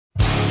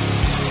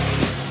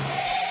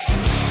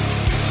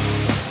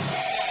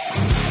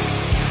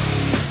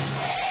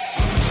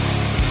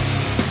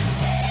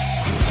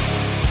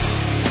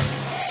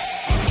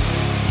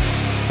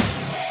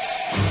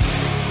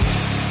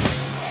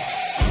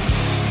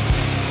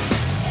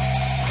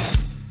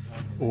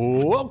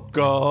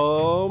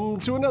Welcome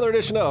to another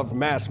edition of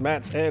Mass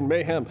Mats and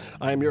Mayhem.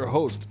 I am your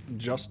host,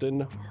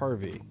 Justin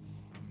Harvey.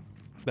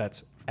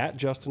 That's at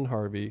Justin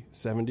Harvey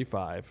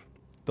 75.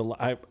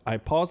 I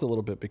paused a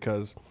little bit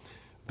because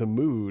the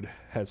mood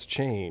has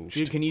changed.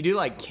 Dude, can you do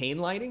like cane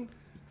lighting?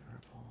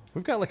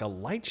 We've got like a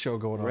light show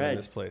going on in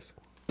this place.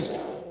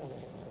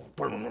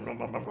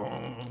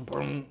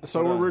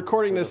 So we're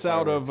recording this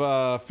out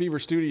of Fever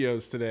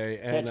Studios today,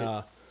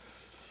 and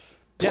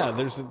yeah,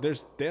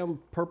 there's damn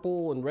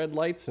purple and red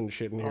lights and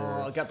shit in here.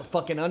 Oh, I got the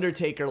fucking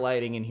Undertaker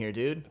lighting in here,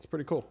 dude. It's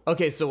pretty cool.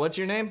 Okay, so what's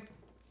your name?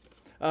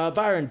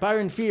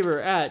 Byron Fever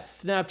at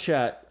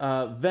Snapchat,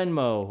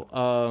 Venmo,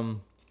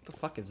 What the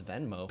fuck is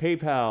Venmo?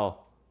 PayPal,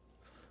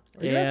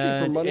 Are you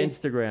asking for money?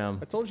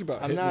 Instagram. I told you about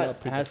I'm hitting not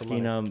up people asking,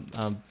 for money.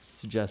 I'm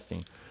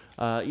suggesting.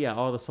 Yeah,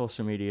 all the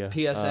social media.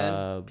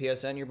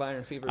 PSN, you're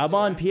Byron Fever. I'm too,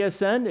 on right?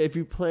 PSN. If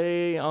you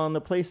play on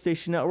the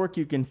PlayStation Network,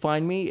 you can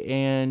find me.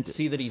 And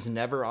See that he's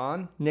never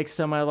on? next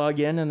time I log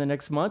in the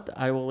next month,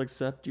 I will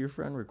accept your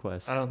friend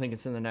request. I don't think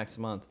it's in the next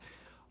month.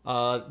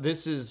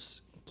 This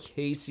is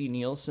Casey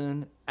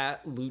Nielsen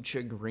at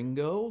Lucha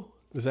Gringo.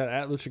 Is that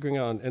at Lucha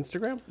Gringo on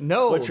Instagram?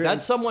 No, What's your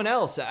that's someone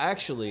else,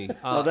 actually.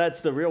 Oh,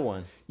 that's the real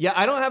one. Yeah,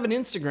 I don't have an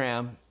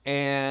Instagram,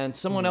 and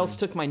someone else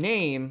took my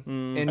name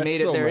and That's made it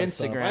still their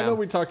messed up. Instagram. I know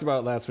we talked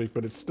about it last week,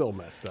 but it's still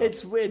messed up.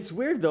 It's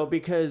weird though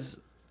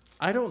because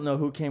I don't know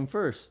who came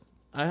first.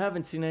 I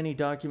haven't seen any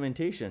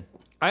documentation.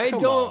 I Come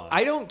don't. on.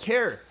 I don't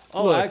care.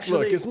 Oh,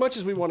 look, as much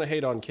as we want to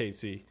hate on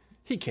Casey,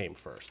 he came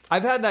first.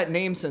 I've had that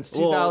name since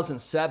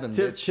 2007.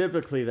 bitch.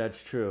 Typically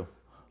that's true.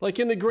 Like,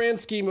 in the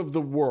grand scheme of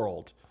the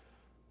world,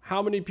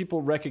 how many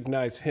people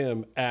recognize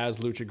him as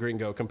Lucha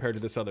Gringo compared to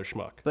this other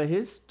schmuck? But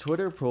his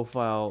Twitter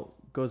profile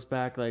goes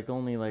back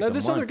only Now, a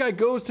this month. other guy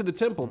goes to the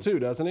temple, too,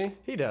 doesn't he?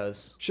 He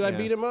does. Should I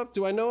beat him up?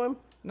 Do I know him?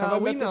 No, Have I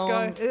we met this know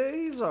guy? him.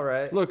 He's all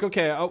right. Look,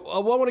 okay, I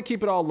want to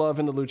keep it all love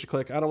in the Lucha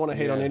Clique. I don't want to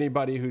hate on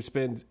anybody who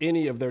spends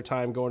any of their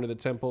time going to the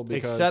temple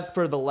because... Except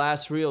for the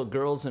last real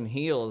Girls and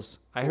Heels.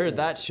 I heard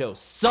that show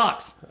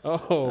sucks.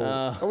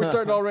 are we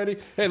starting already?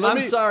 Hey,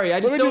 I'm sorry, I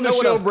just let don't me do know the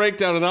what show a-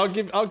 breakdown, and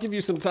I'll give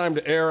you some time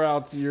to air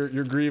out your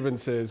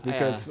grievances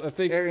because I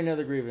think Airing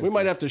other grievances. we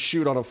might have to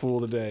shoot on a fool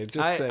today.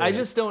 Just saying. I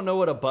just don't know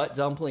what a butt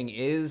dumpling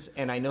is,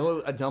 and I know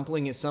a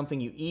dumpling is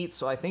something you eat,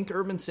 so I think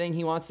Urban's saying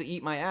he wants to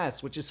eat my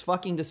ass, which is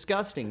fucking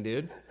disgusting,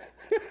 dude.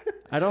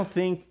 I don't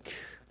think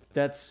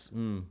that's.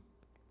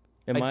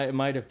 It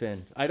might have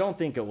been. I don't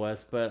think it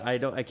was, but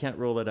I can't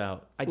rule it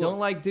out. I don't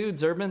like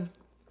dudes, Urban.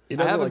 He I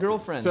doesn't have a like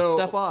girlfriend. So,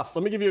 Step off.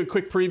 Let me give you a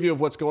quick preview of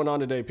what's going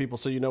on today, people,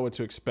 so you know what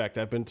to expect.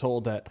 I've been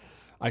told that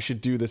I should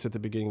do this at the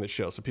beginning of the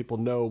show so people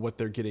know what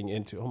they're getting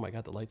into. Oh my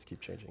God, the lights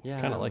keep changing. Yeah,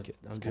 Kind of like it.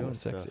 I'm It's kind doing of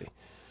stuff. sexy.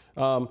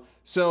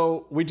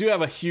 So we do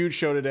have a huge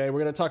show today.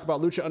 We're going to talk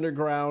about Lucha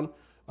Underground,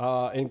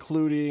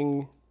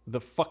 including the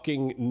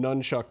fucking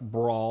nunchuck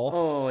brawl.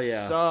 Oh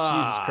yeah.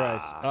 Jesus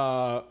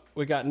Christ.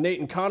 We got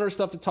Nate and Connor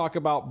stuff to talk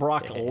about,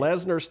 Brock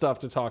Lesnar stuff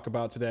to talk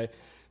about today,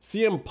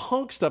 CM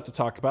Punk stuff to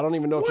talk about. I don't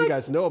even know if you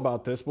guys know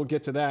about this. We'll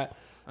get to that.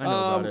 I know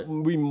about it.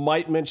 We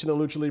might mention the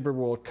Lucha Libre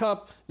World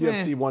Cup,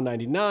 UFC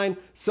 199,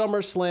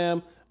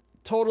 SummerSlam,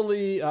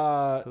 totally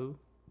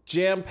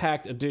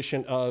jam-packed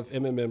edition of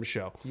MMM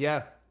show.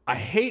 Yeah. I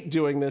hate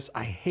doing this.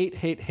 I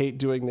hate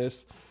doing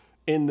this.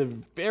 In the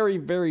very,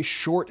 very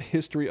short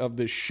history of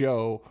this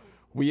show,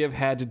 we have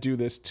had to do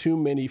this too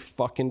many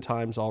fucking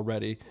times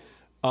already.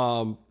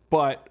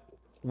 But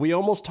we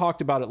almost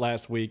talked about it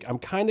last week. I'm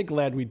kind of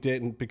glad we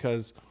didn't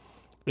because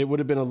it would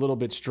have been a little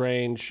bit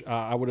strange.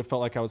 I would have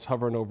felt like I was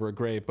hovering over a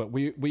grave. But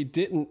we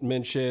didn't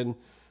mention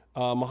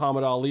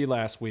Muhammad Ali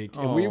last week.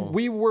 And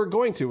we were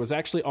going to. It was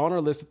actually on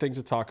our list of things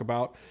to talk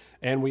about.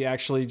 And we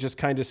actually just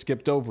kind of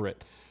skipped over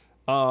it.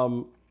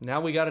 Now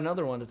we got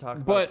another one to talk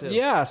about, But too.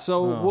 yeah,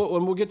 so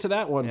we'll get to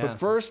that one. Yeah. But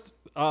first,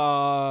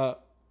 the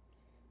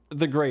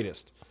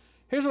greatest.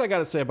 Here's what I got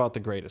to say about the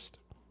greatest.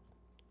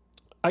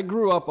 I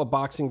grew up a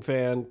boxing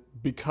fan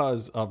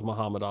because of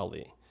Muhammad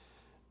Ali,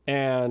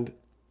 and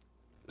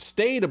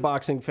stayed a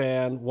boxing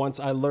fan once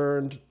I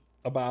learned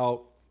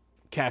about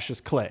Cassius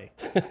Clay.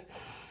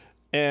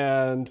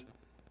 And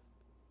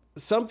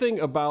something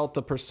about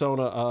the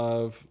persona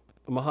of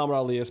Muhammad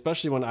Ali,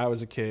 especially when I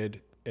was a kid,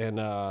 and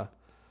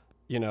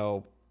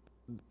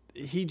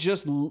he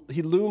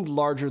loomed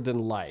larger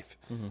than life.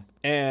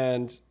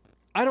 And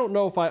I don't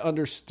know if I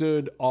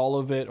understood all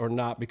of it or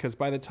not, because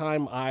by the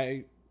time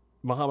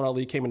Muhammad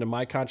Ali came into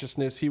my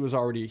consciousness, he was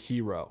already a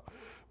hero.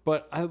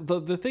 But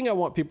the thing I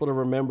want people to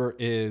remember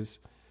is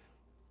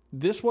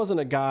this wasn't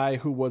a guy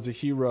who was a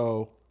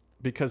hero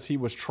because he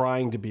was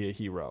trying to be a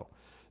hero.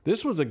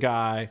 This was a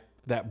guy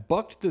that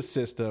bucked the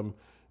system,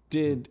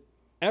 did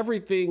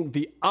everything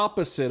the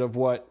opposite of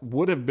what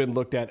would have been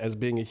looked at as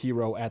being a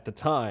hero at the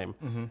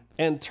time,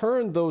 and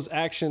turned those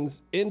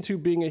actions into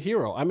being a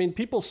hero. I mean,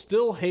 people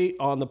still hate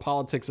on the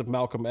politics of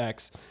Malcolm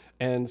X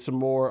and some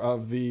more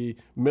of the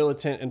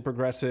militant and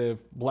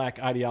progressive black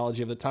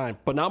ideology of the time,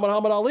 but not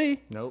Muhammad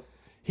Ali. Nope.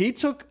 He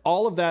took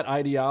all of that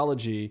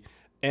ideology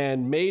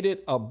and made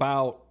it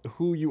about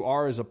who you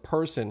are as a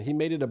person. He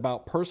made it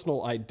about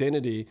personal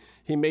identity.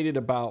 He made it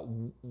about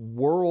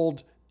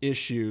world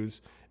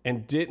issues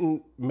and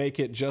didn't make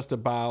it just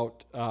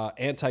about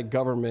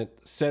anti-government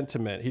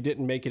sentiment. He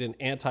didn't make it an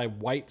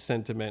anti-white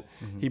sentiment.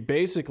 He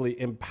basically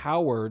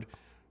empowered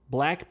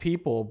black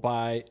people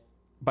by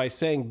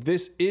saying,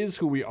 this is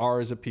who we are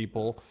as a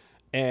people,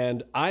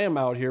 and I am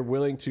out here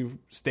willing to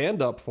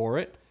stand up for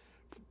it,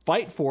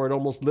 fight for it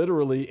almost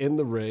literally in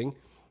the ring,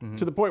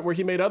 to the point where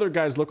he made other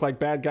guys look like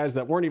bad guys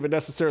that weren't even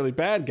necessarily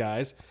bad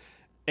guys.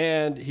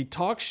 And he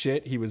talked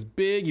shit. He was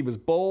big. He was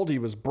bold. He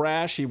was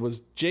brash. He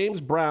was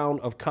James Brown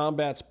of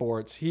combat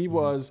sports. He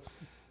was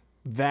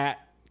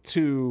that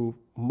to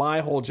my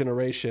whole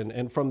generation.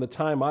 And from the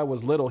time I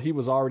was little, he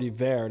was already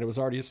there and it was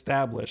already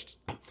established.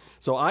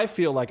 So I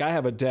feel like I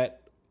have a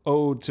debt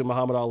owed to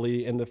Muhammad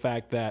Ali in the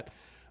fact that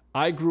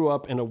I grew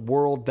up in a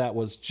world that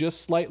was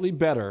just slightly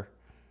better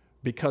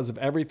because of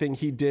everything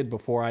he did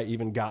before I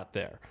even got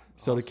there.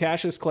 So to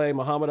Cassius Clay,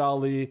 Muhammad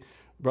Ali,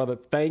 brother,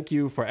 thank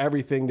you for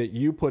everything that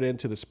you put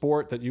into the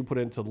sport, that you put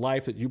into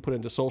life, that you put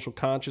into social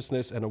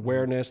consciousness and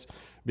awareness,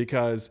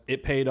 because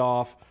it paid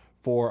off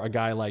for a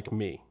guy like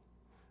me.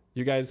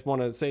 You guys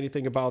want to say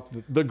anything about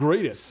the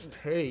greatest?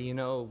 Hey, you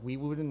know, we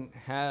wouldn't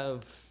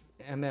have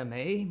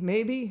MMA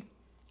maybe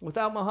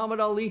without Muhammad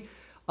Ali.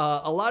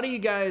 A lot of you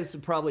guys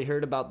have probably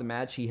heard about the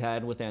match he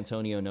had with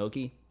Antonio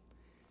Inoki.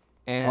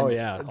 And oh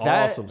yeah,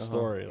 awesome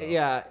story. Though.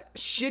 Yeah,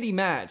 shitty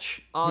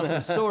match,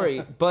 awesome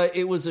story, but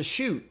it was a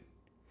shoot.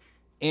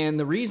 And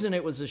the reason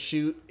it was a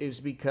shoot is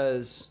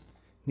because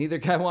neither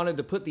guy wanted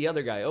to put the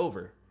other guy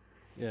over.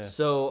 Yeah.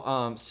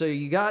 So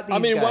you got these I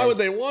mean, guys. why would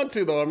they want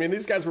to, though? I mean,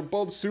 these guys were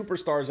both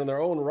superstars in their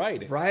own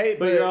right. Right?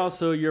 But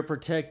you're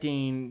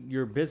protecting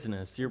your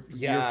business. You're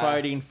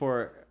fighting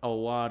for a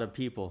lot of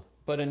people.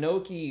 But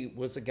Inoki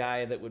was a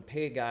guy that would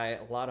pay a guy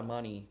a lot of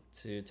money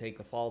to take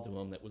the fall to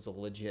him that was a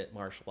legit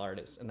martial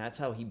artist. And that's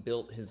how he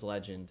built his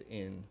legend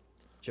in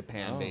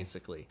Japan,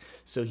 basically.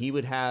 So he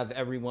would have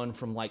everyone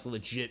from like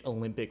legit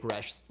Olympic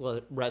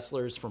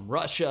wrestlers from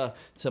Russia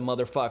to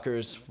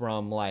motherfuckers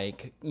from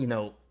like, you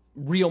know,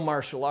 real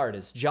martial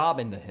artists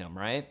jobbing to him,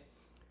 right?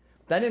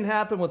 That didn't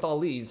happen with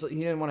Ali. He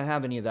didn't want to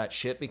have any of that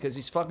shit because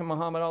he's fucking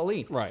Muhammad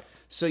Ali. Right.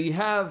 So you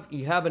have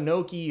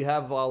Inoki, you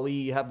have Ali,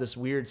 you have this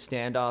weird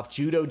standoff.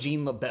 Judo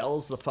Gene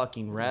LaBelle's the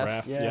fucking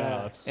ref.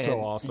 Yeah, that's so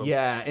awesome.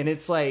 Yeah, and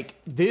it's like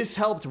this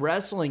helped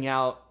wrestling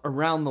out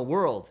around the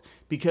world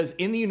because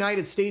in the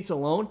United States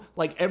alone,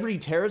 like every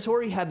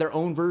territory had their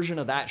own version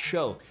of that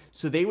show.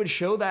 So they would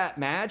show that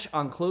match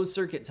on closed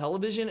circuit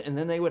television and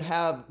then they would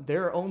have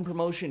their own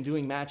promotion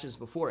doing matches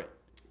before it.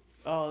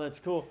 Oh, that's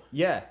cool.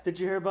 Yeah. Did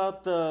you hear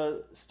about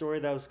the story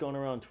that was going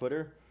around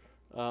Twitter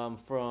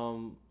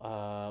from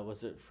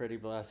was it Freddie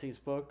Blassie's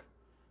book?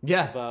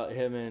 Yeah. About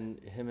him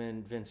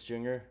and Vince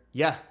Jr.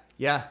 Yeah.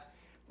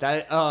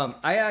 That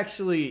I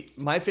actually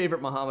my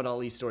favorite Muhammad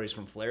Ali story is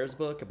from Flair's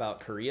book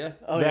about Korea.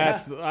 Oh,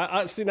 That's yeah.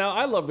 I see. Now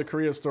I love the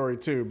Korea story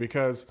too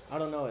because I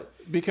don't know it.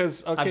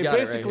 Because okay, I've got it right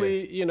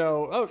basically, you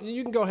know, oh,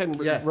 you can go ahead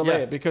and Yeah, relay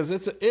yeah. it because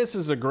this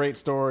is a great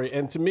story,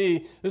 and to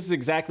me, this is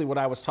exactly what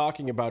I was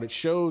talking about. It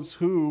shows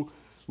who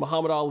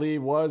Muhammad Ali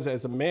was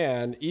as a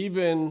man,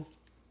 even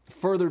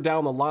further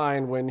down the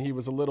line when he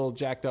was a little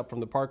jacked up from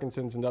the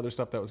Parkinson's and other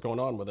stuff that was going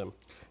on with him.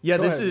 Yeah,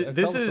 Go this ahead, is tell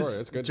this the story. is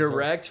It's a good story.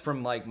 direct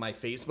from like my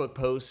Facebook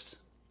post.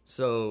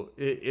 So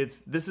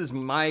this is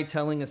my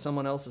telling of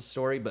someone else's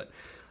story, but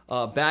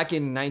back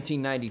in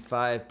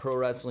 1995, pro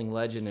wrestling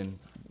legend and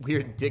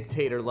weird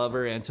dictator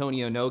lover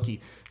Antonio Inoki.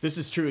 This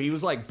is true. He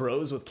was like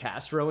bros with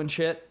Castro and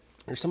shit.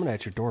 There's someone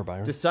at your door,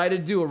 Byron.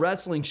 Decided to do a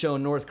wrestling show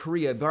in North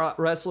Korea. Brought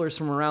wrestlers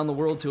from around the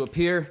world to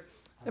appear,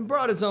 and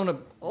brought his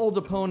own old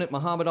opponent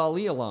Muhammad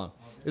Ali along.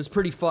 It was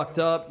pretty fucked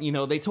up. You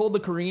know, they told the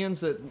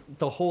Koreans that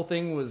the whole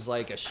thing was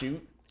like a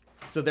shoot.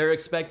 So they're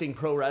expecting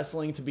pro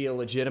wrestling to be a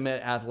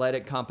legitimate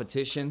athletic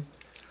competition.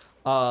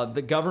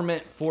 The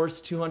government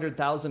forced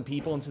 200,000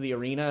 people into the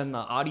arena, and the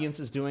audience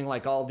is doing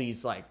like all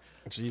these like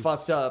Jesus.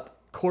 fucked up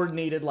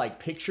coordinated like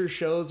picture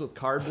shows with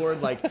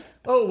cardboard. Like,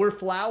 oh, we're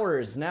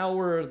flowers. Now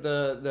we're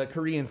the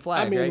Korean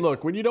flag. I mean, right?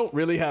 look, when you don't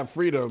really have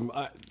freedom,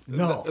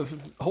 No.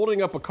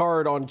 holding up a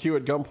card on cue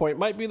at gunpoint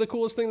might be the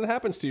coolest thing that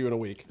happens to you in a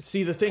week.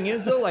 See, the thing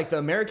is, though, like the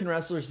American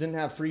wrestlers didn't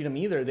have freedom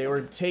either. They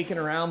were taken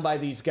around by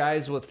these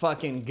guys with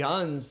fucking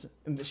guns,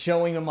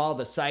 showing them all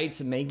the sights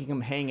and making them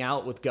hang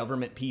out with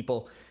government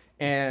people.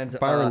 And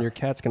Byron, your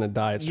cat's gonna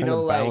die. It's you trying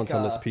know, to balance like,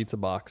 on this pizza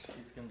box.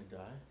 He's gonna die.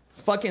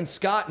 fucking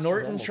Scott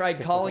Norton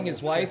tried calling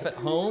his wife at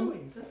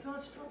home. That's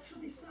not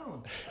structurally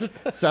sound.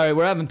 Sorry,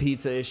 we're having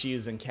pizza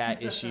issues and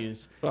cat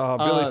issues.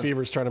 Billy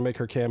Fever's trying to make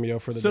her cameo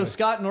for the So day.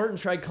 Scott Norton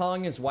tried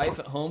calling his wife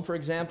at home, for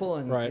example,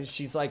 and Right.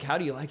 she's like, "How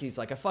do you like it?" He's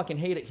like, "I fucking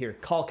hate it here."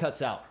 Call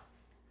cuts out.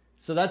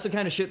 So that's the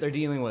kind of shit they're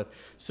dealing with.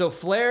 So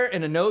Flair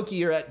and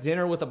Inoki are at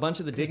dinner with a bunch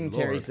of the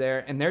dignitaries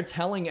there, and they're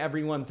telling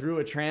everyone through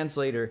a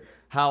translator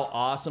how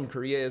awesome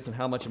Korea is and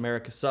how much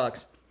America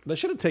sucks. They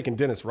should have taken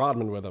Dennis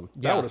Rodman with them.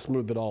 That Yeah. would have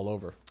smoothed it all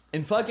over.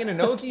 And fucking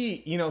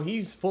Inoki, you know,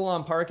 he's full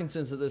on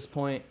Parkinson's at this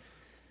point.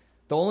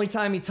 The only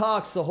time he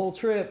talks the whole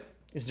trip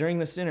is during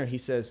this dinner, he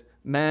says,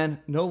 man,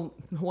 no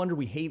wonder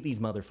we hate these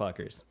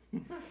motherfuckers.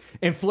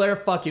 And Flair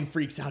fucking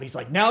freaks out. He's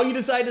like, now you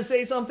decide to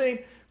say something?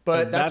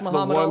 But that's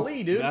Muhammad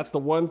Ali, dude. That's the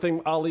one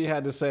thing Ali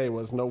had to say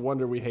was, no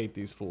wonder we hate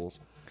these fools.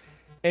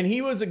 And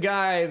he was a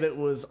guy that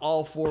was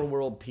all for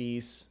world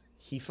peace.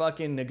 He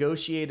fucking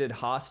negotiated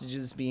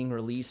hostages being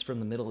released from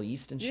the Middle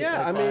East and shit like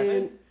that. I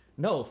mean...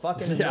 No,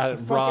 fucking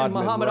Rodman,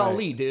 Muhammad right.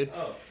 Ali, dude.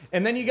 Oh.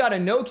 And then you got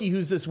Inoki,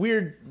 who's this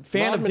weird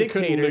fan Rodman of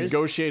dictators. couldn't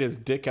negotiate his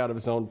dick out of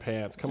his own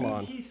pants. Come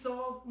on. He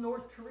solved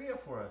North Korea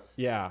for us.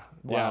 Yeah.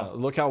 Wow.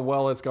 Look how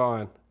well it's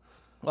gone.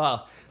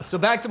 Wow. So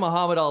back to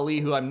Muhammad Ali,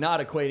 who I'm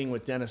not equating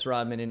with Dennis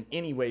Rodman in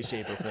any way,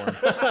 shape, or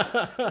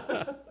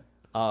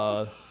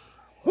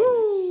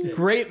form.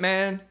 Great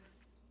man.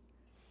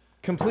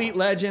 Complete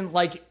legend.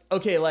 Like,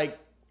 okay, like,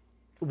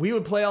 we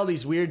would play all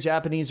these weird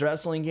Japanese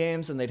wrestling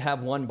games and they'd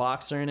have one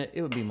boxer in it.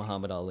 It would be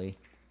Muhammad Ali.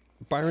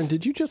 Byron,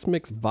 did you just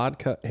mix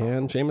vodka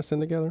and Jameson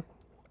together?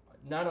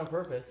 Not on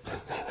purpose.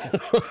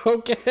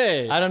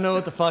 Okay. I don't know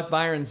what the fuck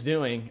Byron's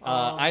doing.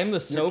 I am the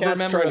sober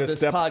member of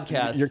this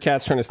podcast. Your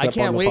cat's trying to step on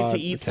the I can't wait pod, to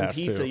eat some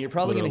pizza. Too, You're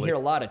probably going to literally. hear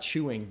a lot of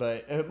chewing,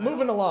 but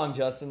moving along,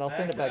 Justin. I'll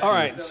send it back to All you.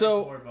 right,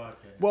 so,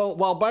 well,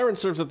 while Byron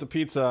serves up the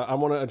pizza, I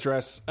want to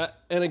address,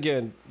 and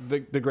again, the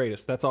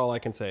greatest. That's all I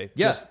can say.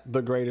 Yeah. Just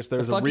the greatest.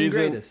 There's The a fucking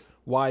reason greatest.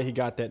 why he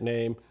got that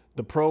name.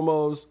 The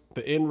promos,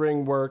 the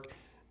in-ring work,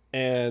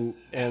 and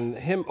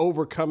him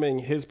overcoming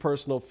his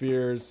personal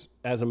fears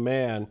as a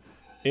man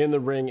in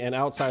the ring and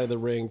outside of the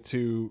ring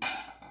to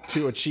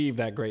achieve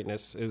that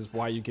greatness is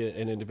why you get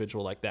an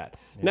individual like that.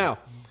 Yeah. Now,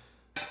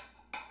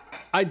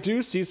 I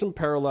do see some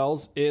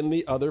parallels in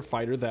the other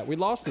fighter that we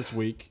lost this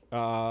week,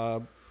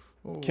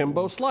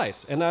 Kimbo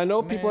Slice. And I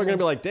know people are going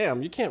to be like,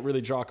 damn, you can't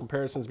really draw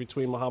comparisons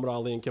between Muhammad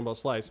Ali and Kimbo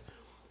Slice.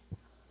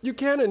 You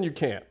can and you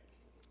can't.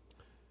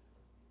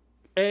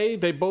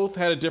 They both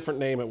had a different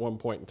name at one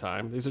point in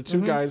time. These are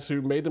two guys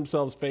who made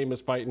themselves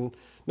famous fighting.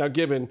 Now,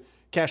 given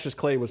Cassius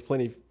Clay was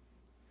plenty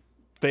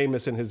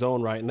famous in his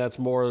own right, and that's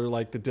more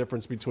like the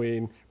difference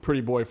between Pretty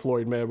Boy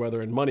Floyd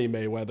Mayweather and Money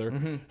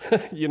Mayweather.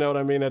 You know what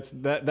I mean?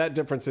 That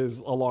difference is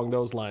along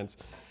those lines.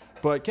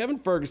 But Kevin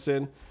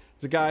Ferguson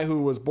is a guy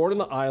who was born in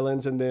the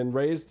islands and then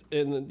raised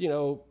in,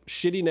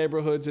 shitty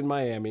neighborhoods in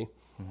Miami,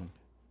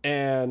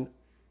 and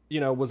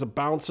was a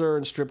bouncer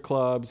in strip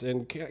clubs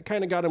and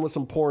kind of got in with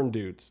some porn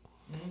dudes.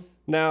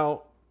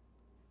 Now,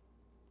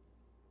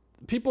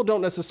 people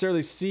don't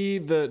necessarily see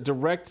the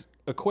direct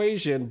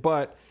equation,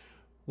 but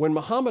when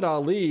Muhammad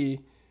Ali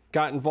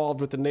got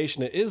involved with the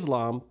Nation of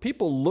Islam,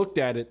 people looked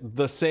at it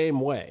the same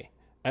way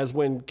as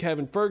when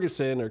Kevin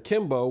Ferguson or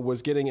Kimbo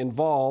was getting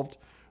involved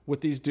with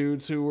these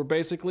dudes who were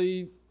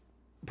basically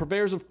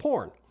purveyors of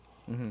porn.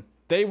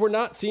 They were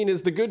not seen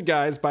as the good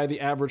guys by the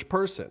average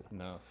person.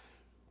 No.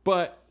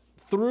 But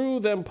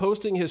through them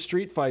posting his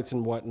street fights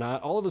and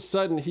whatnot, all of a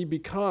sudden he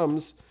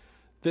becomes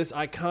this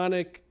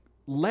iconic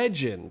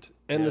legend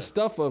and the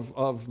stuff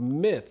of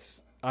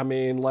myths. I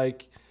mean,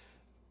 like,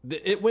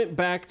 it went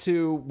back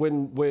to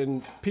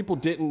when people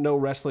didn't know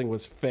wrestling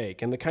was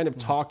fake, and the kind of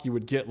talk you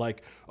would get,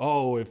 like,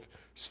 oh, if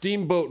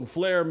Steamboat and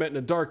Flair met in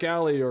a dark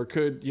alley, or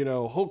could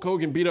Hulk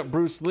Hogan beat up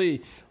Bruce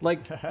Lee?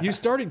 Like, you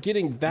started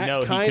getting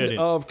that kind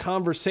of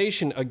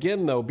conversation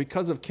again, though,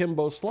 because of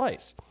Kimbo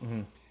Slice.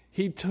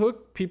 He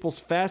took people's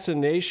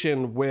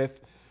fascination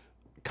with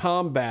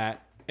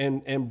combat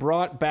and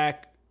brought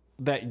back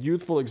that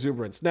youthful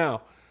exuberance.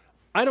 Now,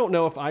 I don't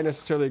know if I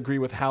necessarily agree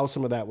with how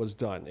some of that was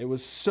done. It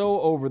was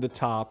so over the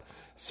top.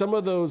 Some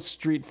of those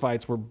street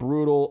fights were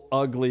brutal,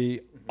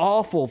 ugly,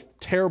 awful,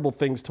 terrible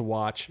things to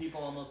watch.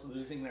 People almost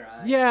losing their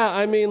eyes. Yeah,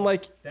 I mean,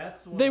 like,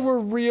 they were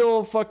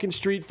real fucking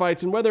street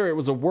fights, and whether it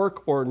was a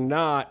work or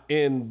not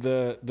in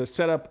the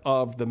setup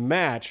of the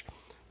match,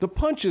 the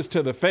punches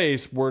to the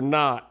face were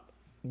not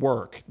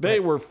work. They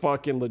were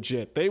fucking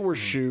legit. They were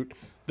shoot.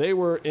 They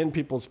were in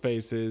people's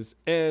faces,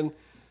 and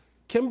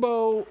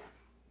Kimbo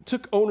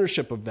took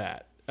ownership of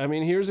that. I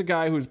mean, here's a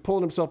guy who's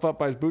pulling himself up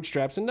by his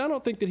bootstraps, and I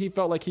don't think that he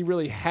felt like he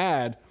really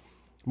had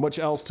much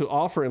else to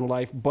offer in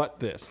life but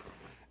this.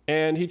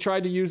 And he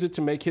tried to use it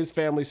to make his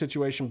family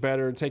situation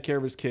better and take care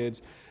of his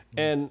kids.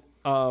 And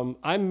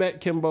I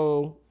met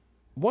Kimbo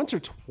once or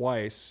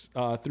twice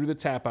through the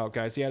Tap Out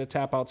guys. He had a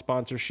Tap Out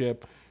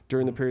sponsorship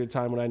during the period of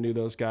time when I knew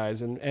those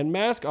guys. And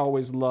Mask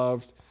always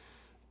loved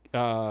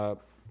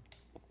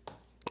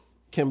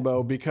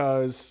Kimbo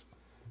because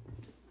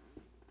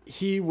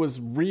he was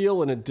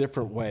real in a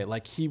different way.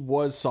 Like, he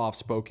was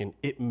soft-spoken.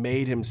 It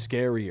made him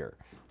scarier.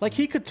 Like,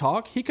 he could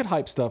talk. He could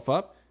hype stuff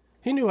up.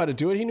 He knew how to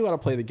do it. He knew how to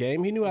play the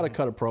game. He knew how to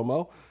cut a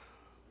promo.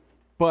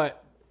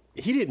 But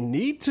he didn't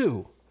need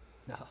to.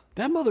 No.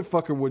 That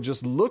motherfucker would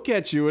just look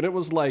at you, and it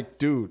was like,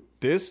 dude,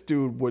 this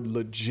dude would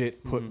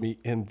legit put me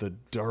in the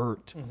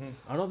dirt.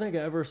 I don't think I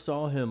ever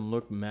saw him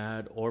look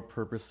mad or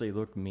purposely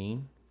look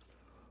mean.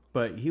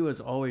 But he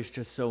was always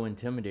just so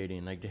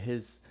intimidating. Like,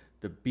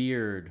 the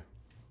beard...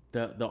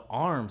 The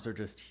arms are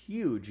just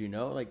huge,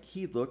 Like,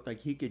 he looked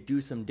like he could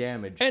do some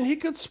damage. And he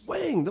could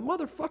swing. The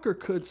motherfucker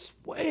could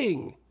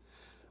swing.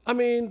 I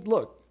mean,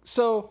 look,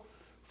 so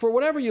for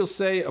whatever you'll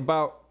say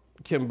about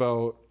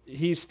Kimbo,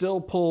 he still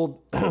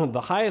pulled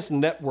the highest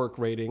network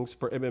ratings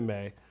for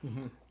MMA.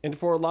 And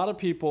for a lot of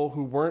people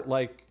who weren't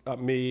like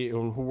me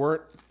and who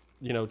weren't,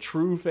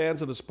 true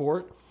fans of the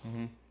sport,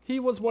 he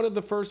was one of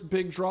the first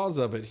big draws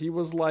of it. He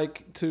was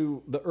like,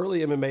 to the early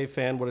MMA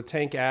fan, what a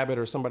Tank Abbott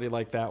or somebody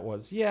like that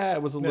was. Yeah,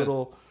 it was a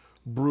little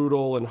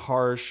brutal and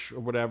harsh or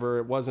whatever.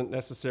 It wasn't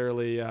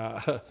necessarily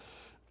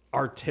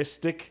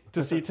artistic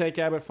to see Tank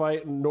Abbott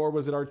fight, nor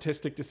was it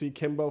artistic to see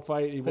Kimbo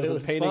fight. He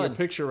wasn't painting a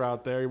picture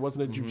out there. He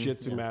wasn't a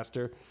jiu-jitsu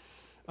master.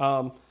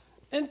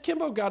 And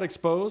Kimbo got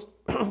exposed.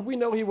 We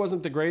know he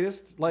wasn't the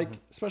greatest,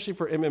 especially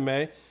for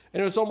MMA.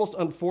 And it was almost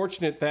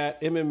unfortunate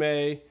that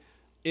MMA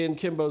in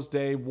Kimbo's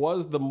day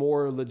was the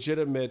more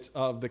legitimate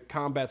of the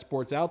combat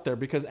sports out there,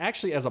 because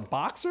actually as a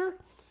boxer,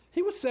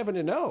 he was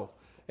 7-0.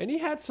 And he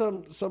had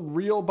some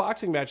real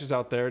boxing matches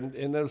out there.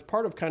 And that was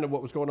part of kind of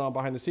what was going on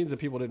behind the scenes that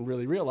people didn't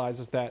really realize,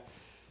 is that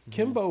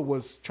Kimbo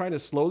was trying to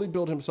slowly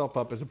build himself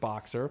up as a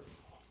boxer.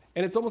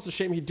 And it's almost a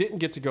shame he didn't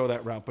get to go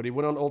that route. But he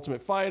went on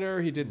Ultimate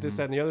Fighter. He did this,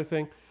 that, and the other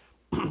thing.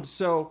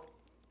 So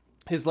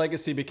his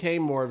legacy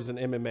became more of an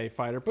MMA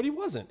fighter. But he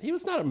wasn't. He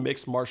was not a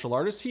mixed martial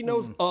artist. He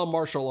knows a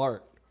martial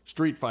art,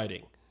 street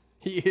fighting.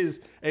 He is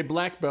a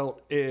black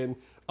belt in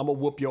I'm going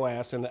to whoop your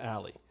ass in the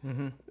alley.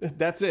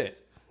 That's it.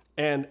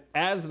 And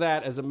as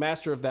a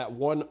master of that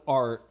one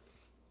art,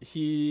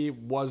 he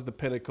was the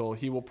pinnacle.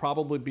 He will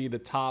probably be the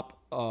top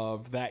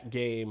of that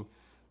game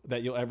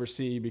that you'll ever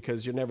see,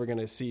 because you're never going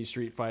to see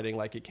street fighting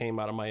like it came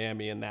out of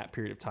Miami in that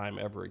period of time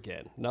ever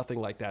again. Nothing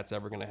like that's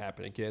ever going to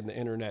happen again. The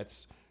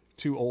internet's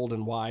too old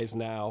and wise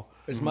now.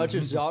 As much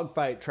as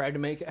Dogfight tried to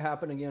make it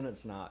happen again,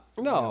 it's not.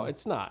 No,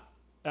 it's not.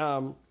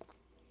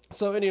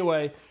 So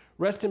anyway,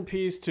 rest in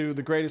peace to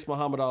the greatest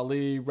Muhammad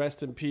Ali.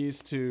 Rest in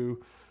peace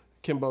to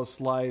Kimbo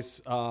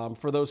Slice.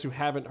 For those who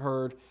haven't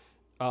heard,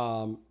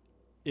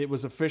 it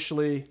was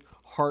officially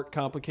heart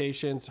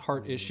complications,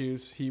 heart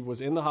issues. He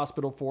was in the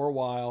hospital for a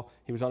while.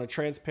 He was on a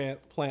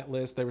transplant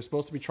list. They were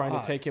supposed to be trying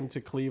to take him to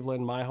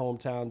Cleveland, my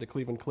hometown, to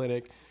Cleveland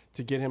Clinic,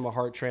 to get him a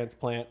heart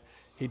transplant.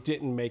 He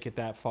didn't make it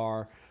that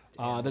far.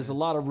 There's a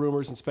lot of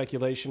rumors and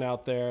speculation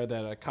out there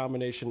that a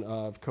combination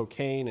of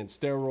cocaine and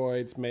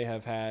steroids may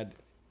have had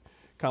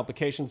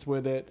complications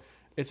with it.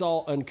 It's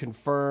all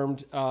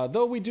unconfirmed,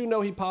 though we do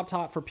know he popped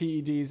hot for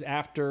PEDs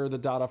after the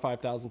Dada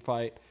 5000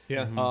 fight.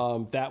 Yeah.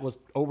 That was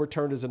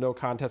overturned as a no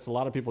contest. A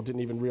lot of people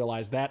didn't even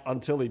realize that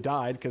until he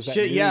died, because that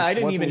news I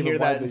didn't wasn't even hear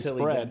that widely until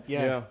spread. he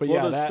died. Yeah. But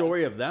the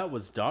story of that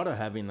was Dada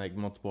having like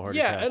multiple heart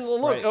attacks. and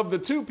look, Right. of the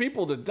two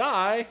people to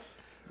die,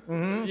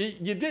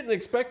 you didn't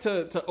expect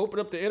to open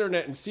up the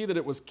internet and see that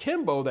it was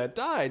Kimbo that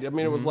died. I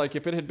mean, it was like,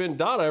 if it had been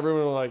Dada,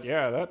 everyone was like,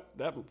 yeah,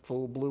 that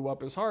fool blew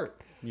up his heart.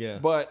 Yeah.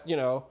 But,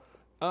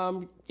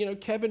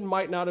 Kevin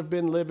might not have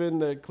been living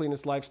the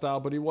cleanest lifestyle,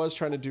 but he was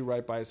trying to do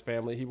right by his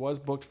family. He was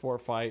booked for a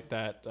fight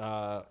that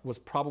was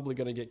probably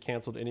going to get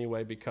canceled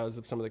anyway because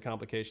of some of the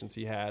complications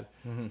he had.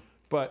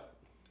 But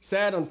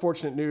sad,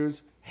 unfortunate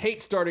news.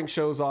 Hate starting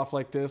shows off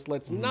like this.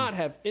 Let's not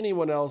have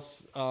anyone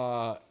else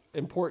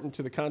important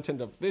to the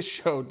content of this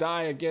show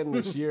die again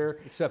this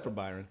year. Except for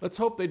Byron. Let's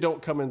hope they don't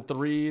come in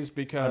threes,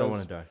 because I don't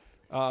want to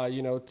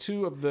die.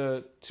 two of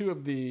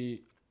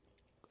the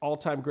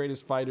all-time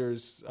greatest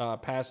fighters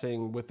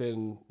passing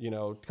within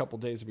a couple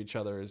days of each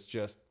other is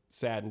just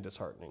sad and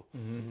disheartening.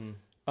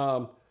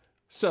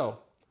 So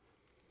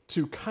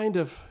to kind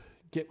of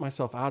get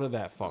myself out of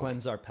that funk,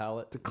 Cleanse our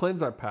palate. to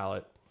cleanse our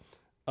palate,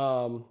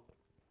 I'm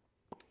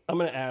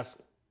going to ask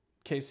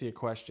Casey a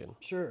question.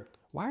 Sure.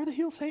 Why are the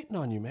heels hating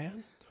on you,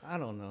 man? I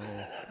don't know.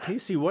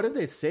 Casey, what did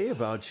they say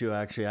about you,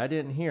 actually? I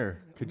didn't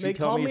hear. Could you They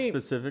tell call me me-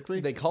 specifically?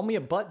 They call me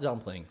a butt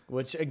dumpling,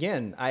 which,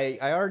 again, I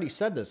already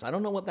said this. I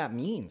don't know what that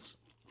means.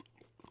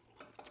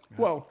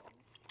 Well,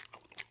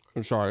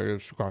 I'm sorry,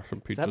 it's got some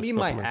pizza. Does that mean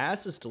my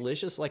ass is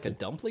delicious like a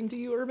dumpling to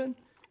you, Urban?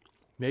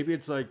 Maybe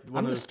it's like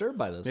I'm disturbed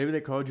by this. Maybe they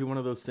called you one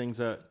of those things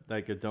that,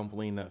 like a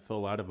dumpling that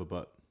fell out of a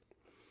butt.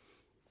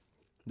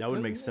 That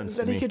would make sense to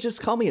Then he me. could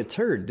just call me a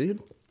turd,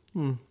 dude.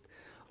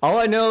 All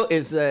I know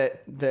is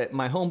that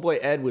my homeboy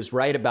Ed was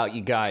right about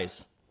you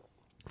guys.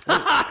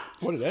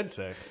 What did Ed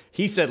say?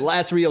 He said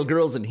last real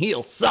girls in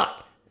heels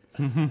suck.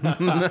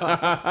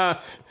 I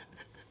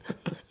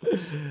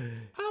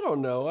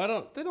don't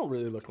know. They don't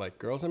really look like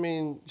girls. I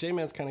mean,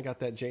 J-Man's kind of got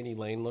that Janie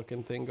Lane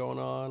looking thing going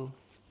on,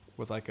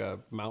 with like a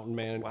mountain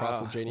man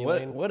crossed with Janie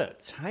Lane. What a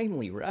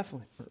timely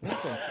reference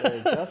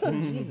there,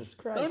 Justin. Jesus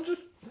Christ.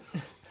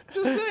 I'm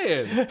just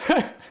saying.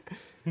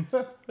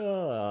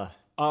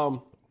 All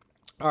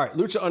right,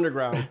 Lucha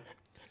Underground.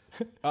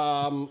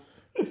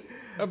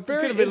 A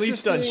very Could have at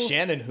least done interesting-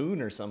 Shannon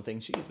Hoon or something.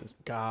 Jesus.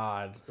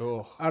 God.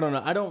 Oh. I don't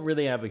know. I don't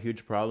really have a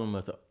huge problem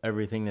with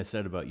everything they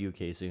said about you,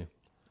 Casey.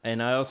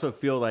 And I also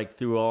feel like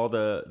through all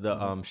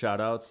the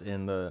shout outs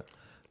and the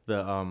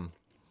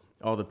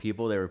all the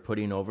people they were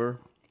putting over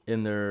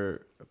in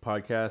their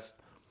podcast,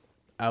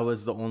 I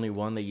was the only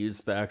one that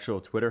used the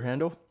actual Twitter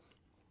handle.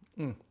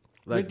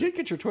 They did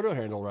get your Twitter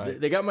handle right.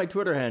 They got my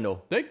Twitter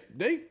handle.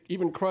 They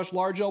even crushed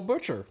Large L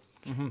Butcher.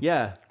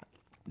 Yeah.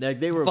 Like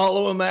they were.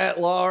 Follow him at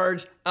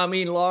large.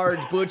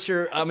 Large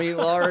butcher.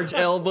 Large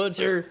L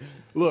butcher.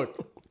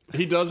 Look,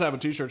 he does have a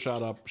t-shirt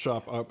shop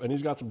up, and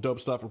he's got some dope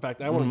stuff. In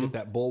fact, I want to get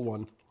that bull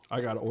one.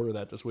 I got to order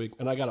that this week,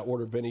 and I got to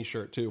order Vinny's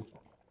shirt too.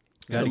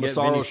 Gotta The get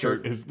Massaro Vinny's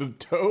shirt is the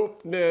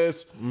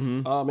dopeness.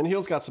 And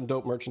Heel's got some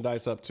dope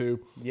merchandise up too.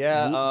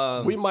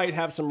 Yeah. We might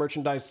have some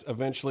merchandise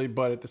eventually,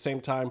 but at the same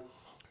time,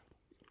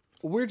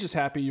 we're just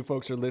happy you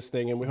folks are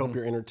listening, and we hope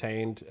you're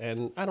entertained.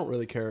 And I don't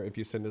really care if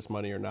you send us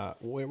money or not.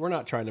 We're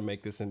not trying to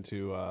make this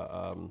into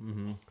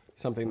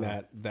something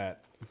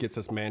that gets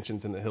us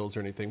mansions in the hills or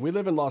anything. We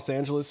live in Los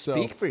Angeles, so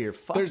Speak for your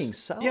fucking there's-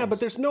 selves. Yeah,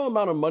 but there's no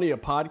amount of money a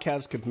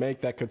podcast could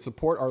make that could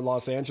support our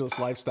Los Angeles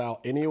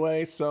lifestyle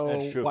anyway. So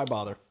That's true. why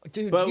bother?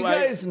 Dude, But you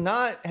like- guys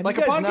not have Like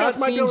you a guys podcast not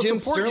might be seen able to Jim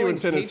support you in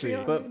Sterling's Tennessee.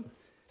 Patreon? But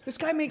This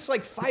guy makes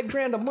like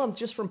 $5,000 a month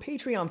just from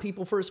Patreon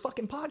people for his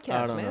fucking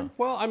podcast, don't man. know.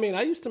 Well, I mean,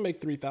 I used to make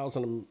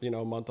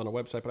 $3,000 a month on a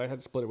website, but I had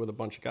to split it with a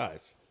bunch of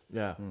guys.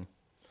 yeah.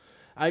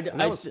 And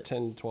that was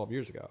 10, 12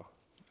 years ago.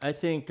 I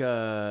think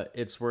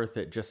it's worth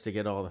it just to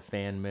get all the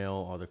fan mail,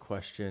 all the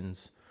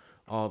questions,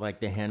 all like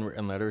the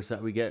handwritten letters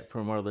that we get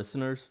from our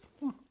listeners,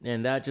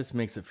 and that just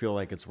makes it feel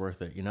like it's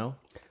worth it, you know?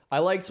 I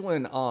liked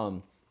when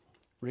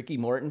Ricky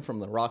Morton from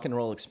the Rock and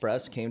Roll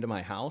Express came to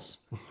my house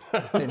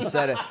and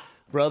said,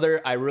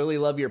 "Brother, I really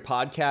love your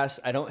podcast.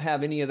 I don't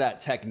have any of that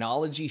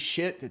technology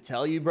shit to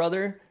tell you,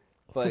 brother,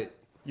 but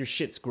your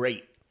shit's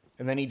great."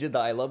 And then he did the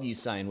 "I love you"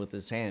 sign with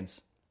his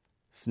hands.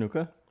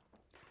 Snuka?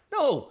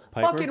 No,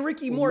 Piper? fucking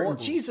Ricky Morton.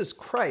 Morton. Jesus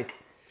Christ.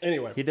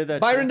 Anyway, He did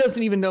that. Byron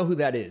doesn't even know who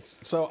that is.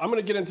 so I'm going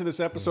to get into this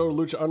episode of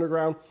Lucha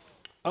Underground.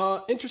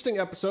 Interesting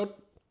episode.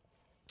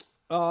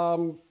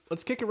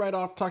 Let's kick it right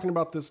off talking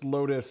about this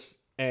Lotus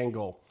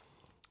angle.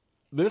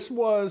 This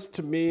was,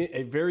 to me,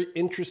 a very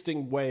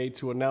interesting way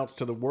to announce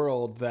to the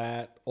world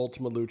that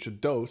Ultima Lucha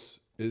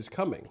Dos is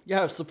coming.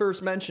 Yeah, it's the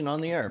first mention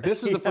on the air.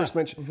 This is the first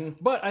mention.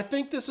 But I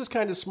think this is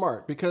kind of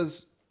smart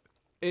because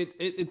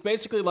it's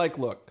basically like,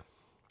 look,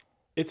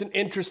 it's an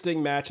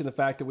interesting match in the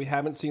fact that we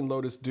haven't seen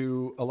Lotus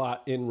do a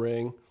lot in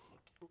ring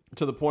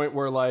to the point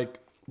where, like,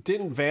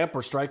 didn't Vamp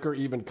or Stryker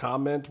even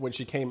comment when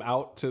she came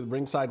out to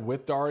ringside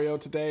with Dario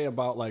today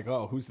about, like,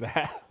 oh, who's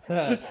that?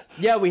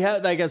 Yeah, we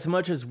had, like, as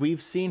much as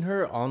we've seen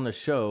her on the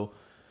show.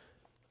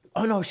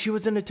 Oh, no, she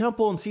was in the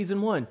temple in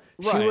season 1.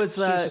 Right. She was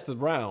just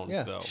around,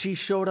 Yeah. though. She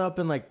showed up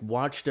and, like,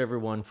 watched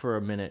everyone for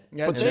a minute.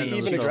 Yeah, But and they then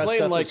even she dressed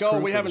explained, up like, as crew oh, for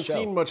we the haven't show.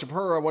 seen much of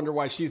her. I wonder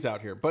why she's out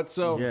here. But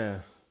so Yeah.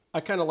 I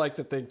kind of like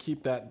that they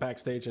keep that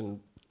backstage and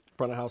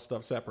front of house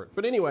stuff separate.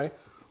 But anyway,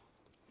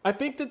 I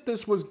think that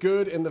this was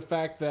good in the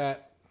fact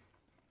that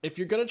if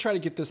you're going to try to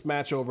get this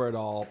match over at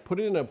all, put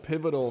it in a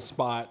pivotal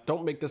spot.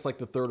 Don't make this like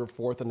the third or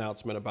fourth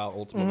announcement about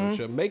Ultima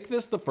Lucha. Make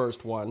this the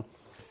first one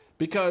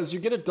because you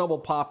get a double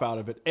pop out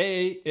of it.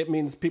 A, it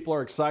means people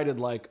are excited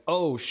like,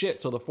 oh shit,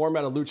 so the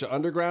format of Lucha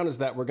Underground is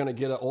that we're going to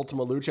get an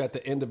Ultima Lucha at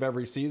the end of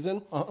every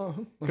season?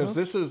 Because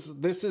this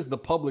is the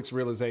public's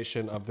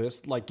realization of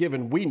this. Like,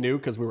 given we knew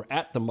because we were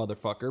at the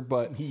motherfucker,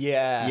 but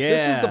Yeah. Yeah.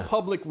 this is the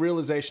public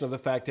realization of the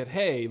fact that,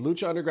 hey,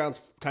 Lucha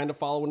Underground's kind of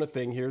following a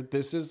thing here.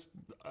 This is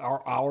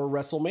our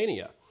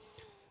WrestleMania.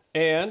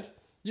 And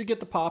you get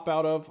the pop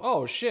out of,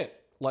 oh,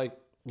 shit. Like,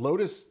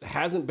 Lotus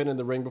hasn't been in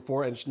the ring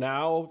before, and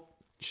now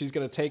she's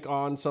going to take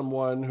on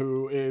someone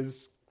who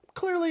is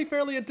clearly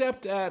fairly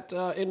adept at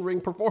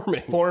in-ring performing.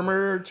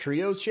 Former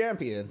Trios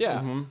champion.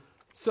 Yeah.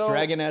 So,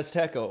 Dragon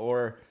Azteca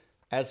or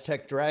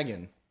Aztec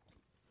Dragon.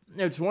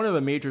 It's one of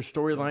the major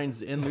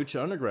storylines in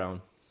Lucha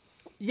Underground.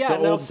 yeah,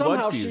 the now old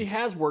somehow blood she feuds.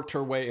 has worked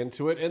her way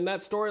into it. And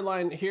that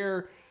storyline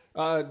here,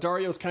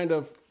 Dario's kind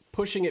of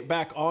pushing it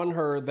back on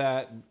her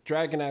that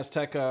Dragon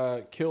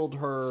Azteca killed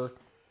her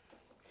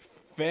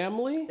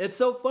family. It's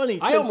so funny.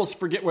 I 'cause almost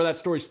forget where that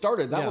story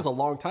started. That Yeah. was a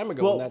long time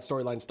ago Well, when that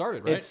storyline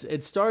started, right?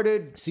 it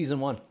started Season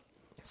 1.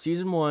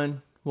 season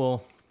 1.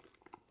 Well,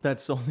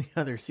 that's the only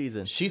other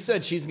season. She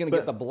said she's going to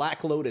get the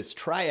Black Lotus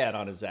triad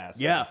on his ass.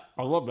 Yeah.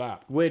 I love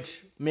that.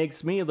 Which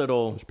makes me a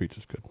little. This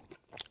pizza's good.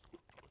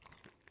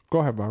 Go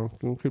ahead, Byron.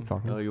 Keep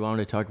talking. Oh, you want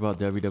to talk about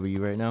WWE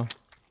right now?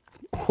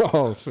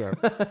 Oh, shit.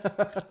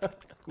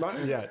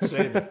 Not yet.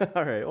 Save it.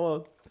 All right.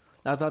 Well,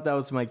 I thought that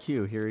was my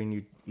cue, hearing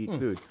you eat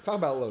food. Talk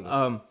about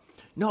Lotus.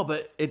 No,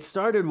 but it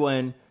started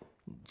when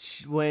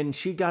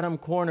she got him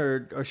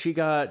cornered, or she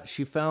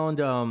found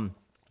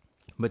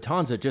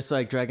Matanza, just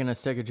like Dragon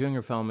Azteca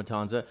Jr. found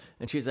Matanza,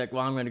 and she's like,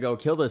 "Well, I'm going to go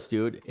kill this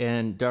dude."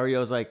 And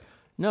Dario's like,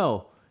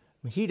 "No,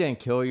 he didn't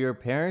kill your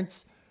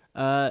parents.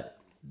 That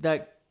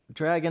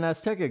Dragon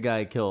Azteca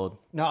guy killed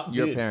No,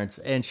 your dude. parents."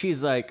 And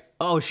she's like,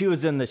 "Oh, she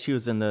was in the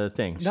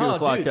thing. She No,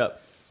 was locked dude.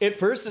 up." At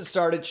first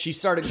she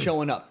started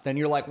showing up. Then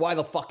you're like, why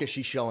the fuck is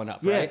she showing up,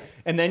 Yeah. right?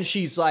 And then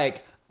she's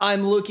like,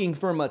 I'm looking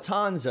for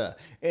Matanza.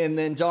 And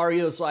then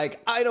Dario's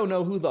like, I don't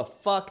know who the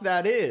fuck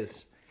that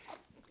is.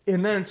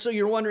 And then so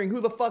you're wondering,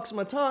 who the fuck's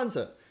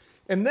Matanza?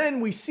 And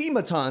then we see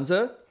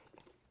Matanza.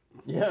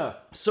 Yeah.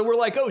 So we're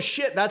like, oh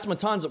shit, that's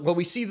Matanza. Well,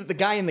 we see that the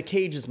guy in the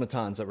cage is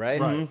Matanza,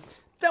 right? Right.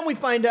 Then we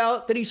find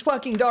out that he's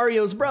fucking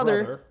Dario's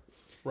brother.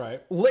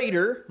 Right.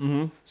 Later.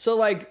 So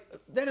like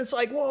then it's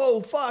like,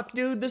 whoa, fuck,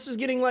 dude, this is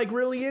getting like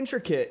really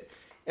intricate.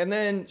 And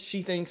then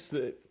she thinks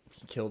that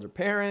he killed her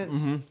parents.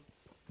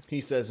 He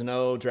says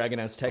no, Dragon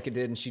Azteca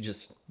did, and she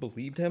just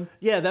believed him.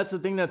 Yeah, that's the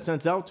thing that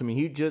stands out to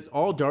me.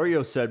 All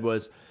Dario said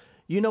was,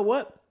 you know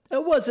what?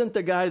 It wasn't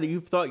the guy that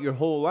you've thought your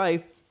whole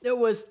life. It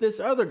was this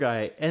other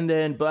guy. And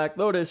then Black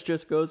Lotus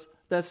just goes,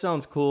 that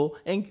sounds cool,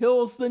 and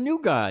kills the new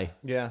guy.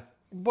 Yeah.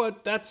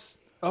 But that's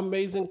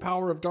amazing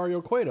power of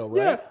Dario Cueto,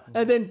 right?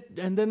 Yeah.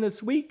 And then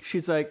this week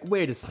she's like,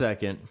 wait a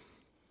second.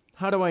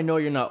 How do I know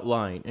you're not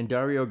lying? And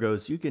Dario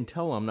goes, you can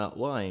tell I'm not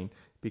lying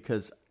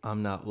because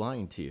I'm not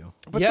lying to you.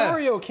 But Yeah.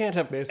 Dario can't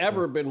have Basically.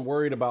 ever been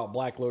worried about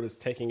Black Lotus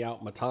taking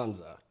out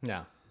Matanza.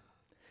 No.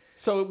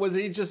 So is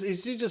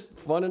he just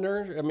funning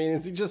her? I mean,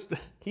 is he just...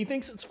 He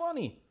thinks it's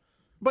funny.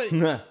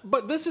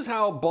 But this is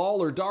how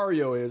baller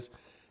Dario is.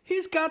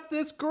 He's got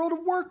this girl to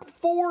work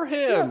for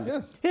him.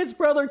 Yeah. His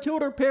brother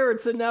killed her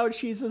parents and now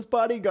she's his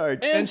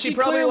bodyguard. And she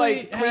probably, clearly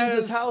like, cleans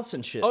his has house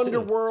and shit, too.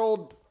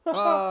 Underworld,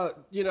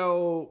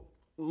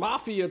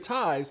 mafia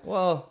ties.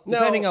 Well, Now-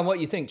 depending on what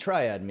you think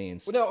triad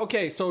means. No,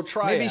 okay, so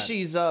triad. Maybe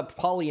she's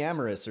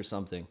polyamorous or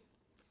something.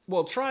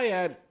 Well,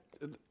 triad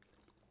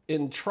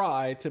in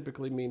tri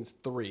typically means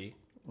 3.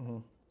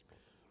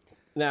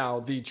 Now,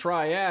 the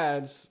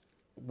triads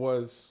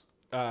was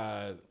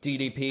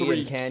DDP 3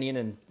 and Canyon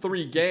and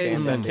 3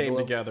 gangs Bam that Bam came Bigelow.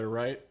 together,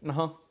 right?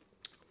 uh-huh.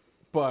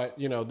 But,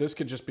 this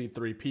could just be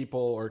 3 people,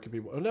 or it could be...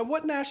 Now,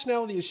 what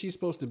nationality is she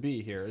supposed to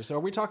be here? So are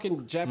we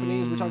talking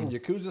Japanese? We're talking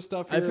Yakuza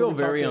stuff here? I feel We're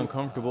very talking-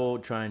 uncomfortable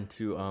trying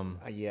to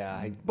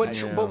Yeah.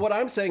 But what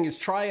I'm saying is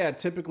triad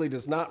typically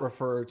does not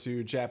refer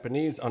to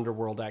Japanese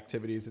underworld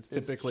activities. It's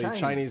typically Chinese.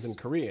 Chinese and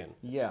Korean.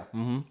 Yeah.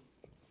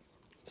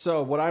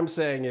 So what I'm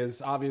saying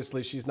is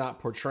obviously she's not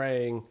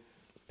portraying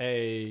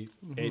a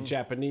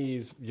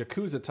Japanese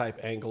Yakuza type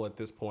angle at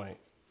this point.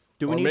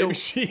 Do we Or need maybe to,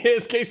 she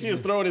is. Casey is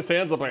throwing his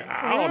hands up like,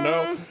 I don't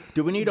know.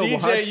 do we need to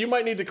DJ, watch? you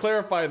might need to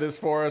clarify this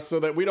for us so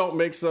that we don't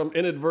make some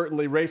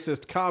inadvertently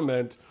racist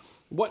comment.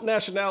 What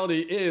nationality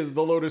is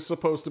the Lotus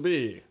supposed to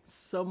be?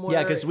 somewhere?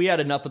 Yeah, because we had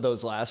enough of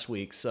those last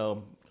week,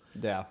 so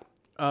yeah.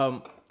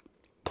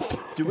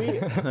 Do we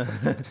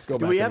Go do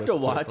back we and have to listen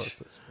it, watch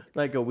folks.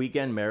 like a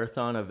weekend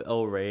marathon of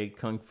El Rey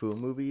kung fu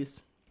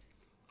movies?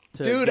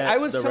 to Dude, get I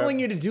was the telling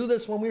rep- you to do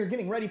this when we were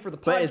getting ready for the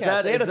podcast. But is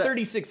that- they had is a that-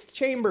 36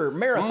 chamber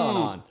marathon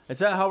on. Is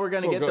that how we're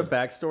gonna Oh, get good. the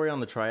backstory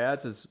on the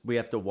triads? Is we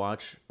have to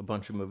watch a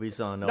bunch of movies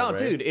on El No, Rey?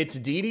 dude, it's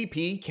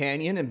DDP,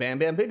 Canyon, and Bam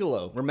Bam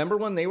Bigelow. Remember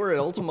when they were at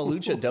Ultima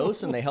Lucha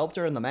Dos and they helped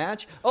her in the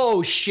match?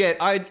 Oh shit,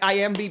 I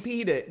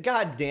MVP'd it.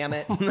 God damn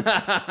it.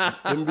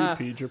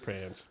 MVP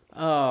Japan.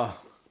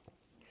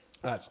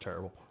 That's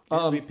terrible.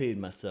 MVP'd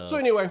myself. So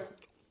anyway,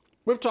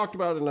 we've talked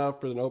about it enough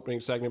for an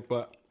opening segment,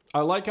 but I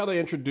like how they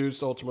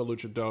introduced Ultima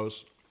Lucha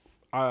Dos.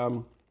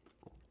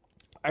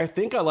 I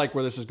think I like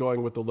where this is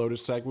going with the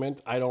Lotus segment.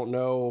 I don't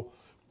know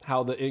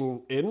how the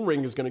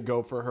in-ring is going to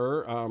go for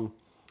her.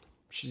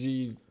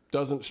 She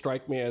doesn't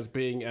strike me as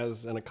being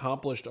as an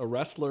accomplished a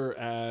wrestler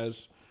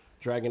as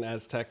Dragon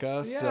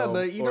Azteca. yeah, so,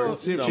 but you or know,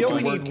 see if you she can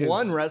only work need his-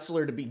 one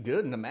wrestler to be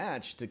good in a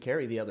match to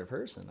carry the other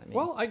person. I mean,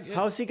 Well,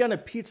 How's he gonna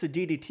pizza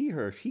DDT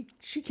her?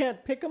 She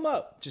can't pick him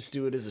up. just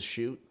do it as a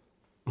shoot.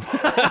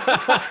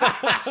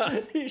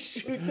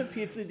 Shoot the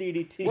pizza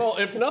DDT. Well,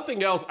 if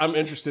nothing else, I'm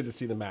interested to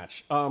see the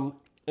match.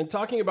 And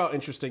talking about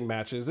interesting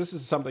matches, this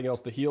is something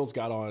else the heels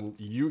got on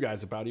you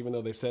guys about, even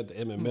though they said the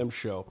MMM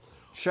show.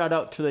 Shout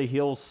out to the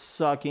heel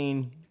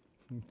sucking.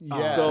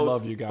 I Those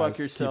love you guys. fuck Keep it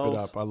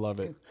yourselves. up. I love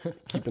it.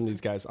 Keeping these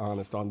guys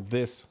honest on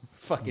this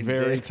Fucking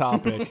very dicks.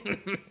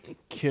 topic.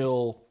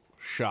 Kill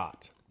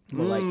shot.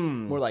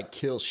 More like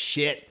kill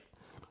shit.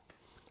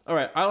 All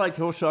right, I like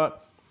Hillshot,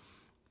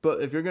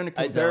 but if you're gonna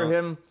I compare don't.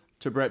 him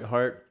to Bret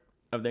Hart,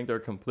 I think they're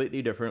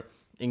completely different,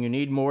 and you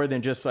need more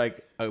than just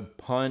like a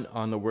pun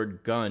on the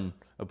word gun,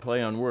 a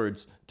play on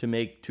words, to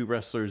make two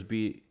wrestlers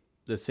be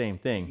the same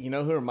thing. You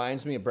know who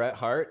reminds me of Bret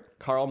Hart?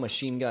 Carl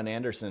Machine Gun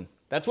Anderson.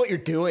 That's what you're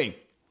doing.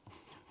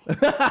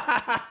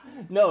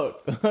 No,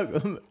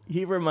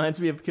 he reminds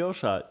me of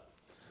Killshot.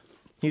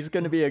 He's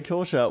gonna be a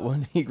Killshot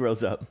when he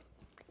grows up.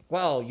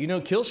 Well, you know,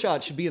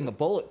 Killshot should be in the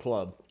Bullet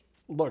Club.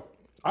 Look,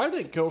 I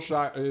think Kill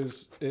Shot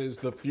is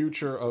the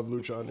future of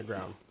Lucha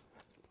Underground.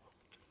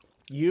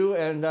 You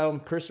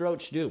and Chris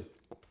Roach do.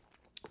 'Cause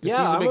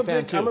Yeah, he's a I'm big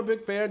fan too. I'm a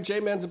big fan.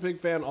 J-Man's a big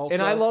fan also.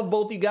 And I love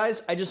both you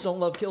guys. I just don't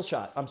love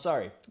Killshot. I'm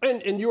sorry.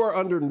 And you are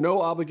under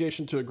no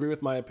obligation to agree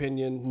with my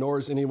opinion, nor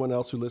is anyone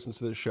else who listens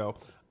to this show.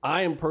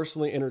 I am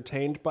personally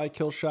entertained by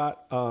Killshot.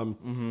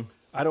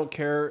 I don't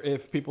care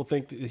if people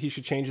think that he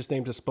should change his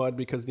name to Spud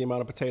because of the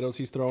amount of potatoes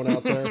he's throwing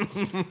out there.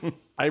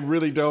 I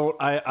really don't.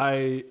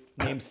 I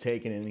Name's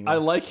taken anyway. I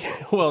like.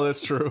 Well,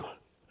 that's true.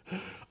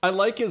 I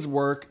like his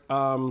work.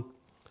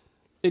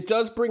 It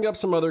does bring up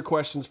some other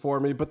questions for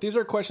me, but these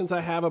are questions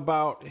I have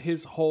about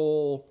his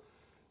whole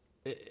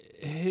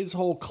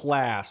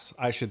class,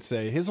 I should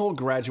say, his whole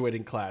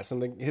graduating class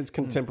and his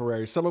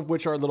contemporaries, some of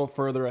which are a little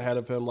further ahead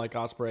of him, like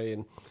Ospreay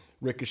and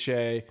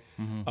Ricochet,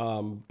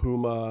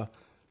 Puma,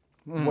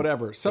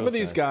 whatever. Some of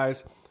these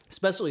guys,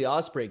 Especially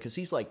Osprey, because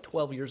he's like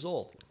 12 years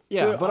old.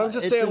 Yeah, but I'm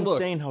just saying, it's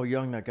look, insane how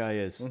young that guy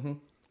is.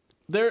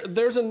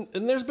 there's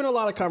been a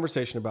lot of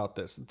conversation about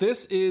this.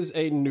 This is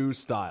a new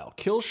style.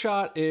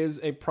 Killshot is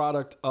a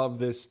product of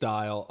this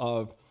style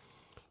of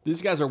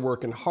these guys are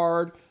working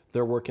hard.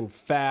 They're working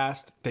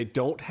fast. They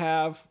don't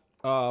have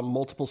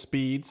multiple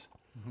speeds,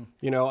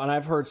 and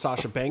I've heard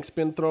Sasha Banks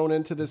been thrown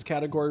into this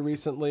category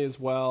recently as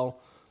well.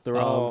 They're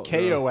all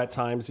KO at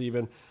times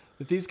even.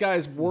 That these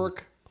guys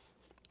work.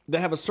 They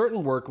have a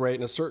certain work rate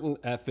and a certain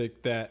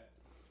ethic that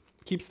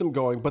keeps them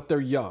going, but they're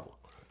young.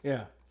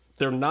 Yeah.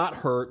 They're not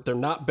hurt. They're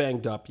not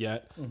banged up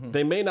yet.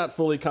 They may not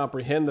fully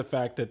comprehend the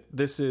fact that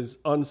this is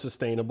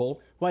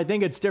unsustainable. Well, I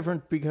think it's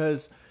different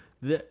because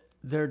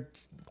they're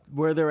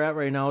where they're at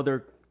right now.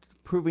 They're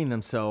proving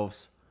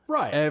themselves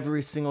Right.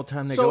 every single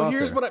time they go out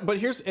here's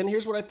there.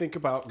 here's what I think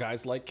about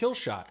guys like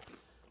Killshot.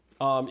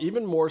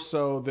 Even more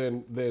so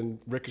than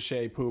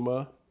Ricochet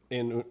Puma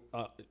in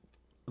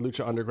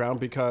Lucha Underground,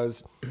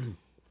 because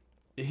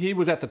he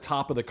was at the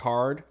top of the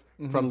card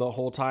from the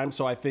whole time.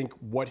 So I think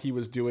what he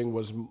was doing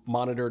was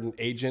monitored and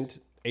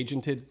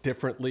agented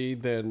differently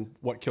than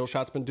what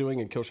Killshot's been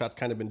doing, and Killshot's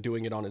kind of been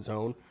doing it on his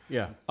own.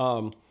 Yeah.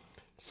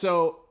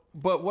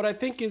 But what I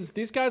think is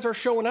these guys are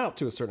showing out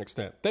to a certain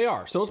extent. They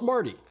are. So is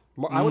Marty.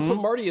 I would put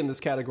Marty in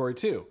this category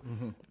too.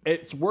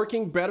 It's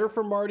working better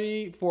for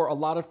Marty for a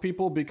lot of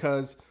people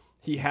because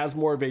he has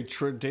more of a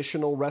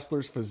traditional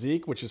wrestler's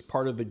physique, which is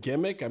part of the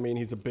gimmick. I mean,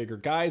 he's a bigger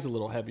guy. He's a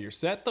little heavier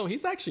set, though.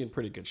 He's actually in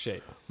pretty good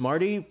shape.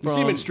 Marty, You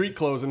see him in street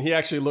clothes, and he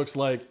actually looks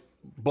like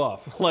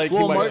buff. Like,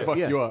 he might fuck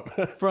you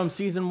up. From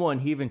season 1,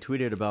 he even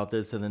tweeted about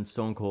this, and then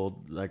Stone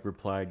Cold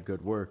replied,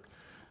 "Good work."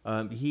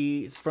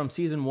 He's from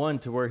season 1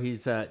 to where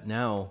he's at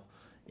now.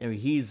 I mean,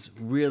 he's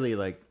really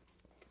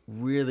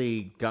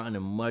gotten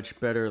a much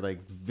better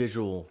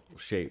visual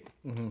shape.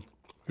 You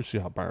see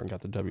how Byron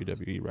got the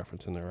WWE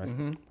reference in there,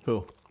 right?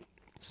 Who?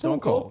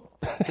 Stone Cold.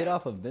 Get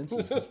off of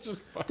Vince's.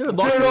 Dude,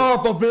 Get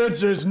off of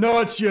Vince's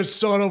nuts, you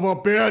son of a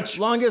bitch!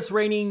 longest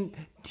reigning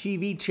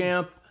TV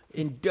champ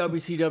in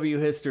WCW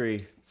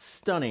history.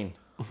 Stunning.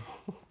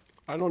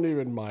 I don't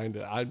even mind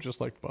it. I'm just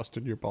like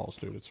busting your balls,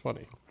 dude. It's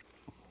funny.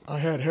 I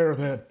had hair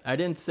then. I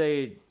didn't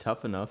say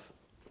tough enough.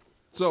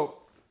 So,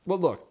 well,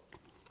 look.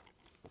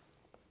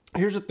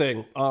 Here's the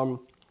thing. And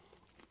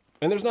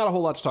there's not a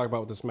whole lot to talk about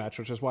with this match,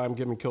 which is why I'm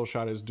giving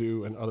Killshot his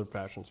due in other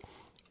fashions.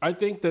 I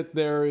think that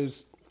there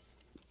is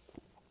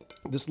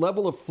this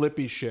level of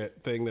flippy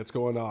shit thing that's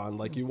going on.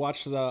 Like, you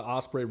watch the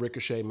Ospreay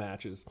Ricochet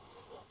matches.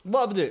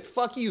 Loved it.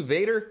 Fuck you,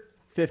 Vader.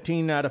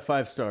 15 out of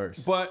 5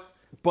 stars.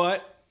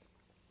 But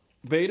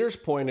Vader's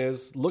point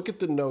is, look at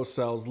the no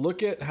sells.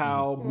 Look at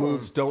how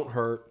moves don't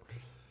hurt.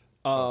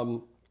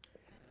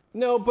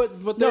 No,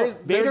 but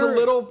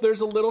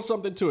there's a little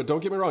something to it. Don't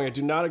get me wrong. I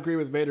do not agree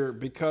with Vader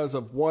because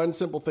of one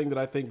simple thing that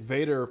I think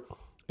Vader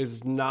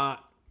is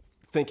not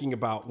thinking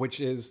about, which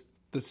is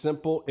the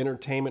simple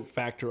entertainment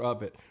factor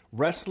of it.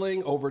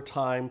 Wrestling over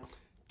time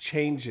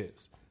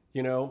changes.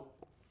 You know,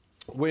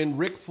 when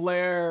Ric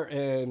Flair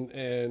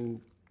and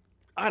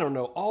I don't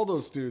know, all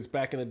those dudes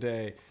back in the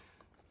day,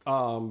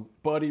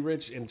 Buddy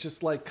Rich, and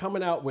just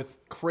coming out with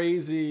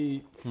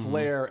crazy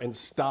flair and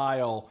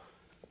style.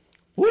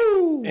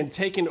 Woo! And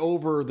taking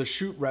over the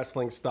shoot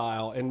wrestling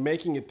style and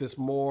making it this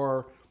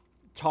more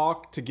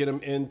talk to get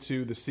them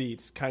into the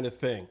seats kind of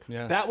thing.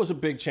 Yeah. That was a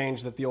big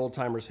change that the old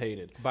timers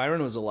hated.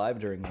 Byron was alive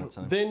during that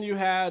time. Then you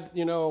had,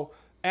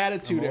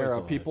 Attitude Era.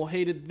 alive. People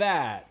hated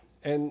that.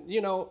 And,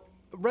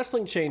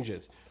 wrestling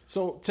changes.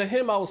 So to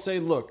him, I will say,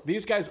 look,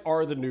 these guys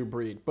are the new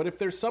breed. But if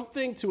there's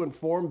something to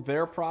inform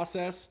their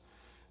process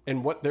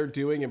and what they're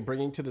doing and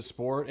bringing to the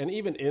sport, and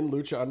even in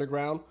Lucha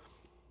Underground,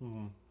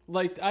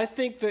 I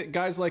think that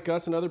guys like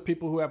us and other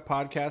people who have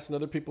podcasts and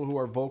other people who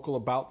are vocal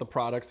about the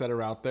products that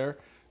are out there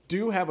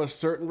do have a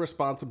certain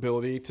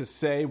responsibility to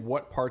say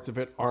what parts of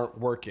it aren't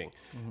working.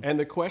 And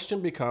the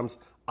question becomes,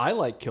 I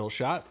like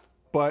Killshot,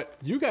 but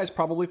you guys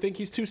probably think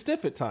he's too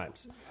stiff at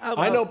times.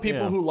 I know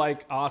people who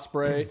like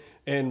Ospreay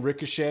and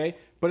Ricochet,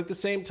 but at the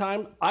same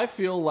time, I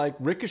feel like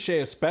Ricochet,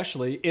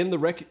 especially in the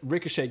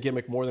Ricochet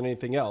gimmick more than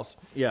anything else,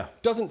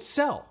 doesn't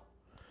sell.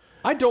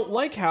 I don't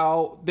like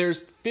how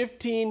there's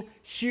 15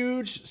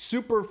 huge,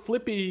 super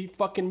flippy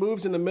fucking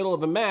moves in the middle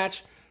of a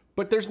match,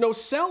 but there's no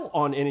sell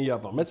on any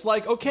of them. It's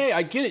like, okay,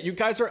 I get it. You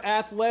guys are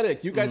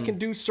athletic. You guys can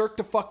do Cirque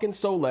du fucking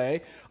Soleil.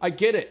 I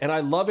get it, and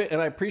I love it,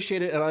 and I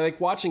appreciate it, and I like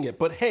watching it.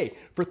 But hey,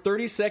 for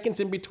 30 seconds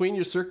in between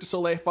your Cirque du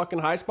Soleil fucking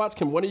high spots,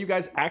 can one of you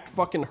guys act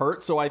fucking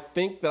hurt so I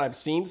think that I've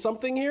seen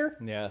something here?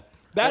 Yeah.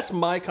 That's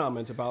my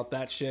comment about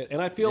that shit. And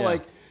I feel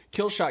like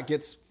Killshot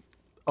gets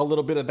a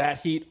little bit of that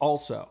heat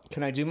also.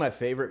 Can I do my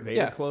favorite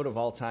Vader quote of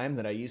all time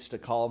that I used to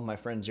call my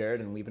friend Jared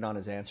and leave it on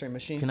his answering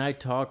machine? Can I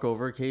talk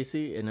over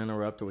Casey and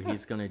interrupt what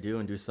he's going to do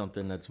and do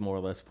something that's more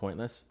or less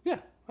pointless? Yeah,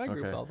 I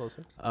agree with all those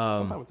things.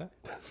 I'm fine with that.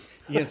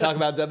 You gonna talk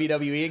about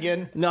WWE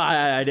again? No,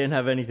 I didn't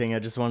have anything. I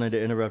just wanted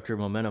to interrupt your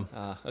momentum.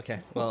 Okay.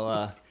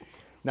 Well,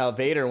 now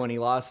Vader, when he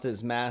lost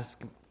his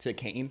mask to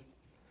Kane,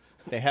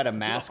 they had a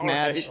mask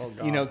match,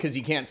 because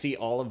you can't see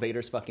all of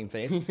Vader's fucking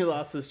face. He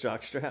lost his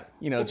jockstrap.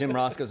 Jim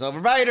Ross goes over,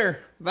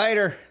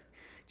 Vader,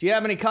 Do you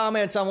have any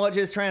comments on what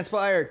just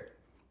transpired?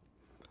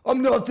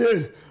 I'm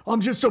nothing.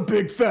 I'm just a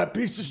big fat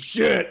piece of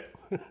shit.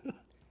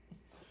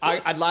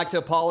 I'd like to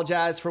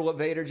apologize for what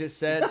Vader just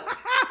said.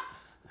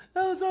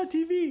 That was on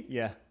TV.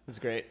 Yeah, it was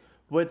great.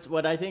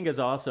 What I think is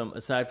awesome,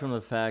 aside from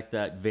the fact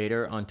that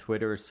Vader on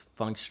Twitter is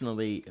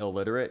functionally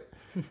illiterate,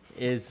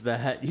 is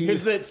that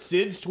Is that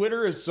Sid's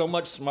Twitter is so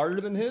much smarter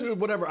than his? Dude,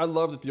 whatever. I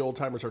love that the old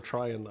timers are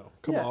trying though.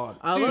 Come on.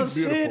 I Dude, love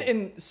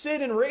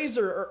Sid and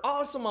Razor are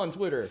awesome on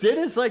Twitter. Sid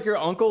is like your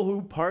uncle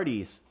who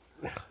parties.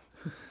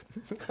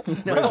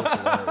 But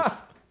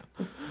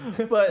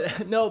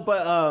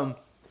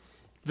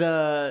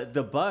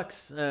the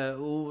Bucks,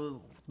 the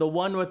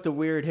one with the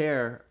weird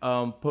hair,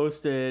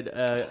 posted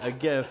a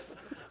GIF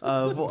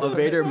of a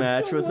Vader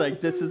match. Was like,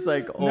 this is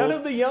like old. None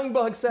of the Young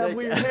Bucks have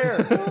weird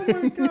hair. Oh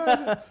my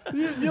god.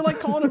 You're like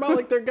calling them out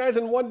like they're guys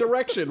in One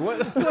Direction. What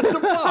the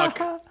fuck?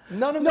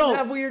 None of them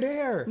have weird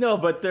hair. No,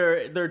 but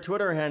their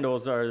Twitter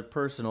handles are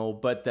personal,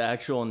 but the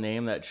actual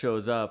name that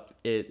shows up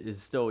it is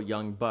still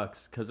Young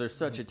Bucks because they're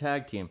such a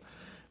tag team.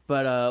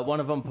 But one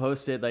of them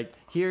posted like,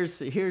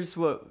 here's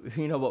what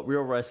what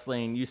real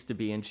wrestling used to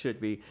be and should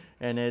be,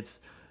 and it's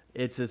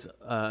this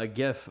a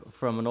GIF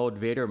from an old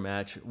Vader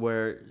match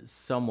where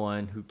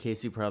someone who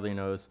Casey probably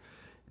knows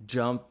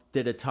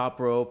did a top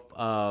rope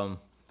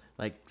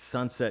like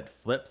sunset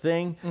flip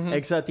thing,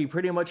 except he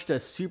pretty much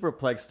just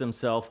superplexed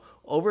himself,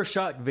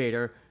 overshot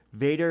Vader.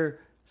 Vader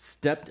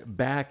stepped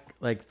back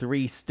like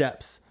 3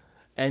 steps,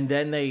 and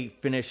then they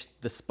finished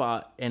the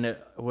spot, and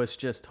it was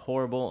just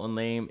horrible and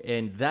lame,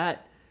 and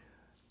that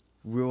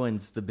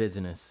ruins the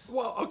business.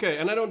 Well, okay,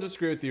 and I don't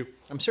disagree with you.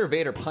 I'm sure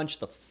Vader punched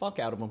the fuck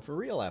out of him for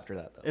real after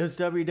that, though. It was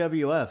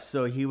WWF,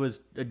 so he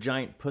was a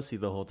giant pussy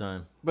the whole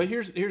time. But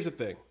here's the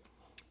thing.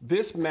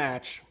 This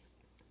match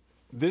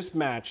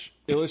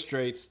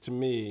illustrates to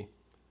me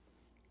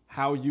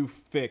how you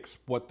fix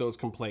what those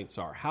complaints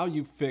are. How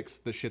you fix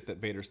the shit that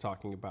Vader's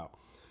talking about.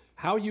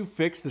 How you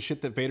fix the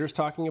shit that Vader's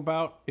talking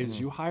about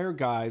is you hire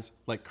guys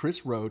like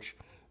Chris Roach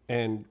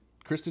and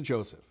Krista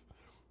Joseph.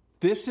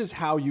 This is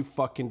how you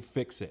fucking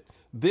fix it.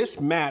 This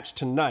match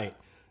tonight,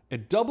 a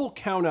double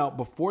count out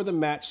before the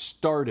match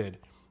started,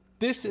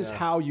 this is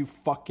how you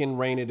fucking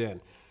rein it in.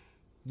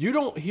 You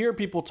don't hear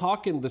people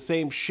talking the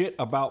same shit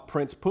about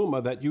Prince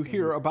Puma that you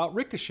hear about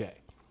Ricochet.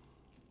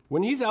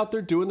 When he's out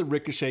there doing the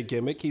Ricochet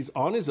gimmick, he's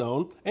on his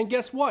own. And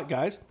guess what,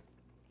 guys?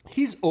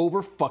 He's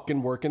over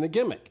fucking working the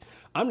gimmick.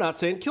 I'm not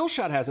saying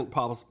Killshot hasn't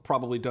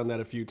probably done that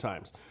a few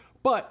times.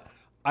 But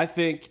I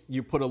think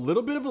you put a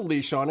little bit of a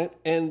leash on it.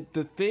 And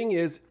the thing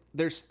is,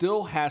 there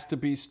still has to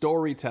be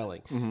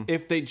storytelling.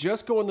 If they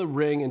just go in the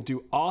ring and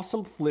do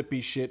awesome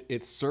flippy shit,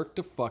 it's Cirque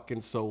du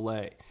fucking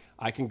Soleil.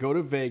 I can go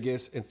to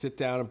Vegas and sit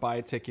down and buy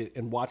a ticket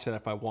and watch that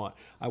if I want.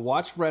 I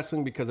watch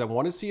wrestling because I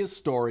want to see a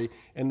story,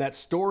 and that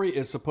story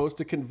is supposed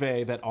to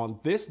convey that on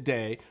this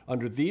day,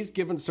 under these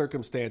given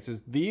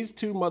circumstances, these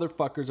 2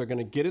 motherfuckers are going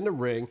to get in the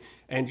ring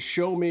and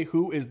show me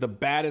who is the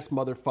baddest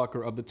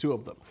motherfucker of the 2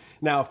 of them.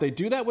 Now, if they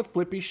do that with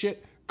flippy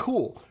shit,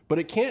 cool, but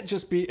it can't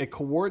just be a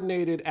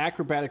coordinated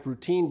acrobatic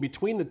routine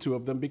between the 2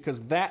 of them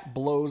because that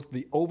blows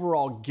the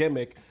overall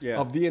gimmick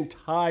of the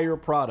entire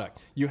product.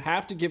 You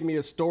have to give me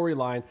a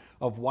storyline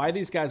of why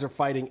these guys are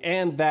fighting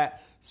and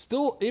that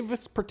still, if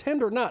it's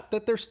pretend or not,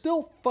 that they're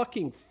still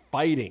fucking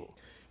fighting.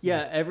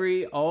 Yeah,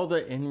 all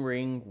the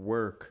in-ring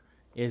work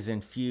is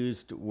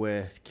infused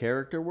with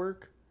character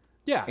work.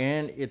 Yeah.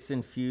 And it's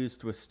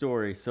infused with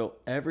story. So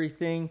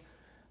everything,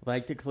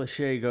 like the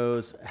cliche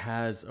goes,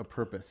 has a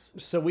purpose.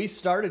 So we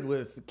started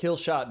with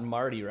Killshot and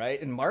Marty,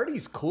 right? And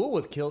Marty's cool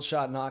with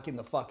Killshot knocking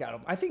the fuck out of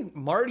him. I think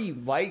Marty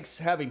likes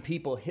having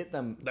people hit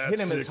him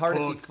as hard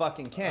as he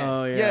fucking can.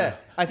 Oh, yeah.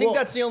 I think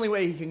that's the only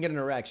way he can get an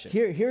erection.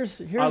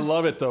 Here's I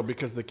love it though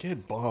because the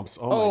kid bumps.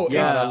 Oh, my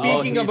yeah. God.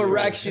 Speaking of he's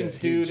erections,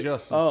 he dude.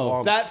 just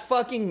bumps. That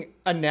fucking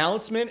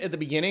announcement at the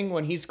beginning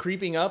when he's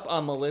creeping up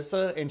on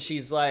Melissa and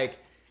she's like,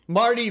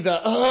 Marty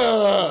that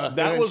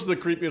was the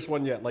creepiest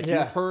one yet. Like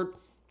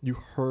you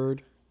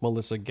heard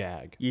Melissa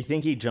gag. You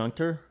think he junked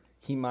her?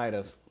 He might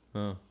have.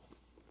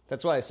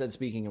 That's why I said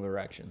speaking of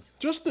erections.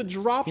 Just the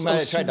drops might of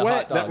have tried to sweat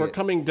hot dog that were it.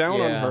 coming down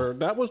on Yeah. her.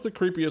 That was the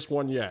creepiest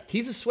one yet.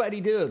 He's a sweaty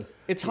dude.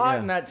 It's hot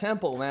in that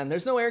temple, man.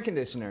 There's no air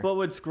conditioner. But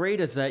what's great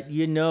is that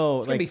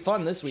it's gonna be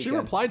fun this She weekend.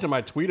 replied to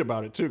my tweet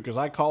about it too because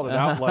I called it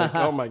out like,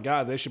 oh my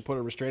God, they should put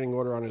a restraining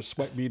order on his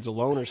sweat beads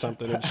alone or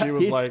something. And she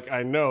was like,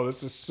 I know,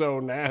 this is so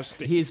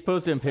nasty. He's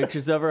posting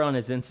pictures of her on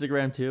his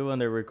Instagram too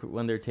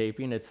when they're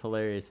taping. It's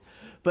hilarious.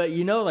 But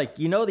these 2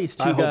 I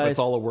guys. hope it's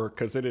all a work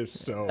because it is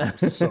so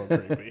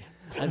creepy.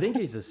 I think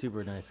he's a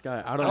super nice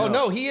guy. I don't know. Oh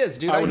no, he is,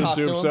 dude. I would talked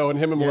to assume him. so. And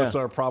him and Yeah. Melissa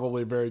are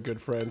probably very good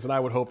friends. And I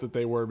would hope that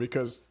they were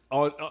because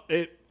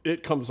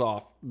it comes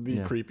off the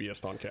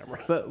creepiest on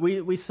camera. But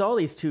we saw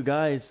these 2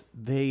 guys.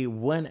 They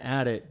went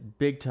at it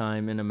big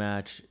time in a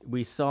match.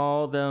 We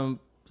saw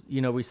them.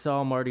 We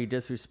saw Marty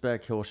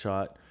disrespect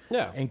Killshot.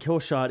 Yeah. And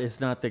Killshot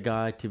is not the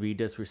guy to be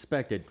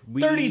disrespected.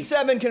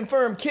 37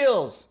 confirmed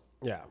kills.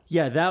 Yeah.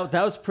 Yeah, that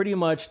was pretty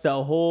much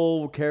the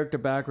whole character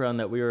background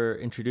that we were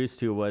introduced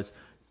to was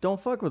don't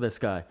fuck with this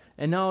guy.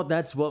 And now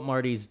that's what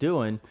Marty's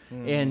doing.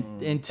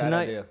 And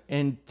idea.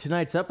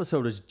 tonight's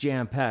episode is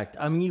jam packed.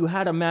 I mean, you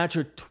had a match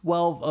with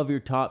 12 of your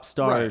top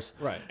stars,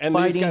 Right. And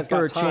these fighting guys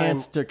for a got time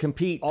chance to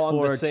compete on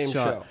for the a same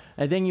shot. show.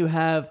 And then you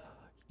had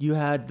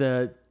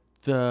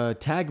the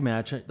tag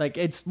match, like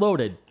it's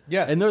loaded.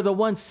 Yeah. And they're the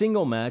one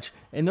single match,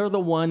 and they're the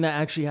one that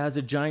actually has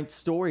a giant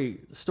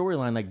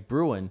storyline like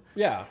brewing.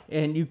 Yeah.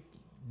 And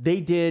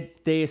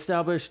they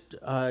established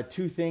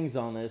 2 things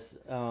on this.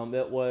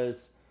 It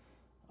was,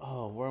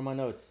 where are my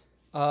notes?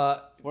 Where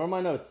are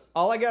my notes?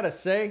 All I gotta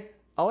say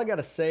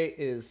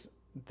is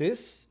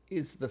this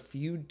is the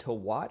feud to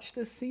watch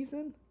this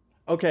season.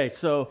 Okay,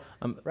 so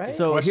Right?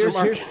 so Question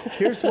mark?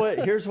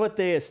 here's what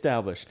they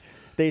established.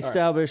 They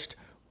established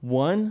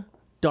one,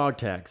 dog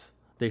tags.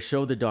 They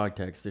showed the dog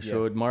tags. They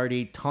showed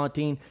Marty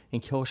taunting,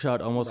 and Killshot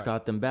almost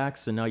got them back.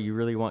 So now you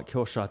really want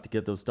Killshot to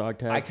get those dog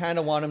tags. I kind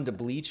of want him to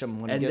bleach them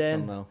when he gets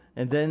them, though.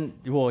 And then,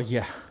 well,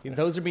 yeah.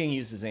 Those are being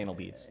used as anal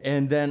beads.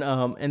 And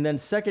then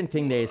second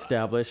thing they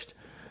established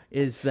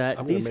is that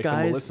I'm gonna these make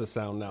guys. the Melissa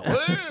sound now.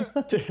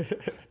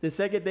 The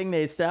second thing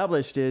they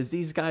established is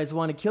these guys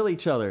want to kill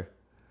each other.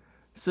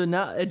 So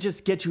now it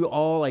just gets you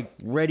all like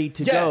ready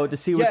to go to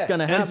see what's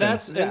gonna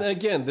happen. And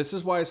again, this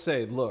is why I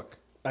say, look,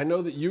 I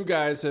know that you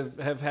guys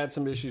have had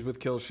some issues with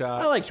Killshot.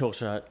 I like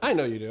Killshot. I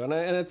know you do, and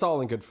it's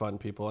all in good fun,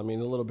 people. I mean,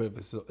 a little bit of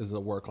this is a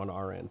work on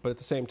our end, but at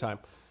the same time,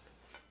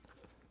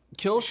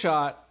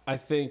 Killshot, I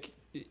think,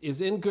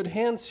 is in good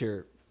hands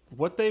here.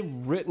 What they've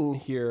written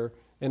here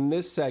in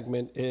this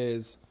segment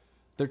is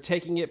they're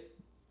taking it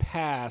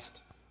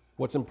past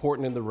what's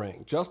important in the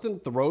ring. Justin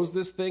throws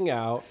this thing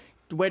out.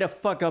 Way to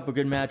fuck up a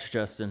good match,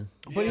 Justin.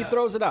 But he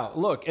throws it out.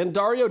 Look, and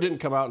Dario didn't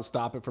come out and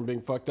stop it from being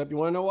fucked up. You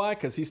want to know why?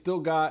 Because he still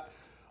got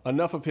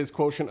enough of his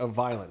quotient of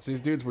violence. These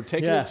dudes were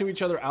taking it to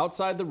each other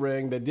outside the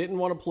ring. They didn't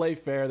want to play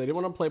fair. They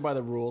didn't want to play by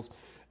the rules.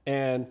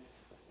 And,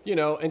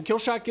 and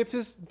Killshot gets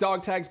his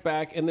dog tags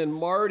back, and then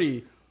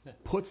Marty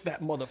puts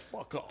that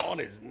motherfucker on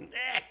his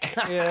neck.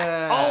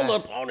 Yeah. All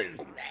up on his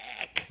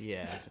neck.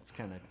 Yeah, it's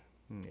kind of,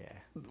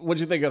 What'd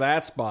you think of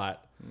that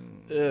spot?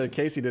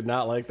 Casey did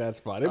not like that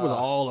spot. It was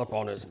all up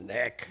on his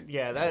neck.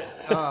 Yeah,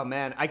 oh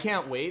man, I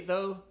can't wait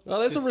though.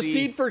 Well, that's a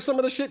receipt for some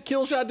of the shit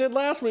Killshot did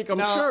last week, I'm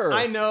sure.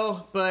 I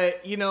know,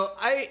 but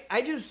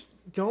I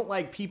just don't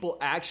like people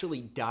actually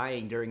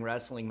dying during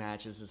wrestling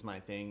matches is my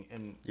thing.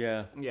 And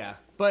Yeah.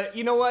 But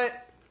you know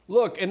what?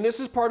 Look, and this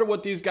is part of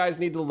what these guys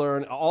need to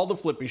learn. All the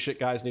flippy shit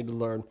guys need to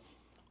learn.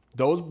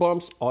 Those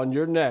bumps on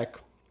your neck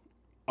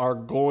are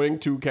going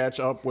to catch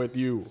up with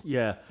you.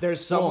 Yeah.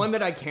 There's someone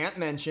that I can't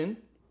mention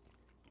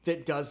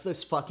that does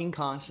this fucking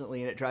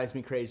constantly, and it drives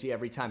me crazy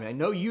every time. And I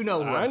know you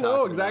know who I'm I talking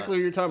know exactly about.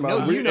 who you're talking No,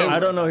 about. you know. I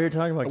don't know who you're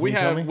talking about. Can you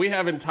tell me? We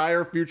have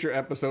entire future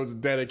episodes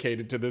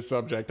dedicated to this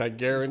subject. I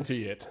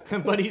guarantee it.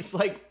 But he's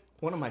like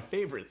one of my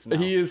favorites now.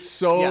 He is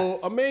so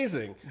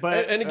amazing.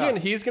 But- and again,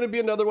 he's going to be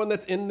another one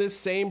that's in this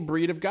same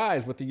breed of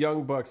guys with the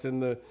Young Bucks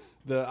and the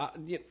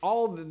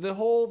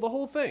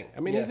whole thing. I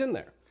mean, he's in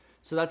there.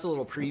 So that's a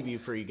little preview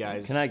for you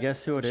guys. Can I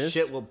guess who it is?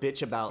 Shit we'll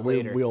bitch about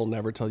later. We'll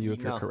never tell you if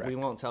No, you're correct. we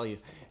won't tell you.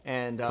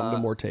 And Come to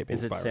more tapings.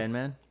 Is it Byron.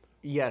 Sandman?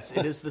 yes,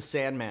 it is the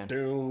Sandman.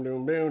 Doom,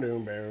 doom, doom,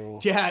 doom, doom.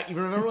 Yeah, you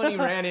remember when he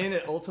ran in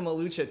at Ultima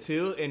Lucha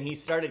 2 and he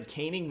started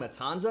caning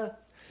Matanza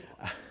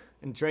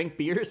and drank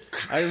beers?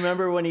 I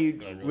remember when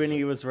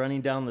he was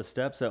running down the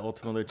steps at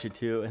Ultima Lucha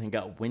 2 and he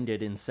got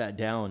winded and sat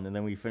down, and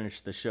then we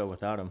finished the show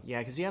without him. Yeah,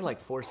 because he had like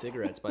 4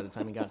 cigarettes by the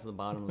time he got to the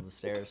bottom of the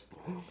stairs.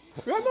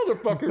 That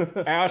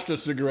motherfucker asked a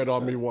cigarette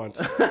on me once.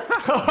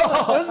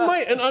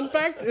 And in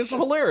fact, it's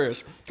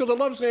hilarious because I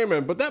love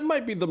Sandman, but that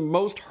might be the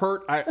most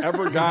hurt I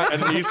ever got at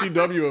an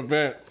ECW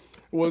event.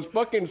 Was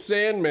fucking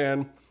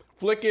Sandman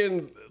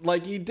flicking,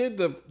 like he did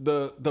the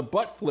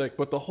butt flick,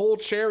 but the whole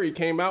cherry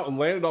came out and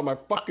landed on my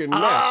fucking neck.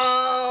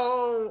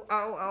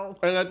 Oh.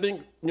 And I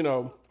think,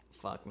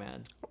 Fuck,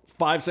 man.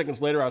 5 seconds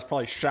later, I was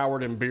probably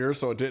showered in beer,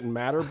 so it didn't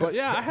matter. But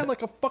yeah, I had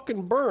like a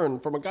fucking burn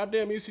from a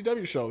goddamn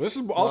ECW show. This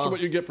is also what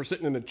you get for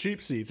sitting in the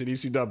cheap seats at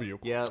ECW.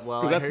 Yeah,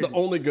 well, because I that's heard- the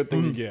only good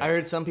thing you get. I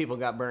heard some people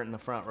got burnt in the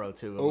front row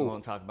too, but we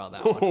won't talk about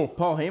that one.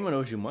 Paul Heyman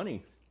owes you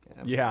money.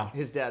 Yeah,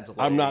 His dad's a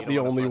lawyer. I'm not You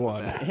don't the wanna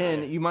only fuck with one.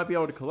 that. And you might be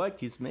able to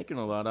collect. He's making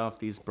a lot off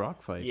these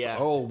Brock fights. Yeah.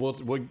 Oh,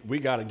 we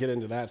got to get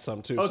into that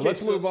some too. So Okay, let's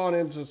so- move on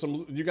into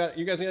some. You guys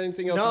got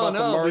anything else No, about the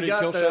Marty we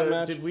got Killshot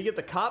match? Did we get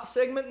the cop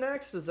segment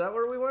next? Is that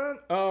where we went?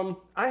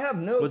 I have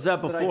notes Was that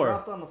I before?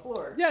 dropped on the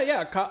floor.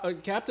 Yeah.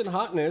 Captain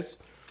Hotness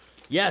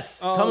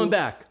Yes, coming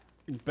back.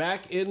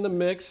 back in the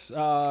mix.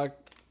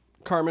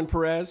 Carmen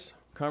Perez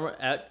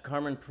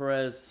Carmen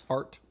Perez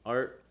art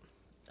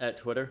at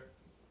Twitter.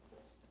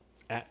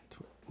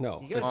 no,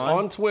 guys it's are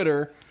on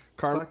Twitter.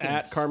 fucking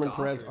At Carmen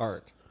Perez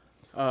stalkers.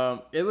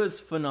 art. It was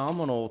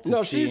phenomenal to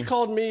No, see. she's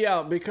called me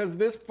out because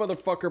this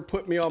motherfucker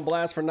put me on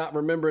blast for not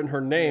remembering her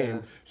name.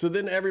 Yeah. So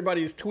then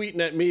everybody's tweeting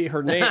at me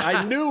her name.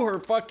 I knew her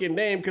fucking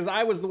name because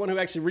I was the one who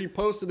actually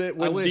reposted it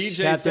when wish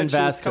DJ Captain said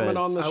she was coming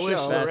Vasquez. on the I wish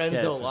show. Vasquez.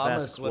 Lorenzo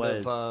Lamas would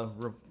Vasquez.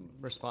 have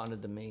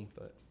responded to me,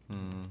 but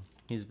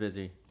He's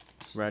busy.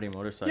 riding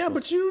motorcycles. Yeah,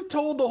 but you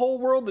told the whole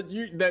world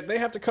that they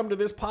have to come to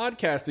this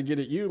podcast to get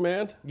at you,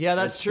 man. Yeah,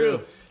 that's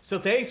true. So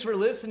thanks for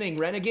listening,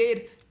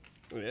 Renegade.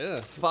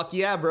 Yeah, Fuck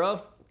yeah,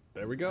 bro.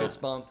 there we go.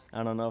 Fist bump.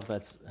 I don't know if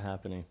that's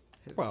happening.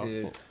 Well,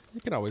 Dude.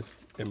 you can always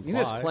imply. You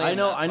just play- I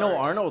know that part.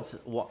 Arnold's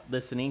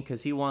listening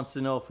because he wants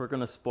to know if we're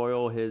gonna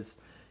spoil his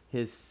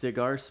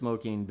cigar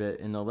smoking bit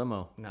in the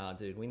limo. Nah,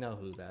 dude, we know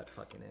who that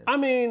fucking is. I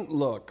mean,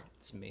 look,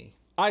 It's me.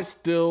 I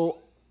still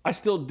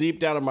deep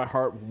down in my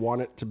heart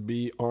want it to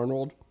be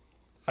Arnold.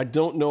 I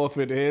don't know if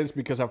it is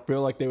because I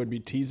feel like they would be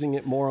teasing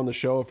it more on the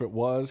show if it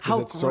was because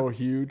How it's so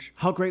huge.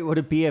 How great would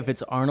it be if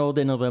it's Arnold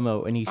in a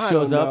limo and he I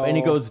shows don't up and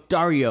he know. goes,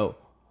 Dario,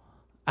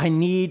 I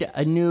need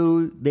a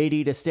new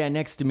lady to stand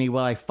next to me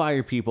while I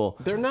fire people.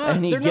 They're not.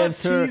 And he They're not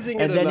gives her- teasing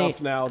it and then enough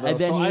he- now, though. and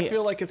then So I he-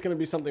 feel like it's going to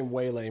be something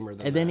way lamer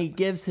than And then that. he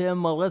gives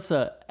him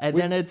Melissa, and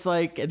then it's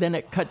like, and then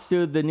it cuts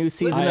to the new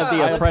season Let's of not- The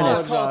let's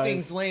Apprentice. not call Apologize.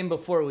 things lame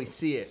before we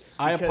see it.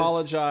 I because-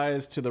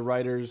 apologize to the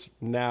writers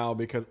now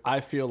because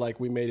I feel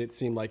like we made it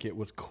seem like it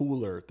was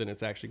cooler than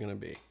it's actually going to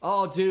be.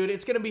 Oh, dude,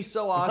 it's gonna be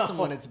so awesome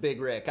when it's Big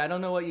Rick. I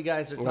don't know what you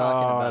guys are talking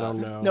about. I don't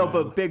know. No, man.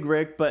 but Big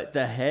Rick, but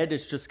the head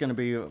is just going to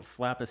be a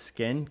flap of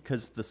skin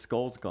because the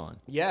skull's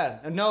gone. Yeah,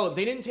 no,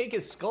 they didn't take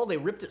his skull. They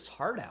ripped his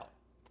heart out.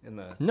 In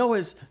the No,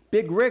 his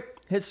Big Rick,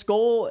 his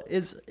skull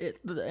is in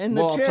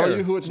the well, chair. I'll tell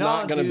you who it's no,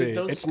 not going to dude, be.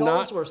 those It's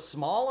skulls not. were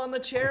small on the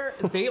chair.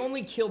 They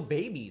only kill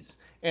babies.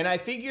 And I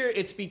figure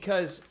it's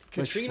because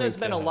Katrina's shrink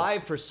been the alive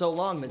heads. for so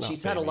long that not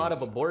she's had a lot of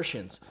babies.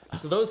 abortions.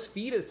 So those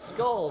fetus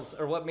skulls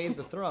are what made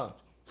the throne.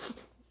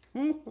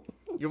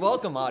 You're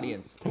welcome,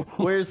 audience.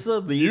 Where's the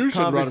leave You should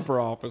run convers-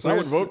 for office. I would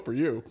Where's- vote for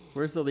you.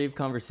 Where's the leave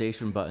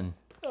conversation button?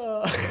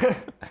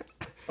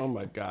 Oh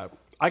my god!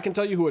 I can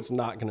tell you who it's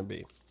not going to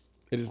be.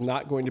 It is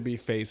not going to be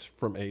Face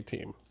from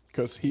A-Team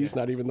because he's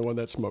not even the one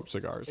that smoked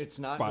cigars. It's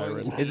not Byron.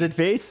 going to be. Is it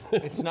face?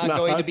 It's not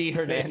going to be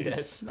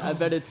Hernandez. I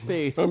bet it's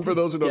face. And for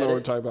those who don't Get know what we're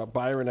it? talking about,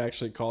 Byron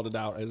actually called it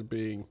out as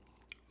being,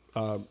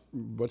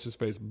 what's his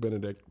face,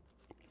 Benedict.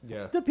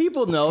 Yeah. The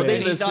people know. They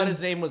And he thought listen.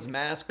 his name was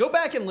Mask. Go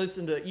back and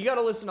listen to. You got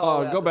to listen to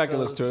all. the Go back and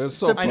listen to it. It's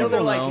so episodes. I know they're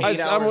people like know.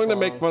 8 I'm hours going to long.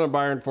 make fun of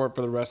Byron for it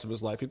for the rest of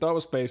his life. He thought it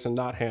was Face and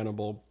not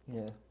Hannibal.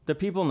 Yeah, The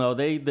people know.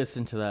 They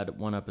listen to that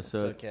one it's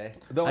episode. okay.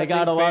 Though I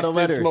got think a lot Face of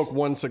did letters. smoke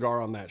one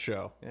cigar on that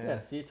show Yeah,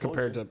 see, I told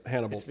compared you. to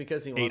Hannibal's It's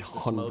because he wants to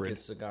smoke 800.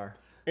 his cigar.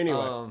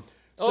 Anyway,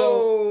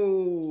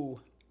 So,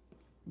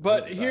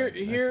 but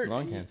That's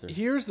lung cancer.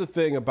 here's the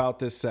thing about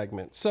this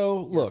segment.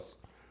 So look, Yes.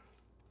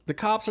 the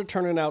cops are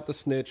turning out the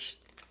snitch,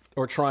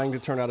 or trying to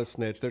turn out a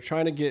snitch. They're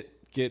trying to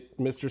get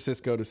Mr.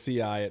 Cisco to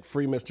CI at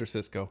Free Mr.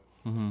 Cisco.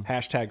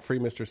 Hashtag Free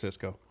Mr.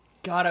 Cisco.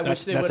 God, I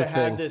wish they that's would a have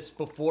had thing. this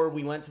before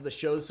we went to the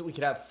shows so we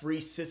could have free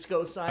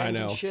Cisco I signs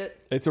know. and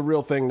shit. It's a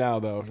real thing now,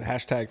 though.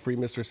 Hashtag Free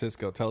Mr.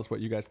 Cisco. Tell us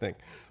what you guys think.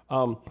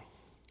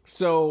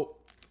 So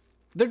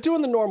they're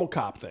doing the normal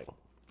cop thing.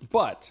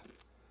 But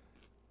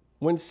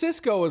when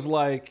Cisco is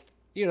like,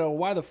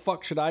 why the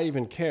fuck should I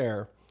even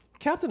care?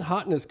 Captain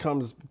Hotness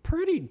comes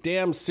pretty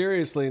damn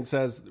seriously and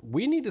says,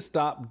 we need to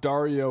stop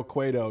Dario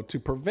Cueto to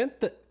prevent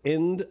the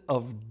end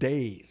of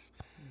days.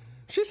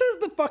 She says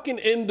the fucking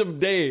end of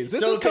days. This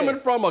So, is okay. coming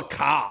from a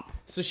cop.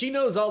 So she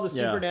knows all the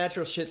Yeah.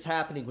 supernatural shit's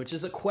happening, which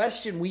is a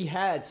question we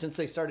had since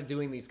they started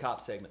doing these cop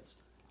segments.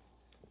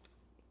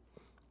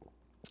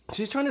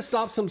 She's trying to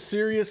stop some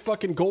serious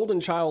fucking Golden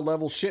Child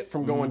level shit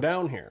from going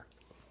down here.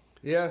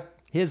 Yeah.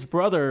 His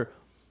brother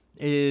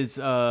is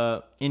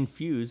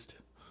infused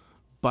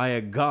by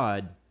a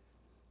god.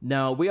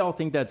 Now, we all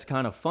think that's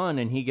kind of fun,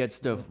 and he gets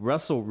to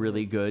wrestle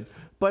really good,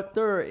 but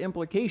there are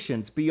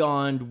implications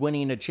beyond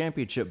winning a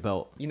championship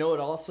belt. You know what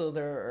also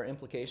there are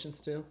implications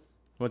to?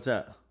 What's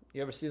that?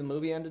 You ever see the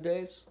movie End of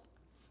Days?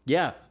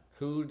 Yeah.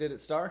 Who did it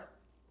star?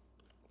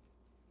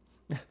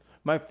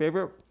 My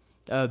favorite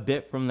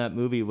bit from that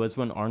movie was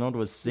when Arnold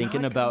was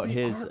thinking Not about gonna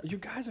be his... You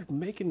guys are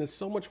making this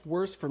so much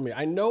worse for me.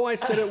 I know I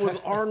said it was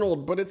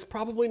Arnold, but it's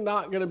probably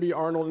not going to be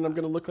Arnold, and I'm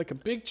going to look like a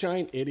big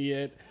giant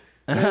idiot.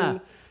 And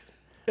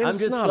I'm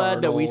it's just not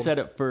glad that we Arnold. said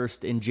it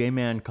first, and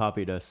J-Man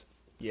copied us.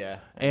 Yeah.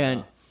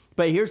 And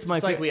but here's my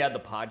It's like we had the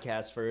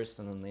podcast first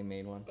and then they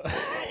made one.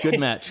 good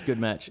match.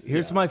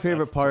 Here's my favorite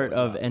that's part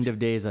totally of not End of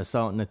Days. I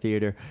saw it in the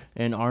theater,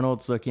 and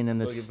Arnold's looking in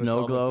the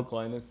snow globe.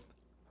 Aquinas.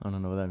 I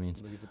don't know what that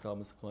means. Looking for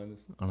Thomas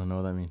Aquinas. I don't know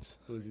what that means.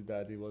 Who's his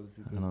daddy? What does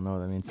he I do? don't know what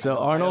that means. So I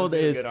don't Arnold do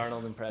a is good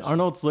Arnold impression.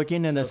 Arnold's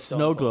looking in a So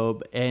snow fun.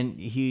 globe, and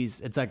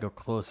it's like a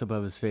close up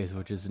of his face,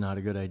 which is not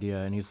a good idea.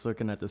 And he's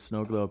looking at the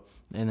snow globe,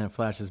 and then it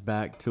flashes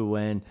back to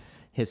when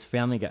his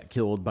family got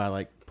killed by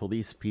like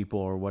police people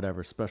or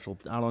whatever special.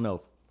 I don't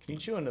know. Can you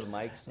chew into the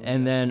mics?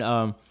 And then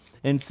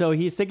and so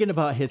he's thinking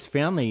about his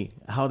family,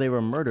 how they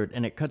were murdered,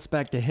 and it cuts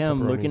back to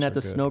him looking Pepperonis at the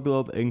are good. snow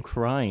globe and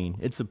crying.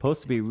 It's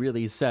supposed to be a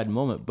really sad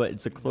moment, but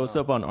it's a close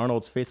up on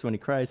Arnold's face when he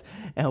cries.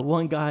 And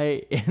one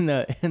guy in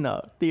the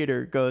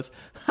theater goes,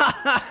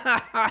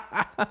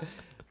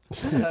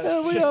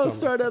 and we all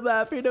started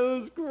laughing. It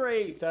was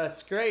great.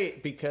 That's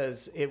great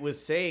because it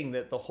was saying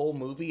that the whole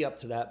movie up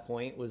to that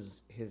point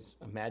was his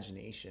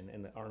imagination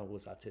and that Arnold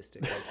was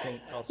autistic, like saying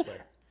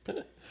elsewhere.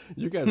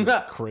 You guys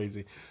are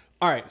crazy.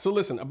 All right, so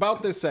listen,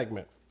 about this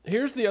segment.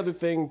 Here's the other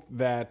thing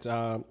that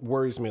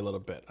worries me a little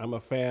bit. I'm a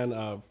fan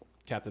of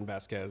Captain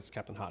Vasquez,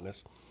 Captain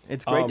Hotness.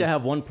 It's great to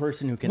have one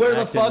person who can Where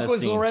the act in fuck this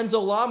was scene. Lorenzo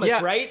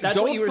Lamas, right? That's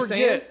what you were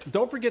saying?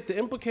 Don't forget the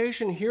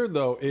implication here,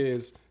 though,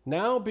 is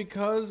now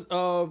because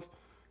of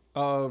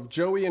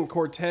Joey and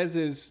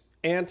Cortez's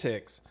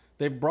antics,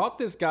 they've brought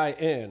this guy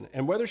in,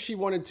 and whether she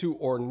wanted to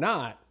or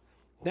not,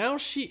 now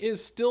she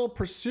is still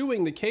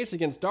pursuing the case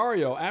against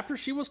Dario after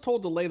she was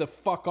told to lay the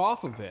fuck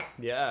off of it.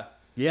 Yeah.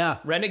 Yeah.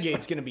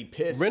 Renegade's going to be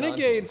pissed. son.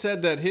 Renegade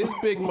said that his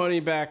big money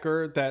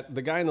backer, that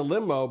the guy in the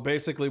limo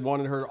basically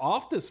wanted her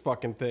off this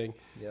fucking thing.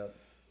 Yep.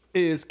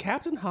 Is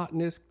Captain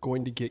Hotness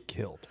going to get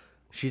killed?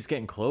 She's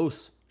getting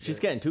close. She's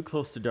getting too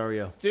close to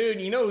Dario.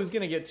 Dude, you know who's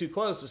going to get too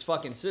close is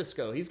fucking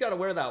Cisco. He's got to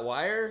wear that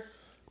wire.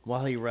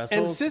 While he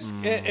wrestles.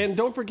 And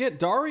don't forget,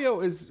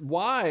 Dario is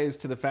wise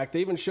to the fact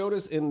they even showed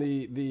us in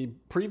the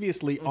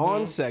previously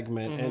on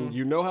segment, and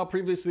you know how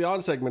previously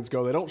on segments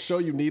go. They don't show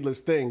you needless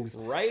things.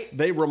 Right.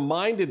 They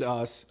reminded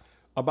us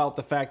about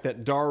the fact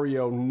that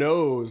Dario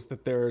knows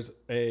that there's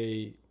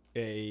a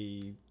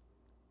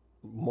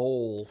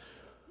mole.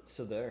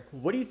 So there.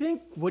 What do you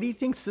think? What do you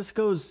think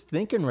Cisco's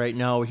thinking right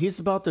now? He's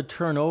about to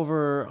turn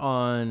over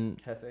on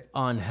Jefe.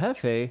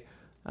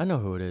 I know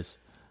who it is.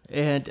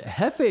 And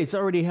Jefe's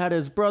already had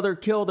his brother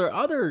kill their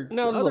other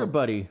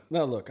buddy.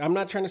 Now, look, I'm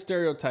not trying to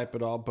stereotype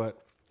it all,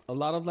 but a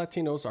lot of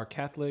Latinos are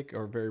Catholic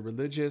or very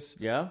religious.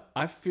 Yeah.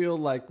 I feel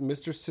like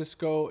Mr.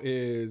 Cisco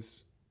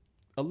is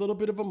a little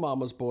bit of a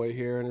mama's boy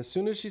here. And as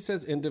soon as she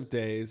says end of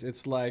days,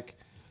 it's like,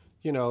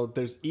 you know,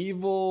 there's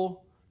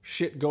evil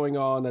shit going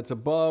on that's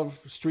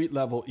above street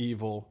level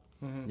evil.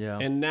 Yeah.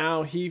 And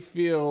now he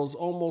feels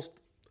almost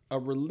a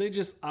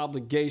religious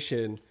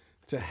obligation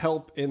to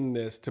help in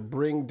this, to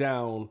bring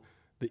down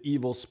the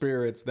evil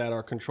spirits that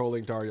are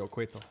controlling Dario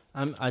Cueto.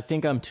 I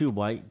think I'm too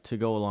white to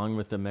go along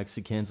with the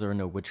Mexicans are in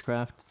a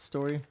witchcraft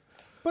story.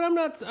 But I'm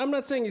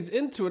not saying he's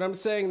into it. I'm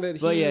saying that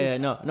he's, I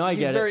he's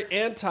get it. very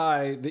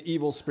anti the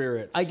evil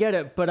spirits. I get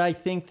it, but I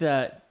think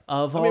that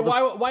of all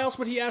why else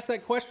would he ask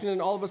that question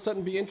and all of a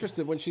sudden be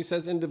interested when she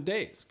says end of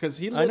days? Because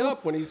he lit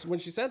up when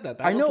she said that.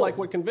 That was like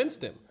what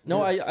convinced him.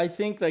 No, I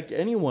think like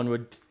anyone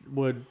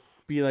would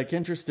be like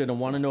interested and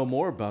want to know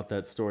more about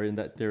that story and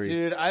that theory.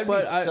 Dude, I'd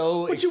be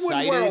so But you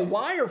excited. wouldn't wear a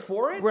wire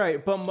for it.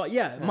 Right, but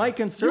my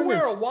concern You wear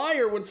is a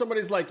wire when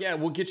somebody's like, yeah,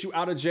 we'll get you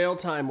out of jail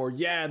time, or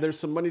yeah, there's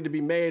some money to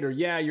be made, or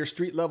yeah, your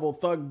street level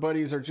thug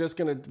buddies are just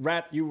gonna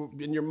rat you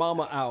and your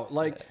mama out.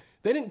 Like,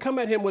 they didn't come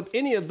at him with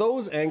any of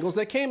those angles.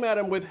 They came at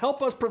him with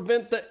help us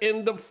prevent the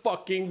end of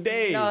fucking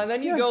days. No, and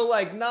then you go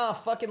like, nah,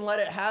 fucking let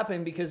it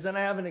happen, because then I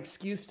have an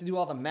excuse to do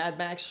all the Mad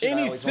Max shit.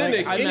 Any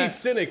cynic,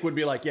 cynic would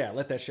be like, yeah,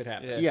 let that shit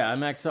happen. I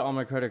maxed out all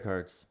my credit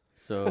cards.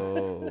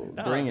 So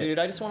bring it. Dude,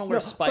 I just want to wear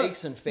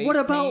spikes and face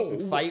paint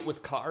and fight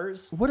with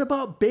cars. What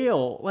about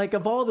Bale? Like,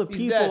 of all the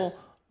He's people,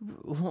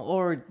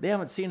 or they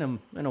haven't seen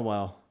him in a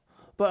while,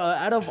 but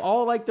out of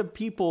all like the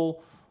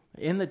people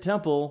in the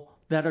temple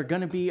that are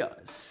gonna be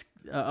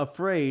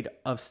afraid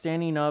of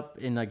standing up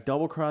and like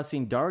double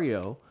crossing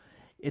Dario,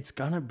 it's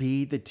gonna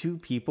be the two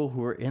people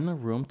who are in the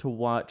room to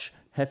watch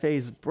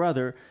Jefe's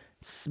brother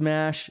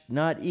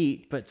not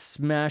eat, but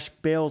smash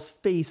Bale's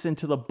face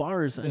into the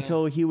bars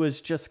until he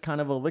was just kind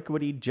of a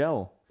liquidy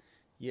gel.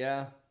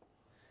 Yeah.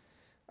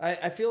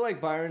 I feel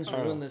like Byron's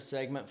ruined this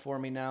segment for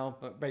me now,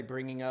 but by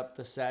bringing up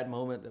the sad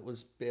moment that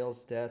was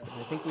Bale's death, and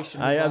I think we should.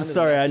 I'm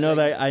sorry. I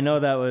know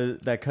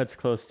that cuts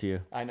close to you.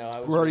 I know. I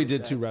was We already really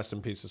did sad. 2 rest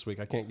in peace this week.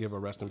 I can't give a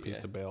rest in peace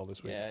to Bale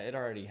this week. Yeah, it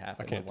already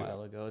happened a can't do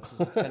while ago. It's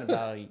been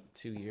about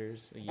 2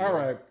 years. A year. All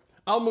right,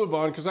 I'll move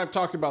on because I've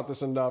talked about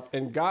this enough.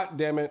 And god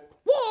damn it,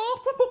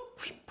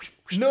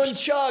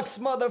 Nunchucks,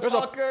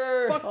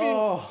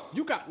 motherfucker!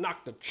 you got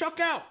knocked the chuck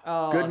out.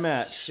 Oh, Good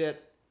match.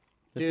 Shit.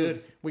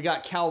 Dude, we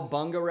got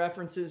Cowabunga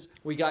references.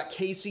 We got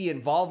Casey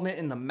involvement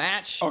in the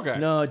match. Okay.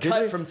 No,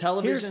 Cut from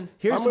television.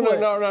 Here's I'm gonna,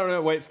 what.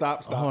 no, wait,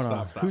 stop. Hold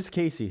on. Who's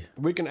Casey?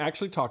 We can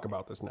actually talk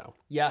about this now.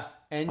 Yeah.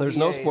 NDA There's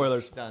no is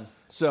spoilers. Done.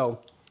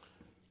 So,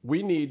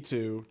 we need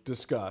to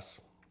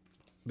discuss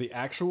the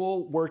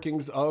actual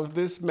workings of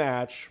this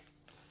match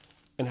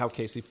and how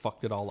Casey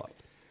fucked it all up.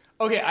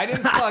 Okay, I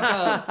didn't fuck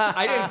up.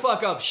 I didn't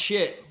fuck up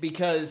shit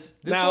because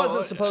this Now,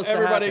 wasn't supposed to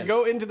happen. everybody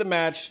go into the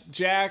match.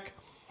 Jack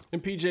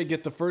and PJ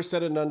get the first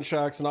set of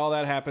nunchucks, and all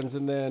that happens,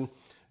 and then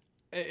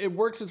it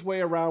works its way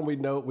around.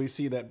 We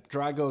see that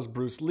Drago's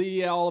Bruce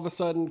Lee all of a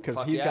sudden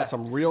because he's yeah. got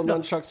some real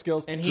nunchuck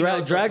skills. And he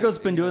knows Drago's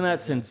what- been he doing knows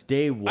that since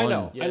day one.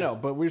 I know,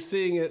 but we're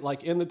seeing it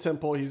like in the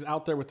temple. He's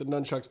out there with the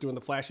nunchucks doing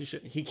the flashy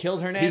shit. He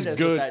killed He's Hernandez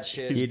good. with that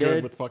shit. He's He good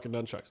did. with fucking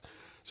nunchucks.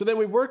 So then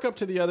we work up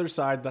to the other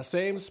side, the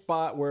same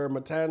spot where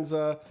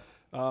Matanza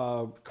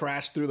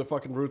crashed through the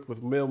fucking roof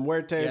with Mil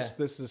Muertes. Yeah.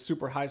 This is a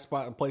super high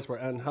spot, a place where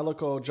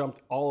Angelico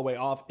jumped all the way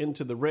off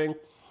into the ring.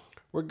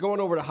 We're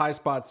going over to High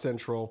Spot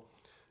Central.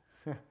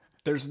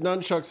 There's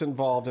nunchucks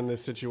involved in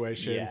this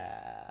situation.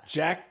 Yeah.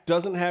 Jack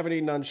doesn't have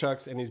any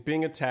nunchucks and he's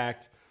being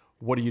attacked.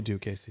 What do you do,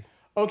 Casey?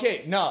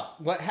 Okay, no.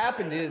 What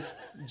happened is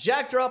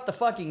Jack dropped the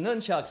fucking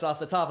nunchucks off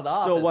the top of the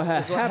office. So what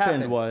is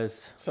happened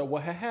was So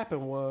what had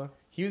happened was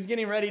He was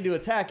getting ready to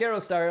attack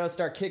Aerostar.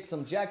 Aerostar kicks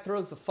him. Jack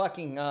throws the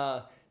fucking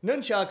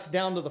nunchucks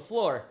down to the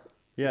floor.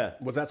 Yeah.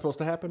 Was that supposed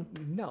to happen?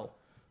 No.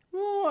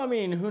 Well, I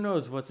mean, who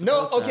knows what's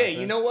No, supposed to okay,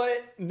 happen. you know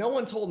what? No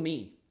one told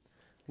me.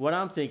 What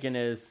I'm thinking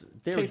is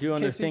they were Casey- doing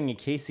their Casey- thing, and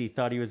Casey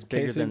thought he was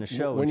bigger Casey, than the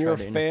show. when and you're a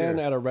tried to fan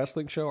interfere. at a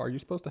wrestling show, are you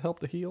supposed to help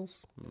the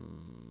heels?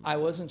 I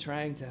wasn't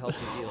trying to help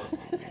the heels.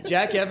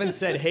 Jack Evans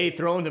said, hey,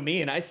 throw him to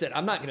me. And I said,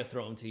 I'm not going to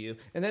throw him to you.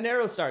 And then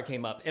Aerostar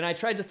came up. And I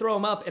tried to throw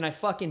him up, and I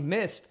fucking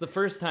missed the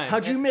first time.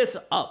 How'd you miss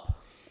up?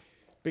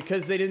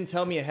 Because they didn't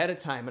tell me ahead of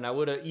time, and I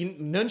would have.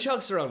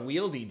 Nunchucks are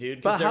unwieldy,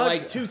 dude. But Because they're how-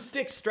 like two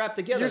sticks strapped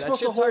together. You're That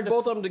supposed to shit's hold hard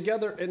both of them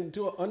together and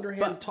do an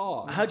underhand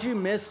toss. How'd you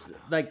miss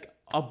like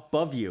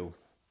above you?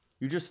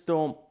 You just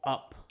throw them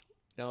up.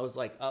 No, it was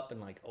like up and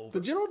like over.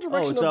 The general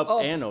direction it's of up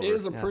up and over.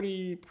 is a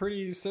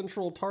pretty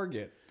central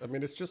target. I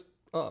mean, it's just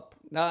up.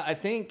 No, I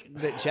think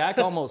that Jack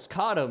almost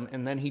caught him,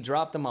 and then he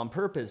dropped him on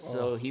purpose, Oh.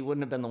 so he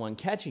wouldn't have been the one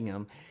catching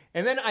him.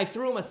 And then I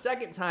threw him a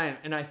second time,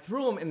 and I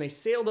threw him, and they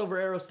sailed over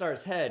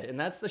Aerostar's head. And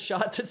that's the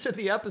shot that's in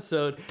the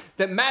episode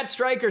that Matt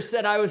Stryker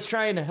said I was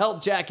trying to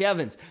help Jack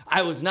Evans.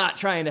 I was not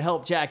trying to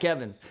help Jack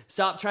Evans.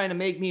 Stop trying to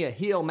make me a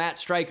heel Matt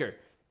Stryker.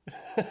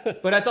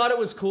 But I thought it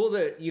was cool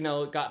that,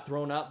 it got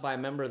thrown up by a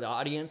member of the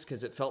audience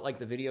because it felt like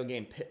the video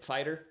game Pit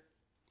Fighter.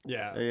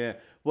 Yeah. Yeah.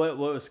 What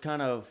was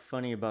kind of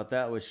funny about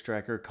that was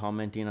Stryker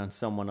commenting on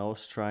someone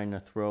else trying to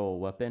throw a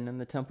weapon in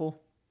the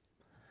temple.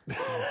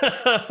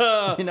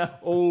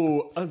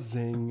 Oh, a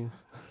zing.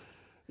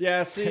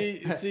 Yeah,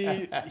 see,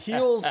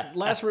 heels,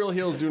 last real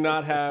heels do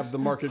not have the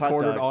market Hot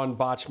cornered dog. on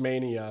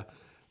Botchmania.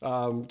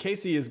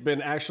 Casey has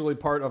been actually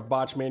part of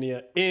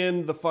Botchmania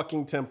in the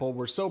fucking temple.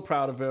 We're so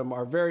proud of him.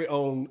 Our very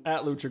own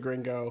at Lucha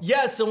Gringo.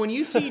 Yeah, so when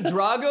you see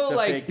Drago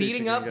like fake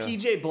beating up Lucha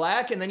Gringo. PJ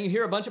Black and then you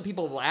hear a bunch of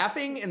people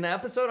laughing in the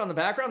episode on the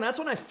background, that's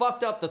when I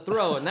fucked up the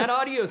throw, and that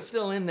audio is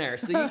still in there.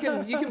 So you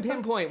can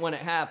pinpoint when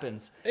it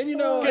happens. And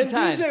Good and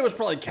times. DJ was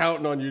probably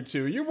counting on you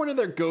too. You're one of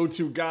their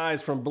go-to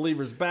guys from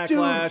Believers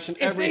Backlash and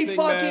if everything. they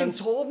fucking man.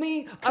 told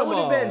me, I Come would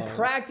have been on.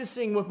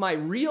 practicing with my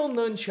real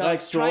nunchucks,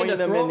 Like trying to throwing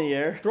them throw, in the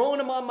air? throwing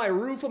them on my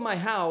roof of my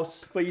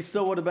house. But you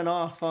still would have been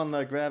off on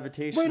the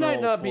gravitational. We might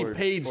not be force.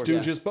 paid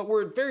stooges, but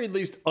we're at very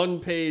least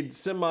unpaid,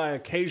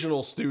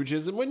 semi-occasional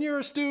stooges. And when you're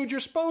a stooge, you're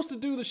supposed to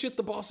do the shit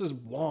the bosses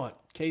want,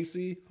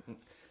 Casey.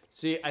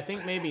 See, I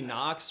think maybe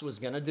Knox was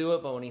gonna do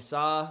it, but when he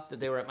saw that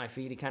they were at my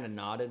feet, he kind of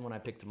nodded when I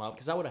picked him up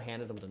because I would have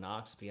handed them to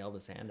Knox if he held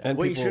his hand out. And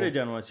What people, you should have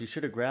done was you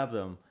should have grabbed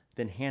them,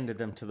 then handed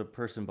them to the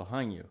person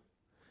behind you.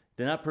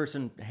 Then that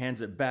person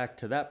hands it back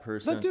to that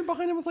person. that dude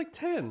behind him was like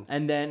 10.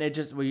 And then it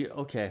just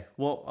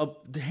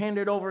hand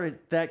it over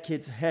that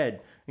kid's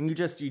head, and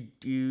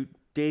you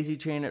daisy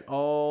chain it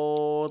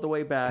all the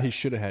way back. He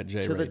should have had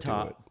J To Ray the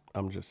top. do it.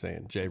 I'm just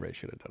saying, J Ray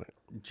should have done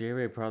it. J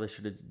Ray probably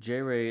should have.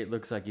 J Ray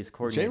looks like he's J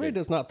coordinated. Ray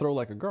does not throw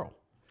like a girl.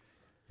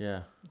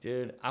 Yeah.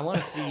 Dude, I want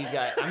to see you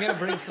guys. I'm going to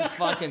bring some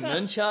fucking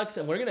nunchucks,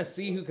 and we're going to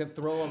see who can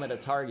throw them at a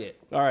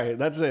target. All right,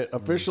 that's it.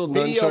 Official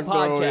Video nunchuck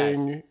podcast.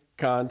 throwing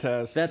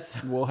contest.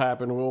 That's- will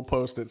happen. We'll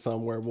post it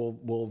somewhere.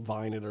 We'll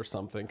Vine it or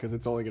something because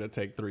it's only going to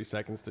take 3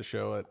 seconds to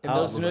show it. And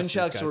those The rest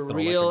of these nunchucks guys were throw like a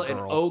real and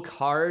girl. oak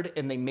hard,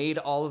 and they made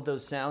all of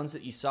those sounds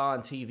that you saw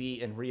on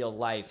TV in real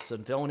life. So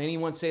don't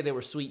anyone say they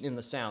were sweetening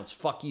the sounds.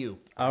 Fuck you.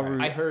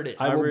 I heard it.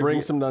 I will bring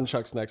review- some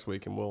nunchucks next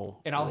week, and we'll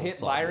And I'll we'll hit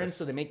solve Byron this.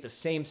 so they make the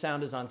same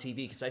sound as on TV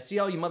because I see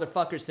all you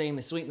motherfuckers saying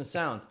they sweeten the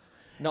sound.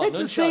 No, It's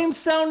the nunchucks. same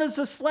sound as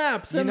the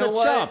slaps You and know the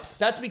what? chops.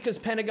 That's because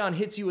Pentagon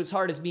hits you as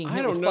hard as being hit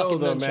I don't with know fucking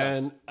though,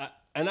 nunchucks. man.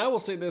 And I will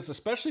say this,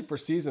 especially for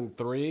season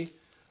 3,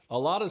 a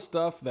lot of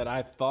stuff that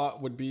I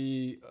thought would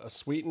be a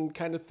sweetened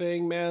kind of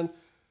thing, man.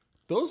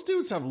 Those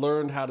dudes have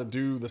learned how to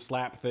do the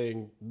slap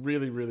thing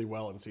really, really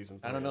well in season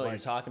 3. I don't know what you're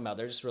talking about.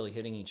 They're just really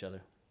hitting each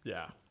other.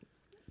 Yeah.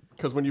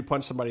 Because when you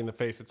punch somebody in the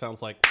face, it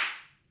sounds like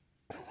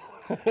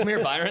Come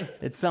here, Byron.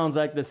 It sounds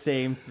like the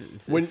same.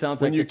 when, It sounds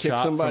when like you the kick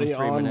chop somebody from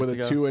 3 on minutes with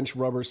a ago. 2-inch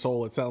rubber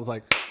sole. It sounds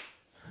like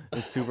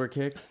A super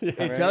kick.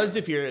 It does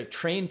if you're a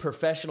trained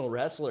professional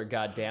wrestler,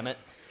 goddammit.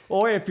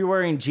 Or if you're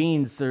wearing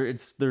jeans,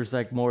 there's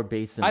like more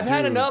bass in it. I've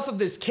had enough of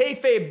this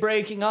kayfabe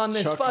breaking on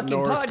this Chuck fucking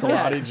Norris podcast.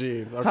 karate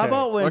jeans. Okay. How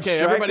about when okay,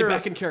 Stryker, everybody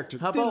back in character.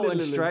 How about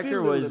when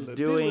Stryker was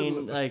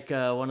doing like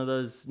one of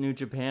those New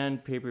Japan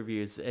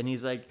pay-per-views, and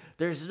he's like,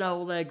 "There's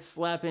no leg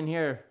slap in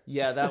here."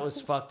 Yeah, that was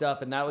fucked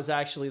up, and that was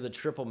actually the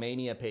Triple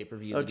Mania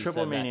pay-per-view. Oh, that he Triple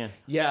said that. Mania.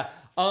 Yeah.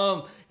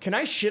 Can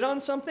I shit on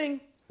something?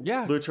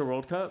 Yeah. Lucha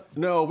World Cup.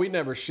 No, we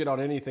never shit on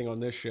anything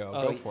on this show.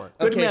 Go for it.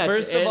 Good Okay, match.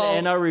 first of all-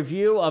 and our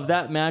review of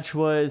that match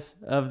was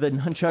of the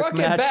nunchuck Fucking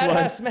match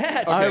badass was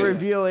match. Our Okay.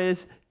 review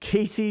is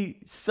Casey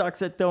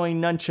sucks at throwing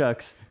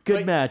nunchucks.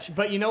 Good match.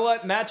 But you know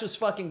what? Match was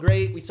fucking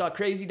great. We saw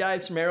crazy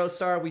dives from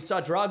Aerostar. We saw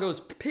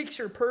Drago's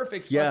picture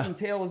perfect Yeah. fucking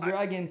tail of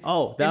dragon.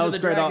 Oh, that into was the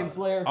great. Dragon's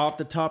lair. Off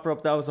the top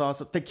rope, that was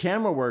awesome. The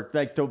camera work,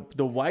 like the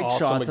wide Awesome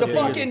shots. again. Of The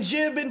it. fucking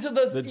jib into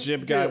The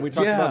Jib Guy. We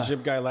talked Yeah. about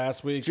Jib Guy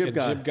last week. Jib and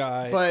Guy. Jib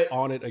Guy But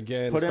on it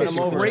again. put him As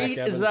especially over. for great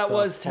Jack as Evans that stuff.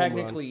 was Home run.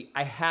 technically,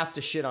 I have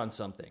to shit on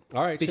something.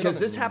 All right, shit Because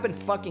on this it. happened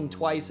fucking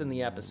twice in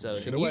the episode.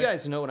 Shit And away. you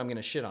guys know what I'm going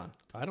to shit on.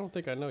 I don't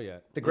think I know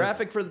yet. The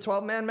graphic for the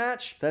 12-man 12-man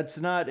match? That's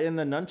not in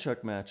the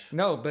nunchuck match.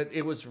 No, but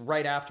it was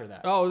right after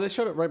that. Oh, they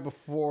showed it right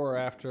before or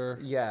after.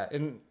 Yeah,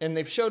 and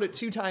they've showed it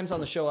 2 times on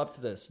the show up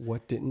to this.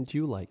 What didn't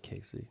you like,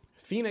 Casey?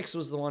 Phoenix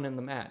was the one in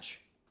the match.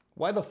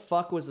 Why the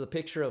fuck was the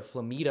picture of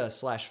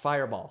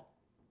Flamita/Fireball?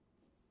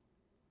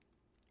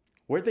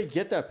 Where'd they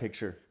get that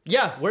picture?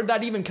 Yeah, where'd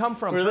that even come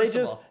from? Were first they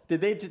of just all?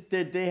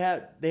 did they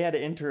had to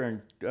enter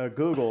in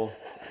Google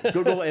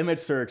image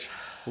search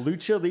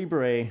lucha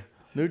libre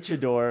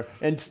luchador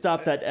and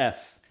stop that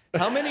F?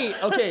 How many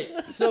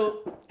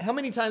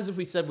times have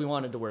we said we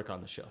wanted to work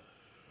on the show?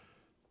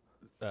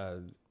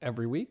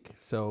 Every week,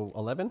 so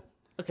 11.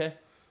 Okay.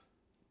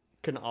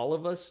 Can all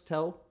of us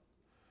tell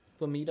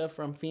Flamita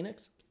from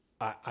Phoenix?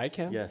 I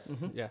can.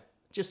 Yes. Yeah.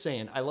 Just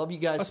saying. I love you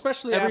guys.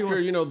 Especially after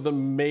the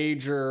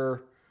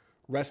major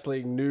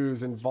wrestling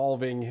news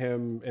involving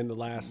him in the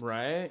last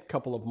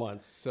couple of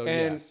months. So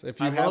And yes, if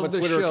you I have a love the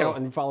Twitter show. account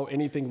and you follow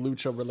anything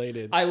lucha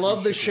related, I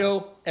love the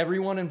show.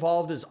 Everyone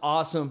involved is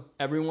awesome.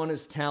 Everyone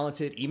is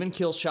talented. Even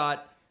Killshot.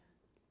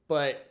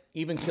 But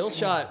even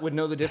Killshot would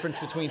know the difference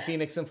between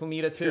Phoenix and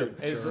Flamita too,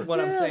 is what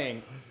I'm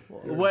saying.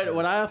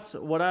 What I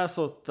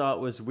also thought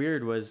was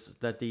weird was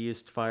that they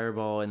used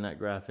Fireball in that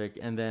graphic,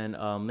 and then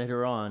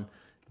later on,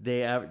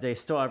 they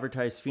still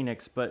advertised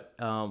Phoenix, but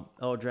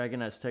El Dragon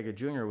Azteca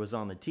Jr. was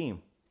on the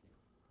team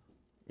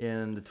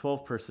in the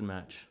 12-person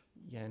match.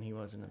 Yeah, and he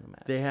wasn't in the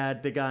match. They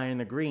had the guy in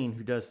the green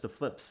who does the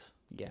flips.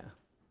 Yeah.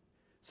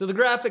 So the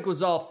graphic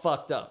was all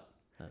fucked up.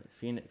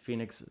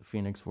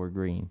 Phoenix wore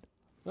green.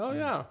 oh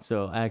yeah,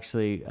 So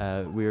actually,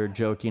 we were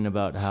joking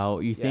about how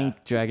you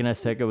think Dragon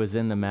Azteca was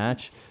in the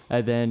match,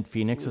 and then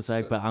Phoenix was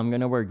like, "But I'm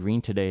gonna wear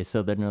green today."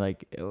 So then they're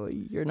like, oh,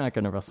 "You're not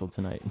gonna wrestle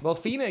tonight." Well,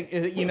 Phoenix,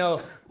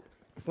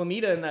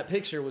 Flamita in that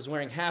picture was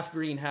wearing half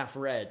green, half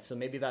red. So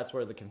maybe that's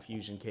where the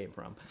confusion came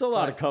from. It's a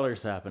lot of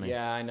colors happening.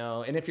 Yeah, I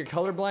know. And if you're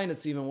colorblind,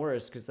 it's even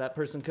worse because that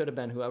person could have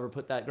been whoever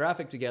put that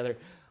graphic together.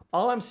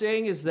 All I'm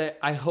saying is that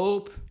I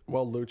hope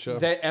well lucha.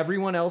 that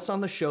everyone else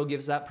on the show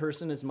gives that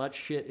person as much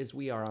shit as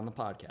we are on the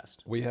podcast.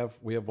 We have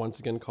once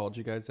again called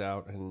you guys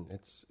out, and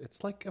it's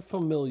like a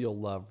familial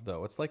love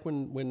though. It's like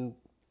when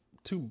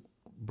two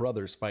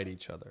brothers fight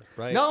each other,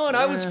 right? No, and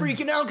I was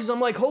freaking out because I'm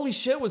like, holy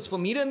shit, was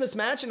Flamita in this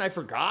match? And I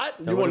forgot.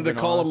 you wanted to been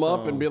call him up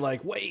awesome. and be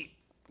like, "Wait,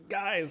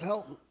 guys,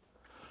 help!"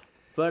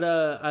 But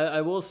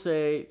I will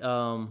say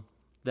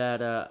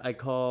that I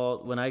call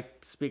when I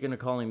speaking of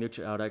calling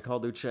Lucha out, I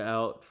called Lucha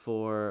out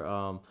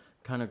for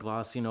kind of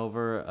glossing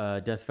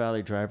over Death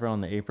Valley Driver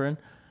on the apron,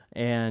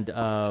 and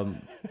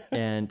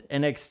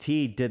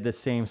NXT did the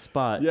same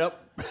spot. Yep.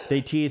 They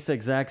teased the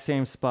exact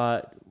same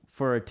spot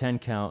for a 10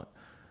 count.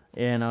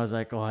 And I was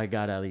like, oh, I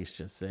gotta at least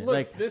just say, Look,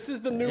 like, this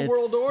is the new it's-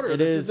 world order. it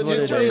This is the what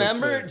new it way is. of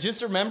things.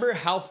 Just remember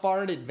how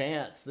far in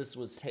advance this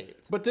was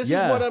taped. But this is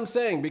Yeah. what I'm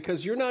saying,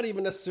 because you're not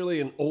even necessarily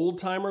an old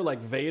timer like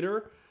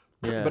Vader.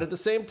 Yeah. But at the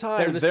same time,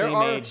 They're the there same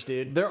are, age,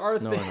 dude. There are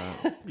No,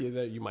 things.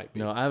 Yeah, you might be.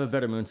 no, I have a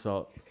better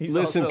moonsault. He's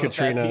Listen, also a fat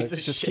Katrina, piece of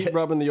just shit. keep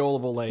rubbing the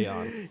olive oil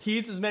on. He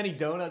eats as many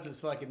donuts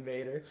as fucking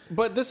Vader.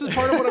 But this is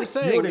part of what I'm You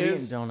saying would have eaten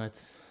is,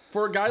 donuts.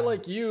 for a guy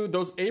like you,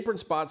 those apron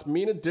spots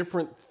mean a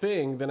different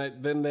thing than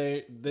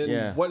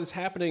Yeah. what is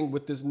happening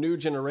with this new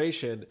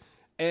generation.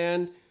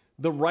 And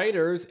the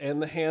writers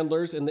and the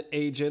handlers and the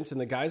agents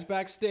and the guys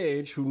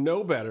backstage who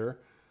know better,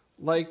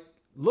 like,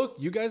 look,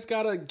 you guys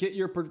got to get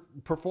your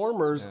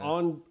performers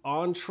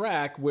on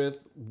track with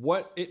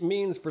what it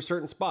means for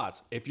certain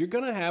spots. If you're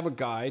going to have a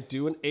guy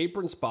do an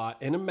apron spot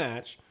in a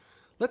match,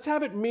 let's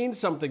have it mean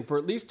something for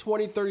at least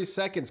 20, 30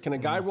 seconds. Can a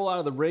guy roll out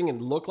of the ring and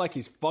look like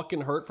he's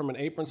fucking hurt from an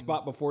apron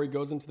spot before he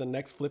goes into the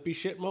next flippy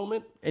shit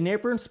moment? An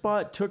apron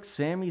spot took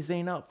Sami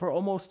Zayn out for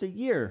almost a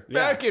year.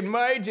 Back in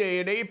my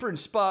day, an apron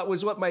spot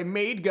was what my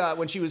maid got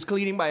when she was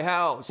cleaning my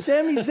house.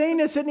 Sami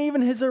Zayn isn't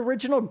even his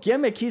original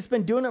gimmick. He's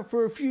been doing it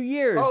for a few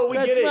years. Oh, we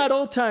That's get it. not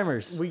old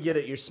timers. We get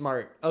it. You're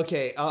smart.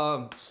 Okay.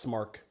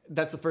 Smark.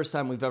 That's the first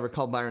time we've ever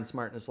called Byron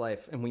smart in his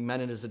life, and we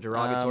meant it as a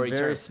derogatory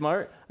Very term.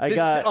 smart. This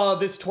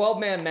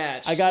 12-man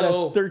match. I got so,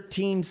 a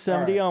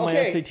 1370 on my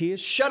okay, SATs.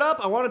 Shut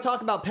up. I want to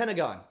talk about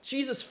Pentagon.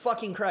 Jesus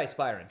fucking Christ,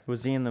 Byron.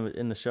 Was he in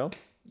the show?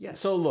 Yes.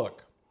 So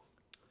look,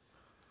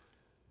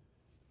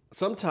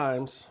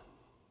 sometimes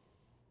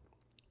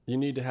you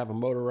need to have a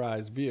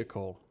motorized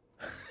vehicle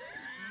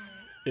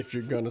if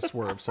you're gonna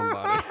swerve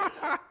somebody.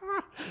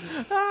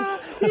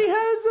 He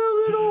has a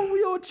little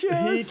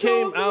wheelchair. He It's so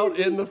came out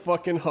amazing. in the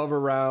fucking hover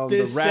round,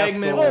 This the rascal,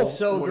 segment was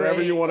so whatever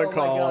great. you want to Oh my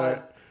call God.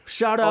 it.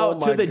 Shout Oh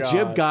out my to the God.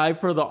 jib guy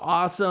for the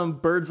awesome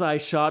bird's eye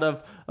shot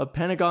of a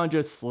Pentagon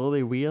just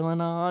slowly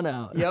wheeling on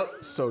out. Yep.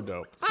 So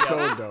dope,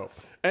 so dope.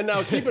 And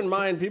now keep in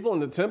mind, people in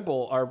the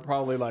temple are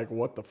probably like,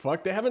 "What the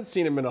fuck?" They haven't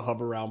seen him in a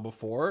hover round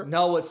before.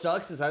 No, what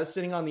sucks is I was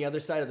sitting on the other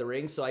side of the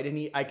ring, so I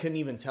couldn't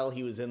even tell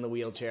he was in the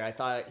wheelchair. I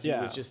thought he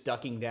Yeah. was just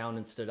ducking down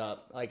and stood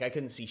up. Like I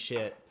couldn't see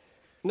shit.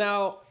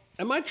 Now,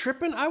 Am I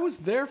tripping? I was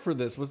there for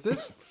this. Was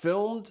this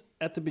filmed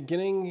at the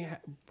beginning,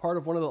 part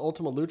of one of the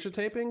Ultima Lucha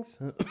tapings?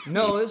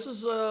 No, this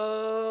is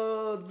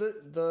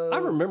the. I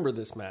remember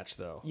this match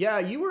though. Yeah,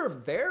 you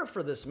were there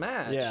for this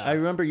match. Yeah. I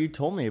remember you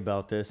told me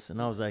about this,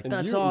 and I was like, And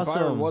 "That's you and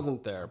Byron awesome."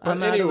 wasn't there. But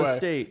I'm out of the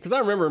state. Because I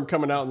remember him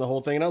coming out in the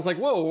whole thing, and I was like,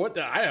 "Whoa, what?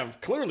 I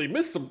have clearly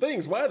missed some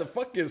things. Why the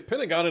fuck is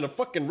Pentagon in a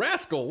fucking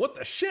rascal? What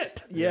the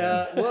shit?"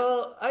 Yeah.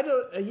 Well, I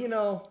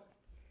don't.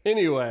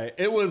 Anyway,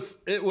 it was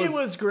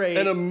great.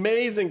 An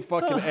amazing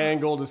fucking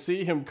angle to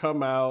see him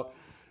come out.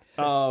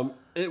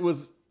 It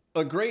was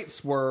a great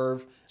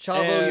swerve.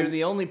 Chavo, and you're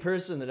the only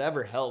person that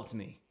ever helped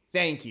me.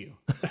 Thank you.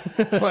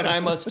 But I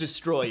must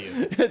destroy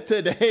you.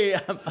 Today,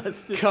 I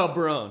must.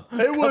 Cabron.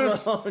 It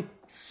was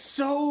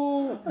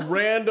so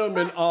random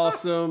and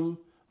awesome.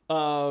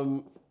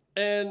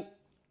 And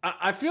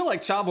I feel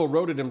like Chavo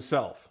wrote it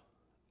himself.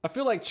 I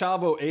feel like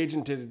Chavo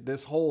agented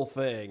this whole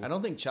thing. I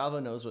don't think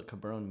Chavo knows what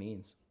cabron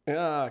means.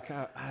 Yeah,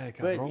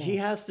 But he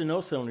has to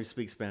know someone who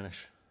speaks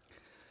Spanish.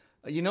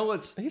 You know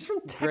what's He's from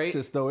great?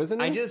 Texas, though, isn't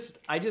he?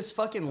 I just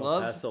fucking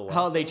love Paso,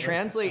 how they Paso.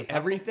 translate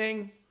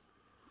everything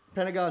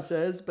Pentagon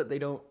says, but they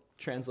don't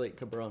translate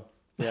cabron.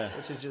 Yeah.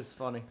 Which is just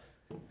funny.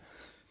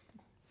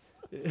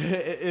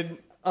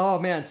 Oh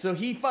man, so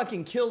he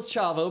fucking kills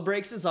Chavo,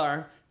 breaks his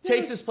arm,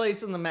 takes his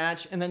place in the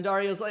match, and then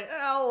Dario's like,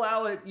 I'll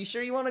allow it. You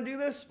sure you want to do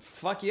this?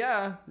 Fuck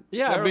yeah.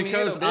 Yeah, Cerro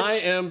because Nieto, bitch. I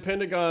am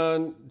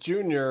Pentagon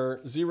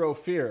Jr. Zero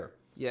Fear.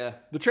 Yeah.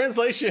 The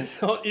translation,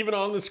 even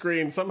on the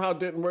screen, somehow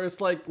didn't where it's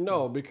like,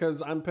 no,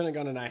 because I'm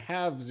Pentagon and I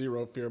have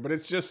Zero Fear. But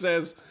it just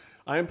says,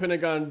 I am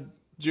Pentagon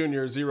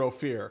Jr. Zero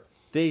Fear.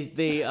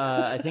 They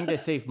I think they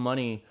saved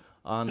money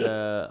on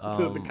the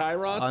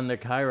Chiron? on the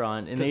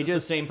Chiron, and Because they it's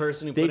just the same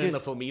person who they put in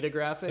just- the Fomita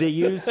graphic. they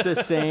used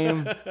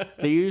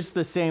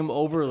the same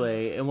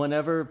overlay, and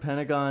whenever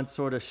Pentagon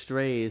sort of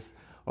strays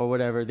or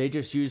whatever, they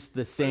just use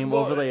the same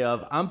overlay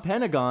of I'm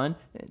Pentagon,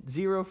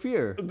 Zero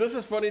Fear. This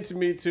is funny to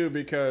me, too,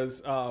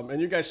 because,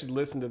 and you guys should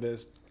listen to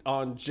this,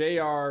 on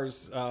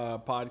JR's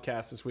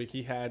podcast this week,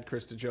 he had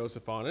Krista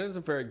Joseph on. It was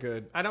a very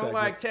good I don't segment.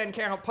 like 10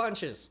 count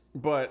punches.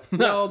 But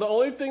no, the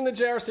only thing that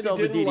JR said Sell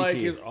he the didn't like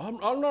DDT. is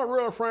I'm not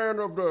really a fan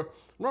of the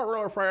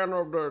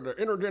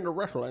intergender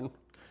wrestling.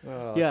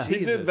 Yeah, He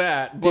Jesus. did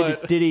that,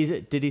 but did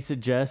he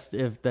suggest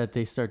that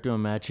they start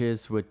doing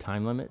matches with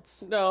time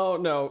limits?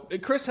 no.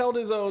 Chris held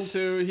his own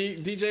too.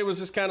 DJ was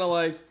just kind of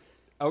like,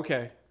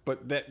 okay,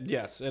 but that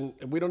yes, and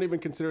we don't even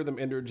consider them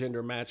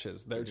intergender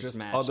matches. They're just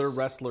matches. other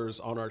wrestlers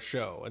on our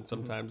show, and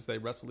sometimes they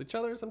wrestle each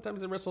other,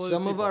 sometimes they wrestle other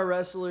Some of people. our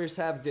wrestlers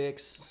have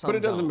dicks. Some But it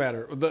doesn't don't.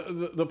 matter.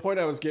 The point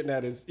I was getting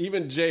at is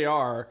even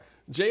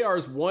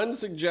JR's one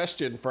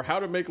suggestion for how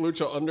to make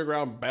Lucha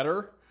Underground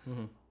better,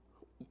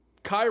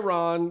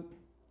 Chiron,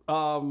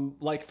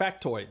 like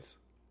factoids.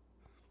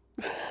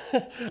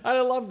 I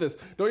love this.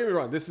 Don't get me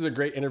wrong. This is a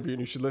great interview and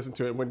you should listen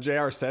to it. When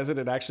JR says it,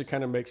 it actually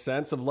kind of makes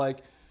sense of like,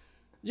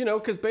 you know,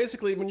 because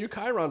basically when you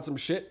Chiron some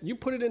shit, you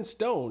put it in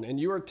stone and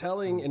you are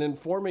telling and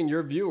informing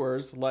your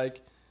viewers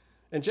like,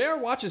 and JR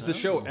watches the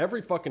show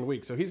every fucking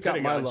week, so he's got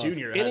Pentagon my love.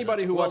 Jr. has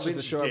Anybody a who watches 12-inch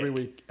the show every dick.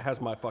 week has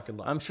my fucking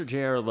love. I'm sure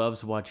JR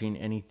loves watching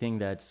anything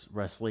that's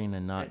wrestling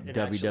and not And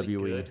actually WWE.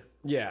 good.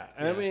 Yeah,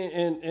 I mean,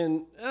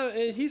 and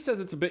he says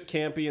it's a bit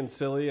campy and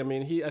silly. I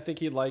mean, I think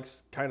he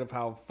likes kind of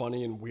how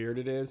funny and weird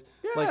it is.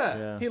 Like,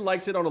 Yeah. he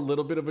likes it on a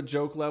little bit of a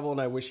joke level,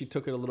 and I wish he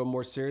took it a little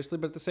more seriously.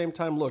 But at the same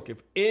time, look,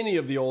 if any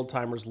of the old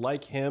timers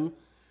like him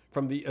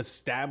from the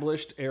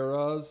established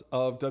eras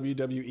of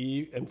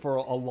WWE and for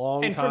a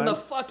long And time, from the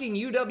fucking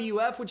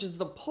UWF, which is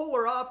the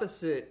polar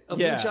opposite of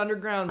Yeah. Lucha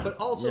Underground, but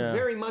also Yeah.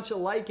 very much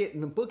alike it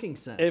in a booking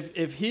sense.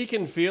 if he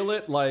can feel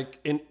it like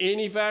in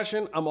any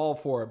fashion, I'm all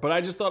for it. But I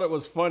just thought it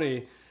was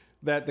funny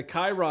that the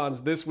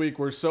Chirons this week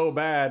were so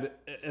bad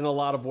in a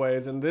lot of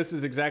ways, and this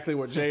is exactly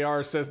what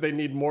JR says they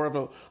need more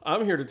of.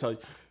 I'm here to tell you,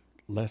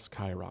 less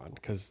Chiron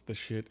because the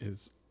shit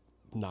is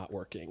not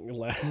working.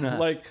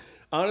 Like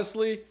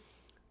honestly,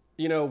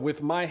 you know,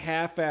 with my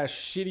half-ass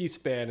shitty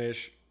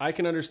Spanish, I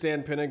can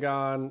understand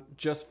Pentagon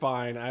just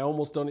fine. I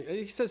almost don't.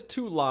 He says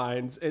 2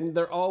 lines, and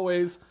they're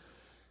always,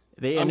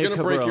 They I'm ended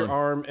gonna break your Cabron.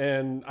 arm,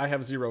 and I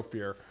have zero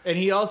fear. And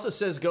he also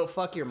says, "Go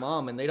fuck your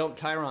mom," and they don't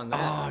Chiron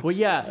that. Well,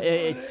 yeah,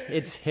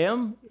 it's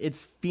him,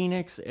 it's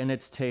Phoenix, and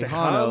it's Tejano.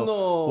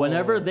 Tejano.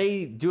 Whenever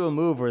they do a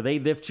move where they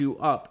lift you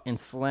up and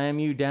slam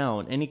you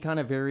down, any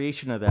kind of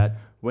variation of that,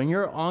 when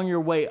you're on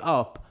your way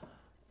up,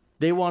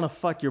 they want to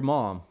fuck your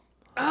mom.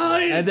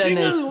 And then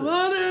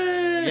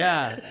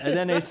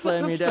they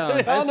slam you down.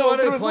 I just Tejano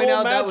wanted through to his point whole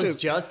out that was matches.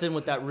 Justin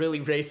with that really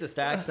racist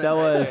accent. That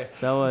was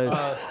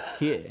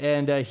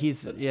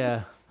he's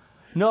yeah.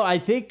 No, I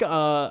think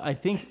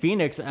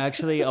Phoenix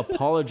actually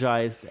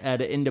apologized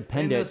at And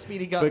Independent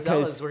Speedy Gonzalez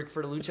because worked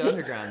for Lucha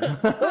Underground.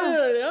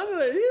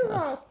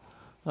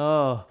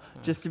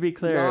 just to be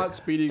clear, Not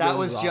Speedy That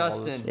was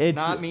Gonzalez. Justin, It's-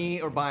 not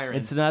me or Byron.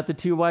 it's not the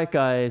 2 white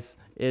guys.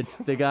 It's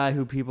the guy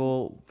who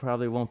people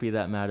probably won't be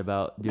that mad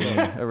about doing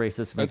a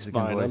racist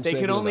Mexican fine, I'm voice. They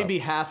saving could it only up. be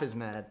half as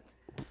mad.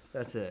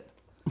 That's it.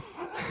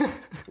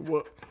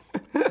 Well,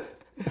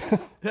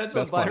 That's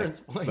what Byron's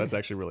point. That's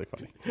actually really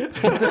funny.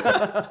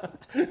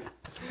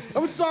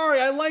 I'm sorry.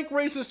 I like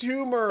racist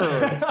humor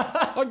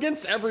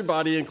against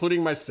everybody,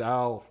 including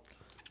myself.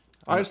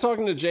 I was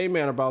talking to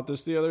J-Man about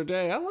this the other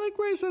day. I like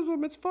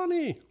racism. It's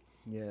funny.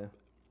 Yeah.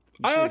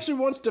 I actually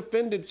once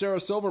defended Sarah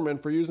Silverman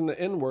for using the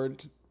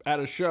N-word at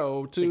a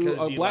show to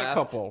Because a you black laughed?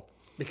 couple.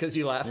 Because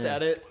you laughed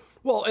at it.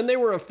 Well, and they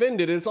were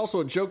offended. It's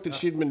also a joke that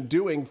she'd been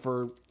doing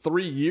for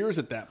 3 years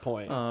at that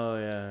point. Oh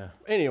yeah.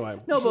 Anyway.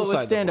 No, but with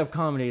beside the stand-up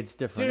comedy, it's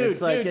different. Dude,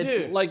 it's like dude.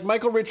 point. Like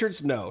Michael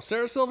Richards, no.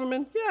 Sarah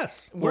Silverman,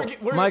 yes.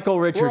 Michael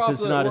Richards off is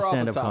the- not a we're off the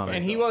stand-up topic. comic.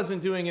 And he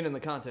wasn't doing it in the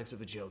context of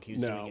a joke. He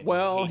was No. doing it.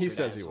 Well, in he hatred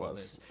says he assholeness.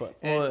 was, but-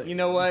 And Well, you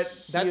know what?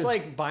 That's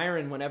like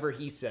Byron. Whenever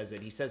he says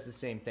it, he says the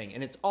same thing,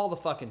 and it's all the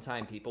fucking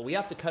time. People, we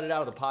have to cut it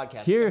out of the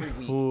podcast every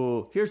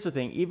week. Here's the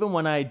thing. Even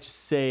when I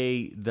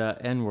say the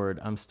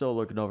N-word, I'm still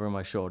looking over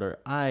my shoulder.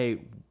 I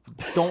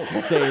don't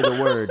say the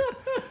word.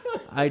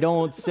 I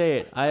don't say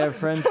it. I have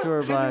friends who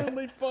are black.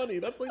 Genuinely funny.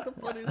 That's like the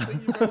funniest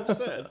thing you've ever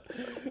said.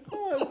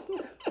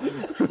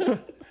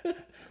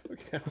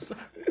 Okay, I'm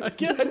sorry.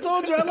 Again, I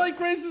told you I like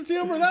racist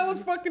humor. That was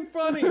fucking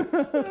funny.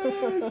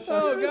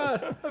 Oh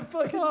God. I'm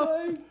fucking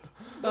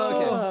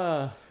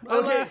dying.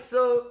 Okay,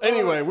 so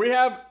Anyway, we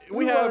have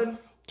on.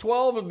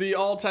 12 of the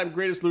all-time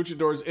greatest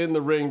luchadors in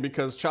the ring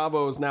because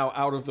Chavo is now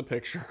out of the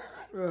picture.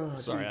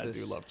 Sorry, I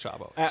do love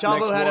Chavo. At Chavo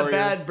Next had a Warrior,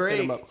 bad hit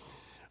break. him up.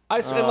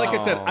 And like I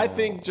said, I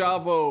think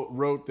Chavo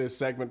wrote this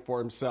segment for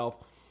himself.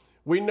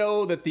 We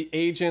know that the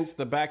agents,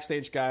 the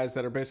backstage guys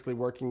that are basically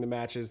working the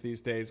matches these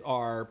days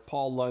are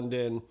Paul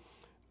London,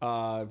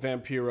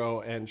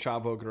 Vampiro, and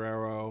Chavo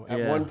Guerrero.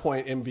 At one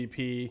point,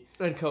 MVP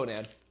and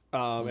Conan.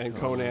 and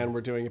Conan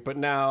were doing it. But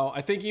now,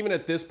 I think even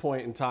at this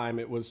point in time,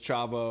 it was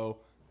Chavo,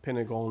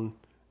 Pinagon,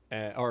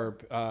 or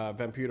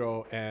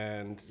Vampiro,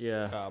 and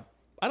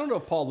I don't know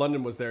if Paul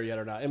London was there yet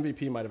or not.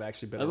 MVP might have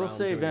actually been I around. will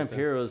say doing anything.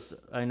 Vampiro's,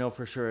 I know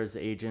for sure, has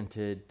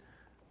agented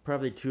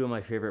probably two of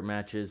my favorite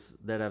matches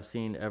that I've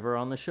seen ever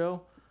on the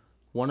show.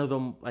 One of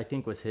them, I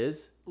think, was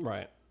his,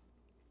 Right.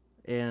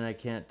 and I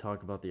can't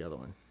talk about the other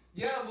one.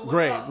 Yeah, but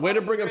Great. Way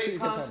to bring up shit you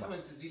can talk about.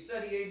 consequences. You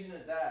said he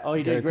agented that. Oh,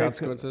 he Great did great.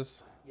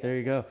 consequences. There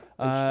you go.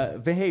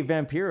 Hey,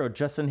 Vampiro,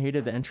 Justin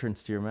hated the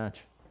entrance to your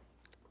match.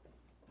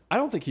 I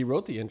don't think he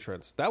wrote the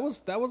entrance. That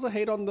was a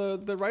hate on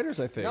the writers,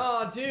 I think.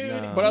 Oh, dude.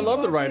 No. But I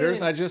love the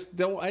writers. I just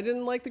don't. I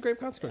didn't like the Great I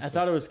Consequences.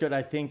 thought it was good.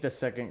 I think the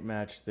second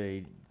match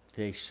they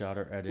shot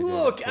or edited.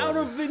 Look, out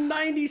of the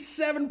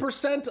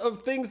 97%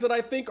 of things that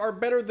I think are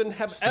better than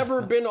have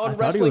ever been on thought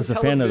wrestling he was a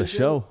fan of the television,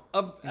 show.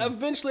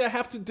 Eventually, I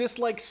have to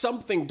dislike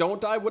something,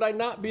 don't I? Would I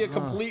not be a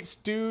complete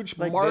stooge,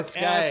 Like mark this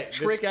ass, guy,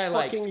 trick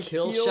likes fucking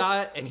kill heel?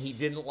 shot, and he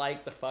didn't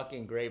like the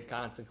fucking Grave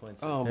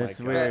Consequences. Oh my It's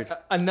god! weird.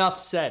 Enough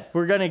said.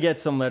 We're gonna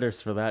get some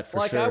letters for that for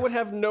Like sure. I would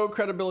have no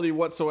credibility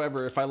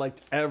whatsoever if I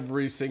liked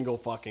every single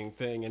fucking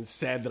thing and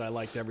said that I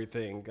liked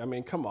everything. I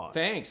mean, come on.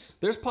 Thanks.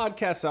 There's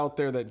podcasts out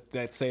there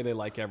that say they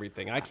like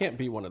everything. I can't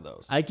be one of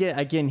those. I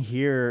can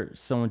hear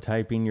someone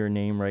typing your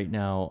name right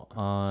now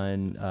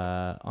on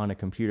a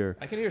computer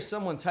I can hear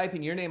someone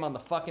typing your name on the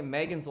fucking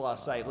Megan's Law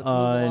site. Let's move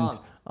along.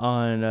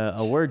 on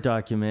a Word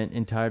document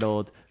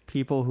entitled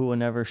 "People Who Will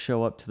Never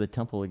Show Up to the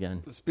Temple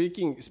Again."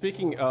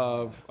 Speaking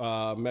of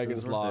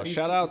Megan's Law,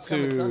 shout out he's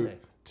coming to Sunday.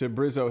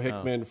 Brizzo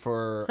Hickman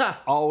for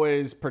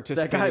always guy a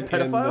participating in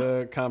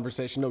pedophile? the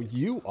conversation. No,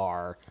 you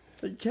are.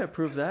 You can't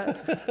prove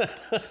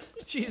that.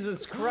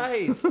 Jesus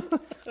Christ.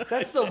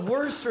 That's the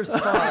worst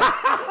response.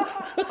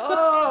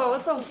 Oh,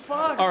 what the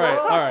fuck? All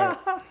right.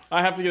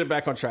 I have to get it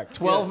back on track.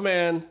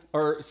 12-man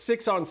or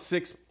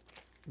 6-on-6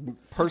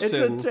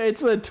 person.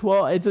 It's a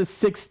 12. It's a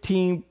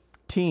 16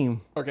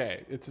 team.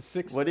 Okay, it's a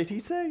 6. What did he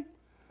say?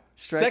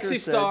 Sexy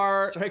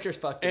Star Striker's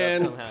fucked it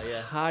and up somehow,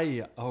 yeah.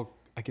 Taya. Oh,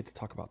 I get to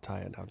talk about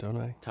Taya now, don't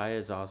I? Ty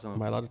is awesome.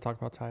 Am I allowed to talk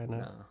about Taya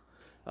now?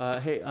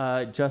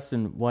 Hey,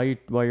 Justin, while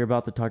you're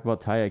about to talk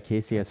about Taya,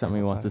 Casey has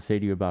something he wants to say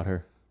to you about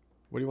her.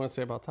 What do you want to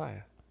say about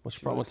Taya? What's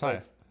your problem with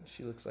Taya?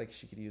 She looks like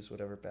she could use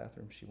whatever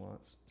bathroom she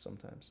wants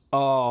sometimes.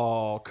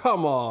 Oh,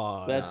 come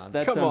on. That's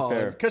come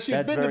unfair. on. Because she's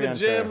That's been to very the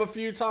gym unfair. a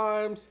few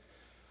times.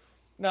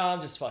 No,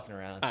 I'm just fucking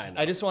around. I know.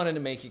 I just wanted to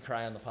make you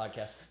cry on the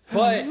podcast.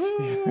 But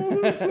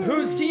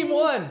whose team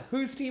won?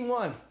 Whose team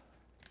won?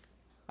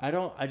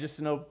 I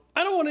just know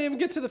I don't want to even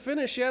get to the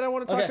finish yet. I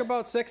want to talk Okay.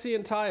 about Sexy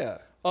and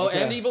Taya. Oh,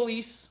 Okay. and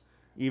Evilise.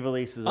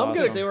 Evilise is I'm awesome.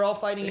 gonna- They were all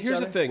fighting each Here's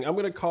other. the thing. I'm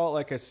going to call it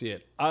like I see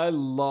it. I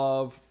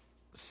love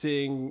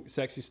seeing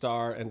Sexy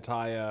Star and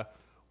Taya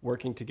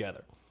working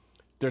together.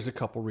 There's a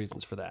couple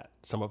reasons for that.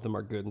 Some of them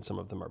are good and some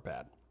of them are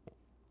bad.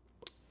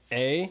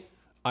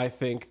 I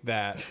think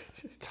that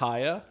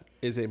Taya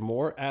is a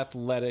more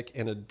athletic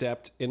and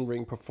adept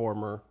in-ring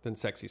performer than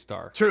Sexy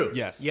Star. True.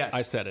 Yes. Yes.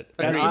 I said it.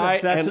 Agreed. And I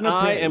opinion.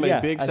 am Yeah,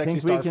 a big I Sexy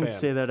think Star we can fan.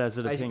 say that as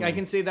an opinion. I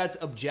can say that's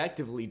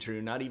objectively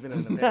true, not even an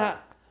opinion.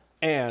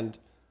 And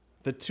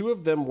the two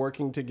of them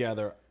working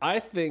together, I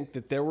think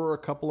that there were a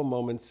couple of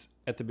moments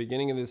at the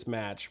beginning of this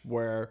match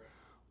where,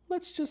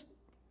 let's just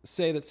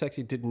say that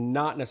Sexy did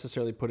not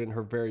necessarily put in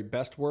her very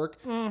best work.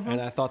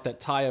 And I thought that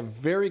Taya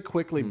very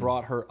quickly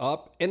brought her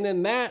up. And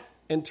then that,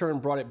 in turn,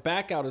 brought it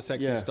back out of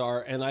Sexy Yeah.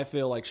 Star. And I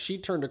feel like she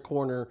turned a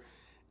corner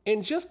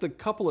in just the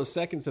couple of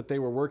seconds that they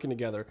were working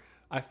together.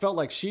 I felt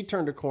like she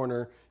turned a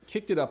corner,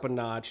 kicked it up a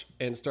notch,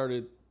 and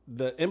started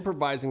the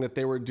improvising that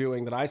they were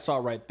doing that I saw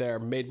right there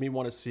made me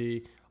want to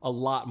see a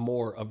lot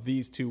more of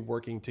these two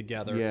working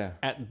together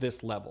at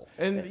this level.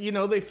 And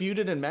they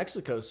feuded in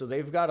Mexico, so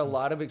they've got a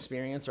lot of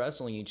experience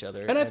wrestling each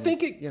other. And I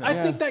think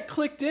I think that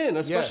clicked in,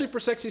 especially for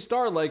Sexy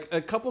Star. Like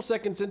a couple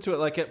seconds into it,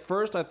 like at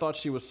first I thought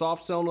she was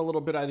soft selling a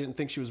little bit. I didn't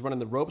think she was running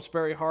the ropes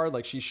very hard.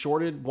 Like she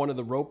shorted one of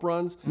the rope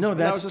runs. No,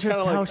 that's just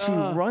how like, she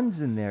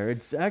runs in there.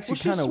 It's actually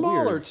she's kind of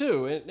smaller weird.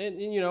 too,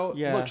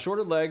 and look,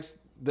 shorter legs.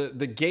 The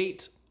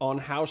gait on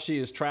how she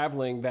is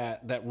traveling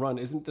that run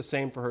isn't the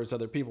same for her as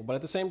other people. But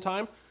at the same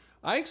time,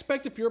 I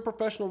expect if you're a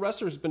professional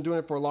wrestler who's been doing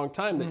it for a long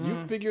time that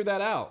you figure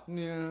that out.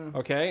 Yeah.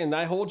 Okay? And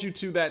I hold you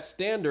to that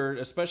standard,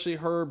 especially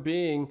her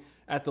being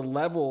at the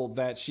level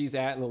that she's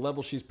at and the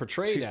level she's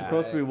portrayed She's at.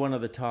 supposed to be one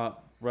of the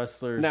top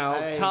wrestlers. Now,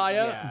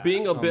 Taya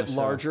being a bit show.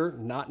 larger,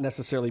 not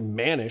necessarily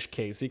mannish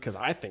Casey, because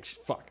I think she's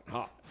fucking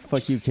hot.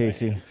 Fuck you,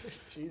 Casey.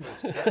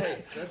 Jesus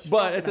Christ.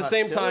 But at the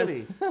same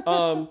time,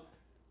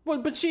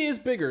 but she is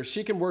bigger.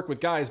 She can work with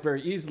guys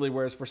very easily,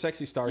 whereas for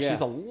Sexy Star,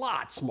 she's a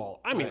lot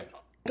small. I mean,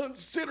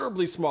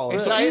 considerably smaller.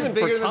 And so Taya's even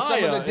bigger for than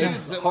some of the Taya, dudes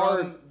it's that were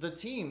hard. on the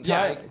team.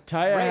 Taya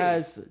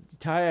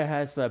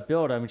has that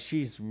build. I mean,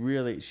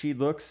 she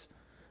looks,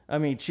 I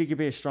mean, she could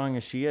be as strong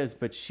as she is,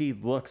 but she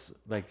looks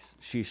like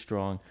she's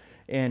strong.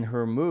 And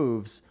her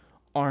moves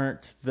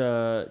aren't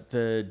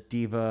the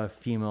diva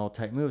female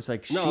type moves.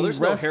 Like there's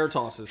no hair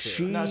tosses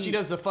here. She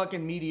does the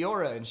fucking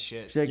Meteora and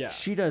shit.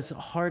 She does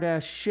hard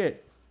ass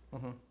shit.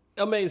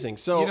 Amazing.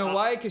 So you know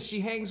why? Because she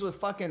hangs with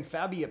fucking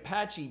Fabi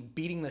Apache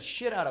beating the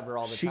shit out of her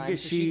all the time.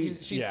 So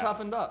she's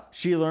toughened up.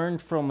 She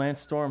learned from Lance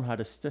Storm how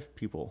to stiff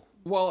people.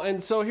 Well,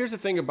 and so here's the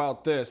thing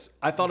about this.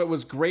 I thought it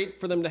was great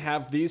for them to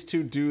have these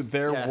two do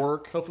their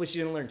work. Hopefully she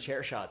didn't learn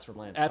chair shots from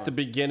Lance at the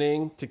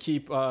beginning to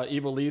keep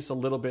Ivelisse a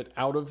little bit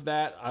out of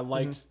that. I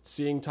liked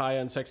seeing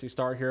Taya and Sexy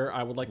Star here.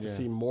 I would like to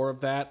see more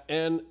of that.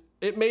 And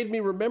it made me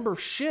remember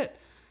shit.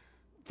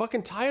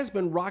 Fucking Taya's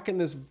been rocking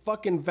this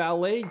fucking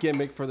valet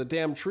gimmick for the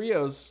damn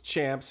trios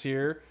champs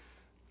here.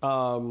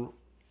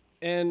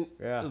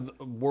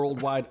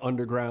 Worldwide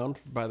Underground,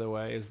 by the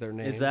way, is their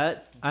name. Is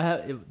that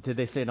did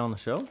they say it on the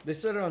show? They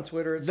said it on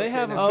Twitter. They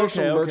have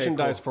official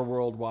merchandise for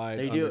Worldwide.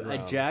 They do.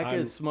 Underground. Jack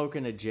is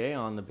smoking a J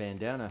on the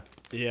bandana.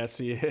 Yes,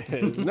 he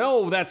is.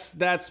 No, that's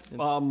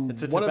one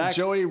of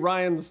Joey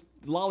Ryan's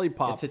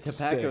lollipop It's a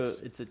tobacco.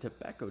 sticks. It's a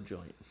tobacco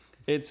joint.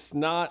 It's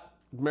not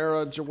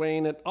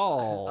marijuana at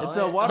all. It's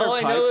a water all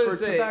I pipe know for is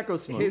that tobacco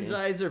smoking. his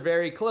eyes are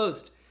very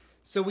closed.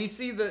 So we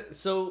see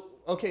so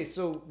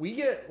we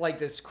get like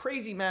this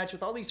crazy match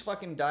with all these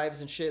fucking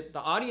dives and shit. The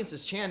audience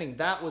is chanting,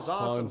 "That was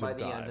awesome!" by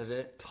the end of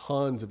it.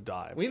 Tons of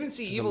dives. We even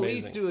see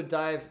Ivelisse do a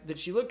dive that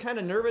she looked kind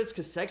of nervous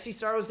because Sexy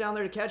Star was down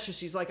there to catch her.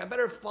 She's like, I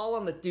better fall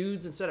on the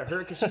dudes instead of her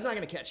because she's not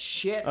going to catch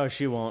shit. Oh,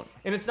 she won't.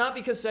 And it's not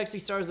because Sexy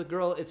Star is a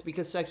girl. It's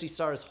because Sexy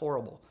Star is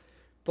horrible.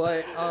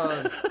 But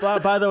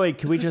by the way,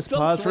 can we just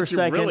pause for a what you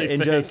second really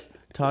and think. just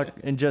talk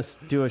and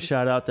just do a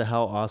shout out to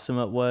how awesome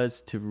it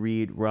was to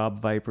read Rob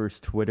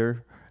Viper's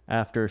Twitter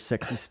after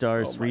Sexy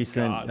Star's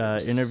recent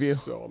interview?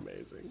 So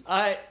amazing.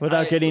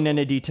 Without getting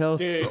into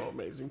details. So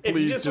amazing. If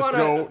you Please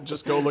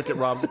just go look at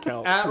Rob's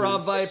account. at It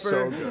Rob is Viper,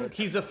 So good.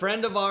 he's a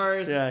friend of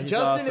ours. Yeah, he's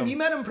Justin, awesome. have you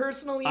met him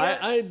personally yet?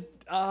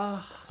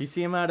 Do you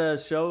see him at a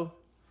show?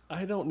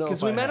 I don't know.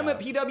 Because we met him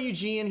at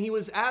PWG and he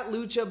was at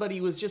Lucha, but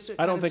he was just.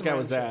 I don't think I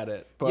was at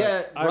it, but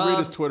Yeah, I read Rob-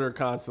 his Twitter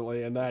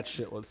constantly, and that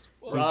shit was.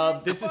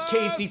 Rob, this is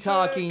Casey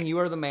talking. You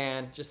are the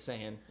man. Just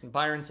saying. And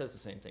Byron says the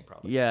same thing,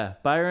 probably. Yeah,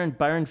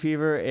 Byron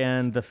Fever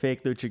and the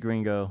fake Lucha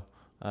Gringo.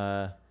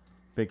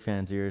 Big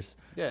fans of yours.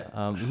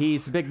 Yeah.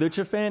 He's a big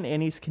Lucha fan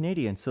and he's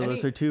Canadian, so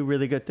those are two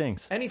really good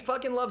things. And he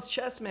fucking loves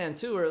Chessman,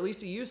 too, or at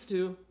least he used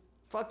to.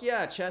 Fuck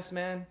yeah,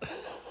 Chessman.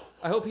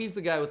 I hope he's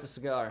the guy with the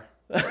cigar.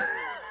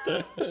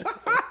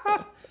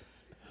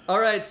 All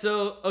right,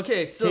 so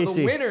Casey,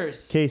 the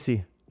winners.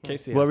 Casey,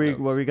 Casey, what has were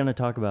notes. we going to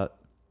talk about?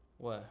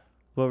 What?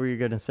 What were you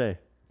going to say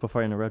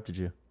before I interrupted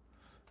you?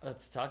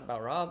 Let's talk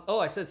about Rob. Oh,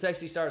 I said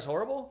Sexy Star is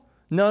horrible?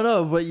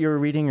 No, but you were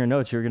reading your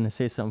notes. You were going to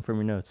say something from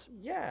your notes.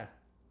 Yeah.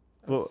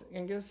 I'm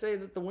going to say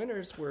that the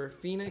winners were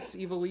Phoenix,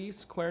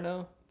 Ivelisse,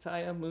 Cuerno,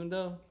 Taya,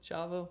 Mundo,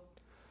 Chavo.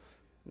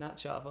 Not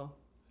Chavo.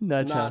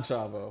 Not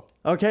Chavo.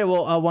 Okay,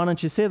 well, why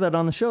don't you say that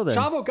on the show then?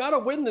 Chavo got a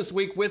win this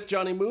week with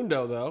Johnny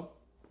Mundo, though.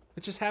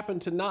 It just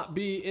happened to not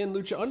be in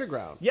Lucha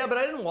Underground. Yeah, but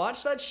I didn't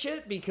watch that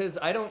shit because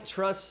I don't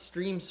trust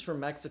streams from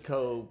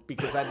Mexico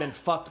because I've been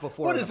fucked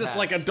before. What in is the this, past.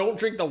 like a don't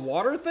drink the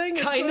water thing?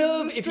 Kind The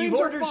of. If streams you've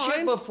are ordered shit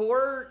fine.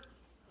 before,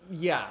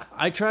 yeah.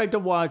 I tried to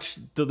watch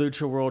the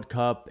Lucha World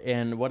Cup,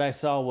 and what I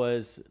saw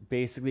was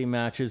basically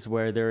matches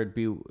where there would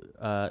be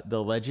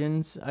the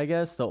legends, I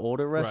guess, the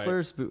older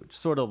wrestlers,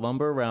 sort of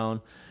lumber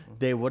around.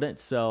 They wouldn't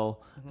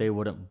sell. They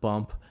wouldn't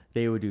bump.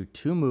 They would do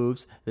two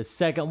moves. The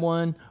second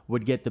one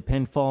would get the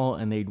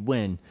pinfall, and they'd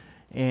win.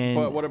 And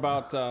But what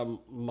about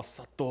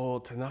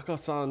Masato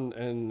Tanaka-san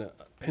and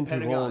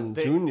Pentagon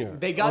Jr.?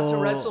 They got to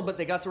wrestle, but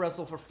they got to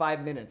wrestle for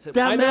 5 minutes. that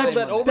I know match,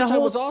 that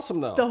overtime was awesome,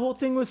 though. The whole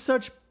thing was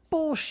such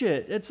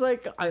bullshit. It's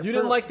like You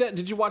didn't like that?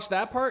 Did you watch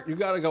that part? You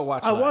got to go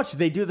watch I that. watched.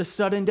 They do the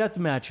sudden death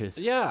matches.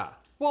 Yeah.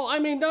 Well, I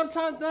mean, I'm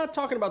not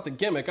talking about the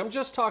gimmick. I'm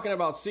just talking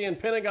about seeing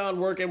Pentagon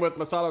working with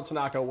Masato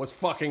Tanaka was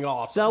fucking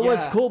awesome. That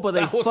was Yeah, cool, but they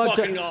that was fucked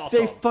fucking up.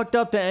 awesome. They fucked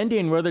up the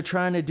ending where they're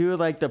trying to do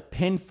like the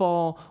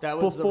pinfall That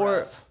was the before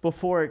ref.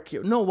 before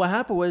it. No, what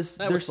happened was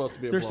That was supposed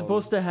to be a they're blown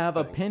supposed to have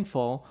a thing.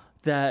 pinfall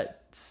that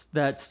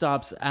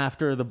stops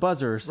after the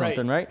buzzer or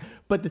something, right?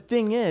 But the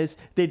thing is,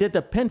 they did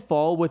the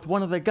pinfall with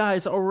one of the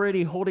guys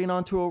already holding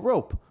onto a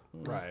rope.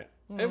 Right.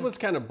 It was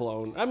kind of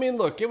blown. I mean,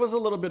 look, it was a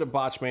little bit of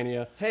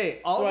botchmania. Hey,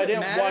 all So I that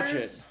didn't matters,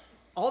 watch it.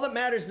 all that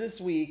matters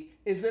this week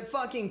is that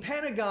fucking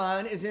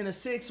Pentagon is in a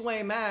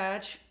 6-way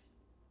match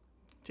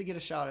to get a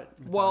shot at.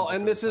 Well, Matanza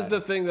and for this is title.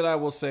 the thing that I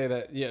will say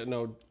that, and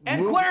Moon-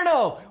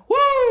 Cuerno,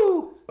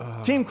 woo,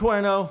 Team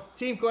Cuerno,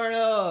 Team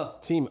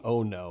Cuerno, Team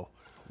Oh No.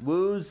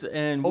 woos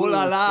and oh woos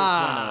la for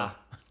la.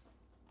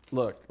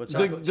 Look, What's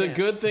the up? Champ.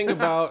 good thing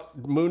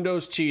about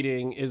Mundo's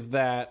cheating is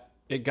that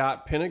it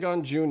got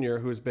Pentagon Jr.,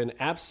 who's been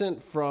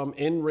absent from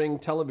in-ring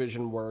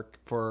television work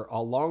for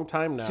a long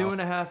time now,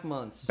 2.5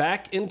 months.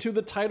 back into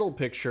the title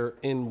picture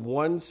in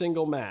one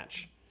single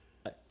match.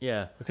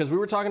 Yeah. Because we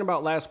were talking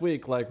about last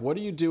week, like, what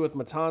do you do with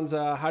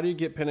Matanza? How do you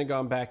get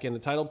Pentagon back in the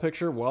title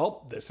picture?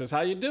 Well, this is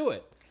how you do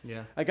it.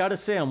 Yeah. I gotta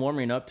say, I'm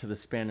warming up to the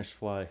Spanish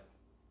Fly.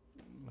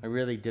 I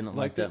really didn't like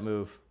Liked that it?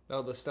 move.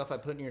 Oh, the stuff I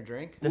put in your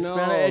drink. The No,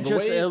 Spanish, the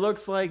way- it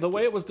looks like The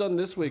way it was done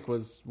this week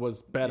was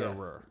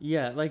better.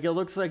 Yeah, like it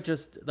looks like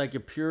just like a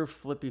pure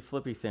flippy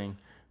thing.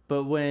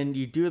 But when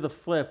you do the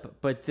flip,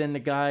 but then the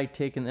guy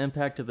taking the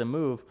impact of the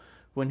move,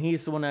 when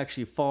he's the one that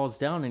actually falls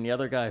down and the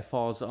other guy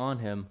falls on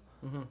him.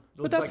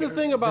 But that's the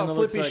thing then about it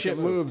looks flippy like a shit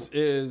move. moves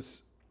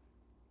is,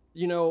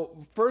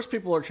 first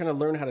people are trying to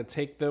learn how to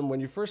take them. When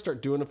you first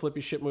start doing a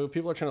flippy shit move,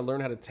 people are trying to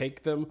learn how to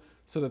take them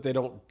so that they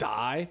don't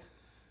die.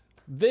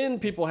 Then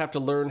people have to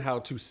learn how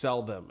to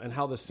sell them and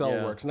how the sell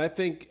Yeah. works. And I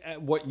think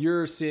what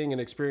you're seeing and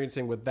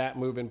experiencing with that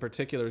move in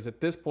particular is at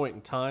this point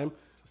in time,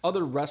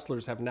 other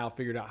wrestlers have now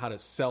figured out how to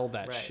sell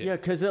that shit. Yeah,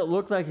 because it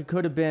looked like it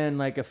could have been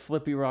like a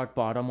flippy rock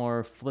bottom or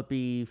a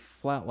flippy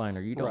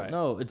flatliner. You don't Right.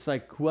 know. It's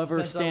like whoever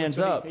Depends on stands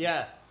which one up.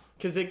 Yeah.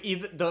 Because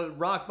the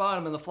rock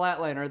bottom and the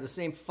flatline are the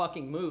same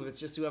fucking move. It's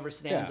just whoever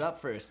stands Yeah. up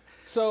first.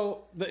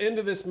 So the end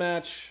of this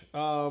match,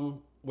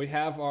 we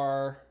have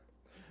our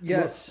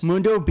Yes.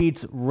 Mundo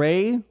beats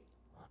Ray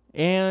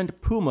and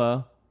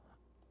Puma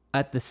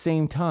at the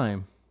same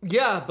time.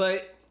 Yeah,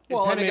 but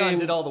Well, I Pentagon mean-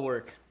 did all the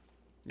work.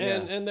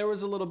 and there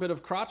was a little bit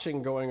of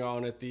crotching going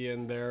on at the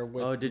end there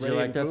with Oh, did Ray you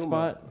like and that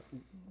Puma.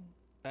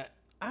 spot?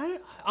 I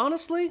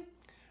honestly,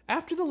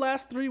 after the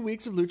last 3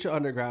 weeks of Lucha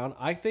Underground,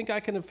 I think I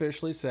can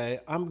officially say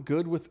I'm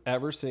good with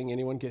ever seeing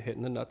anyone get hit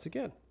in the nuts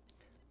again.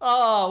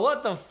 Oh,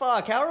 what the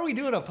fuck? How are we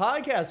doing a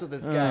podcast with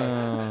this guy?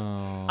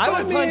 Oh. I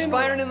would I punch mean,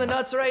 Byron in the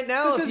nuts right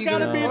now. This if has you got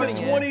to were be the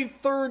recording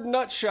it. 23rd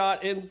nut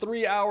shot in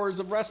 3 hours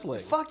of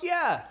wrestling. Fuck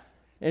yeah.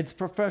 It's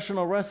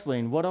professional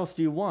wrestling. What else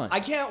do you want? I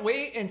can't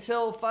wait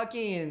until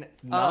fucking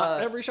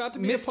Not every shot to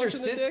be a Mr. punch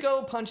in the dick?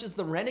 Cisco punches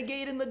the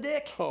Renegade in the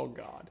dick Oh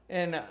God,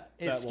 and that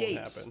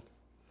escapes. won't happen.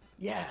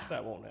 Yeah.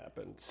 That won't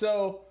happen.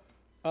 So,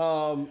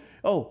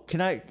 Oh, can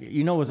I?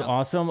 You know what's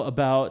awesome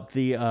about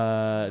the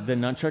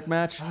nunchuck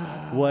match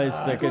was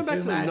the going back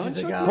to the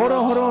nunchuck. hold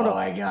on. Oh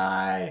my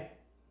god.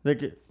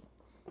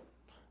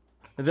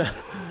 The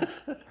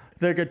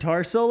the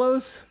guitar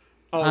solos.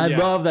 Oh, I yeah.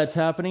 love that's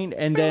happening,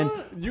 and then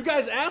You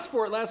guys asked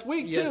for it last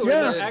week too. Yes, and we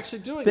they're did. actually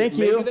doing Thank it.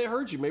 you. Maybe they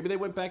heard you. Maybe they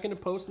went back into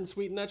post and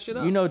sweetened that shit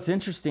up. you know it's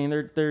interesting.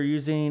 They're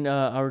using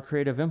our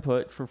creative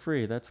input for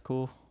free. That's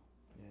cool.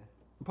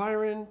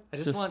 Byron, I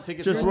just Just- want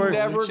tickets. just for you're work-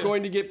 never Lucha.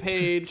 going to get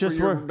paid Just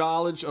for your work.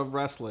 knowledge of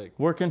wrestling.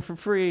 Working for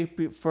free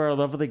for our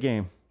love of the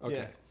game. Okay.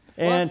 Yeah.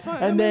 And that's fine.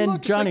 and I mean, then look,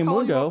 if they Johnny call you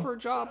Mundo. up for a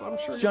job, I'm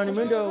sure Johnny you'll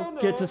take it.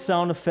 Mundo gets a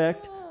sound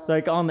effect.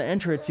 Like on the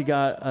entrance, he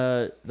got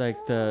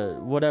like the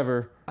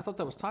whatever. I thought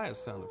that was Taya's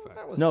sound effect.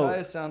 That was No,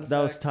 Taya's sound that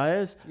was effect.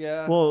 Taya's.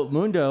 Yeah. Well,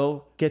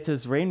 Mundo gets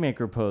his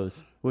Rainmaker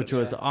pose, which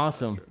was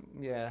awesome.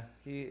 Yeah.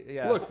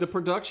 Yeah. Look, the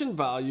production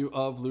value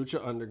of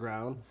Lucha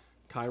Underground,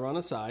 Chiron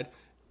aside,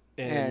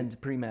 and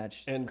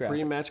pre-match and graphics.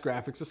 pre-match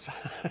graphics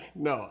aside,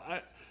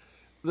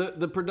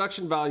 the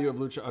production value of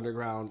Lucha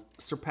Underground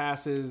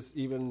surpasses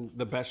even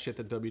the best shit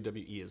that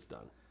WWE has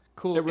done.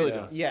 Cool. It really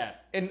does. Yeah.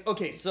 And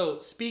okay, so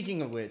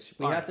speaking of which,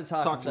 we All have right, to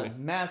talk talk about to the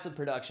me. massive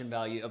production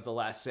value of the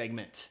last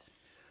segment,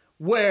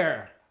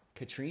 where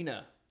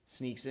Katrina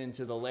sneaks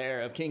into the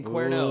lair of King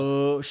Cuerno.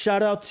 Oh,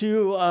 shout out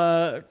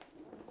to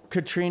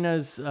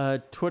Katrina's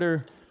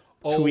Twitter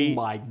tweet. Oh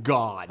my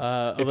God.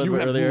 a if little you bit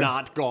have earlier.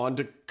 not gone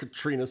to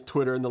Katrina's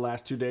Twitter in the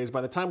last 2 days,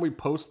 by the time we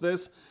post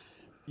this,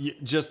 you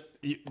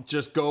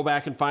just go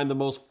back and find the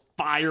most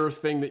fire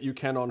thing that you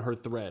can on her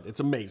thread. It's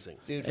amazing.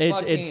 Dude, It's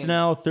fucking-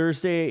 now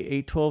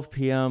Thursday, 8:12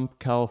 p.m.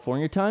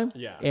 California time.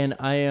 Yeah. And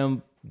I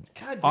am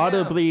God damn.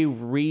 audibly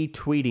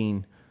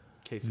retweeting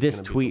Casey's this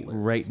gonna be tweet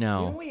delirious. right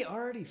now. Didn't we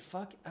already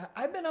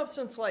I've been up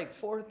since like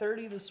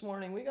 4:30 this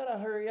morning. We gotta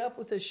hurry up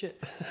with this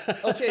shit.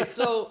 Okay,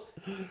 so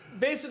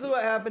basically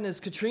what happened is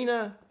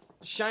Katrina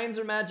shines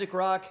her magic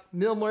rock.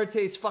 Mil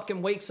Muertes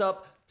fucking wakes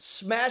up,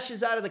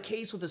 smashes out of the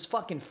case with his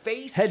fucking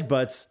face.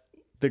 Headbutts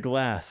the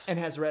glass. And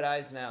has red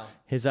eyes now.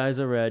 His eyes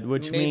are red,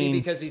 which Maybe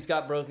means because he's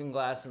got broken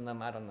glass in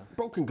them. I don't know.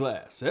 Broken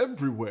glass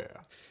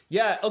everywhere.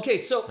 Yeah, okay,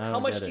 so how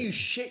don't much get do it. you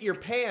shit your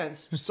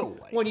pants So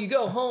white. when you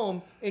go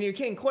home and you're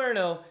King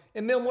Cuerno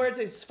and Mil Muertes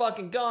is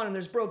fucking gone and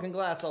there's broken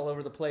glass all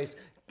over the place?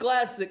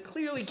 Glass that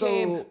clearly So-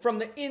 came from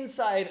the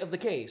inside of the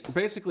case.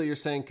 Basically, you're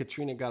saying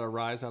Katrina got a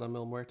rise out of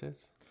Mil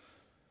Muertes?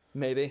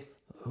 Maybe.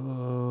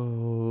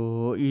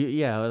 Oh,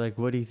 yeah. Like,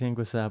 what do you think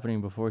was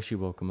happening before she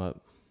woke him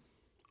up?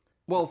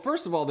 Well,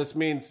 first of all, this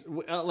means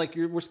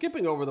we're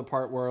skipping over the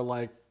part where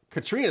like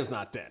Katrina's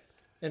not dead.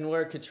 And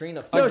where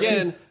Katrina No,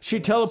 Again,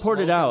 she smoke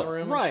teleported in the out.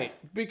 room. Right,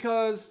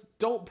 because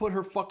don't put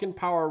her fucking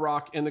power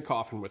rock in the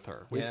coffin with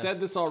her. We Yeah. said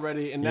this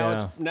already, and now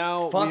Yeah.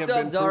 now Fucked we have up,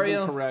 been Dario.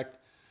 proven correct.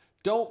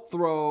 Don't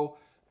throw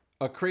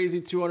a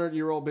crazy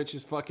 200-year-old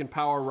bitch's fucking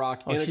power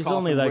rock in a she's coffin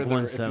only like with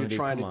her if you're 170,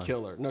 trying to come on.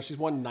 kill her. No, she's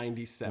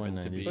 197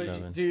 to be.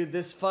 197. Dude,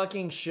 this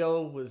fucking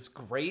show was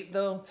great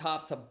though,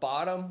 top to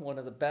bottom. One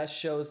of the best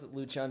shows that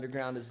Lucha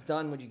Underground has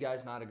done. Would you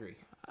guys not agree?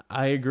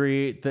 I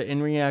agree. The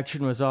in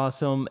reaction was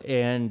awesome,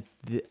 and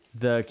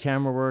the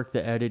camera work,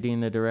 the editing,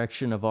 the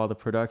direction of all the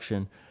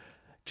production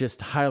just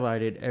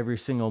highlighted every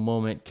single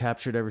moment,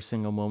 captured every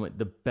single moment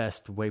the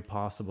best way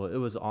possible. It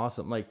was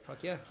awesome.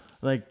 Fuck yeah.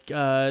 Like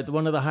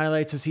one of the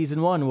highlights of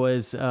season 1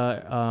 was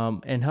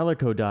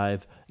Angelico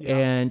Dive,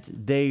 and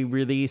they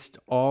released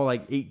all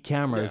like 8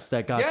 cameras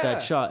that got Yeah.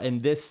 that shot.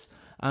 And this,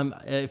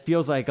 it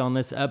feels like on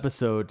this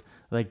episode,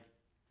 like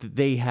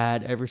they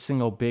had every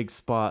single big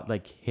spot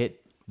like hit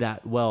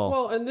that well.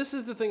 Well, and this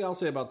is the thing I'll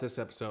say about this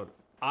episode.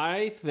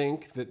 I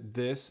think that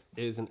this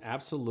is an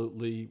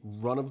absolutely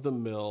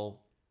run-of-the-mill,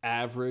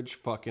 average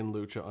fucking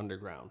Lucha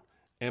Underground.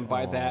 And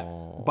by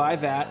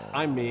that,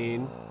 I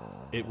mean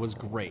it was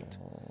great.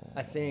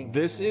 I think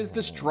This is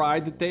the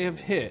stride that they have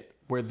hit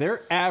where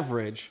their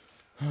average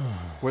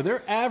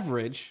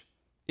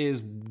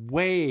is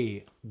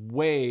way,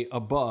 way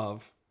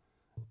above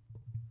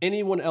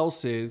anyone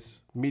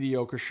else's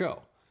mediocre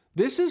show.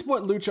 This is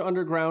what Lucha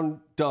Underground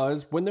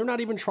does when they're not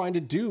even trying to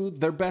do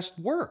their best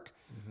work.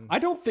 I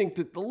don't think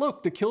that,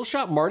 look, the kill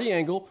shot Marty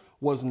Angle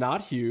was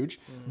not huge.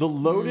 The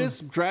Lotus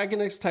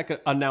Dragon X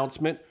Tech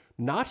announcement,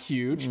 not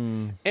huge.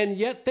 And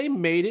yet they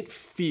made it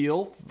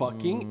feel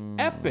fucking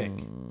epic.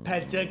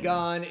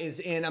 Pentagon is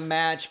in a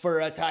match for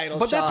a title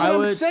But shot. that's what I'm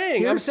would- saying.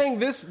 I'm here's- saying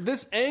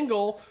this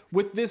angle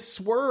with this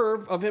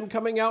swerve of him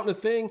coming out in a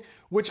thing,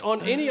 which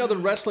on any other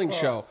wrestling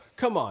show,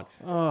 come on.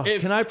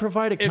 Can I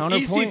provide a If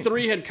counterpoint?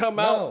 EC3 had come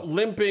out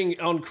limping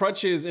on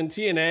crutches in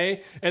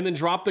TNA and then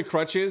dropped the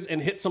crutches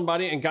and hit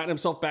somebody and gotten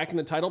himself back in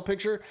the title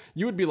picture,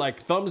 you would be like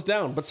thumbs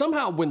down. But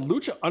somehow when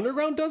Lucha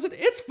Underground does it,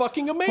 it's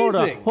fucking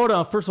amazing. Hold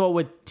on. First of all,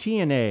 with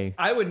TNA,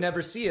 I would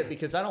never see it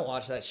because I don't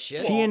watch that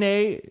shit.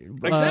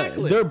 TNA,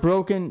 Exactly. they're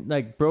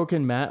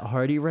broken Matt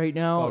Hardy right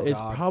now is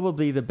God.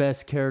 probably the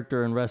best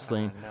character in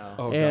wrestling.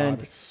 Oh and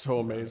god, it's so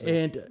amazing.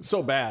 and-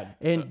 so bad.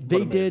 and but they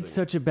amazing. did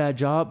such a bad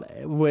job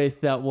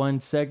with that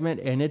one segment,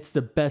 and it's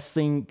the best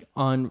thing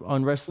on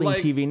wrestling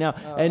Like, TV now.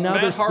 And now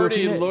they're Matt Hardy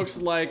spoofing it. looks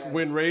like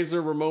when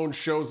Razor Ramon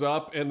shows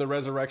up in the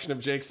Resurrection of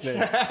Jake Snake.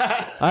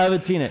 I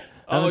haven't seen it.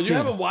 Oh, you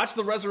haven't watched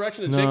the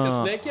Resurrection of Jake the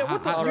No. Snake yet?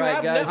 What the? All You right,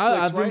 have guys. Netflix,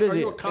 I've been right? Are busy.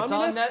 you a It's on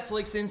communist?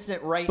 Netflix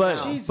Instant right But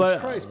now.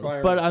 Jesus Christ,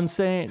 Byron. but I'm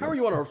saying How are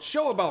you on a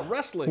show about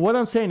wrestling? what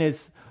I'm saying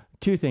is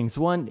two things.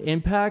 One,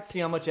 Impact. See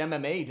how much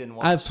MMA didn't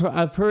watch.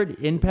 I've heard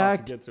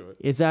Impact get to it.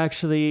 is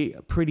actually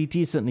pretty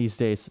decent these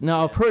days.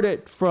 Now I've heard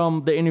it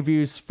from the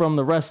interviews from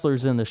the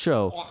wrestlers in the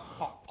show,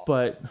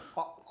 but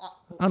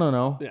I don't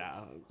know. Yeah.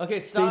 Okay,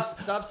 stop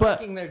But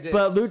sucking their dicks.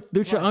 but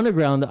Lucha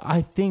Underground,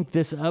 I think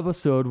this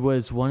episode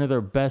was one of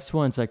their best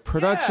ones. Like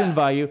production Yeah.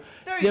 value,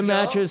 There the you go.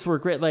 matches were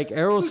great. Like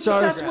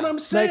Aerostars. That's what I'm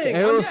saying.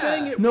 Like I'm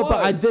saying it no, was.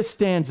 but this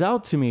stands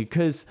out to me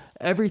because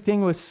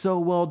everything was so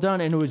well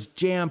done and it was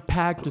jam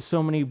packed with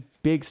so many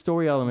big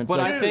story elements. But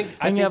like, I think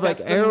and you have like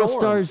that's the norm.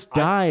 Aerostar's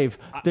dive.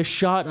 The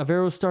shot of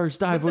Aerostar's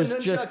dive With the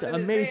was just nunchucks in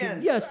his amazing.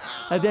 hands. Yes,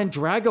 and then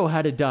Drago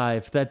had a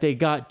dive that they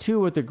got too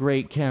with a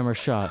great camera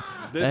shot.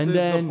 This and is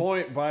then, the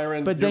point,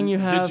 Byron. but then you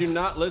have- Did you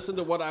not listen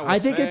to what I was I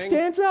think saying? it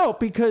stands out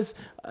because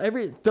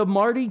the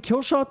Marty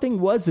Killshot thing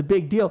was a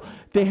big deal.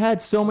 They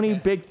had so many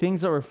big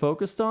things that were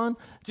focused on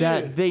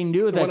that they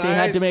knew that When they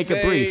had to make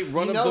it say brief.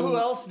 run You of know the who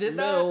else did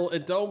that? mill,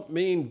 it don't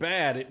mean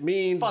bad. It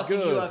means Fucking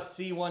good.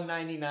 UFC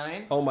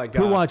 199. Oh my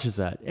god. Who watches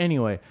that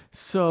anyway?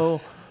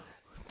 So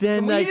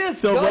then, Can we like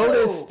just the go?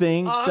 Lotus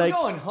thing, I'm like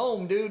going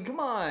home, dude. Come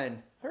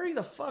on. Hurry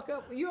the fuck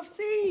up.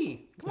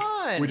 UFC. Come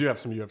on. We do have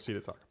some UFC to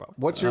talk about.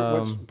 What's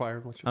your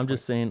Byron? What's your I'm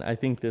just saying, I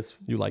think this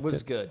you liked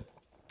was it? good.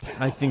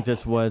 I think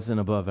this was an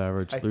above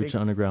average Lucha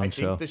Underground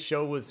show. the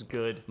show was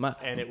good, My-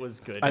 and it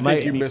was good. I My-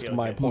 think you missed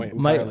my point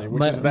My- entirely,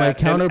 which my- is my that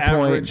an counterpoint-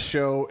 average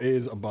show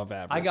is above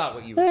average. I got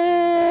what you were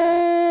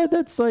saying.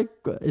 That's like,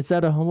 is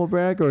that a humble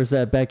brag or is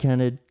that a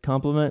backhanded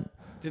compliment?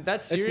 Did that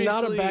It's seriously?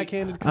 not a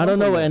backhanded compliment. I don't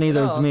know what any of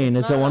those No, mean. it's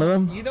Is it not one of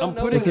them? You don't I'm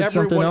know. putting Is it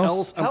something everyone else?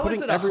 else. I'm How is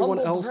putting it a everyone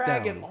humble else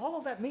brag down. at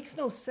all? That makes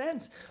no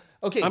sense.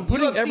 Okay, I'm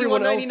putting UFC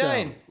everyone else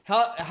 199.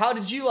 How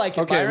did you like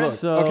it, Okay,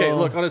 Byron?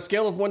 look. On a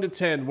scale of 1 to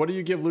 10, what do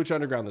you give Lucha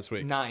Underground this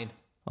week? 9.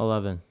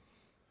 11.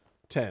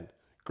 10.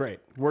 Great.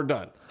 We're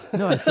done.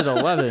 No, I said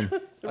 11.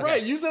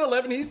 Right. You said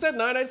 11. He said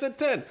 9. I said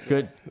 10.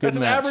 Good That's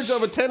an match. average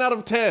of a 10 out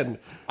of 10.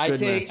 I Good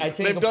take match.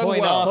 a They've done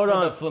point well. off Hold for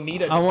on. the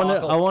Flamita I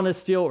debacle. want to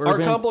steal Our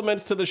Urban's.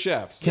 compliments to the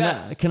chefs.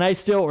 Yes. Can I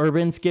steal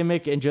Urban's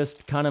gimmick and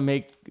just kind of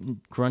make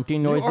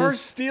grunting You noises? are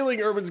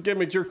stealing Urban's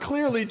gimmick. You're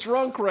clearly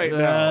drunk right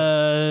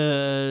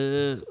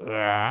now.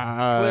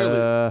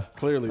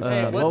 Clearly.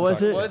 Hey, Scott. what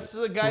was it? What's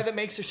the guy that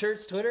makes your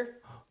shirts Twitter?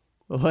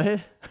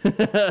 What?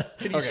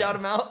 Can you shout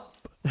him out?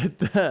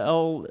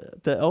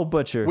 the L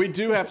Butcher. We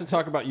do have to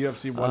talk about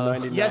UFC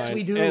 199. Yes,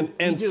 we do. And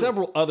We do.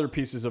 several other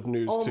pieces of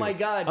news, Oh too. my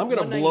God, I'm going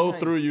to blow 199.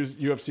 through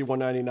UFC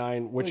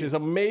 199, which is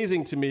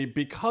amazing to me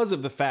because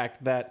of the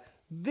fact that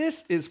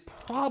this is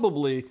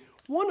probably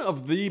one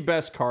of the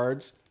best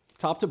cards,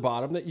 top to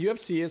bottom, that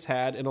UFC has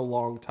had in a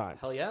long time.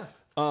 Hell yeah.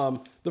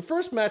 The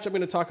first match I'm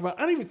going to talk about,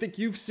 I don't even think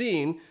you've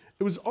seen.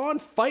 It was on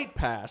Fight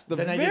Pass. The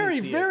Then I didn't very,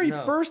 see it, very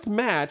no. first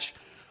match.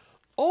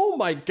 Oh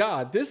my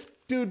God. This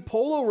dude,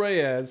 Polo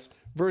Reyes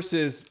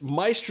versus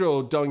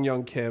Maestro Dong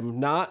Young Kim,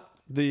 not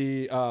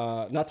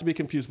to be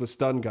confused with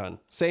Stun Gun.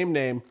 Same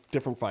name,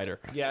 different fighter.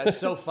 Yeah, it's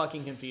so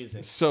fucking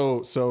confusing.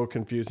 So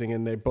confusing,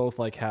 and they both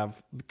like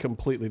have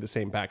completely the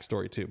same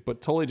backstory too,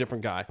 but totally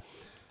different guy.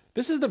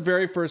 This is the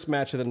very first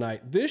match of the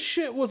night. This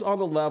shit was on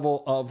the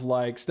level of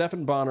like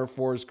Stephan Bonner,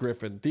 Forrest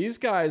Griffin. These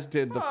guys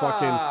did the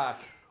fucking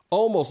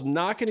almost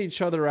knocking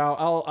each other out.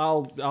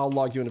 I'll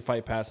log you into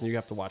Fight Pass, and you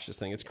have to watch this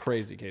thing. It's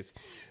crazy, Casey.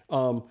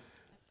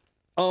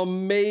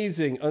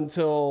 Amazing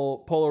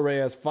until Polo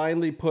Reyes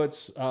finally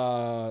puts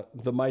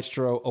the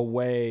Maestro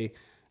away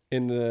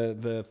in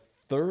the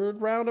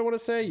third round, I want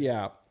to say.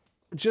 Yeah,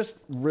 just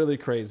really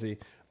crazy.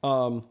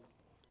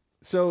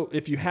 So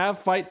if you have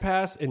Fight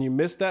Pass and you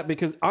missed that,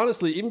 because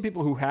honestly, even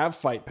people who have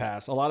Fight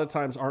Pass, a lot of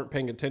times aren't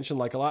paying attention.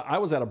 Like I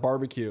was at a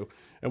barbecue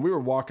and we were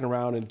walking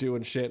around and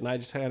doing shit, and I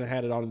just kind of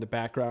had it on in the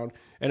background.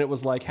 And it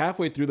was like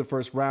halfway through the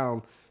first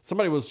round,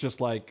 somebody was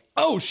just like,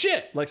 "Oh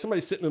shit!" Like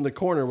somebody sitting in the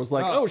corner was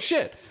like, "Oh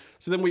shit!"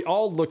 So then we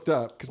all looked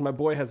up because my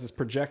boy has this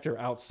projector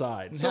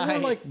outside. So we're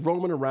like Nice.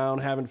 roaming around,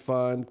 having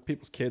fun.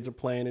 People's kids are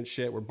playing and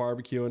shit. We're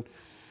barbecuing.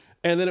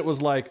 And then it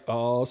was like,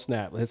 oh,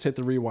 snap. Let's hit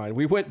the rewind.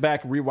 We went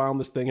back,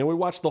 rewound this thing, and we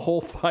watched the whole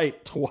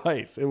fight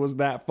twice. It was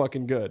that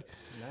fucking good.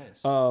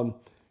 Nice.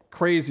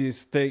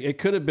 Craziest thing. It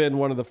could have been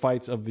one of the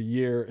fights of the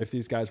year if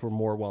these guys were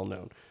more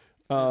well-known.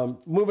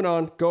 Moving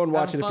on. Go and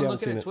watch Having it if fun you haven't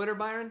looking seen at it. Twitter,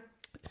 Byron?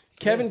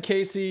 Kevin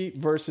Casey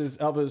versus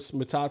Elvis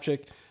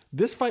Matopchik.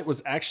 This fight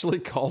was actually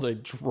called a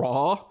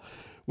draw,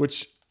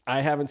 which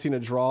I haven't seen a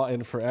draw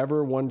in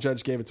forever. One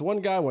judge gave it to one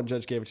guy, one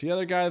judge gave it to the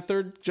other guy, the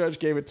third judge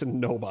gave it to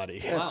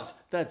nobody. Wow.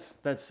 That's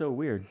so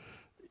weird.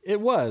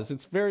 It was.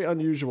 It's very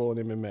unusual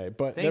in MMA.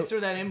 But Thanks for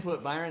that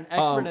input, Byron.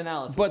 Expert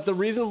analysis. But the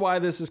reason why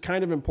this is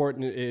kind of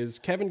important is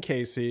Kevin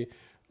Casey,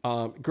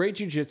 great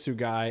jiu-jitsu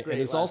guy, Great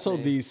and is last also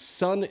name. the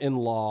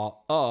son-in-law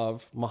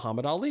of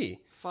Muhammad Ali.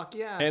 Fuck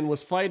yeah. And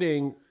was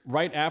fighting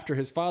right after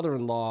his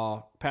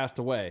father-in-law passed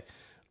away.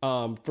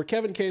 For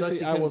Kevin Sucks Casey,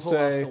 he I couldn't will pull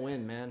say off the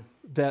win, man.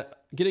 that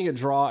getting a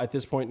draw at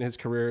this point in his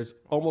career is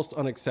almost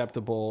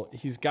unacceptable.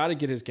 He's got to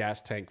get his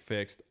gas tank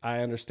fixed. I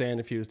understand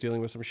if he was dealing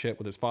with some shit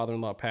with his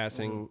father-in-law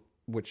passing,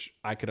 which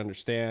I could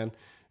understand,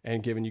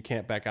 and given you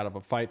can't back out of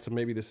a fight, so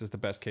maybe this is the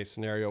best case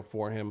scenario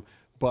for him.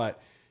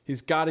 But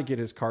he's got to get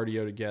his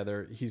cardio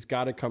together. He's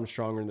got to come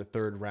stronger in the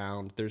third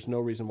round. There's no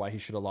reason why he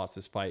should have lost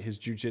this fight. His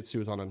jiu-jitsu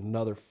is on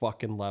another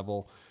fucking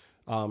level.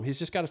 He's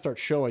just got to start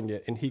showing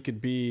it, and he could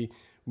be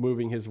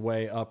moving his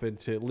way up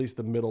into at least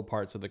the middle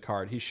parts of the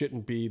card. He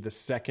shouldn't be the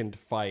second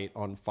fight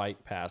on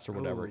Fight Pass or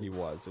whatever he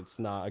was. It's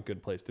not a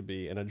good place to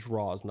be, and a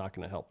draw is not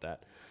going to help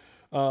that.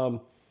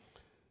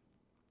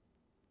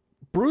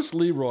 Bruce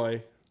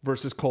Leroy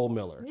versus Cole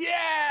Miller.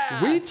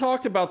 Yeah! We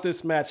talked about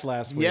this match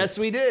last week. Yes,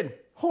 we did.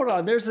 Hold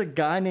on, there's a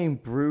guy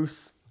named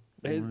Bruce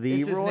his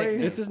Leroy.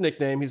 nickname. It's his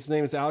nickname. His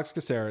name is Alex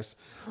Caceres.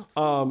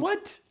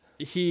 What?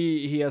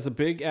 He has a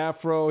big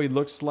afro. He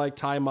looks like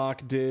Ty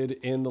Mock did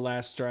in the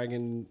Last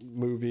Dragon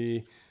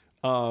movie.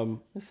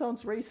 This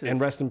sounds racist.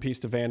 And rest in peace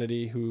to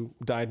Vanity, who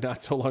died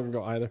not so long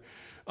ago either.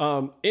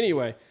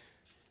 Anyway,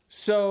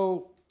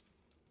 so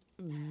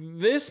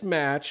this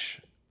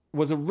match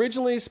was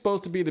originally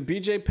supposed to be the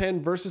BJ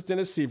Penn versus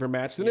Dennis Seaver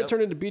match. Then it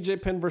turned into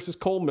BJ Penn versus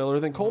Cole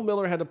Miller. Then Cole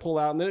Miller had to pull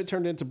out. And then it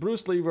turned into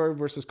Bruce Leroy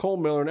versus Cole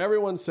Miller. And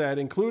everyone said,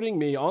 including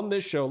me on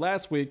this show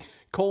last week,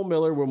 Cole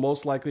Miller will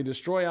most likely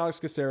destroy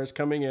Alex Caceres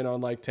coming in on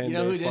like 10 You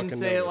know days who didn't fucking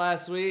say notice. it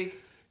last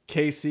week?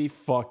 Casey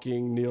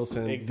fucking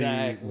Nielsen,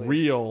 Exactly. the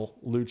real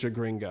Lucha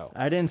Gringo.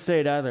 I didn't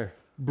say it either.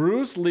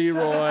 Bruce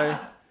Leroy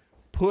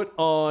put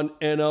on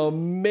an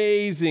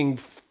amazing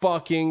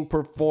fucking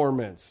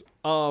performance.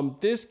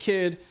 This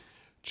kid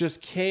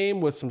just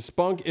came with some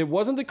spunk. It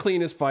wasn't the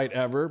cleanest fight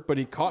ever, but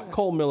he caught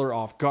Cole Miller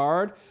off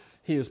guard.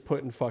 He was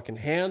putting fucking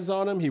hands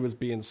on him. He was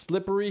being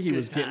slippery. He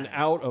was getting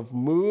out of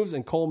moves,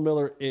 and Cole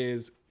Miller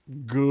is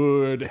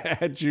good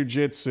at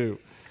jiu-jitsu.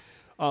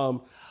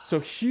 So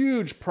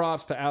huge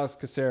props to Alex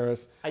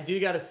Caceres. I do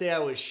got to say I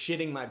was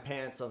shitting my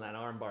pants on that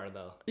armbar,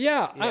 though.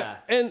 Yeah.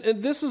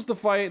 And this is the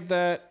fight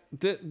that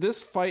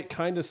this fight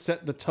kind of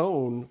set the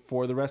tone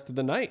for the rest of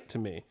the night to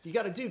me. You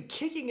got a dude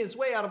kicking his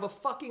way out of a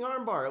fucking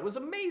armbar. It was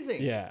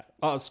amazing. Yeah.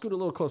 Scoot a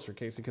little closer,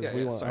 Casey,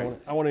 because sorry.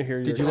 I want to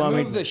hear Did your... you want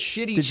me Move the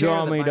shitty Did you chair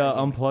want that me to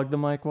Byron gave me. unplug the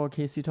mic while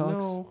Casey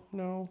talks?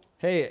 No.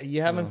 Hey,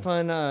 you having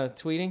fun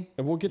tweeting?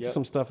 And we'll get to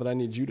some stuff that I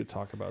need you to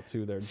talk about,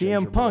 too, there, CM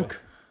Ginger boy. Punk.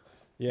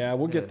 Yeah,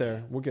 we'll get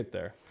there. We'll get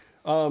there.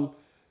 Benil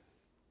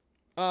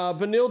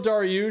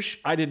Dariush,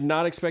 I did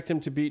not expect him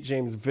to beat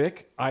James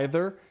Vick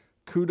either.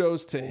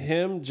 Kudos to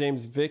him.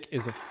 James Vick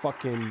is a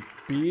fucking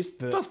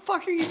beast. What the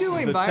fuck are you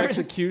doing, The Byron?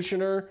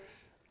 Texecutioner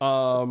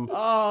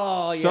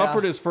Oh,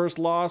 suffered his first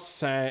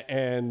loss,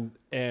 and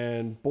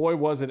boy,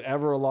 was it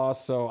ever a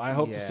loss. So I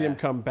hope to see him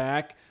come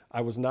back.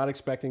 I was not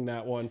expecting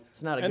that one.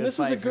 It's not a and good this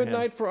was a fight for good him.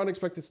 night for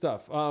unexpected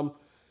stuff.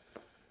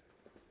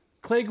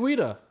 Clay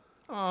Guida.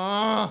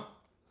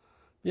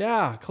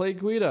 Yeah, Clay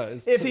Guida.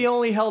 If he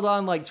only held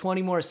on like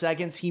 20 more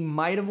seconds, he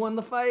might have won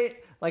the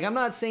fight. Like, I'm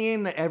not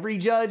saying that every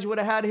judge would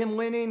have had him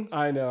winning.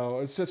 I know.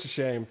 It's such a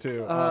shame,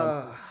 too.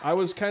 I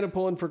was kind of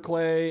pulling for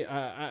Clay.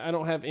 I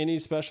don't have any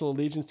special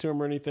allegiance to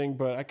him or anything,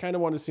 but I kind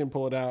of wanted to see him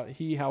pull it out.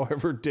 He,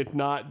 however, did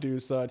not do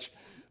such.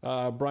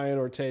 Brian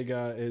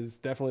Ortega is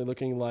definitely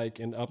looking like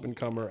an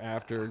up-and-comer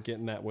after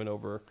getting that win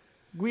over.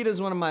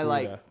 Guida's one of my,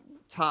 like, Guida.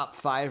 top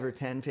 5 or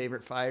 10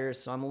 favorite fighters,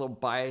 so I'm a little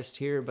biased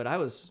here, but I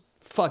was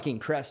fucking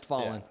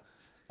crestfallen.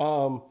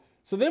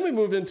 So then we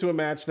moved into a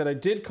match that I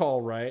did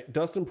call right.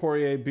 Dustin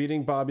Poirier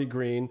beating Bobby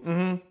Green.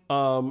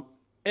 Mm-hmm.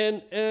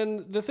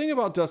 And the thing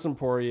about Dustin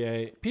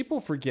Poirier, people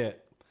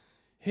forget,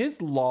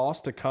 his loss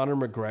to Conor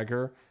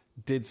McGregor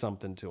did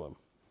something to him.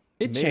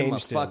 It Made him a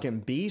changed him. fucking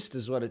beast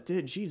is what it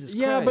did. Jesus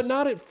Yeah, Christ. but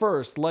not at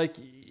first. Like,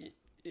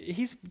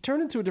 he's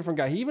turned into a different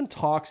guy. He even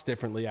talks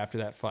differently after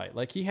that fight.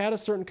 Like, he had a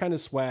certain kind of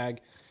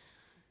swag.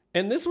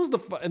 And that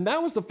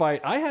was the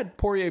fight I had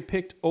Poirier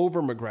picked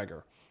over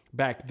McGregor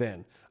back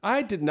then.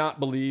 I did not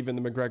believe in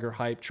the McGregor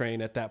hype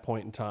train at that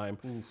point in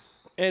time.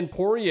 And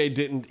Poirier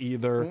didn't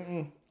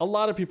either. A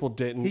lot of people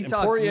didn't. He And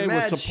talked Poirier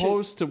was mad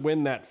supposed to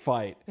win that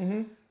fight.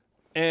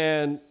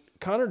 And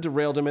Conor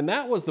derailed him, and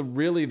that was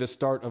really the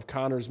start of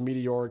Conor's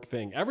meteoric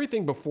thing.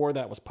 Everything before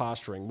that was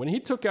posturing. When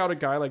he took out a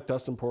guy like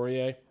Dustin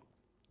Poirier,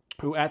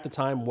 who at the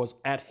time was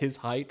at his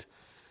height,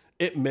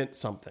 it meant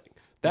something.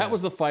 That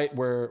was the fight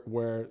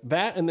where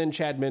that and then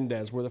Chad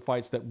Mendez were the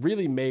fights that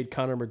really made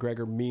Conor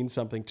McGregor mean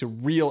something to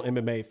real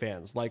MMA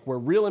fans. Like, where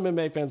real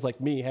MMA fans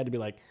like me had to be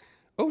like,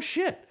 oh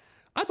shit,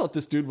 I thought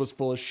this dude was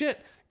full of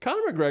shit.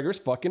 Conor McGregor's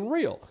fucking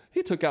real.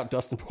 He took out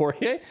Dustin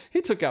Poirier. He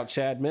took out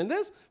Chad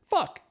Mendez.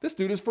 Fuck, this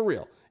dude is for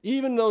real.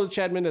 Even though the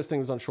Chad Mendez thing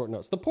was on short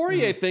notes. The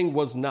Poirier thing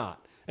was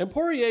not. And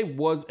Poirier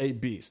was a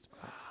beast.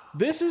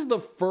 This is the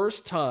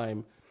first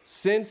time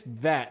since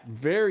that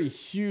very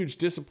huge,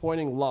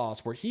 disappointing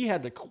loss where he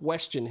had to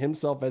question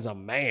himself as a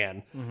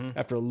man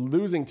after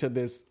losing to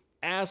this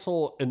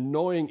asshole,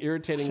 annoying,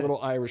 irritating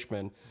little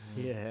Irishman.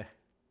 Yeah.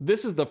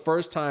 This is the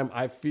first time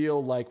I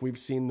feel like we've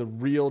seen the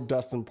real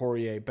Dustin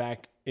Poirier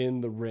back in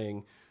the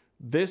ring.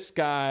 This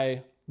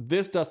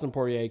Dustin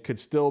Poirier could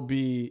still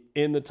be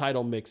in the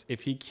title mix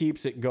if he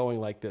keeps it going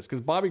like this,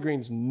 because Bobby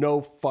Green's no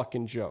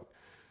fucking joke.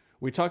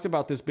 We talked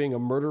about this being a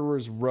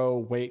murderer's row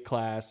weight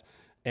class,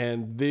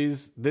 and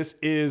this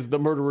is the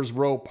murderer's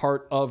row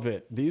part of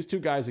it. These two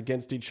guys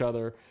against each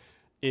other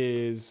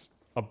is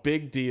a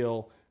big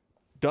deal.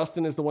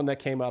 Dustin is the one that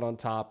came out on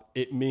top.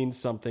 It means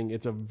something.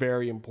 It's a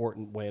very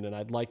important win, and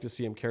I'd like to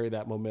see him carry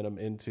that momentum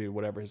into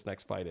whatever his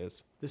next fight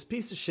is. This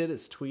piece of shit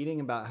is tweeting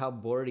about how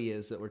bored he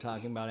is that we're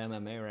talking about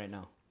MMA right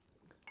now.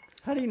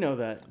 How do you know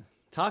that?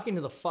 Talking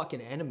to the fucking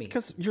enemy.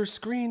 Because your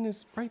screen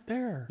is right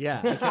there.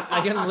 Yeah,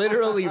 I can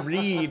literally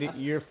read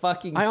your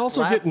fucking I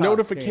also get laptop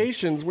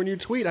notifications screen. when you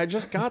tweet. I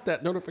just got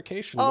that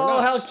notification. We're Oh,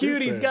 not how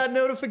cute. He's stupid. got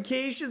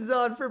notifications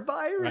on for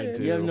Byron. I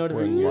do. You have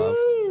We're in love.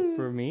 notifications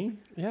for me?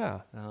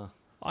 Yeah. Oh.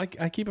 I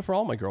keep it for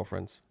all my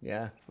girlfriends.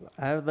 Yeah.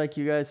 I would like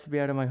you guys to be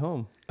out of my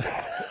home.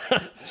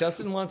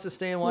 Justin wants to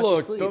stay and watch you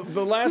Look, sleep.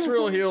 the last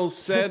Real Heels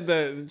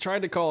said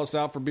tried to call us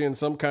out for being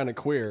some kind of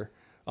queer.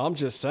 I'm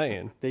just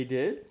saying. They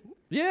did?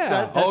 Yeah.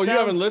 That you sounds-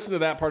 haven't listened to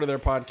that part of their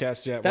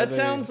podcast yet. where That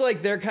sounds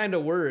like their kind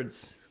of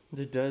words.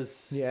 It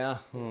does. Yeah.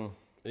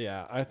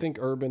 Yeah, I think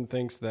Urban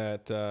thinks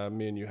that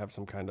me and you have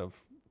some kind of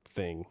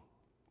thing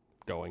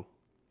going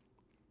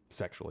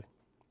sexually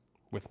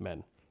with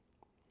men.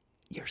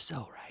 You're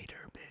so right,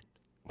 Urban.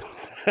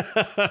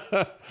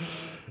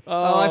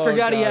 I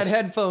forgot he had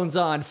headphones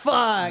on.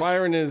 Fuck.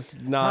 Byron is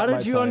not. How my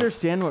did you type.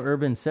 understand what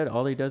Urban said?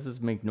 All he does is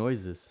make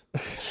noises.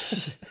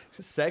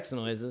 Sex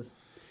noises.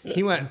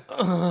 He went,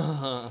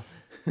 I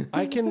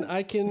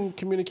can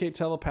communicate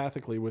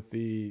telepathically with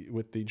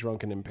the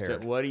drunk and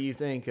impaired. so what do you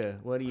think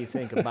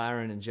of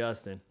Byron and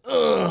Justin?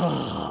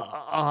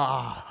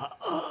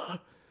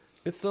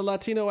 It's the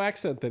Latino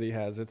accent that he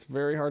has. It's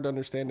very hard to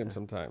understand him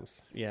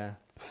sometimes. Yeah.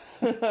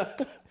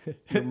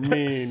 You're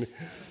mean.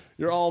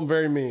 You're all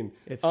very mean.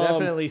 It's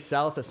definitely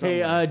south of something.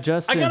 Hey,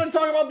 Justin. I gotta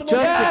talk about the most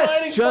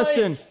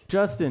exciting fights.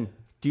 Justin.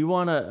 Do you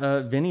want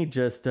to? Vinny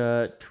just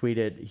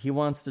tweeted. He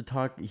wants to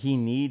talk. He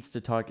needs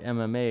to talk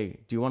MMA.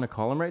 Do you want to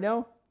call him right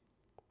now?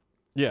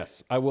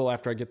 Yes, I will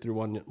after I get through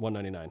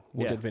 199.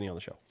 We'll Yeah. get Vinny on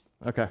the show.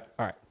 Okay.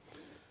 All right.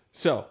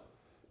 So,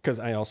 because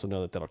I also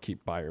know that'll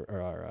keep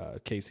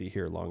Casey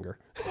here longer.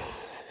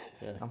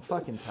 I'm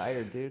fucking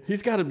tired, dude.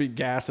 He's got to be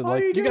gassing. All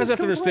Like, you do you guys is have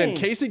to understand,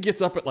 complain. Casey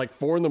gets up at like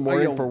 4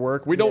 a.m. for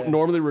work. We don't yeah.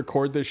 normally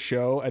record this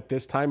show at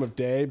this time of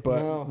day,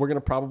 but we're going to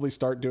probably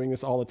start doing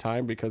this all the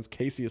time because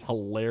Casey is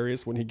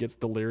hilarious when he gets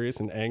delirious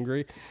and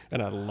angry,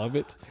 and I love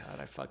it. God,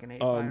 I fucking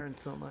hate Byron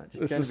so much.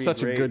 This gonna is be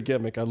such a great. good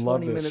gimmick. I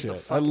love 20 this minutes of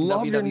shit. I fucking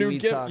love your new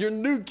WWE talk. Your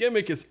new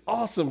gimmick is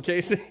awesome,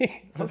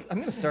 Casey. I'm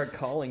gonna start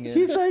calling it.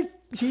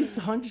 He's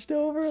hunched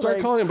over. Start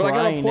like, calling him, but I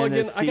gotta crying plug in.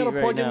 his I gotta seat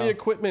plug right in the now.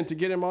 equipment to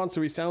get him on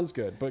so he sounds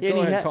good. But And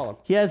go ahead, call him.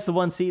 He has the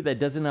one seat that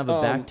doesn't have a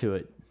back to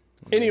it.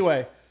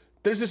 Anyway,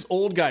 there's this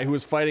old guy who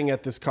was fighting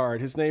at this card.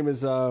 His name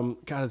is God.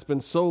 It's been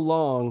so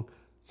long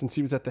since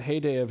he was at the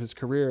heyday of his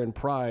career in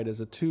Pride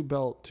as a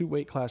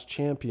 2-weight class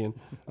champion.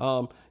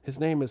 His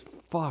name is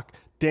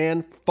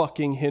Dan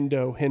fucking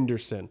Hendo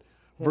Henderson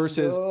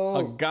versus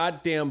a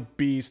goddamn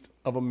beast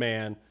of a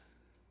man,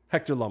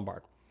 Hector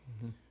Lombard.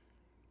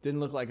 Didn't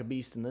look like a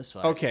beast in this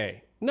fight.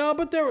 Okay. No,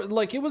 but there were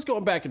like it was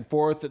going back and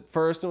forth at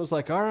first, and it was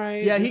like, all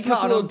right, Yeah, he this looks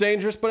a caught little him.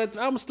 dangerous, but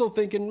I'm still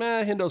thinking,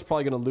 Hendo's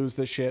probably going to lose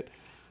this shit.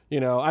 You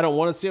know, I don't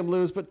want to see him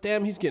lose, but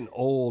damn, he's getting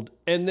old.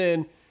 And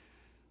then,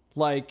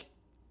 like,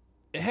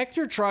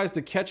 Hector tries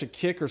to catch a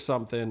kick or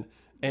something,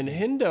 and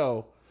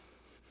Hendo,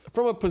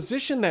 from a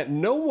position that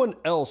no one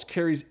else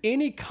carries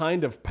any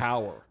kind of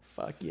power,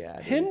 Fuck yeah.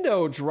 Dude.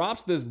 Hendo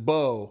drops this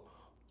bow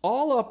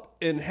all up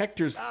in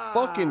Hector's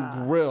fucking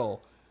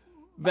grill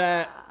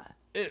that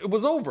it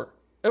was over.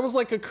 It was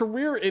like a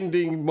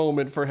career-ending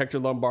moment for Hector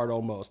Lombard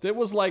almost. It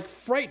was like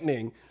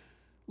frightening.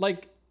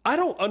 Like, I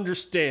don't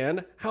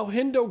understand how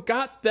Hendo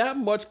got that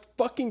much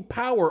fucking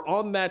power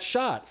on that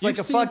shot. It's like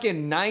a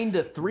fucking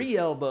 9-3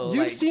 elbow.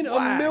 You've like, seen a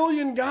whack.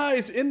 million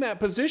guys in that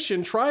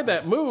position try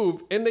that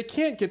move, and they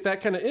can't get that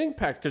kind of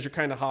impact because you're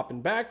kind of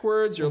hopping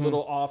backwards. You're a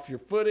little off your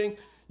footing.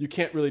 You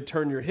can't really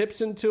turn your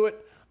hips into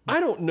it. I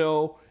don't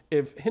know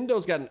if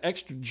Hendo's got an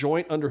extra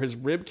joint under his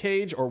rib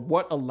cage or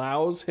what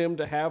allows him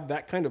to have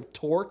that kind of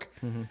torque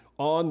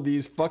on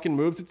these fucking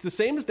moves. It's the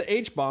same as the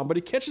H-bomb, but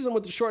he catches him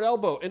with the short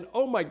elbow, and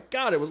oh my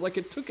God, it was like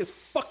it took his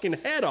fucking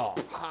head off.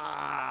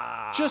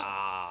 Just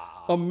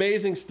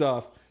amazing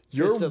stuff.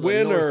 Your Fist of the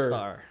North winner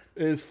Star.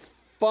 is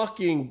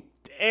fucking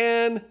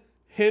Dan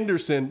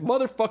Henderson.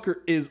 Motherfucker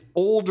is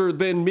older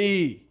than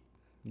me.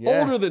 Yeah.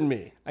 Older than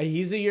me.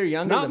 He's a year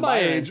younger Not than my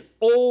Byron. age,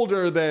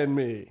 older than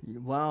me.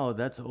 Wow,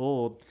 that's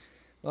old.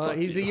 Well,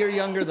 he's a year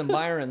younger than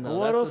Byron, though.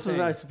 What That's else the was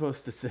thing. I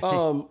supposed to say?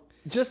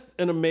 Just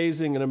an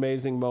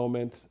amazing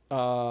moment.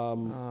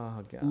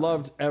 Oh, God.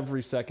 Loved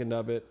every second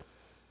of it.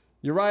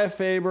 Uriah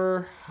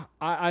Faber,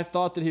 I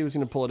thought that he was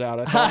going to pull it out.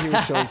 I thought he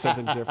was showing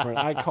something different.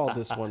 I called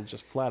this one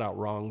just flat out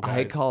wrong, guys.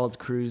 I called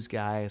Cruz,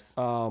 guys.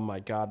 Oh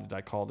my God, did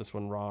I call this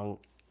one wrong?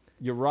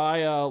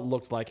 Uriah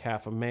looked like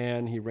half a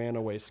man. He ran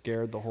away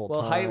scared the whole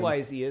Well, time.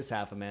 height-wise, he is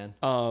half a man.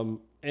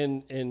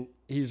 And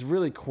he's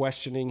really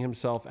questioning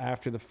himself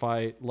after the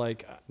fight.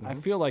 Like, I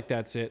feel like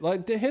that's it.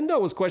 Like,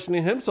 Hendo was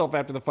questioning himself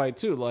after the fight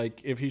too.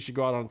 Like, if he should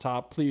go out on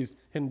top, please,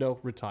 Hendo,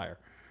 retire.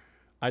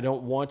 I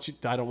don't want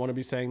to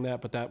be saying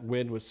that, but that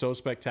win was so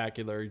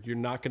spectacular. You're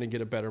not going to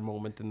get a better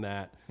moment than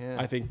that. Yeah.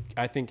 I think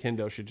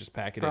Hendo should just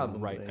pack it in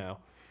right Probably. now.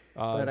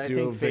 But I do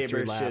a think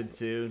victory Faber lap. should,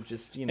 too.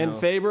 Just, you know. And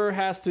Faber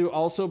has to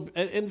also,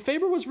 and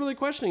Faber was really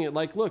questioning it.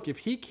 Like, look, if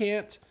he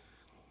can't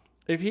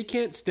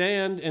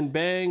stand and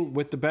bang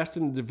with the best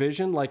in the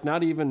division, like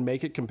not even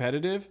make it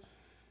competitive,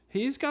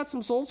 he's got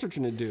some soul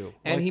searching to do.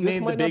 And Like, he this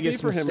made might the not be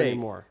biggest for him mistake.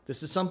 anymore.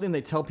 This is something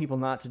they tell people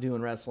not to do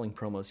in wrestling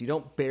promos. You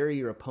don't bury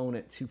your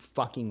opponent too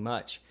fucking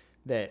much.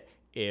 That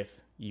if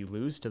you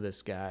lose to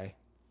this guy,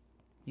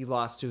 you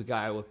lost to a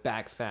guy with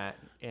back fat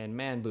and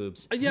man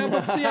boobs. Yeah,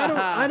 but see,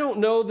 I don't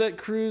know that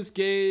Cruz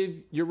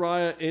gave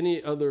Uriah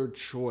any other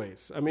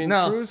choice. I mean,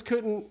 No.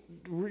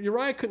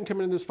 Uriah couldn't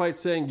come into this fight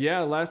saying, yeah,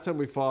 last time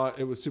we fought,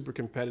 it was super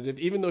competitive.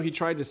 Even though he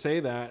tried to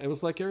say that, it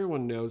was like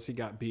everyone knows he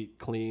got beat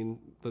clean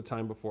the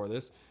time before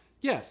this.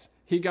 Yes,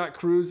 he got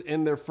Cruz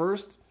in their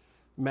first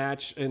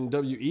match in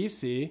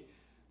WEC.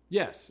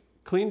 Yes,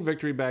 clean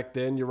victory back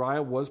then.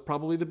 Uriah was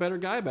probably the better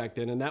guy back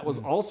then. And that was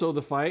also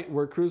the fight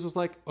where Cruz was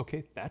like,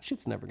 okay, that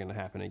shit's never going to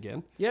happen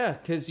again. Yeah,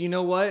 because you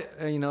know what?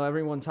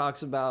 Everyone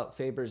talks about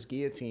Faber's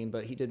guillotine,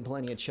 but he did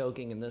plenty of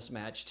choking in this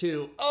match,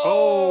 too.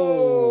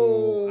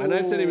 Oh! And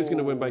I said he was going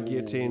to win by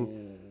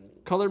guillotine.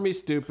 Color me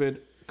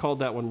stupid. Called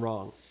that one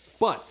wrong.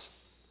 But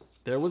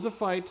there was a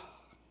fight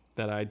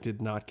that I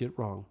did not get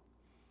wrong.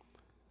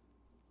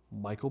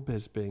 Michael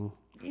Bisping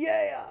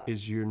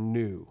is your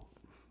new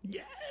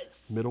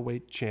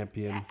middleweight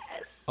champion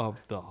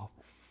of the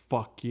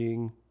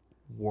fucking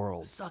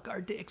world. Suck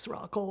our dicks,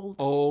 Rockhold.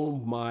 Oh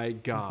my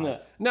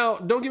God. Now,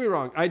 don't get me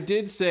wrong. I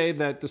did say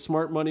that the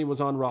smart money was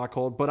on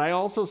Rockhold, but I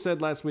also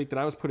said last week that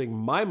I was putting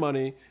my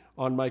money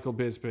on Michael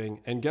Bisping.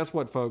 And guess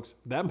what, folks?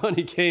 That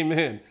money came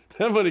in.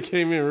 That money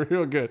came in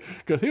real good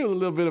because he was a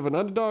little bit of an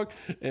underdog,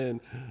 and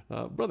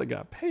brother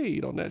got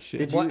paid on that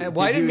shit.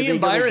 Why did me and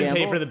Byron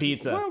pay for the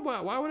pizza?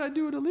 Why would I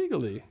do it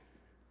illegally?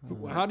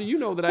 How do you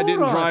know that I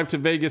didn't drive to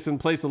Vegas and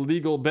place a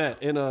legal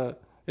bet in a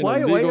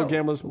legal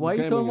gambler's? Why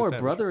you throwing more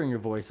brother in your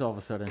voice all of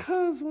a sudden?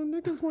 Because when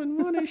niggas win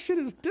money, shit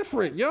is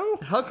different, yo.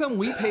 How come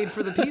we paid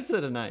for the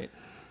pizza tonight?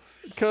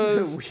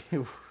 Because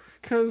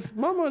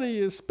my money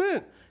is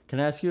spent. Can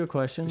I ask you a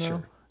question though?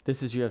 Sure.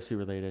 This is UFC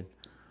related.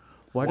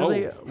 Why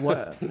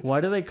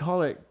do they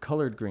call it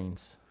colored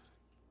greens?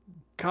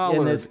 Collared.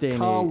 In this day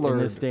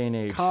and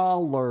age.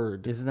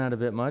 Collared. Isn't that a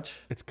bit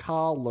much? It's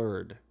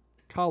collared.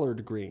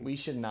 Collard green. We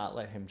should not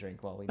let him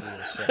drink while we do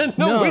this show.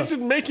 No, we should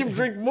make him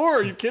drink more.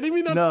 Are you kidding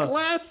me? That's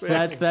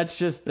classic.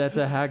 That's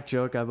a hack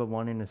joke I've been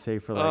wanting to say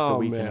for like a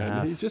week and a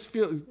half. He just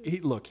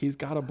he's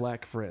got a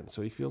black friend,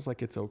 so he feels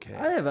like it's okay.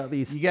 I have at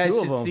least you guys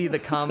two should of them. see the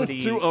comedy.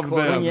 Two of them.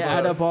 When you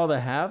add up all the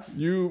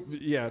halves.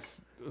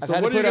 Yes. I've So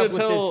had what to are you put going up to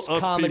tell with this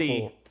us comedy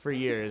people? for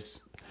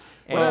years.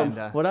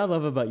 What I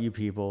love about you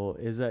people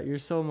is that you're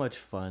so much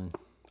fun.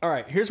 All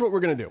right, here's what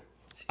we're going to do.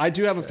 I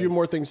do have a few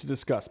more things to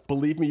discuss.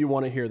 Believe me, you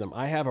want to hear them.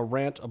 I have a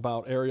rant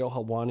about Ariel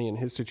Helwani and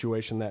his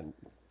situation that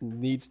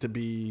needs to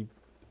be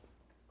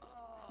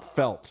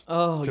felt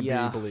to be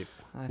believed.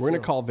 We're going to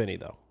call Vinny,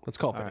 though. Let's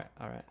call Vinny.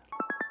 All right.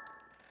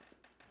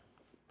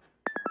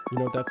 You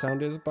know what that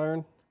sound is,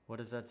 Byron? What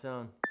does that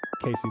sound?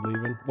 Casey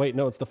leaving. Wait,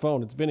 no, it's the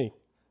phone. It's Vinny.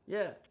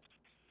 Yeah.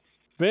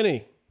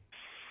 Vinny.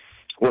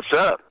 What's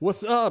up?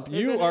 What's up?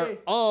 You Vinny. are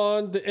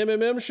on the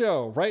MMM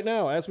show right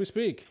now as we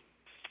speak.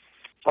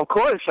 Of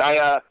course,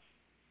 I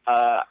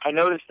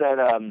noticed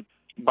that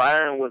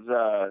Byron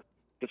was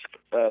just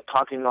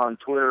talking on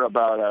Twitter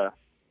about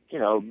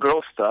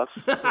girl stuff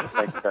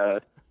like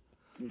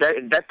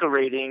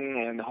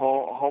decorating and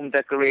home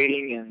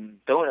decorating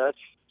and donuts.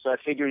 So I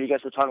figured you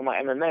guys were talking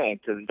about MMA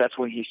because that's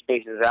when he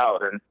spaces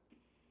out and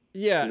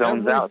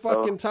zones every out,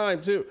 fucking time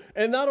too.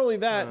 And not only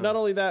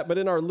that, but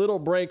in our little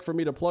break for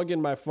me to plug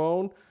in my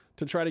phone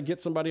to try to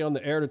get somebody on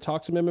the air to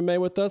talk some MMA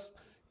with us,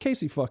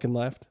 Casey fucking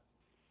left.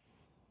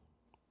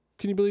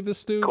 Can you believe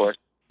this dude? Of course.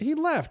 He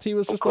left. He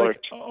was just like,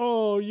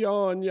 "Oh,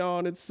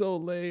 yawn, it's so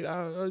late.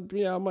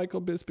 Yeah,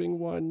 Michael Bisping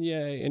won,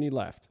 yay," and he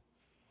left.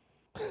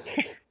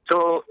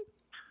 So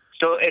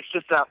it's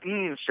just a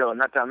show,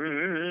 not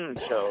a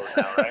show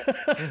now,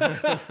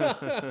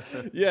 right?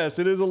 Yes,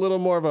 it is a little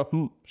more of a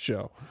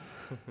show.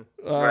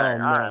 Right.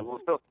 Man. All right. Well,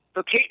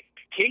 so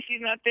Casey's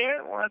not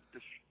there. What?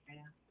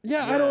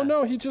 Yeah, I don't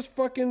know. He just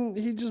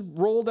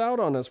rolled out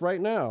on us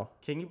right now.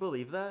 Can you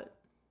believe that?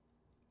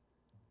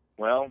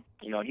 Well,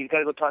 he's got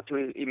to go talk to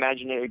his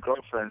imaginary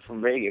girlfriend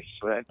from Vegas,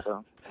 right?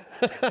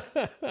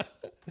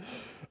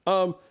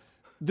 So.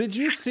 Did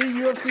you see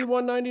UFC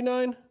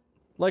 199?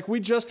 Like, we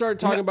just started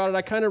talking about it.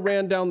 I kind of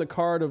ran down the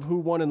card of who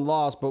won and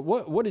lost, but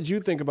what did you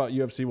think about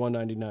UFC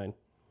 199?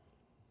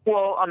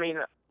 Well, I mean,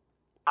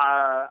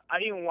 I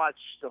didn't watch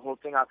the whole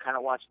thing. I kind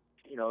of watched,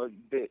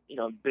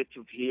 bits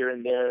of here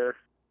and there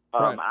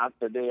after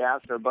the day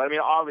after. But I mean,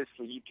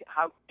 obviously,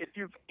 if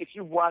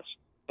you've watched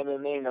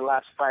MMA in the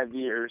last 5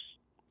 years,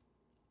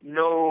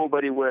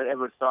 nobody would have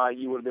ever thought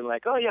you would have been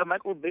like, oh yeah,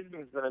 Michael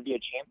Bisping's going to be a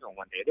champion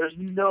one day. There's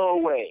no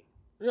way.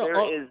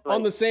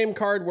 On the same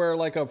card where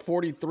like a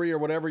 43 or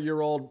whatever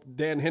year old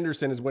Dan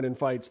Henderson is winning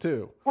fights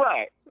too.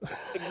 Right.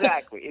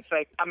 Exactly. It's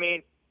like, I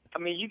mean,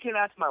 you can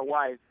ask my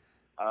wife,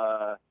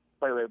 by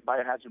the way, buy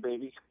a hatch of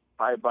babies,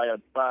 buy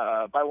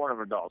one of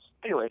her dolls.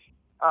 Anyways,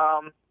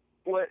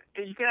 what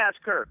you can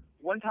ask her.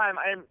 One time,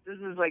 this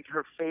is like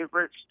her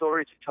favorite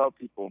story to tell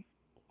people.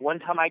 One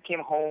time I came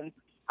home,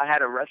 I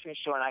had a wrestling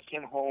show and I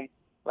came home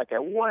like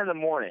at 1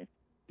 a.m,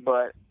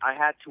 but I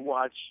had to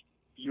watch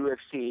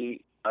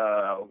UFC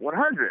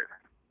 100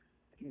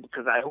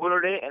 because I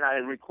ordered it and I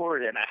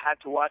recorded it and I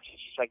had to watch it.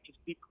 She's like, just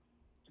be,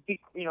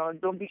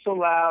 don't be so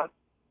loud,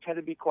 try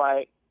to be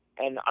quiet.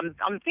 And I'm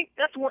thinking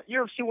that's what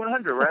UFC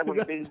 100, right? When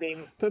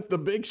that's the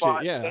big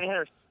shit,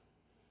 yeah.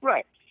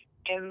 Right.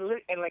 And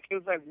like it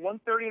was like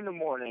 1:30 in the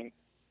morning,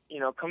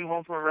 coming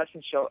home from a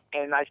wrestling show,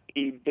 and I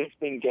see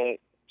Bisping get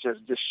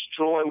just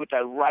destroyed with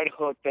that right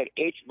hook, that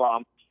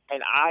H-bomb,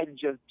 and I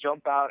just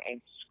jump out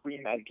and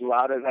scream as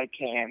loud as I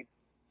can.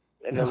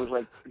 And it was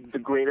like the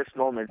greatest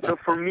moment. So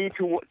for me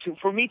to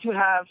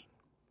have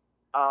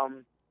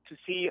to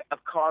see a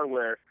card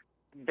where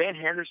Ben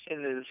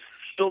Henderson is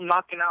still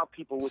knocking out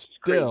people, which is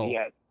crazy.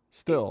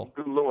 Still.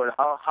 Good Lord,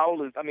 how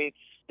old is? I mean,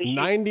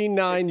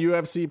 99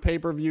 UFC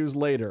pay-per-views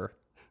later.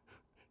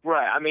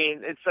 Right. I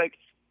mean, it's like,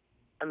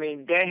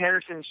 Dan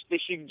Henderson. They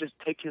should just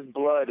take his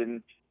blood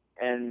and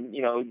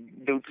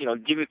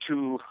give it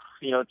to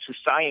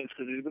science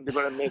because they're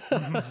going to make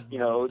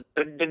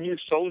the new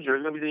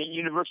soldier, the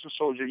universal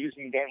soldier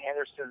using Dan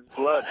Henderson's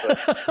blood.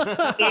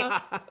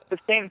 But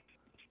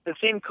the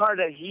same card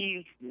that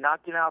he's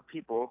knocking out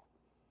people.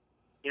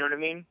 You know what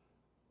I mean?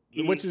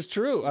 Which is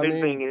true.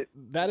 Bisping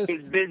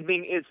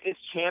Bisping is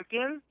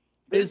champion.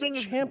 Bisping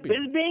is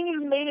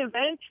main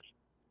event.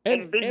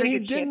 And he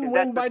didn't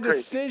win by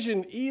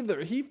decision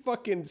either. He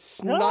fucking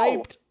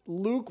sniped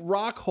Luke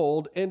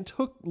Rockhold and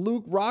took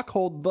Luke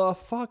Rockhold the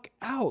fuck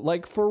out,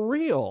 like for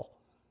real.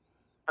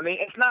 I mean,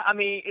 it's not. I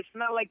mean, it's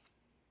not like.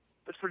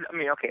 I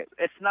mean, okay,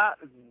 it's not.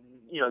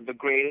 The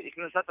greatest.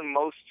 It's not the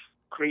most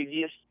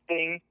craziest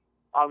thing.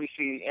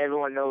 Obviously,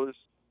 everyone knows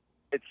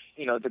it's.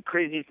 The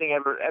craziest thing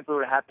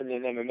ever happened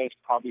in MMA is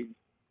probably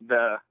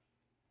the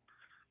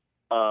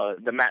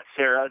Matt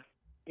Serra.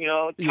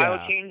 Title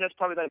change. That's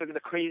probably like the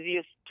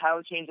craziest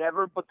title change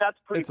ever. But that's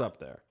pretty. It's up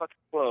there. Fucking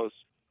close.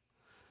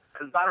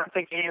 Because I don't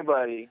think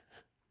anybody.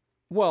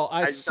 Well,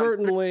 I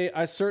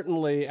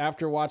certainly,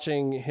 after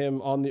watching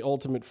him on The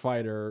Ultimate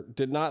Fighter,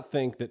 did not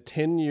think that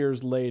 10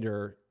 years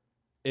later,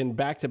 in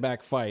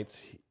back-to-back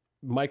fights,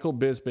 Michael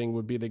Bisping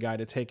would be the guy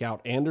to take out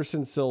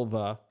Anderson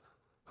Silva,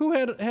 who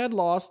had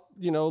lost,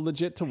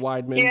 legit to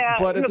Weidman. Yeah,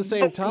 but at the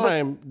same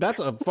time, that's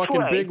a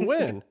fucking big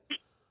win.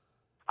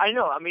 I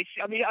know. I mean,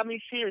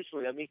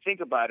 seriously. I mean,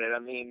 think about it. I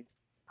mean,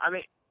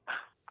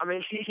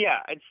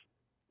 yeah.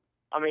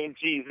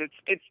 Geez,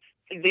 it's.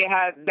 They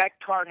had that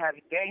card had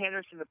Dan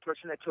Henderson, the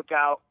person that took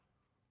out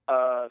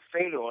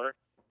Fedor.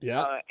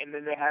 Yeah. And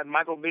then they had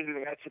Michael Bisping,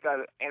 the guy that took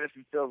out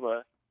Anderson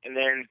Silva, and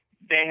then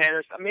Dan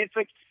Henderson. I mean, it's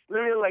like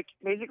literally like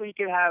basically you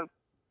could have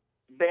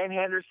Dan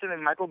Henderson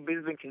and Michael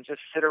Bisping can just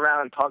sit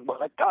around and talk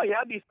about like, oh yeah,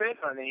 I'd be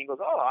Fedor, and then he goes,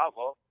 oh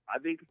well,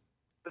 I'd be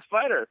this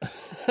fighter.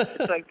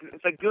 it's like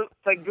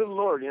good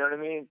Lord, you know what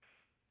I mean?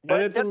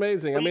 And it's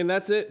amazing. I mean,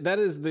 that's it. That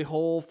is the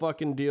whole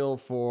fucking deal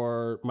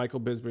for Michael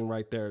Bisping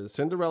right there. The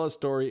Cinderella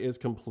story is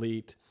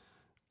complete.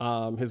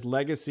 His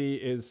legacy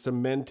is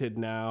cemented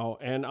now.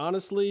 And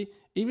honestly,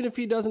 even if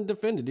he doesn't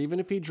defend it, even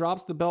if he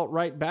drops the belt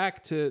right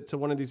back to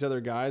one of these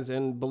other guys,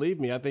 and believe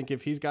me, I think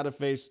if he's got to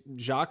face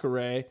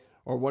Jacare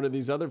or one of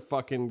these other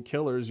fucking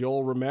killers,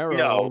 Yoel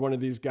Romero or one of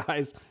these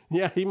guys,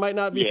 he might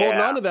not be holding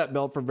on to that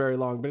belt for very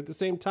long. But at the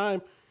same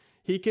time,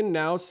 he can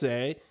now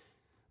say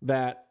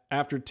that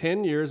after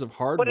 10 years of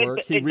hard work,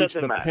 he reached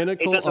the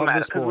pinnacle of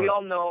the sport. We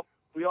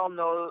all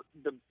know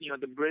the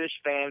British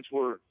fans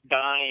were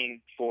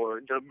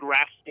they're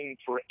grasping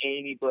for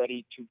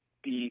anybody to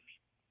be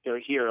their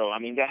hero. I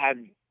mean, they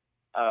had,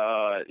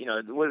 what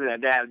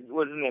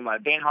was his name?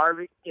 Dan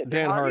Harvey. Yeah,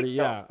 Dan Hardy,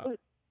 yeah.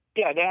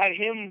 Yeah, they had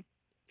him.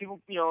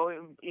 People,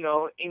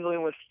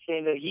 England was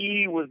saying that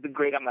he was the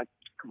great. I'm like,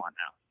 come on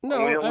now.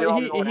 No,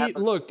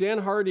 look, Dan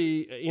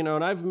Hardy.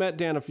 And I've met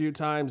Dan a few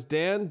times.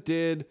 Dan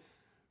did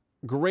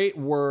great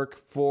work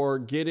for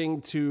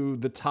getting to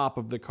the top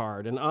of the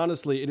card. And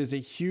honestly, it is a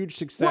huge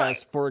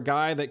success for a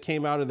guy that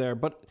came out of there.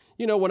 But,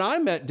 when I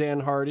met Dan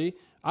Hardy,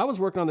 I was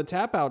working on the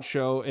Tap Out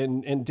show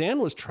and Dan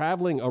was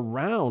traveling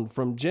around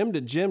from gym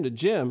to gym to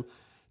gym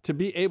to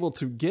be able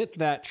to get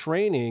that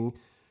training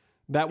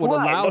that would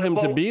allow him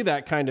to be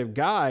that kind of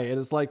guy. And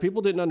it's like,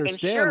 people didn't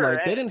understand,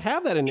 they didn't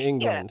have that in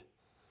England.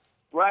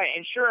 Yeah. Right.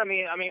 And sure,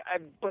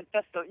 but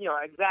that's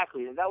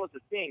exactly. And that was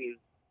the thing is,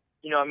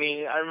 I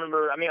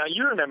remember.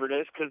 You remember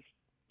this because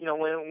when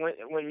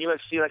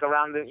UFC like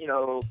around the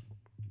around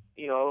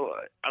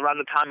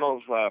the time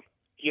of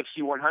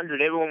UFC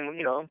 100,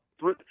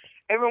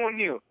 everyone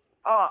knew.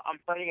 Oh, I'm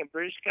fighting a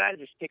British guy.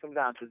 Just take him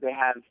down because they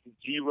have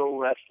zero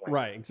wrestling.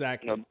 Right,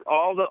 exactly.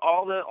 All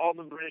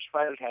the British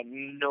fighters had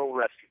no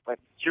wrestling, like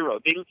zero.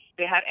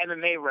 They had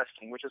MMA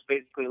wrestling, which was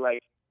basically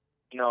like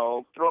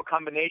throw a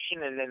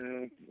combination and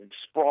then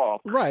sprawl.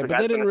 Right, but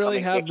they didn't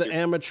really have the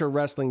amateur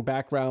wrestling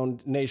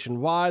background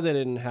nationwide. They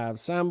didn't have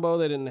Sambo.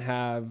 They didn't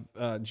have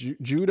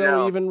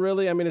judo even,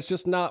 really. I mean, it's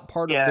just not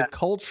part of the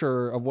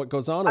culture of what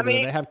goes on over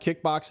there. They have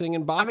kickboxing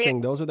and boxing.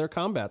 Those are their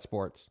combat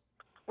sports.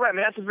 Right,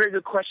 that's a very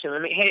good question.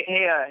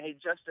 Hey,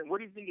 Justin, what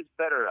do you think is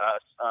better,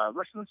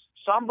 wrestling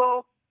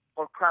Sambo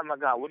or Krav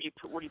Maga? What do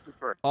you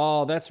prefer?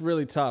 Oh, that's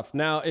really tough.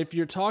 Now, if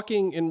you're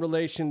talking in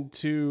relation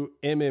to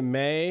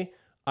MMA,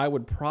 I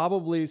would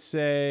probably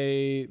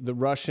say the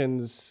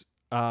Russians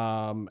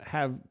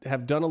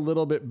have done a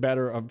little bit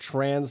better of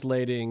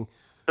translating.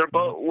 They're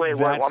both. Wait,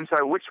 I'm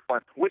sorry. Which one?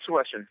 Which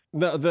Russian?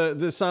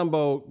 The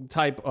Sambo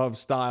type of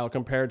style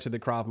compared to the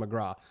Krav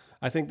Maga.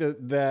 I think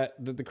that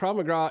the Krav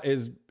Maga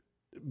is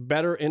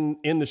better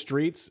in the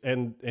streets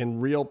and in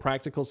real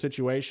practical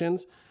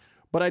situations,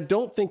 but I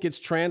don't think it's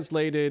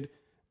translated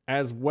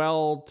as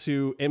well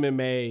to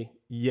MMA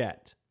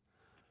yet.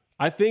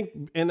 I think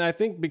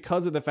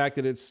because of the fact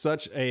that it's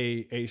such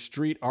a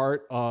street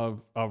art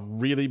of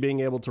really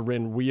being able to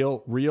win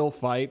real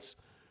fights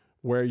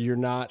where you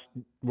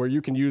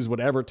can use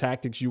whatever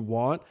tactics you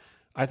want.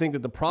 I think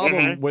that the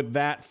problem with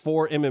that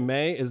for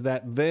MMA is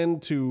that then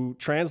to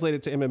translate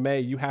it to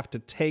MMA, you have to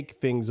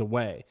take things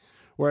away.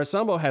 Whereas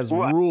Sambo has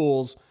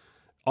rules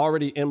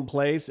already in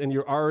place and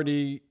you're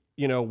already,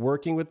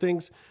 working with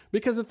things.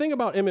 Because the thing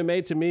about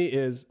MMA to me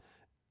is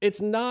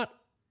it's not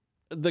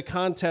the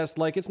contest,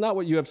 it's not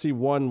what UFC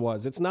 1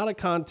 was. It's not a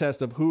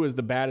contest of who is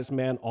the baddest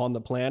man on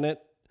the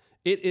planet.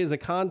 It is a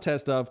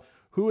contest of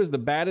who is the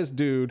baddest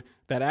dude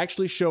that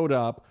actually showed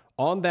up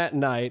on that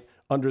night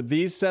under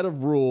these set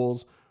of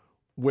rules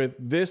with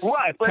this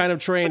kind of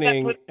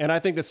training. And I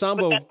think that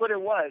Sambo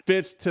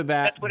fits to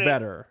that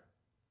better.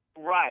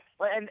 Right,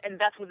 and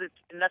that's what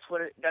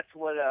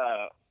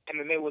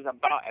MMA was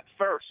about at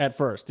first. At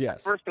first,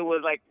 yes. First it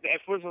was like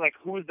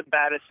who's the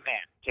baddest man?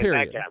 Okay,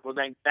 Period. that guy. Well,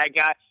 then that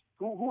guy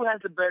who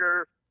has the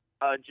better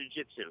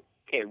jiu-jitsu?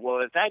 Okay,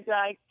 well if that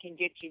guy can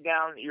get you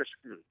down, you're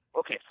screwed.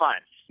 Okay,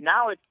 fine.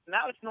 Now it's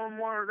no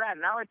more of that.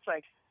 Now it's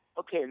like,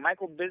 okay,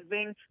 Michael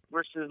Bisping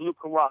versus Luke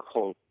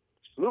Rockhold.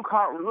 Luke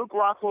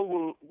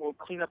Rockhold will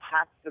clean up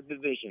half the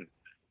division.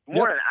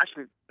 More than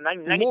actually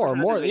 90%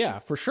 More, of the yeah,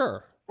 for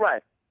sure.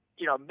 Right.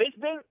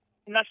 Bisping,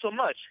 not so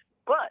much.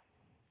 But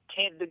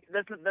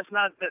that's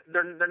not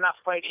they're not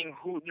fighting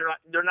who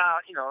they're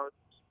not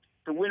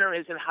the winner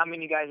isn't how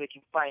many guys they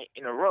can fight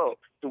in a row.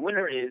 The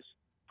winner is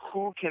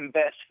who can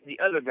best the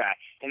other guy.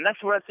 And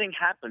that's what I think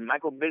happened.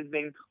 Michael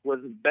Bisping was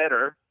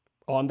better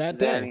on that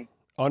day.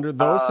 Under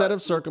those set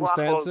of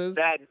circumstances.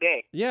 That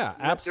day. Yeah,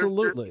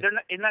 absolutely. They're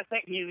not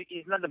saying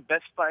he's not the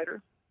best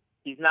fighter.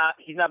 He's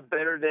not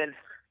better than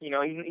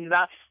he's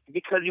not,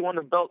 because he won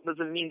the belt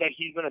doesn't mean that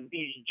he's gonna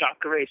beat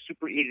Jacare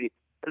super easy.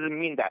 Doesn't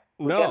mean that.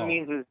 What that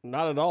means is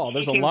not at all.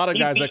 There's a lot of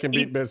guys that can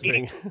beat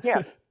Bisping.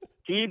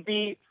 He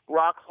beat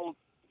Rockhold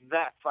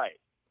that fight.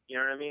 You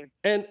know what I mean?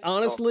 And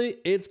honestly,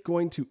 it's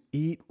going to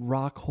eat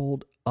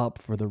Rockhold up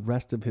for the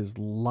rest of his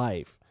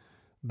life.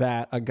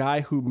 That a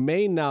guy who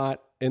may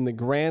not, in the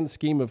grand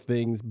scheme of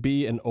things,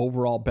 be an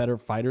overall better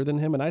fighter than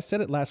him. And I said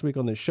it last week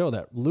on this show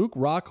that Luke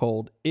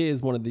Rockhold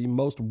is one of the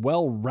most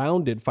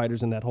well-rounded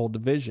fighters in that whole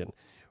division.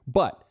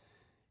 But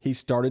he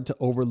started to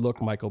overlook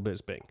Michael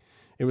Bisping.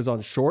 It was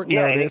on short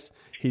notice.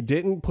 He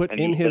didn't put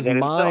in his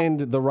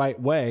mind the right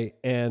way.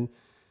 And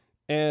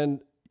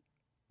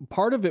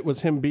part of it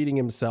was him beating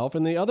himself.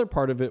 And the other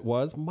part of it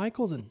was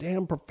Michael's a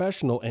damn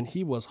professional and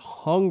he was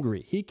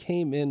hungry. He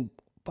came in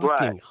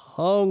fucking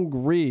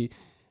hungry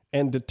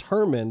and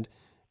determined.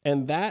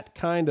 And that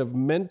kind of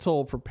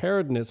mental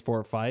preparedness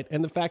for a fight,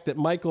 and the fact that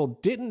Michael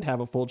didn't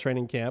have a full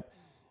training camp,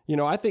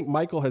 I think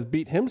Michael has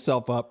beat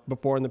himself up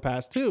before in the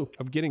past too,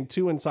 of getting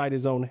too inside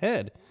his own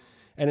head.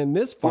 And in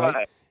this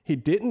fight, he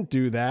didn't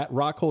do that.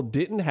 Rockhold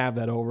didn't have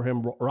that over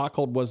him.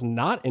 Rockhold was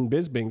not in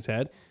Bisping's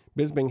head.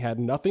 Bisping had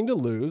nothing to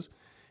lose.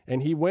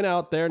 And he went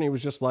out there and he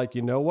was just like,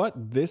 you know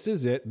what? This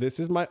is it. This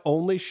is my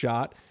only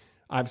shot.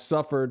 I've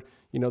suffered,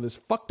 this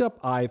fucked up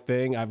eye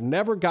thing. I've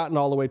never gotten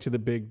all the way to the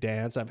big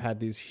dance. I've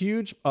had these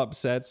huge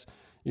upsets,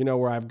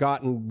 where I've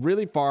gotten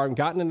really far and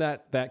gotten in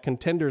that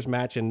contenders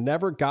match and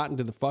never gotten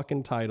to the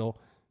fucking title.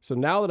 So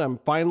now that I'm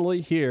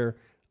finally here,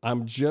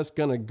 I'm just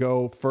going to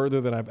go further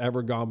than I've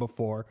ever gone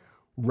before.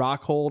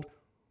 Rockhold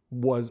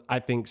was, I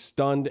think,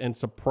 stunned and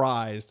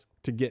surprised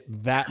to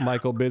get that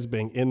Michael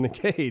Bisping in the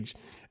cage.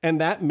 And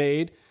that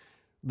made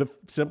the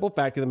simple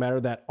fact of the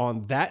matter that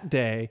on that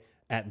day,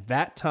 at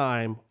that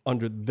time,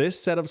 under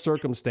this set of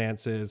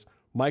circumstances,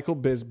 Michael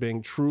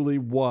Bisping truly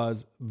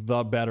was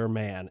the better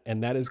man.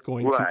 And that is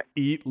going to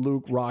eat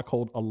Luke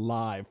Rockhold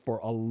alive for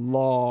a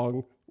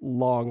long,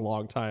 long,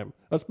 long time.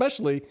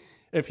 Especially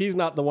if he's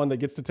not the one that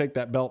gets to take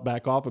that belt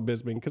back off of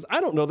Bisping, because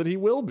I don't know that he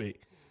will be.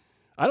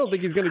 I don't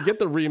think he's going to get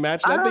the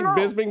rematch. I think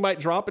Bisping might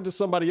drop it to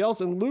somebody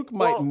else, and Luke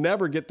might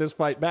never get this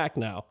fight back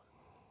now.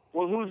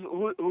 Well,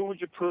 who would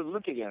you put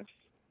Luke against?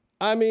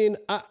 I mean,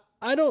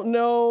 I don't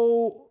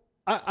know.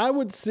 I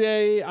would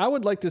say I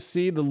would like to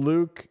see the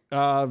Luke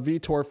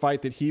Vitor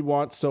fight that he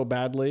wants so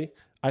badly.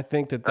 I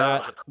think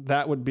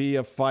that would be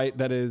a fight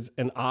that is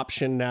an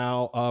option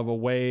now, of a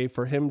way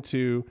for him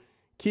to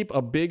keep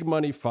a big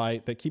money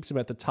fight that keeps him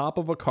at the top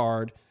of a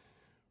card,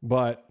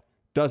 but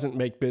doesn't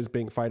make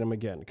Bisping fight him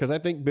again. Because I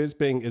think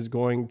Bisping is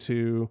going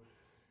to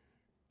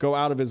go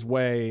out of his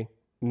way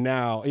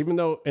now, even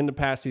though in the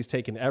past he's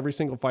taken every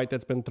single fight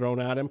that's been thrown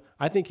at him.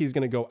 I think he's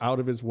going to go out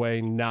of his way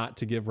not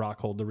to give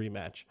Rockhold the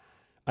rematch.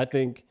 I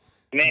think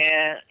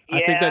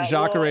that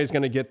Jacare is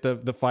going to get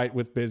the fight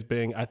with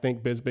Bisping. I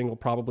think Bisping will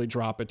probably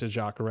drop it to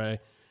Jacare,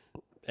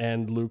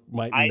 and Luke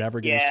might never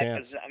get his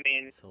chance. I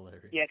mean, it's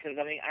hilarious. Yeah, because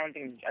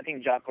I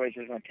think Jacare is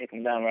just going to take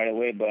him down right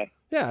away. But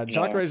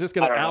Jacare is just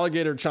going to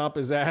alligator chomp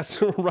his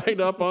ass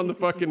right up on the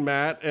fucking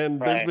mat, and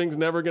Bisping's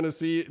never going to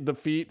see the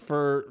feet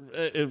for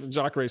if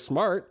Jacare's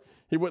smart.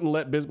 He wouldn't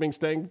let Bisping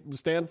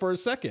stand for a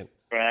second.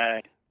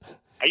 Right.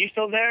 Are you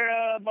still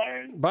there,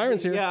 Byron?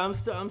 Byron's here. Yeah, I'm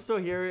still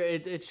here.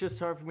 It's just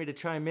hard for me to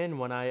chime in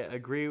when I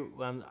agree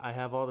when I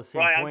have all the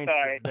same points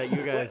that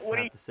you guys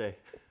have to say.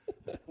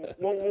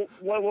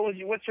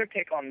 What's your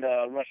take on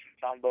the Russian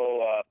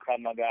Sambo Krav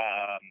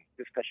Maga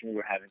discussion we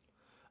were having?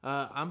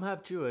 I'm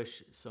half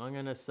Jewish, so I'm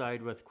gonna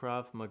side with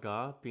Krav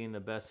Maga being the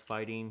best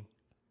fighting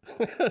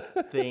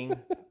thing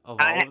of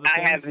all of the things.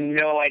 I have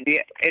no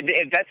idea.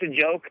 If that's a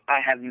joke, I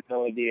have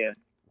no idea.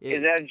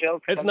 Is that a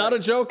joke? It's not a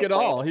joke at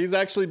all. He's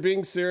actually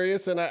being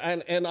serious, and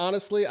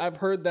honestly, I've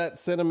heard that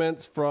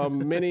sentiments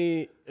from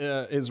many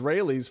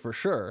Israelis for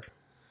sure,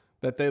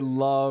 that they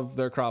love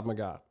their Krav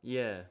Maga.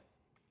 Yeah.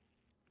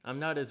 I'm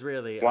not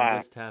Israeli. I'm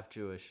just half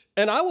Jewish.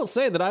 And I will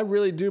say that I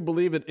really do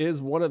believe it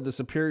is one of the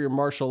superior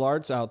martial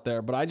arts out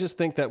there, but I just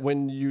think that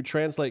when you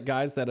translate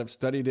guys that have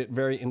studied it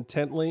very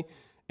intently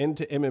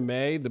into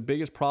MMA, the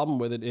biggest problem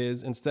with it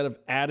is instead of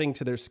adding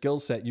to their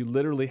skill set, you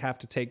literally have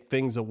to take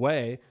things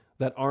away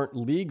that aren't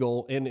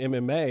legal in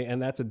MMA,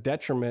 and that's a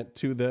detriment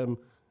to them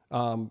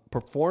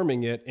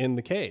performing it in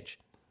the cage.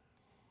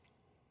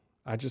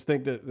 I just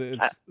think that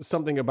it's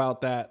something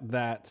about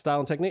that style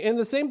and technique. And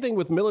the same thing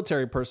with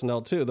military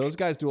personnel too. Those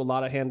guys do a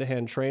lot of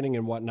hand-to-hand training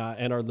and whatnot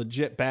and are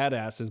legit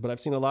badasses, but I've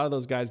seen a lot of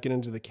those guys get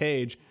into the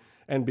cage,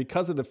 and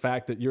because of the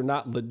fact that you're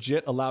not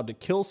legit allowed to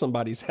kill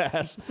somebody's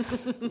ass,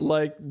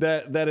 like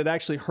that it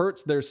actually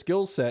hurts their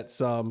skill set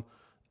some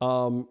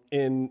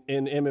in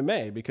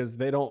MMA, because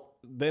they don't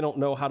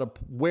know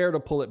where to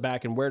pull it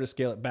back and where to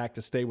scale it back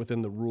to stay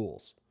within the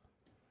rules.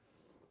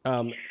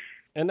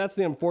 And that's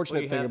the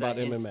unfortunate thing about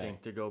MMA.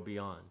 Instinct to go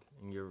beyond,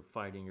 and you're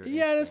fighting your Yeah,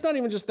 instinct. and it's not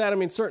even just that. I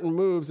mean, certain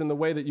moves and the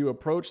way that you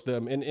approach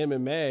them in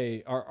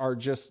MMA are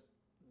just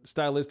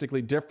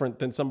stylistically different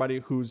than somebody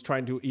who's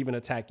trying to even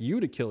attack you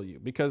to kill you.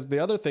 Because the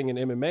other thing in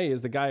MMA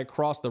is the guy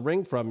across the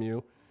ring from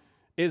you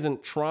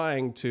isn't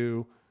trying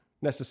to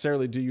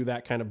necessarily do you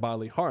that kind of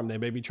bodily harm. They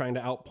may be trying to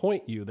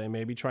outpoint you. They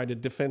may be trying to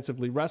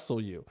defensively wrestle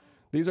you.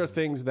 These are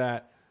things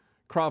that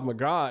Krav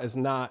Maga is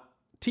not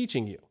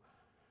teaching you.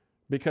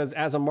 Because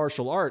as a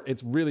martial art,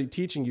 it's really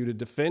teaching you to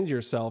defend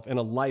yourself in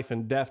a life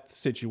and death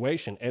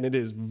situation. And it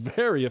is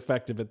very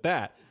effective at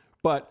that.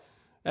 But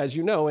as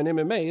you know, in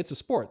MMA, it's a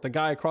sport. The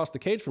guy across the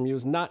cage from you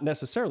is not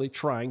necessarily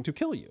trying to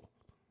kill you.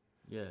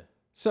 Yeah.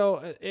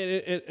 So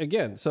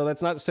again, so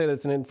that's not to say that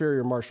it's an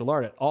inferior martial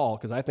art at all,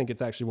 because I think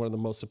it's actually one of the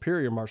most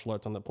superior martial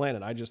arts on the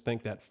planet. I just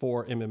think that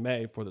for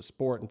MMA, for the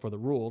sport and for the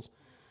rules,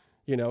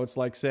 it's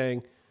like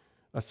saying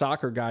a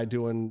soccer guy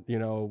doing,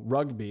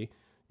 rugby.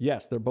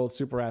 Yes, they're both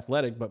super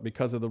athletic, but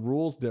because of the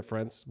rules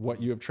difference,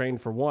 what you have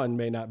trained for one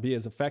may not be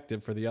as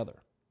effective for the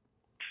other.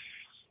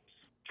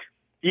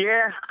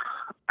 Yeah,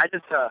 I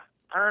just I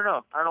don't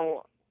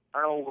know.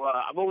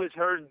 I've always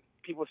heard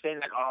people saying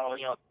that,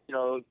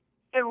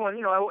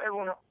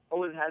 everyone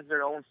always has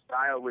their own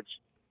style, which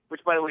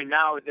by the way,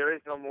 now there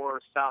is no more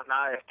style.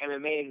 Now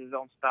MMA is its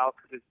own style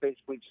because it's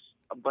basically just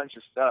a bunch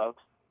of stuff.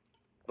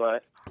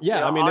 But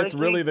yeah, honestly, it's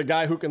really the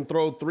guy who can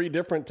throw 3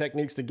 different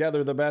techniques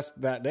together the best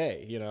that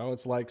day.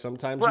 It's like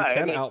sometimes you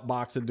can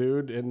outbox a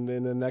dude, and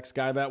then the next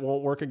guy that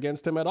won't work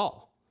against him at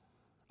all.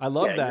 I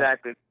love that.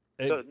 Exactly.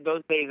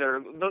 Those days are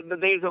the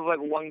days of like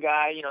one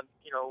guy,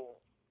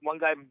 one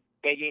guy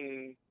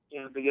begging,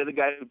 the other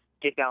guy to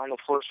get down on the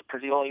floor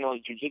because he only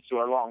knows jiu-jitsu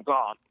are long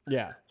gone.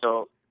 Yeah.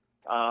 So.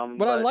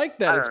 But I like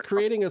that. It's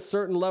creating a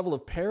certain level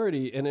of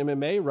parity in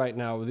MMA right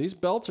now. These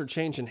belts are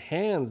changing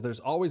hands. There's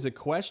always a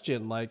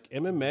question. Like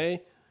MMA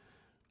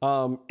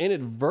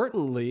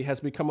inadvertently has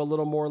become a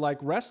little more like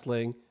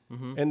wrestling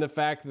in the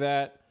fact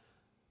that,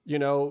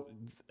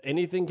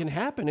 anything can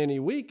happen any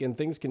week and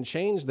things can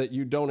change that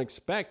you don't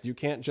expect. You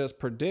can't just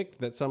predict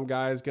that some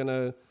guy's going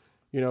to,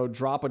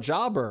 drop a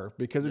jobber,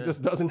 because it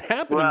just doesn't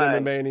happen in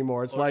MMA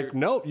anymore. It's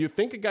nope, you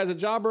think a guy's a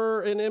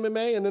jobber in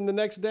MMA and then the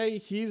next day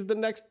he's the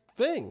next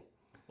thing.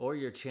 Or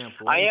your champ.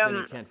 I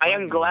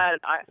am glad.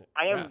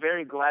 I am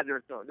very glad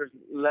there's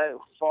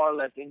far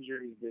less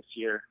injuries this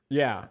year.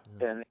 Yeah.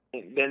 Than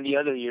the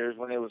other years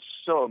when it was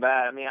so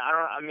bad.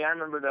 I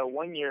remember the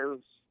one year.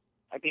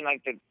 I think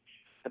like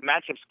the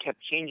matchups kept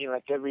changing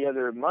like every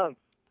other month,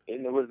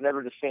 and it was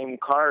never the same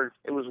card.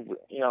 It was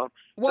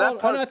Well,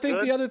 and I think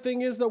the other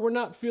thing is that we're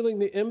not feeling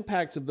the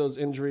impacts of those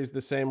injuries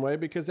the same way,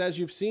 because as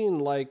you've seen,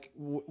 like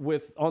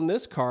with on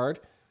this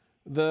card.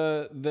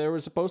 There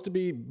was supposed to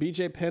be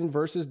BJ Penn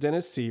versus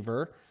Dennis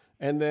Seaver,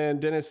 and then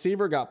Dennis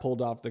Seaver got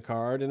pulled off the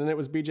card, and then it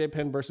was BJ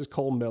Penn versus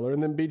Cole Miller,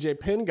 and then BJ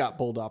Penn got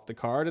pulled off the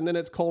card, and then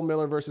it's Cole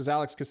Miller versus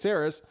Alex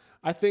Caceres.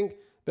 I think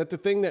that the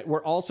thing that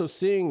we're also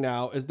seeing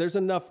now is there's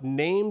enough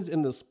names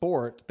in the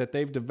sport that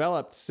they've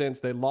developed since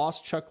they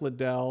lost Chuck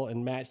Liddell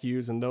and Matt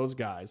Hughes and those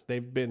guys.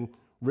 They've been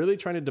really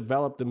trying to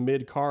develop the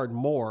mid-card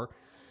more.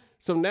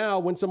 So now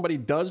when somebody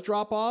does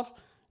drop off,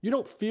 you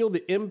don't feel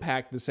the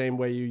impact the same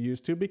way you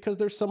used to because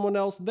there's someone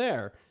else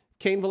there.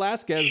 Cain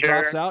Velasquez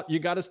drops out, you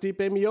got a Stipe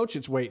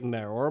Miocic waiting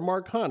there, or a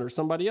Mark Hunt or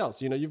somebody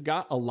else. You've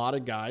got a lot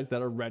of guys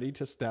that are ready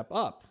to step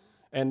up.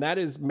 And that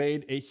has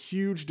made a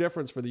huge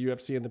difference for the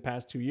UFC in the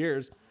past 2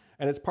 years.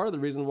 And it's part of the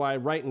reason why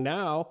right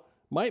now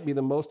might be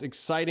the most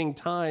exciting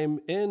time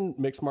in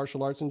mixed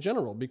martial arts in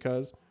general,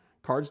 because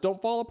cards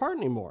don't fall apart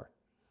anymore.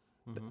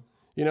 Mm-hmm.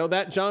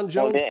 That John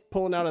Jones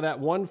pulling out of that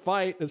one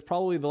fight is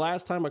probably the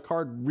last time a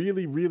card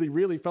really, really,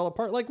 really fell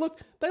apart. Like, look,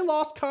 they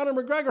lost Conor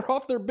McGregor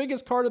off their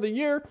biggest card of the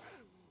year.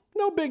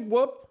 No big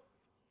whoop.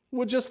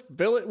 We'll just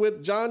fill it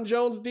with John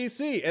Jones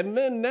DC. And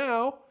then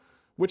now,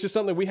 which is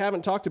something we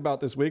haven't talked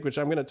about this week, which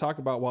I'm going to talk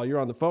about while you're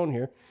on the phone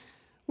here,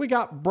 we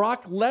got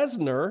Brock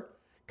Lesnar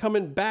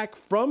coming back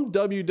from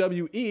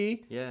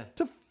WWE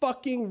to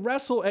fucking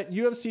wrestle at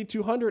UFC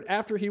 200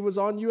 after he was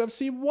on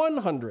UFC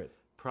 100.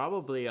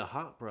 Probably a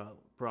hot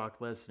Brock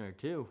Lesnar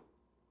too.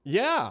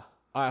 Yeah,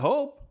 I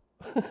hope.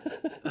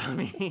 I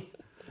mean,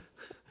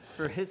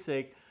 for his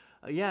sake,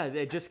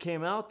 it just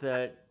came out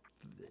that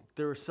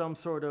there was some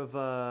sort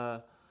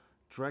of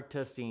drug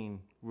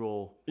testing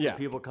rule for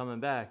people coming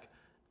back,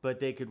 but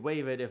they could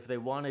waive it if they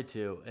wanted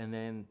to. And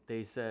then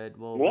they said,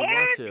 well, we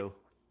want to.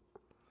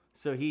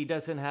 So he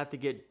doesn't have to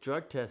get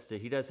drug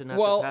tested. He doesn't have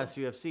Well- to pass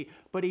UFC.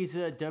 But he's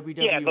a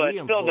WWE Yeah, but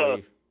still, though,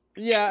 employee.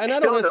 Yeah, and I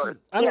don't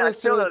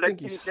necessarily think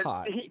he's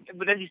hot.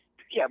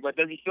 But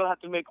does he still have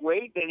to make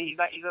weight? Then he's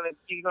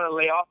gonna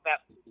lay off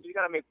that. He's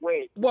gonna make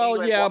weight. Well,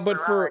 He's yeah, walking but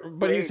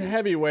around he's weighted.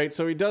 heavyweight,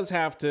 so he does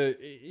have to.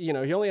 He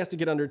only has to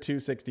get under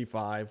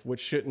 265, which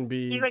shouldn't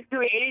be. He's like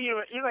 280.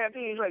 I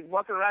think he's like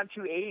walking around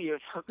 280 or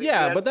something.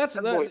 Yeah, but that's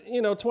boy.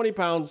 20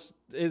 pounds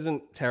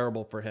isn't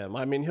terrible for him.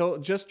 I mean, he'll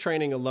just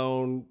training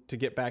alone to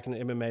get back in the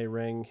MMA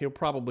ring. He'll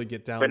probably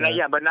get down But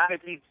there. but not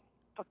if he's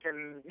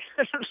fucking.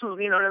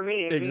 You know what I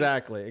mean?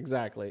 Exactly.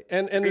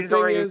 And the He's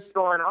thing is,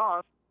 going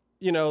off.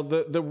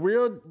 the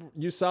weird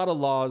USADA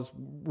laws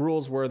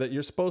rules were that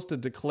you're supposed to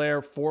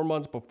declare 4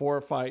 months before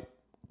a fight,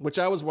 which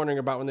I was wondering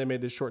about when they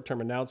made this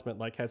short-term announcement.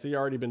 Like, has he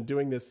already been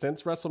doing this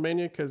since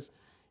WrestleMania? Because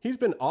he's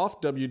been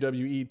off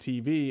WWE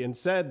TV and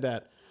said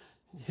that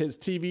his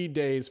TV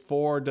days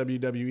for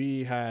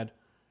WWE had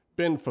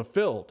been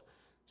fulfilled.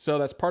 So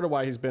that's part of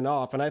why he's been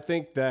off. And I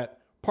think that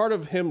part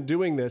of him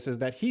doing this is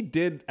that he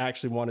did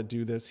actually want to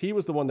do this. He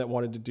was the one that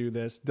wanted to do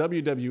this.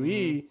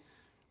 WWE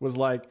was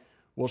like,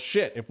 well,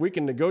 shit, if we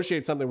can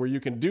negotiate something where you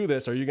can do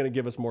this, are you going to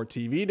give us more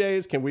TV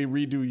days? Can we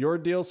redo your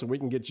deal so we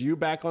can get you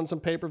back on some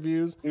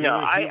pay-per-views?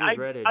 No, He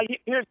regretted.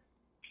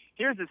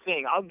 here's the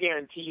thing. I'll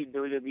guarantee you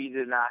WWE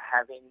did not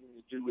have anything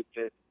to do with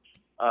it.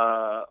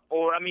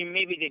 Or, I mean,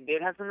 maybe they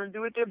did have something to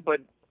do with it,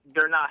 but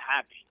they're not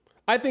happy.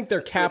 I think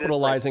they're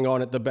capitalizing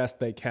on it the best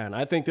they can.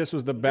 I think this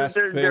was the best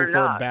They're thing for a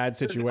not. bad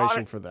situation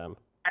Honest- for them.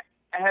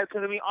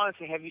 Because, I mean,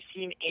 honestly, have you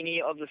seen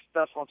any of the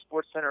stuff on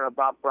SportsCenter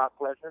about Brock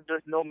Lesnar?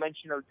 There's no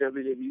mention of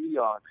WWE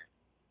on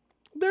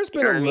it. There's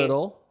been know a what I mean?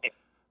 little.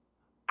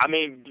 I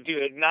mean,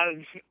 dude,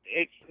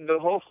 the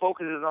whole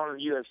focus is on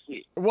the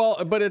UFC.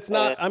 Well, but it's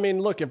not. I mean,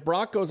 look, if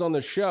Brock goes on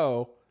the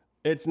show,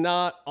 it's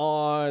not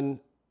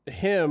on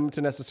him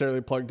to necessarily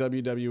plug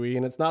WWE,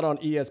 and it's not on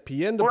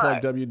ESPN to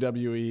Right. plug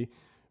WWE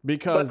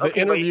because But, okay,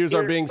 the interviews but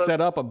are being here's- set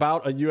up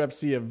about a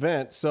UFC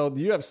event. So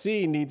the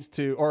UFC needs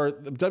to, or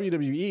the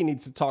WWE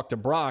needs to talk to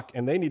Brock,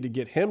 and they need to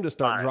get him to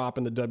start Right.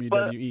 dropping the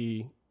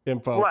WWE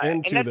info Right, and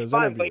into that's those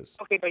fine, interviews.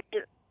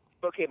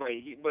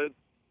 But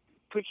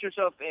put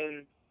yourself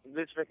in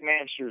Vince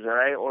McMahon's shoes, all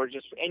right, or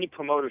just any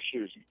promoter's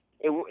shoes.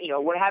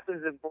 What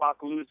happens if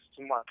Brock loses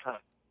to Mark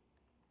Hunt?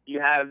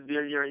 You have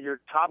your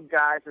top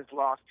guys that's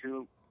lost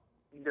to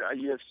a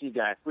UFC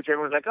guy, which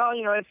everyone's like, oh,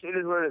 it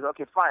is what it is.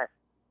 Okay, fine.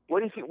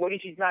 What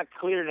if he's not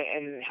cleared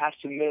and has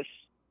to miss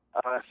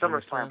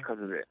SummerSlam because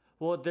of it?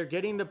 Well, they're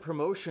getting the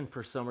promotion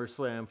for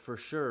SummerSlam for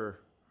sure.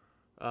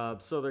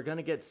 So they're going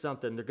to get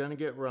something. They're going to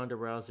get Ronda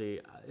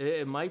Rousey.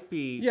 It might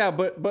be... Yeah,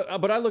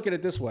 but I look at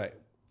it this way.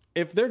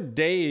 If their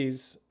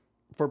days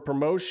for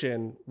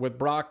promotion with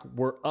Brock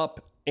were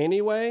up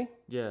anyway,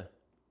 Yeah.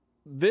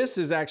 this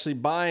is actually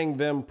buying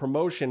them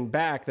promotion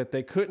back that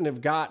they couldn't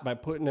have got by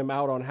putting him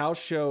out on house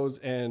shows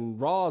and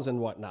Raws and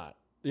whatnot.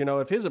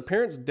 If his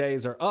appearance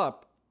days are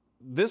up,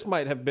 this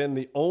might have been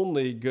the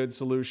only good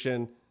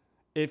solution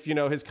if,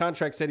 his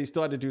contract said he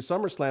still had to do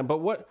SummerSlam. But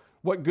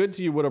what good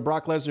to you would a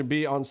Brock Lesnar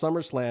be on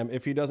SummerSlam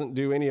if he doesn't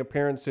do any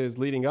appearances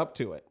leading up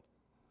to it?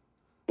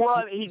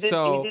 Well, he did.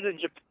 So-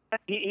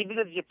 He did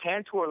a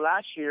Japan tour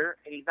last year,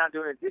 and he's not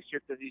doing it this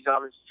year because he's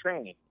obviously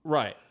training.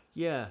 Right.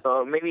 Yeah.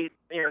 So maybe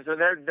so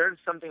there's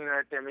something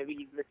right there. Maybe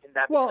he's missing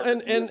that. Well,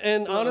 because of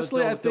and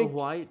honestly, I think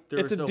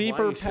it's a deeper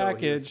Hawaii show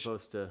he was package.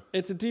 supposed to...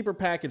 It's a deeper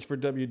package for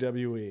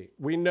WWE.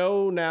 We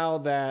know now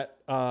that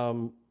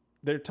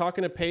they're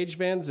talking to Paige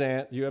Van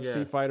Zant, UFC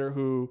Yeah. fighter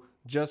who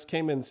just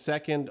came in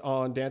second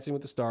on Dancing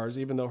with the Stars,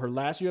 even though her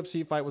last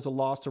UFC fight was a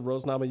loss to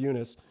Rose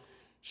Namajunas.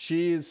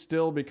 She is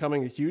still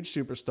becoming a huge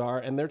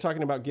superstar, and they're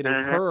talking about getting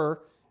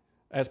her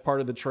as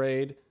part of the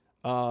trade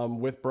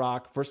with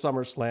Brock for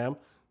SummerSlam.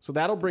 So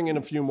that'll bring in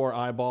a few more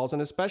eyeballs,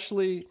 and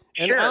especially,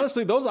 and Sure.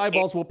 honestly, those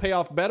eyeballs will pay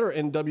off better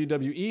in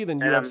WWE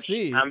than and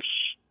UFC.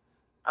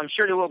 I'm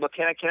sure they will. But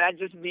can I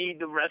just be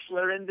the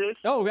wrestler in this?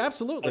 Oh,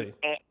 absolutely.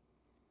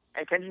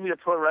 And can I just be the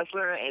pro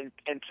wrestler and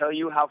tell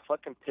you how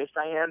fucking pissed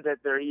I am that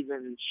they're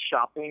even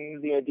shopping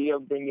the idea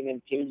of bringing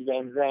in Paige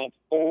Van Zandt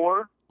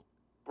or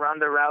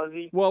Ronda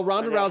Rousey? Well,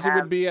 Ronda when they Rousey have-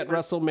 would be at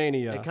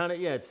WrestleMania. It kind of...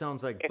 Yeah, it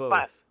sounds like If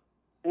both.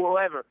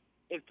 Whoever.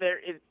 If there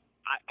is,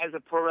 as a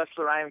pro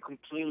wrestler, I am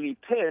completely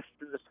pissed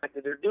at the fact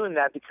that they're doing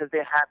that because they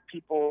have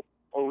people,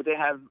 or they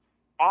have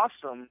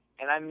awesome,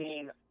 and I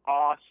mean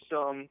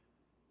awesome,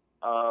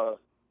 Well,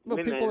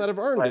 women, people that have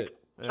earned like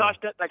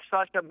it.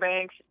 Sasha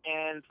Banks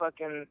and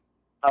fucking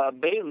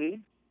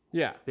Bailey,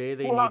 Yeah.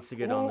 Bailey Well, needs to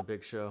get on the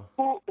big show.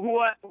 who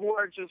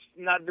are just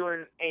not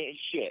doing any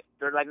shit.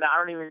 They're like, I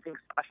don't even think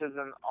Sasha's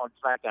on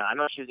SmackDown. I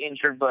know she's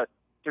injured, but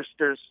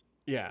there's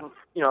Yeah.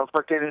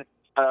 fucking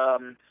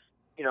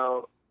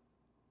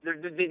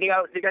they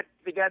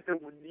got the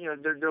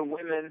they're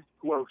women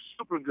who are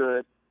super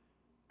good,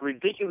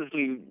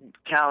 ridiculously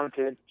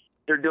talented.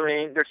 They're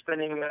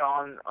spending it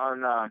on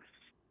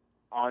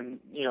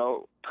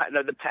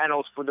the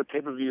panels for the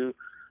pay-per-view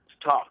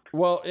talk.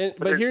 Well,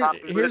 but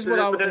here's what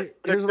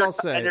I'll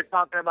say. And they're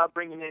talking about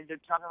bringing in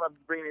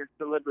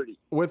celebrity.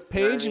 With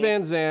Paige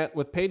Van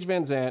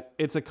Zant,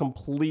 it's a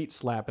complete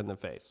slap in the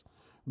face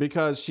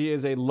because she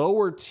is a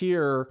lower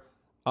tier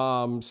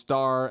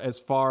star as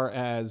far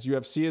as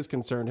UFC is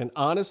concerned, and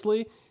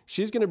honestly,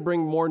 she's going to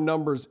bring more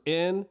numbers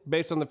in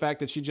based on the fact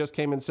that she just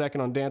came in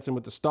second on Dancing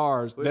with the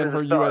Stars than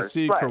her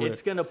UFC career.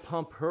 It's going to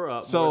pump her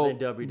up so more than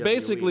WWE.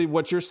 Basically,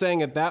 what you're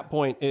saying at that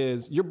point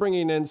is you're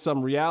bringing in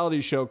some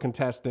reality show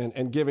contestant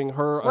and giving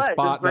her a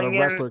spot that a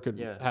wrestler could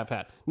have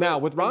had. Now,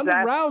 with Ronda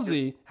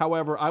Rousey,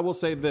 however, I will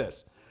say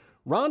this.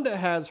 Ronda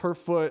has her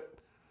foot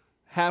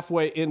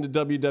halfway into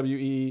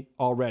WWE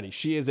already.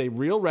 She is a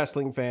real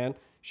wrestling fan.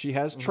 She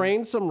has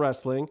trained some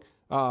wrestling,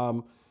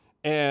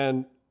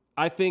 and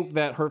I think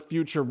that her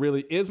future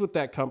really is with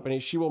that company.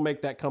 She will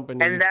make that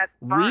company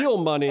real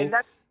money.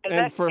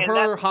 And for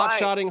her,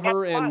 hot-shotting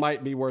her in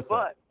might be worth it.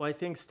 Well, I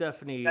think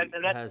Stephanie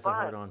has a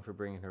hard on for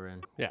bringing her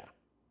in. Yeah.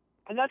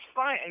 And that's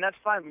fine. Ronda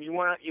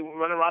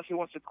Rousey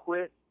wants to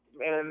quit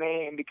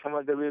MMA and become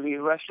a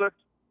WWE wrestler.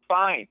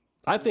 Fine.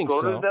 I think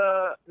go so.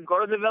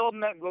 Go to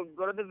developmental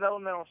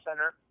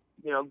center.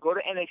 Go to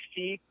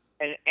NXT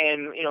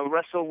and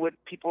wrestle with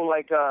people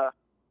like Norman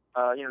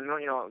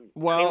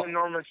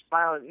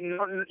Smile.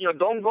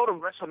 Don't go to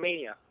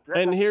WrestleMania.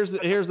 And here's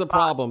the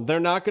problem. They're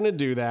not going to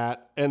do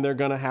that, and they're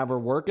going to have her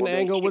work an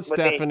angle with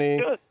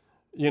Stephanie.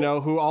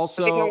 Who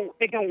also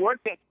they can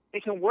work it.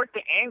 They can work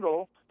the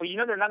angle, but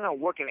they're not going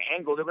to work an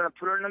angle. They're going to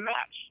put her in a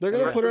match. They're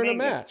going to put her in a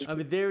match. I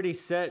mean, they already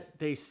set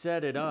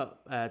it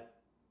up at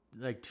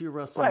like 2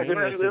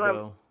 WrestleManias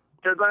ago.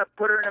 They're going to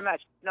put her in a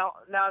match. Now,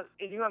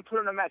 if you're going to put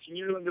her in a match, and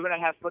they're going to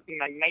have fucking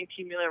like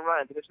 19 million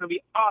runs, it's going to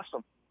be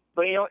awesome.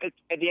 But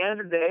at the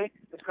end of the day,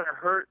 it's going to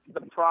hurt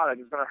the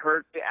product. It's going to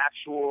hurt the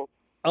actual.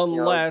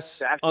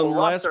 Unless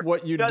roster.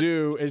 What you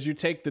do is you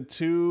take the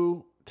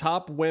 2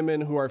 top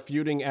women who are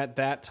feuding at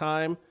that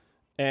time,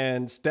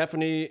 and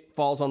Stephanie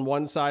falls on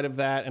one side of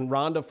that, and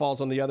Ronda falls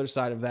on the other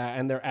side of that,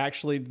 and they're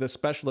actually the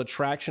special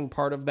attraction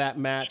part of that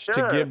match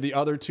to give the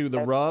other 2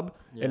 the rub.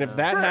 Yeah. And if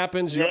that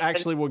happens, you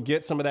actually will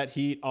get some of that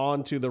heat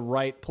onto the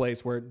right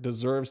place where it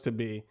deserves to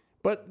be.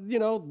 But,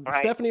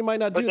 Stephanie might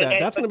not do that.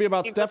 That's going to be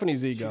about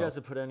Stephanie's ego. She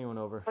doesn't put anyone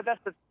over. But that's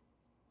the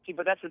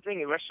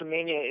thing.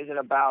 WrestleMania isn't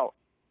about,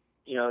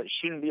 it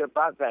shouldn't be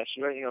about that.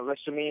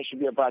 WrestleMania should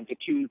be about the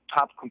 2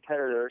 top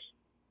competitors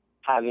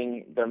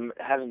having the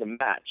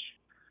match.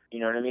 You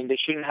know what I mean? They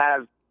shouldn't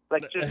have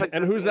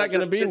And who's that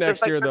going to be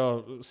next year,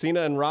 though?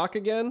 Cena and Rock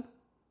again?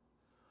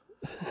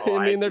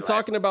 They're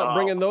talking about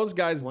bringing those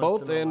guys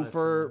both in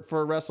for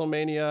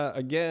WrestleMania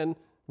again.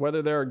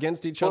 Whether they're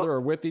against each other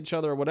or with each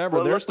other or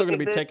whatever, they're still going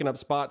to be taking up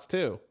spots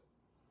too.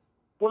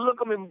 Well, look,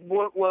 that's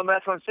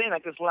what I'm saying.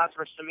 Like this last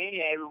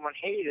WrestleMania, everyone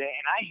hated it,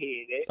 and I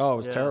hated it. Oh, it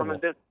was terrible.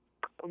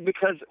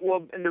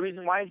 And the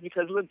reason why is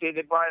because look, they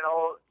brought in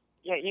all.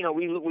 Yeah,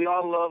 we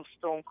all love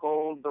Stone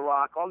Cold, The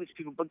Rock, all these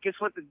people. But guess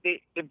what?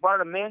 They brought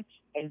them in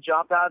and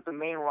dropped out the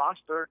main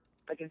roster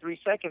like in 3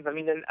 seconds.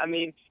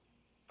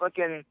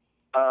 Fucking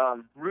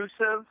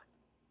Rusev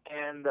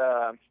and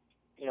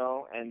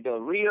and Del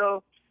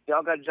Rio. They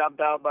all got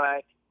jobbed out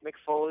by Mick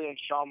Foley and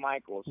Shawn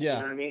Michaels. Yeah. You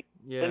know what I mean?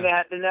 Yeah.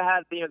 Then they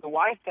had the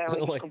Wyatt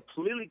family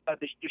completely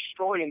got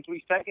destroyed in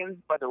 3 seconds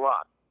by The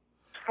Rock.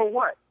 For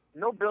what?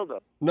 No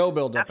build-up. No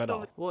build-up at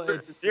all. Well,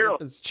 it's zero.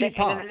 It's cheap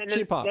pop.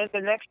 Cheap pop. Then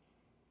the next,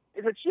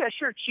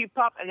 sure, cheap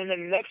pop. And then the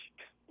next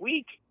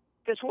week,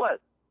 guess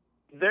what?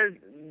 The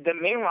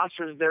main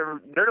rosters.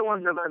 They're the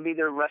ones that are going to be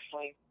there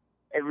wrestling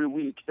every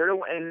week.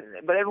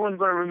 But everyone's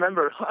going to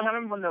remember. I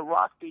remember when The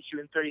Rock beat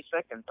you in 30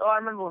 seconds. Oh, I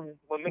remember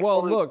when Mick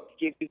Foley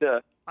gave you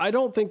the. I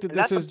don't think that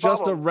this is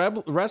just a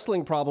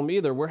wrestling problem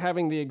either. We're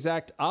having the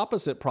exact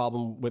opposite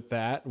problem with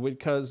that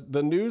because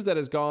the news that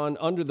has gone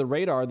under the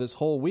radar this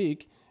whole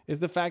week is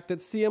the fact that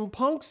CM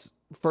Punk's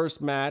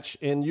first match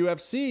in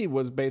UFC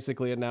was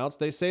basically announced.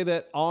 They say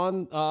that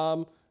on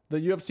the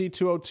UFC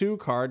 202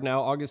 card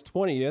now, August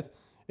 20th,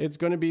 it's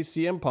going to be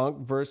CM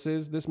Punk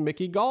versus this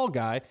Mickey Gall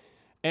guy.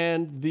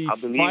 And the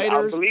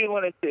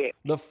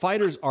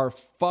fighters are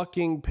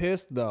fucking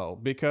pissed though,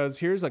 because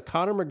here's a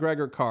Conor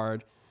McGregor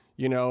card,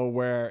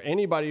 where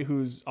anybody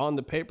who's on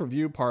the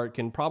pay-per-view part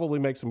can probably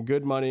make some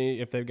good money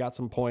if they've got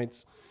some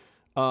points.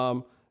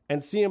 And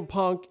CM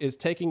Punk is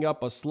taking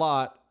up a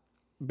slot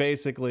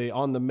basically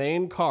on the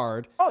main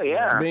card. Oh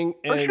yeah, being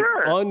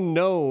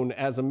unknown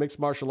as a mixed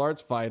martial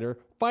arts fighter,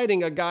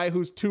 fighting a guy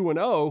who's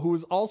 2-0,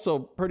 who's also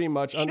pretty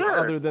much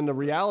other than the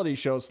reality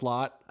show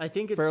slot. I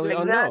think it's fairly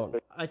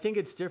unknown. I think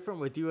it's different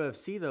with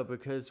UFC though,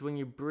 because when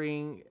you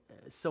bring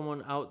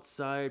someone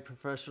outside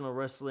professional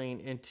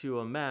wrestling into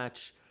a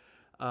match,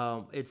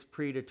 it's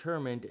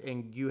predetermined,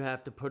 and you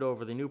have to put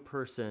over the new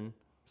person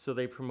so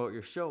they promote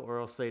your show, or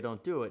else they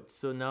don't do it.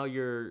 So now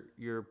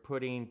you're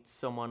putting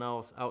someone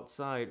else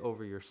outside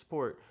over your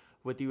sport.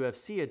 With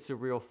UFC, it's a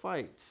real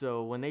fight.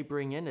 So when they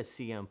bring in a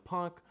CM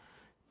Punk,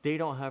 they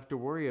don't have to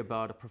worry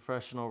about a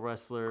professional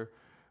wrestler.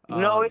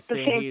 No, it's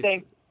the same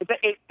thing.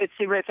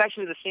 It's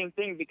actually the same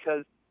thing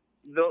because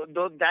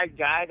that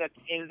guy that's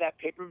in that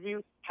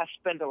pay-per-view has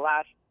spent the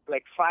last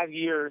like 5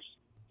 years,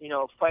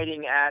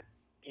 fighting at,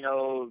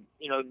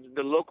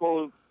 the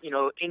local,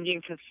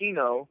 Indian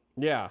casino,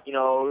 Yeah.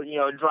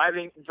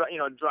 driving,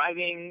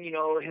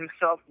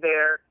 himself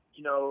there,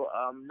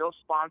 no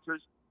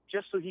sponsors,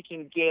 just so he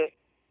can get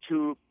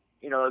to,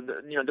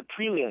 the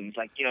prelims,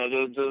 like,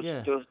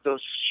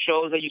 those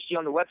shows that you see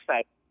on the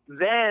website.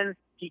 Then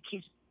he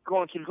keeps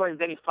going,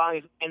 then he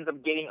finally ends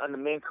up getting on the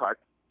main card.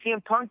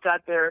 CM Punk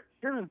got there,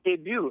 this is his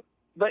debut.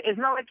 But it's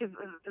not like he's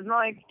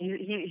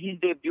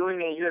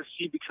debuting in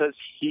UFC because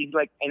he's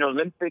like an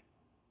Olympic,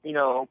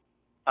 judo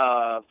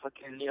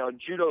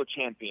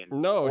champion.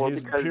 No,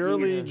 he's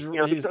purely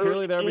he's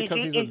purely there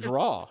because he's a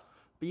draw.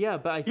 But yeah,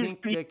 but I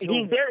think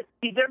he's there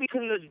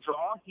because he's a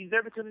draw. He's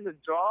there because he's a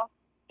draw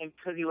and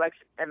because he likes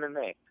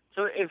MMA.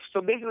 So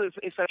basically,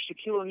 if like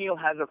Shaquille O'Neal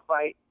has a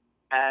fight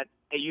at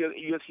a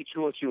UFC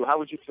 202, how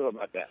would you feel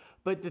about that?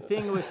 But the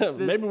thing was,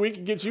 maybe we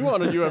could get you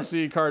on a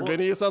UFC card,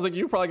 Vinny. It sounds like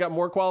you probably got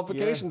more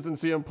qualifications than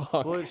CM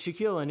Punk. Well,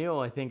 Shaquille O'Neal,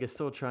 I think, is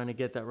still trying to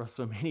get that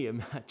WrestleMania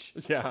match.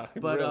 Yeah,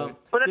 but really.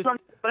 But that's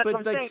what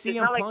I'm like saying.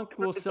 CM Punk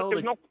will sell.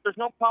 There's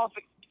no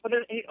qualification. But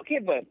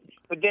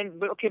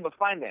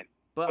fine then.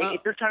 But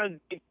if you're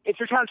trying to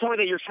tell me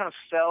that you're trying to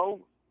sell,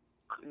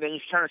 then you're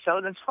trying to sell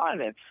it. Then it's fine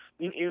then.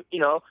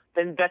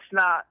 Then that's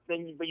not.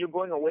 But you're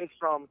going away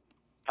from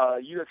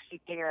UFC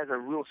taking it as a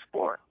real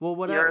sport. Well,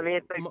 what I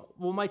mean?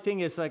 Well, my thing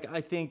is like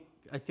I think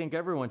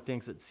everyone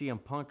thinks that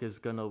CM Punk is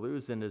going to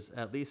lose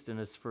at least in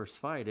his first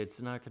fight.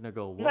 It's not going to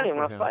go well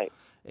for him. Fight.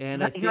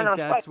 And I think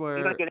that's where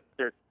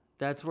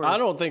I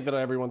don't think that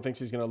everyone thinks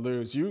he's going to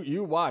lose.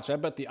 You watch. I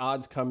bet the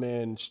odds come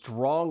in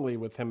strongly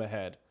with him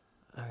ahead.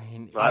 I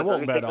mean, I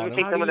won't bet on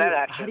him.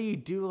 How do you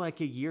do like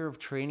a year of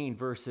training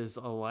versus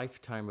a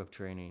lifetime of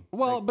training?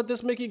 Well, but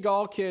this Mickey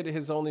Gall kid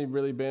has only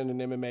really been an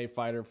MMA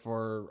fighter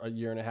for a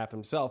year and a half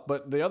himself.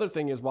 But the other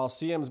thing is, while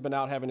CM's been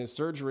out having his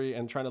surgery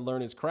and trying to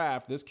learn his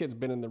craft, this kid's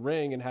been in the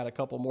ring and had a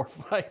couple more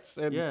fights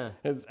and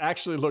has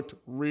actually looked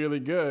really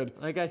good.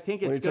 Like I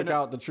think when he took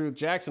out the Truth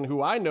Jackson,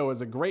 who I know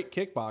is a great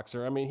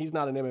kickboxer. I mean, he's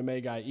not an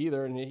MMA guy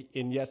either,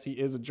 and yes, he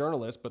is a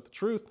journalist. But the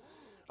truth.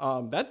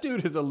 That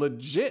dude is a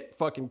legit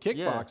fucking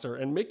kickboxer,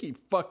 and Mickey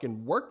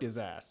fucking worked his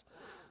ass.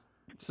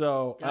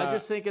 So I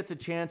just think it's a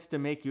chance to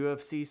make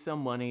UFC some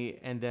money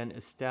and then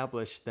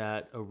establish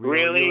that a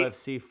real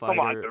UFC fighter. Come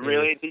on,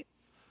 really?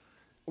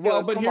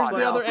 Well, but here's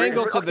the other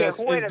angle to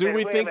this: is do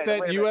we think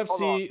that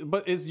UFC?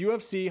 But is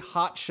UFC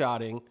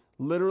hot-shotting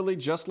literally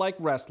just like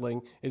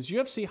wrestling? Is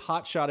UFC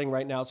hot-shotting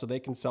right now so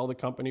they can sell the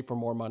company for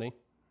more money?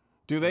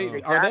 Do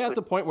they are they at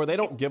the point where they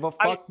don't give a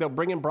fuck? They'll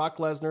bring in Brock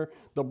Lesnar,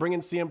 they'll bring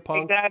in CM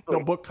Punk,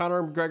 they'll book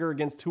Conor McGregor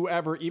against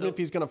whoever, even if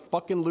he's gonna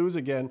fucking lose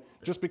again,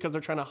 just because they're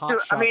trying to hot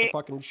shot the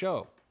fucking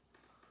show.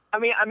 I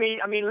mean,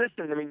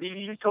 listen.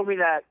 You just told me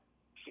that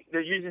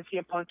they're using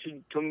CM Punk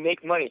to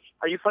make money.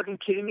 Are you fucking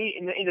kidding me?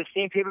 In the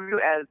same pay-per-view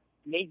as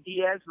Nate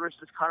Diaz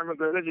versus Conor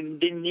McGregor,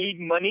 they need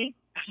money.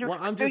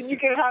 Well,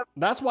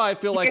 that's why I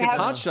feel like it's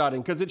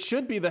hot-shotting, because it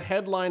should be the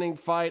headlining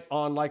fight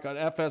on like an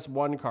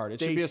FS1 card. It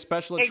should be a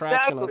special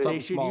attraction on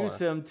something smaller. They should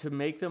use him to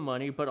make the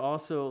money, but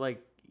also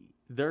like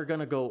they're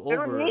gonna go over. They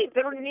don't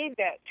need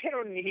that. They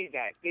don't need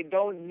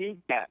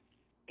that.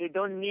 They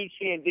don't need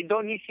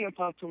CM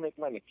Punk to make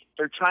money.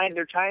 They're trying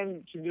to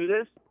do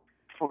this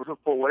for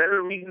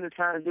whatever reason they're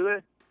trying to do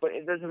it, but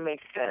it doesn't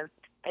make sense.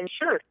 And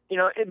sure,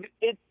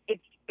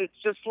 it's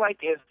just like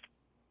if,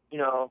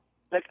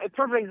 like a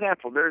perfect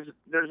example. There's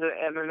an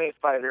MMA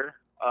fighter,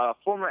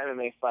 former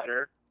MMA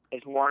fighter,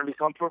 is wanting to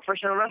become a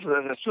professional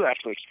wrestler. There's two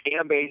actually,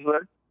 Shayna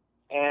Baszler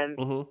and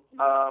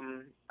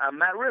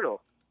Matt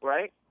Riddle,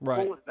 right?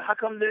 Right. Well, how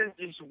come they didn't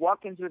just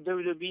walk into the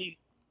WWE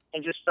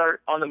and just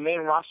start on the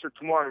main roster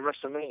tomorrow in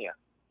WrestleMania?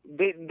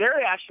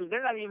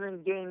 They're not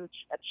even getting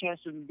a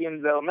chance to be in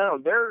developmental.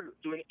 They're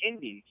doing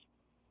indies.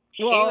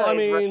 Well, I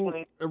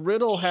mean,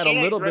 Riddle had a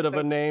little bit of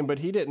a name, but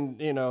he didn't.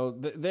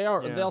 They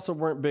also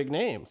weren't big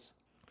names.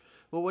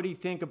 Well, what do you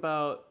think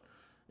about?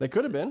 They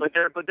could have been, but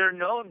they're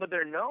known. But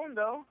they're known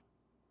though.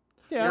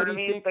 Yeah. What do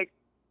you think?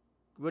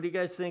 What do you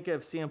guys think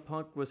if CM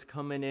Punk was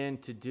coming in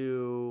to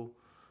do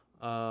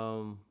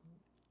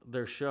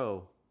their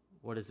show?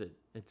 What is it?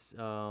 It's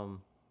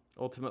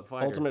Ultimate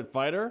Fighter. Ultimate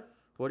Fighter.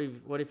 What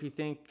if you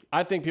think?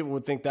 I think people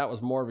would think that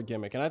was more of a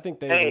gimmick, and I think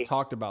they even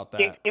talked about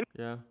that.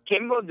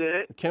 Kimbo did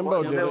it.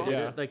 Kimbo did it.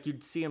 Yeah. Like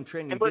you'd see him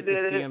train, you get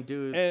to see him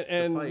do.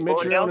 And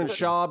Mitchell and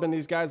Schaub and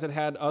these guys that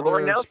had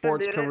other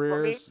sports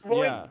careers.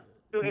 Yeah.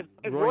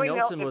 Roy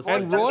Nelson was,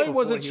 and Roy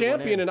was a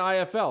champion in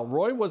IFL.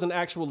 Roy was an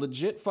actual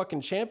legit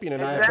fucking champion in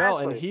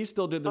IFL, and he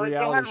still did the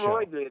reality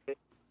show.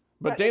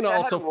 But Dana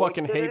also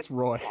fucking hates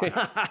Roy.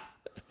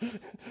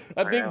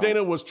 I think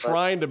Dana was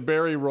trying to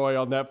bury Roy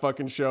on that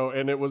fucking show,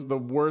 and it was the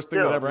worst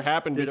thing that ever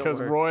happened because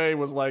Roy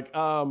was like,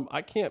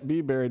 I can't be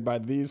buried by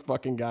these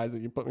fucking guys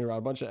that you put me around.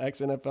 A bunch of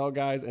ex-NFL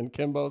guys and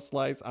Kimbo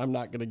Slice. I'm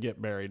not going to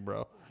get buried,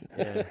 bro.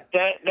 Yeah.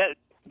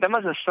 That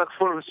must have sucked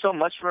so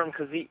much for him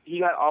because he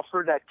got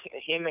offered that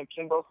him and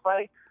Kimbo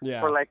fight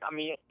for like, I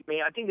mean,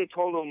 I think they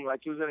told him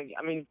like he was going to,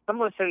 I mean,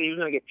 someone said he was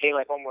going to get paid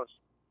like almost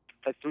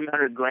like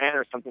 $300,000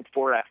 or something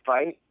for that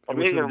fight, or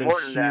Which maybe would have even more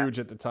been than that. huge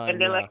at the time.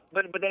 And then yeah.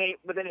 but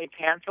then they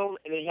canceled,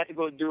 and then he had to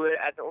go do it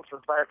at the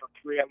Ultimate Fighter for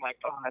free. I'm like,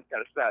 oh, that's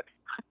gotta suck.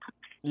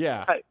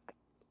 Yeah. Right.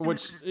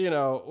 Which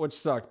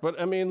sucked. But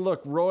I mean,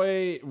 look,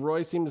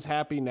 Roy seems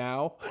happy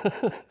now.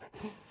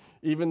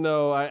 Even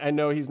though I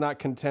know he's not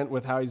content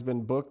with how he's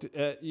been booked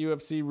at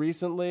UFC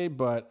recently,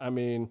 but I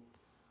mean,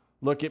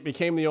 look, it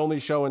became the only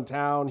show in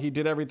town. He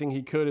did everything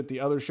he could at the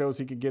other shows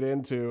he could get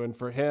into, and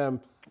for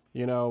him,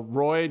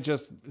 Roy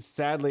just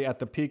sadly at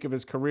the peak of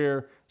his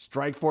career,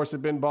 Strikeforce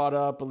had been bought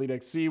up, Elite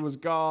XC was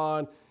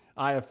gone,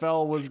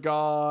 IFL was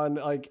gone,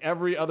 like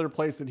every other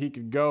place that he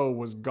could go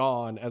was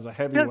gone as a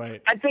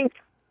heavyweight. I think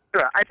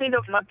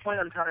that my point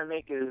I'm trying to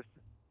make is,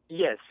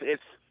 yes, if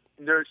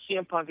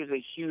CM Punk is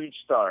a huge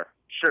star,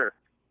 sure.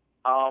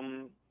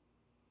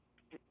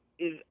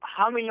 Is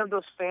how many of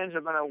those fans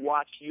are gonna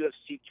watch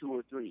UFC 2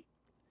 or 3?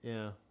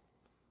 Yeah.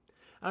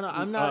 I don't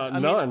know. I'm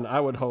not. None, I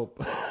would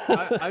hope.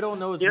 I don't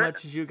know as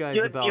much as you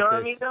guys about you know this.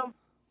 What I mean, though?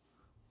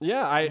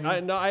 Yeah,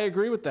 I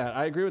agree with that.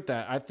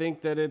 I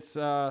think that it's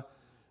you don't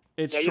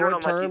know short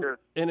much term either.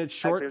 and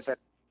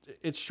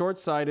it's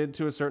short-sighted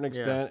to a certain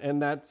extent,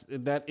 and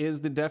that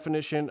is the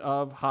definition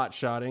of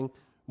hot-shotting,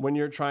 when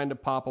you're trying to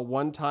pop a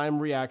one-time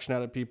reaction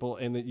out of people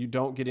and that you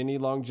don't get any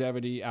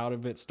longevity out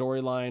of it,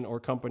 storyline or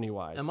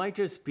company-wise. It might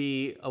just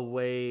be a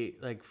way,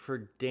 like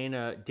for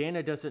Dana.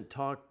 Dana doesn't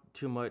talk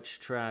too much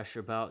trash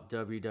about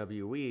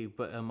WWE,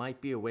 but it might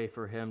be a way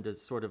for him to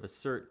sort of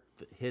assert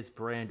his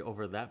brand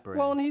over that brand.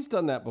 Well, and he's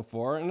done that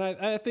before, and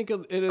I think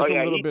it is Oh, a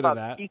yeah, little bit of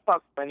that. He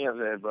talks plenty of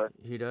it, but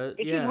He does.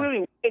 it's Yeah. just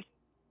really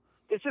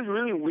it's just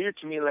really weird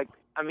to me. Like,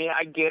 I mean,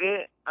 I get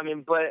it. I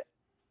mean, but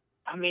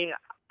I mean,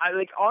 I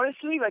like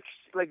honestly, like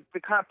the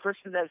kind of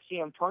person that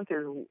CM Punk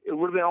is, it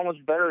would have been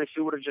almost better if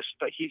he would have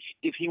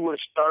if he would have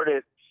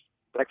started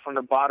like from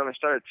the bottom and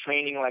started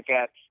training like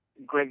at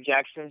Greg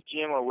Jackson's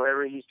gym or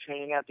wherever he's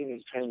training. I think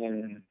he's training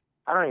in,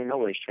 I don't even know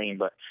where he's training,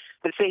 but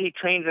let's say he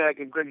trains at like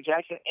a Greg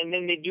Jackson, and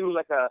then they do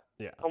like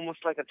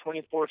almost like a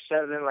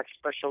 24/7 like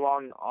special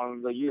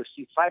on the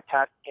UFC Fight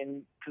Pass,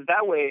 and because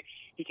that way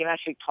he can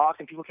actually talk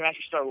and people can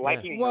actually start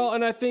liking him. Well,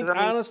 and I think, 'Cause,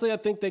 I mean, honestly, I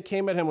think they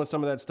came at him with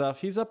some of that stuff.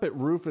 He's up at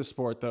Rufus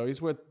Sport, though.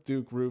 He's with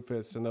Duke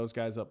Rufus and those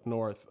guys up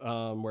north,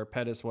 where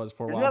Pettis was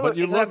for a while. But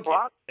you look,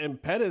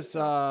 and Pettis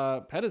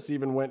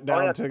even went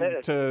down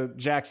to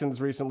Jackson's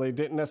recently.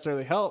 Didn't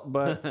necessarily help,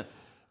 but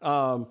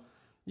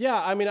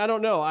yeah, I mean, I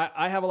don't know.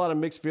 I have a lot of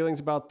mixed feelings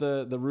about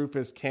the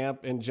Rufus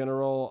camp in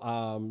general,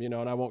 and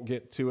I won't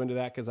get too into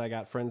that because I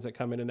got friends that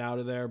come in and out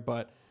of there,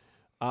 but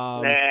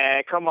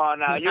nah, come on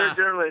now. You're a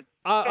journalist.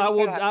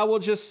 I will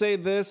just say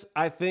this.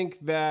 I think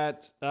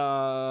that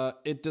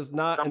it does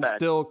not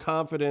instill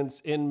confidence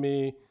in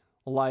me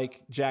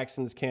like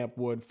Jackson's camp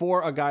would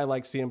for a guy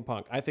like CM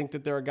Punk. I think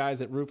that there are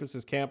guys at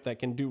Rufus's camp that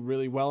can do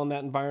really well in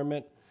that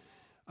environment.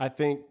 I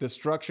think the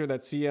structure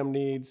that CM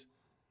needs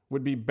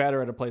would be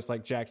better at a place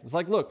like Jackson's.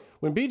 Like, look,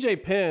 when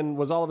BJ Penn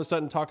was all of a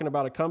sudden talking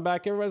about a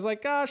comeback, everybody's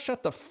like,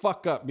 shut the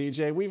fuck up,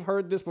 BJ. We've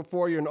heard this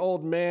before. You're an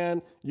old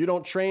man. You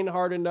don't train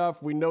hard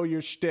enough. We know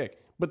your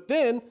shtick. But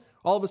then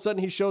all of a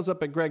sudden he shows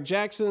up at Greg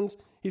Jackson's.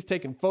 He's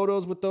taking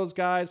photos with those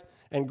guys.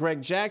 And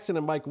Greg Jackson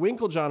and Mike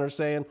Winklejohn are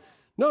saying,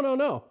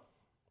 no.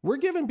 We're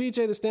giving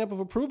BJ the stamp of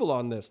approval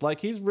on this. Like,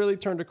 he's really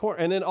turned a corner.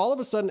 And then all of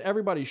a sudden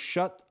everybody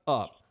shut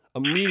up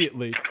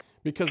immediately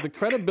because the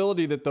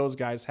credibility that those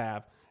guys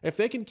have, if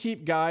they can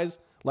keep guys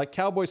like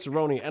Cowboy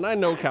Cerrone, and I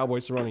know Cowboy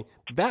Cerrone,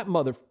 that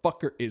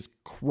motherfucker is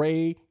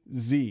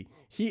crazy.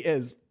 He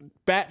is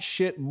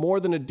batshit more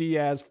than a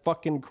Diaz,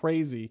 fucking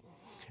crazy.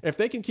 If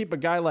they can keep a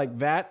guy like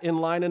that in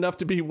line enough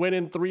to be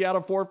winning 3 out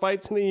of 4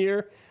 fights in a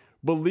year,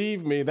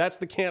 believe me, that's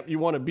the camp you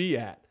want to be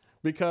at.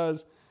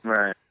 Because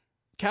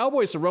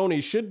Cowboy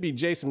Cerrone should be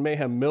Jason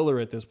Mayhem Miller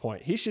at this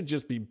point. He should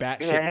just be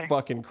batshit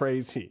fucking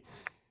crazy.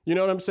 You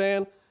know what I'm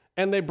saying?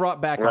 And they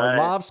brought back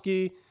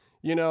Arlovsky,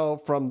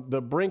 from the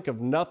brink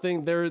of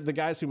nothing. They're the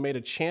guys who made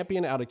a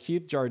champion out of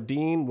Keith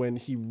Jardine when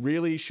he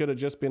really should have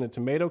just been a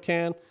tomato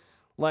can.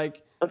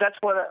 Like, but that's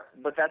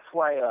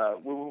why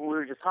we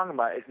were just talking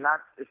about. It's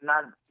not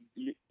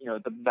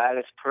the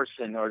baddest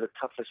person or the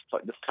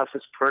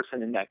toughest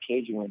person in that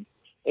cage win.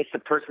 It's the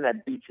person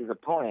that beats his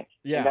opponent.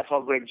 Yeah, and that's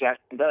all Greg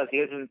Jackson does. He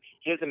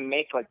doesn't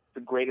make like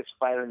the greatest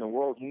fighter in the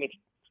world. He makes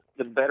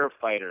the better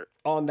fighter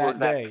on that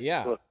day.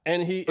 Yeah.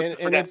 And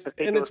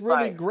it's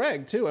really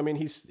Greg too. I mean,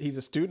 he's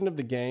a student of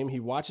the game. He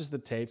watches the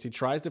tapes. He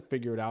tries to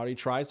figure it out. He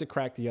tries to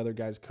crack the other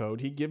guy's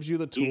code. He gives you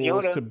the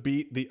tools to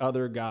beat the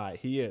other guy.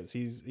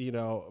 He's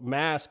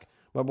Mask.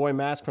 My boy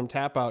Mask from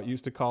Tap Out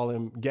used to call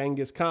him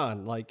Genghis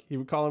Khan. Like, he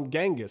would call him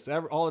Genghis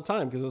all the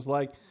time because it was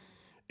like,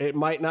 it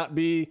might not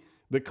be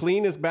the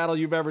cleanest battle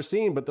you've ever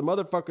seen, but the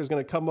motherfucker's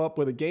going to come up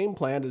with a game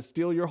plan to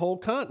steal your whole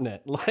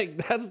continent.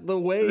 Like, that's the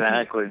way.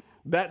 Exactly.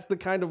 That's the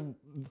kind of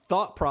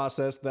thought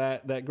process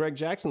that Greg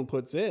Jackson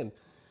puts in.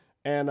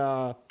 And,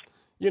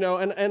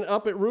 and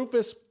up at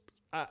Rufus,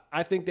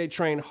 I think they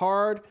train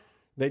hard.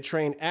 They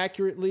train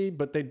accurately,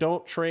 but they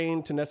don't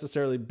train to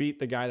necessarily beat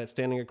the guy that's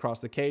standing across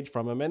the cage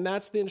from him. And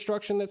that's the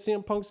instruction that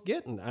CM Punk's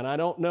getting. And I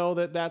don't know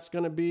that that's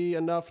going to be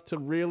enough to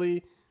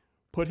really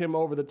put him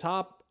over the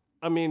top.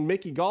 I mean,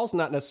 Mickey Gall's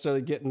not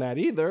necessarily getting that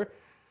either.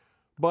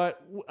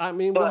 But, I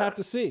mean, we'll have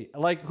to see.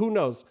 Like, who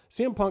knows?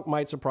 CM Punk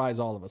might surprise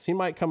all of us. He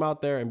might come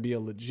out there and be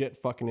a legit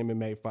fucking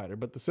MMA fighter.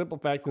 But the simple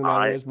fact of the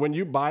matter is, when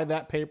you buy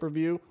that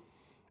pay-per-view,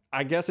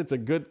 I guess it's a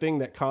good thing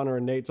that Connor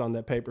and Nate's on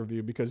that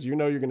pay-per-view because you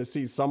know you're going to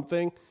see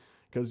something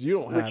because you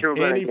don't have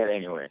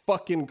any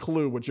fucking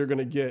clue what you're going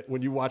to get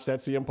when you watch that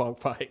CM Punk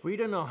fight. We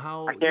don't know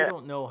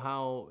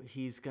how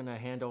he's going to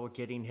handle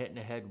getting hit in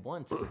the head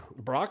once.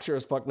 Brock sure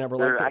as fuck never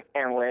liked it. I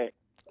can't wait.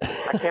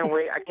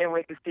 I can't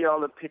wait to see all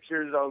the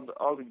pictures,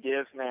 all the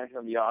gifts, man. It's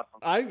gonna be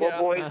awesome.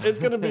 Boys, it's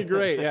gonna be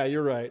great. Yeah,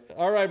 you're right.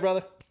 All right,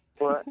 brother.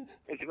 Well,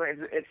 it's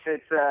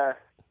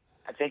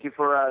thank you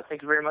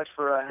very much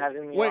for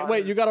having me.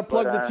 Wait, you gotta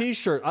plug the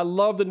T-shirt. I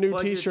love the new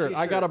T-shirt.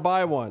 I gotta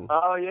buy one.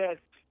 Oh yes.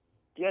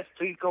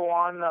 Please go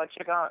on.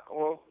 Check out.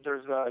 Well,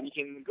 there's you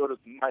can go to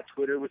my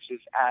Twitter, which is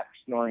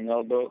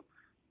 @SnoringElbow,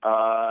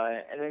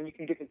 and then you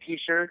can get the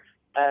T-shirt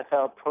at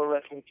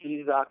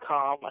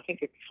ProWrestlingTees.com. I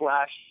think it's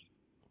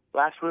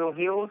Last Real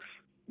Heels,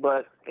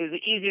 but the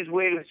easiest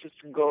way is just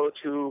to go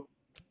to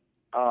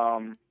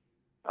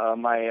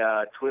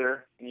my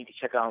Twitter, and you can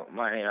check out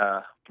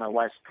my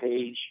wife's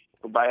page,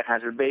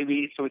 Biohazard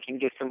Baby, so we can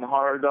get some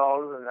horror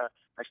dolls. And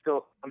I'm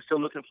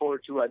still looking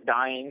forward to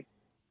dying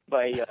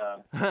by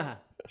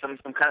some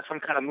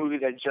kind of movie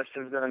that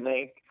Justin's gonna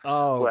make.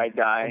 Oh, where I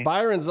die.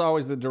 Byron's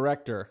always the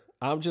director.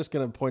 I'm just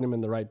gonna point him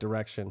in the right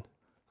direction.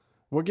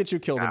 We'll get you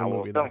killed in a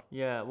movie, though.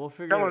 Yeah, we'll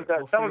figure a way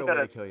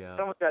to kill you out.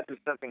 Someone's got to do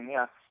something,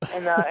 yeah.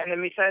 And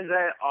then besides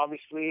that,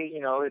 obviously,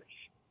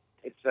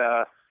 it's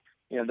the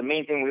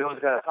main thing we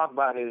always got to talk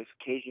about is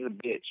Casey's a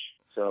bitch.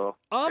 So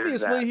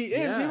obviously he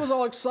is. Yeah. He was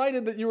all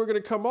excited that you were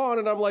going to come on,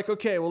 and I'm like,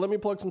 okay, well, let me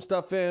plug some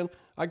stuff in.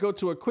 I go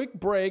to a quick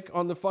break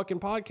on the fucking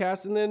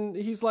podcast, and then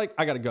he's like,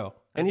 I got to go.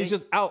 And he's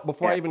just out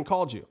before I even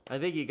called you. I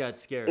think he got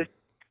scared.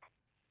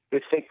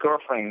 His fake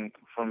girlfriend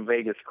from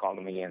Vegas called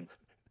him again.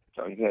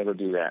 So he's going to go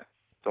do that.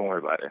 Don't worry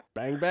about it.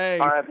 Bang, bang.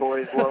 All right,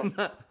 boys. Well,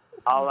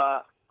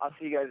 I'll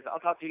see you guys.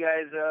 I'll talk to you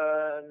guys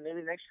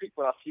maybe next week,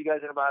 but I'll see you guys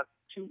in about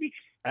 2 weeks.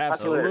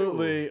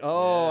 Absolutely.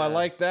 Oh, yeah. I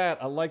like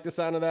that. I like the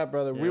sound of that,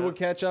 brother. Yeah. We will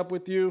catch up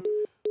with you.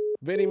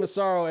 Vinny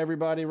Massaro,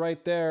 everybody,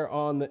 right there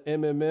on the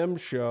MMM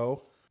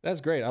show. That's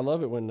great. I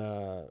love it when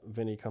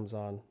Vinny comes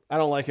on. I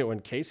don't like it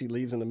when Casey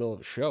leaves in the middle of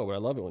a show, but I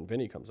love it when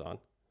Vinny comes on.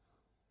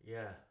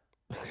 Yeah.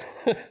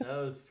 That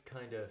was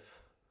kind of...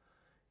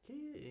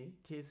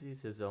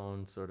 Casey's his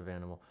own sort of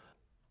animal.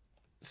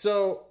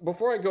 So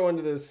before I go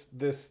into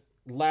this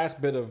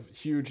last bit of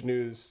huge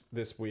news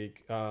this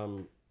week,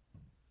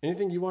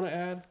 anything you want to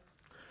add?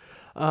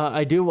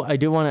 I do want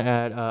to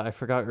add. I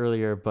forgot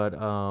earlier, but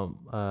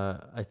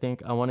I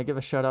think I want to give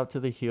a shout out to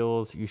the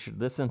Heels. You should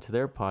listen to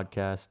their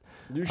podcast.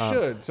 You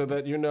should, so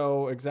that you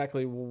know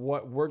exactly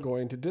what we're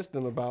going to diss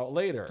them about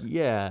later.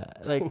 Yeah,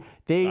 like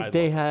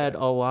they had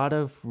a lot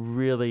of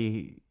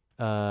really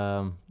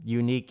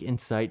unique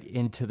insight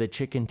into the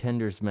chicken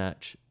tenders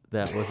match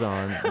that was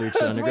on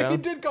Lucha Underground. He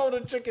did call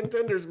it a chicken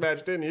tenders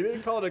match, didn't he? He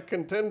didn't call it a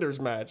contenders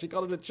match. He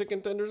called it a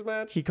chicken tenders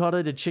match? He called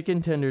it a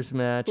chicken tenders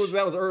match.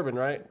 That was Urban,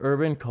 right?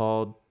 Urban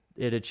called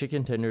it a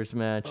chicken tenders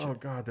match. Oh,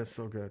 God, that's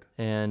so good.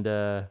 And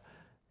that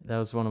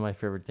was one of my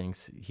favorite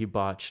things. He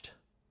botched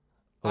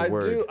a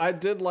word. I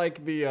did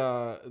like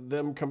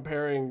them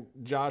comparing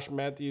Josh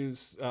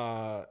Matthews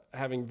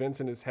having Vince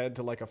in his head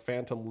to like a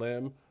phantom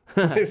limb.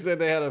 They said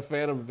they had a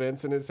phantom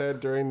Vince in his head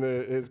during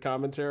his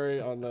commentary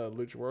on the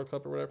Lucha World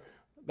Cup or whatever.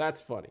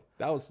 That's funny.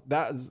 That was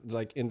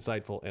like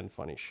insightful and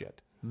funny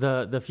shit.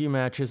 The few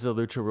matches of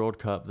Lucha World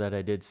Cup that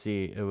I did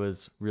see, it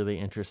was really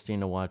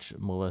interesting to watch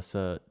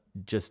Melissa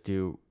just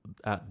do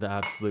the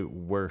absolute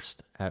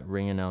worst at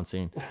ring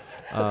announcing.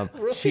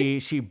 Really?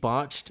 She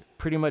botched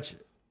pretty much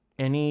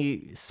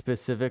any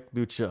specific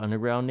Lucha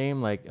Underground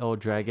name, like El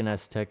Dragon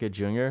Azteca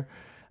Jr.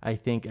 I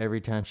think every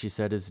time she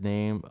said his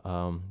name,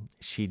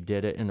 she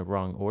did it in the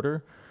wrong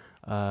order.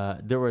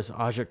 There was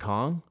Aja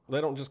Kong.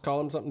 They don't just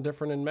call him something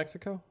different in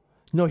Mexico?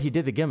 No, he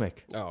did the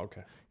gimmick. Oh,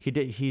 okay. He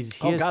did. He is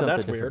something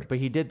that's different, weird. But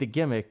he did the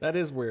gimmick. That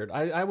is weird.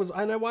 I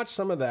watched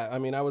some of that. I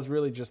mean, I was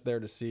really just there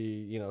to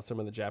see, some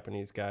of the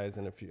Japanese guys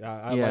and a few.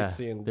 I like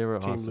seeing Team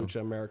awesome.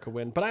 Lucha America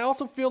win. But I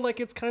also feel like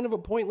it's kind of a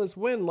pointless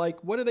win.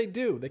 Like, what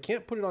do? They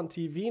can't put it on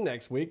TV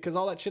next week because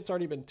all that shit's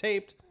already been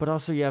taped. But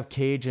also, you have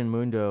Cage and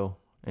Mundo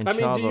and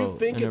Chavo. Do you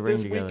think at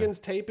this together.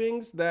 Weekend's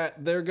tapings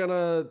that they're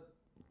gonna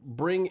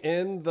bring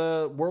in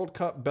the World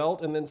Cup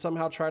belt and then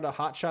somehow try to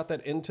hotshot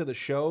that into the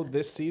show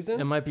this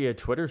season? It might be a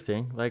Twitter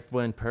thing. Like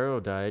when Perro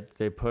died,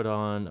 they put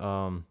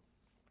on,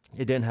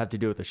 it didn't have to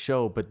do with the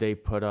show, but they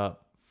put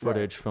up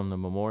footage from the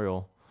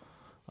memorial.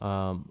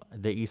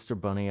 The Easter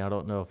Bunny, I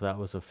don't know if that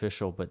was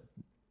official, but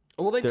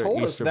Well, they their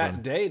told us Easter that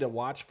Bunny. day to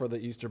watch for the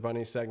Easter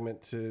Bunny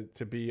segment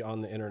to be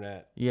on the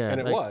internet. Yeah, and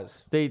it like,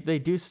 was. They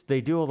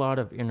do a lot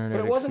of internet.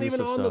 But it wasn't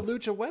even exclusive on stuff.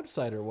 the Lucha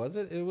website, or was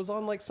it? It was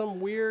on like some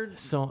weird.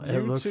 So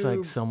it looks like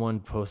YouTube- someone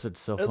posted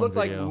cell phone It looked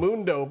video. like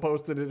Mundo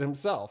posted it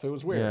himself. It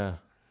was weird.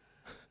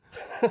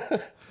 Yeah,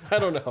 I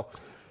don't know.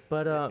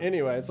 but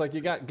Anyway, it's like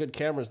you got good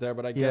cameras there,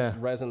 but I guess Yeah.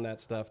 resin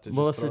that stuff to just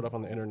Melissa- throw it up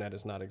on the internet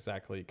is not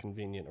exactly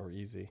convenient or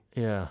easy.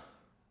 yeah,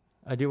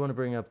 I do want to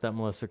bring up that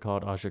Melissa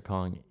called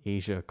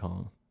Asia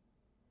Kong.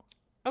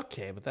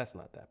 Okay, but that's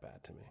not that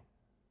bad to me.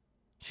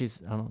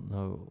 I don't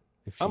know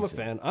if she's I'm a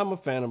fan. I'm a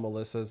fan of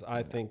Melissa's.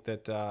 I think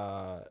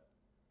that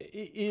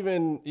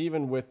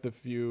even with the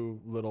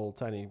few little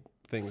tiny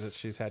things that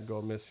she's had go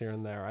amiss here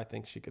and there, I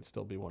think she could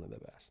still be one of the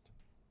best.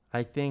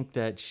 I think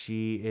that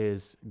she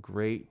is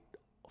great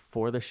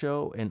for the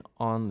show and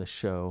on the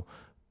show,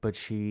 but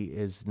she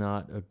is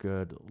not a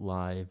good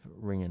live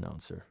ring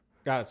announcer.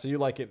 Got it. So you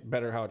like it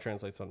better how it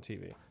translates on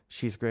TV.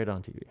 She's great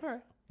on TV. All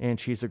right. And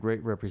she's a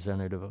great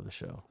representative of the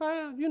show.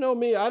 You know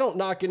me, I don't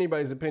knock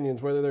anybody's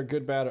opinions, whether they're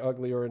good, bad,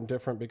 ugly, or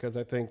indifferent, because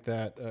I think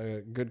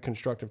that good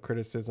constructive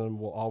criticism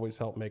will always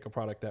help make a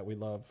product that we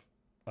love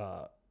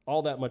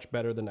all that much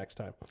better the next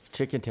time.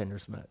 Chicken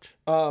tenders match.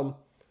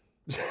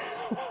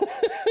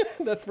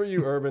 That's for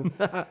you, Urban.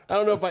 I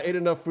don't know if I ate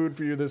enough food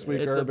for you this week,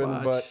 It's a Urban,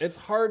 botch. but it's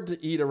hard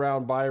to eat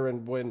around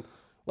Byron when,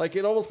 like,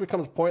 it almost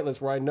becomes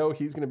pointless where I know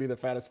he's going to be the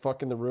fattest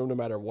fuck in the room no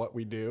matter what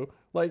we do.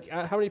 Like,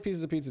 how many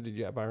pieces of pizza did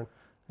you have, Byron?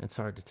 It's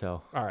hard to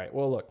tell. All right.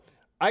 Well, look,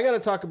 I got to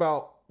talk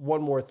about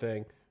one more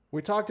thing.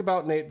 We talked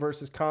about Nate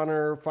versus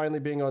Connor finally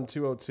being on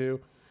 202.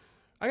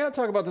 I got to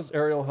talk about this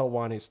Ariel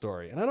Helwani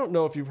story. And I don't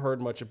know if you've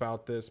heard much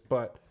about this,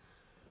 but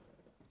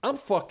I'm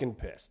fucking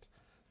pissed.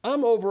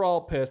 I'm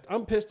overall pissed.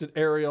 I'm pissed at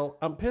Ariel.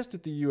 I'm pissed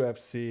at the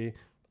UFC.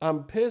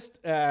 I'm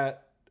pissed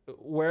at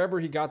wherever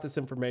he got this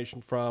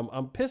information from.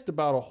 I'm pissed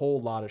about a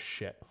whole lot of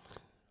shit.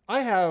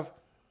 I have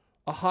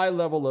a high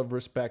level of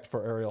respect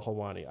for Ariel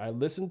Helwani. I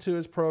listen to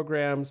his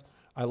programs.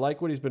 I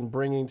like what he's been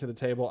bringing to the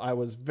table. I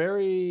was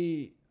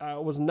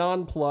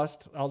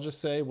nonplussed, I'll just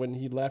say, when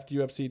he left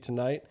UFC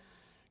Tonight,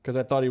 because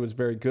I thought he was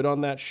very good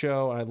on that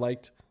show. And I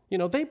liked,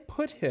 they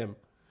put him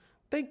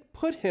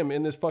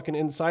in this fucking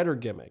insider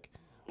gimmick.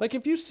 Like,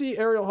 if you see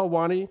Ariel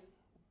Helwani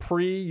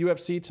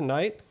pre-UFC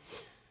Tonight,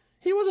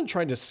 he wasn't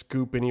trying to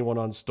scoop anyone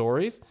on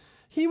stories.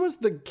 He was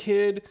the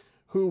kid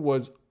who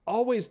was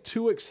always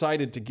too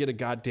excited to get a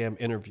goddamn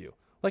interview.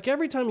 Like,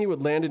 every time he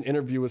would land an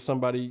interview with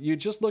somebody, you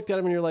just looked at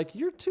him and you're like,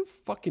 you're too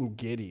fucking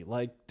giddy.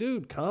 Like,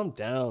 dude, calm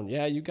down.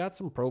 Yeah, you got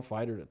some pro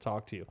fighter to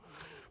talk to you.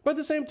 But at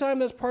the same time,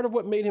 that's part of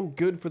what made him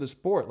good for the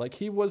sport. Like,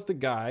 he was the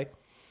guy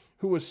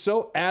who was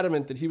so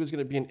adamant that he was going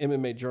to be an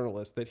MMA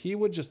journalist that he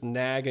would just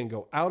nag and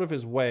go out of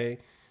his way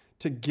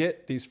to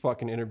get these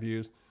fucking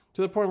interviews,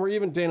 to the point where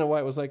even Dana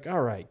White was like,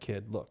 all right,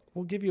 kid, look,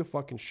 we'll give you a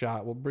fucking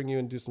shot. We'll bring you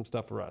and do some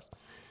stuff for us.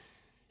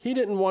 He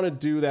didn't want to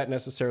do that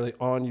necessarily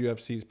on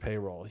UFC's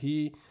payroll.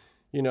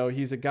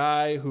 He's a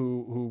guy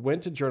who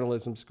went to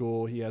journalism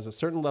school. He has a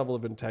certain level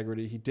of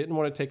integrity. He didn't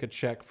want to take a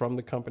check from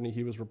the company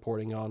he was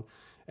reporting on.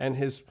 And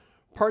his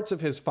parts of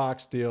his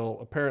Fox deal,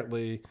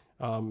 apparently,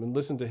 and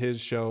listen to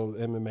his show,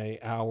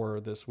 MMA Hour,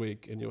 this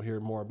week, and you'll hear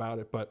more about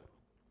it. But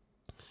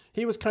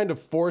he was kind of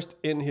forced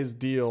in his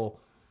deal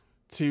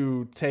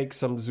to take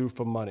some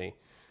Zuffa money.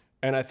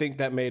 And I think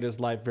that made his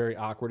life very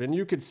awkward. And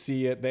you could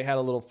see it. They had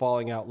a little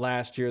falling out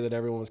last year that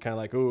everyone was kind of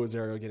like, oh, is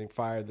Ariel getting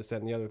fired, this,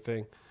 that, and the other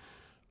thing.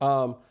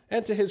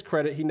 And to his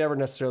credit, he never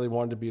necessarily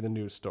wanted to be the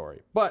news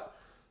story. But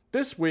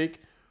this week,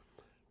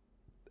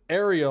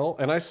 Ariel,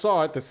 and I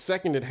saw it the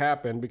second it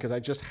happened because I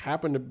just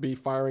happened to be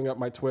firing up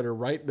my Twitter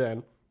right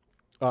then.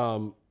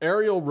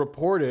 Ariel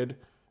reported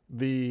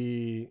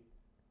the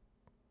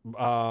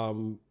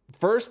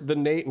first, the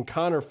Nate and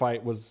Connor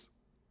fight was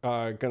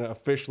going to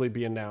officially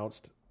be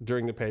announced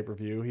during the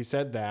pay-per-view. He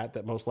said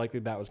that most likely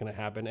that was going to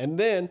happen. And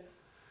then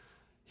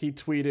he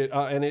tweeted,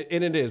 and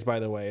it is, by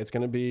the way, it's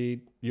going to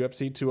be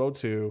UFC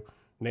 202,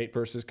 Nate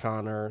versus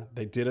Connor.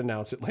 They did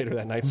announce it later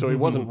that night, so he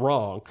wasn't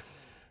wrong.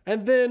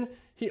 And then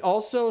he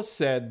also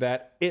said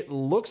that it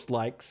looks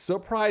like,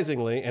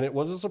 surprisingly, and it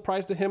was a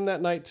surprise to him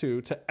that night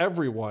too, to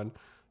everyone,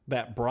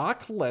 that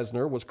Brock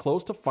Lesnar was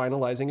close to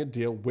finalizing a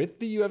deal with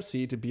the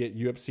UFC to be at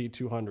UFC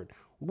 200.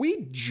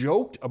 We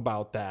joked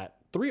about that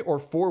 3 or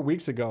 4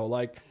 weeks ago,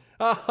 like,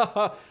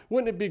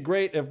 wouldn't it be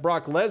great if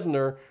Brock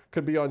Lesnar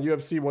could be on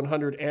UFC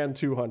 100 and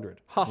 200?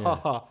 Ha ha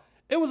ha.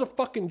 It was a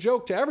fucking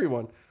joke to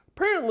everyone.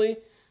 Apparently,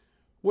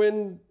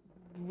 when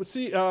Conor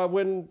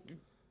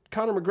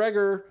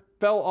McGregor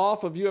fell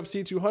off of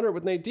UFC 200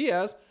 with Nate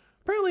Diaz,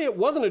 apparently it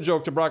wasn't a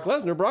joke to Brock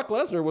Lesnar. Brock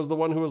Lesnar was the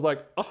one who was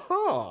like,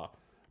 aha,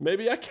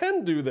 maybe I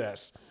can do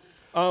this.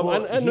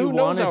 And who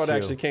knows how it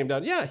actually came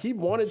down. Yeah, he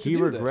wanted to do this.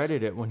 He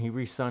regretted it when he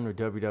re-signed with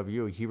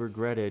WWE. He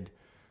regretted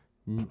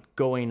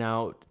going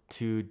out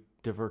to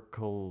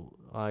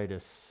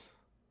diverticulitis.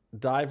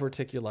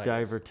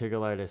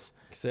 Diverticulitis.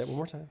 Say it one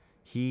more time.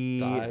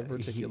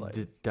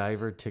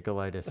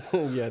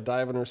 Diverticulitis. Yeah,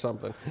 diving or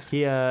something.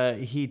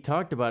 He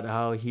talked about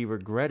how he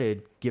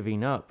regretted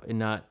giving up and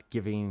not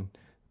giving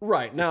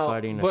Right now,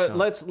 fighting a but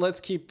Shawn. let's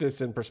keep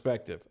this in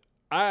perspective.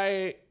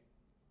 I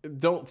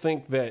don't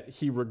think that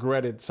he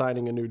regretted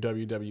signing a new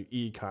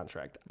WWE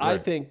contract. I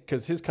Right. think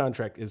because his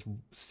contract is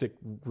sick,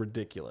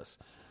 ridiculous.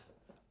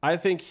 I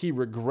think he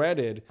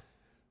regretted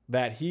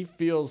that he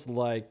feels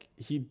like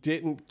he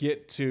didn't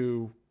get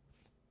to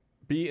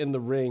be in the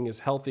ring as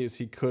healthy as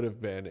he could have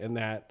been, and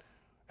that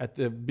at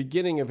the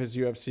beginning of his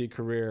UFC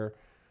career,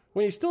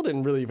 when he still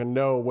didn't really even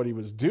know what he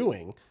was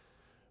doing,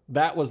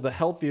 that was the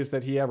healthiest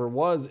that he ever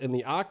was in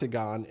the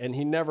octagon, and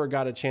he never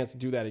got a chance to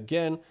do that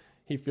again.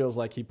 He feels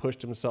like he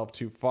pushed himself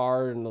too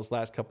far in those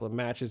last couple of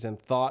matches and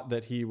thought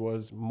that he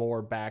was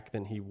more back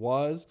than he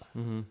was.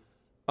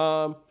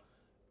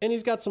 And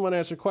he's got some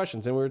unanswered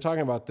questions. And we were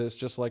talking about this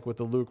just like with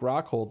the Luke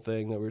Rockhold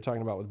thing that we were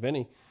talking about with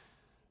Vinny.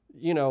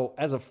 You know,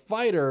 as a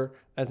fighter,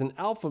 as an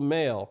alpha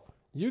male,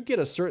 you get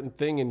a certain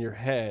thing in your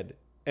head.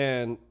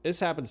 And this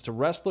happens to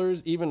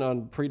wrestlers, even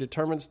on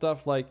predetermined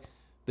stuff. Like,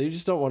 they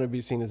just don't want to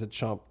be seen as a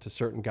chump to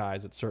certain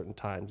guys at certain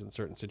times in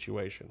certain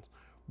situations.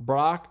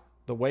 Brock,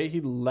 the way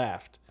he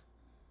left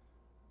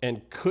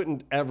and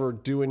couldn't ever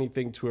do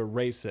anything to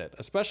erase it,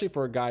 especially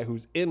for a guy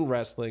who's in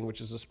wrestling,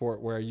 which is a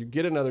sport where you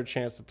get another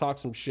chance to talk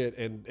some shit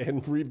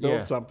and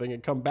rebuild something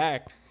and come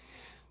back,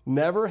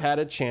 never had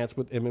a chance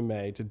with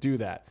MMA to do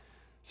that.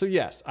 So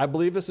yes, I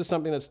believe this is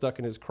something that's stuck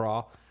in his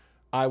craw.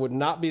 I would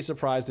not be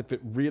surprised if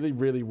it really,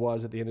 really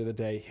was at the end of the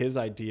day his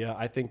idea.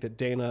 I think that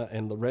Dana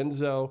and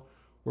Lorenzo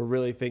were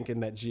really thinking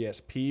that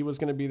GSP was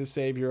going to be the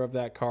savior of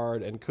that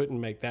card and couldn't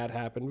make that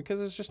happen because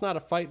there's just not a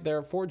fight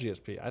there for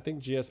GSP. I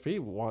think GSP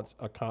wants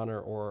a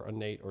Conor or a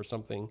Nate or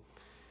something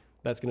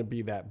that's going to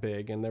be that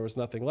big, and there was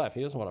nothing left.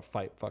 He doesn't want to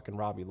fight fucking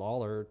Robbie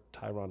Lawler,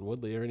 Tyron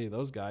Woodley, or any of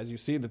those guys. You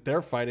see that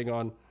they're fighting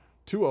on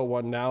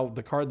 201 now,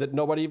 the card that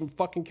nobody even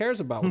fucking cares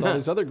about with all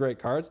these other great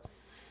cards.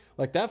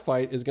 Like, that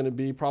fight is going to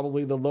be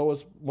probably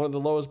one of the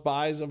lowest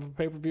buys of a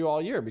pay-per-view all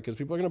year because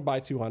people are going to buy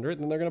 200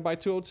 and then they're going to buy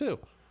 202.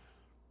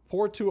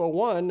 Poor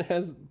 201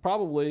 has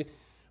probably,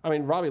 I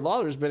mean, Robbie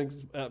Lawler has been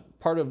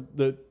part of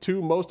the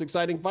two most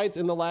exciting fights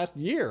in the last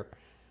year,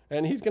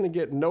 and he's going to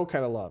get no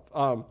kind of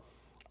love.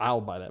 I'll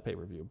buy that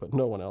pay-per-view, but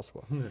no one else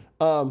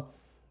will.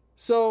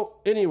 So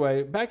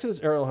anyway, back to this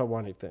Ariel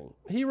Helwani thing.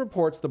 He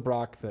reports the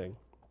Brock thing,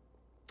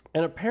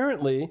 and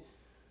apparently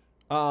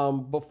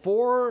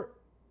before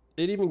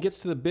it even gets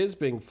to the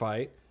Bisping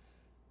fight,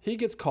 he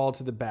gets called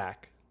to the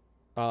back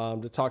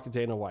to talk to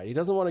Dana White. He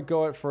doesn't want to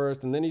go at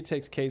first, and then he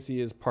takes Casey,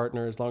 his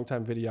partner, his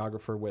longtime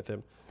videographer, with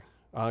him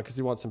because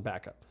he wants some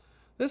backup.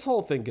 This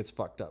whole thing gets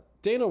fucked up.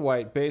 Dana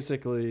White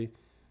basically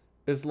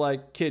is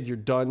like, kid, you're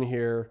done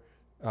here.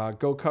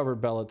 Go cover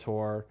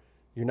Bellator.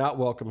 You're not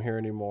welcome here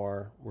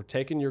anymore. We're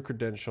taking your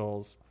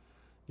credentials.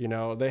 You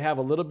know, they have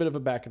a little bit of a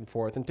back and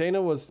forth. And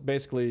Dana was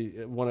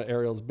basically one of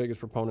Ariel's biggest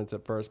proponents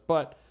at first,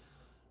 but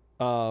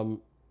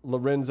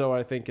Lorenzo,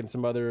 I think, and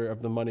some other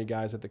of the money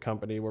guys at the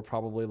company were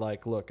probably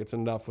like, look, it's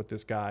enough with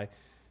this guy.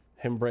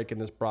 Him breaking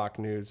this Brock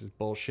news is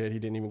bullshit. He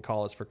didn't even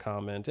call us for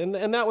comment. And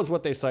that was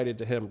what they cited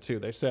to him, too.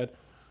 They said,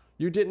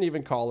 you didn't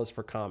even call us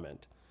for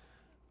comment.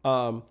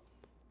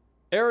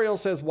 Ariel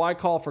says, why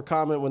call for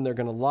comment when they're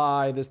going to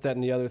lie, this, that,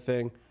 and the other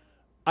thing.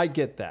 I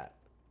get that.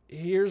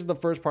 Here's the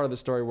first part of the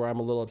story where I'm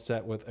a little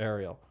upset with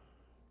Ariel.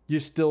 You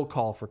still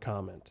call for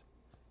comment.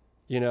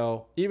 You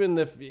know, even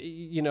if,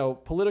 you know,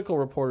 political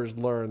reporters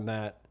learn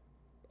that,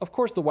 of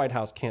course, the White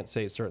House can't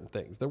say certain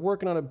things. They're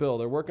working on a bill.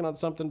 They're working on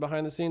something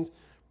behind the scenes.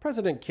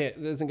 President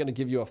isn't going to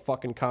give you a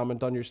fucking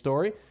comment on your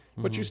story,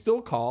 but you still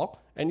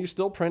call and you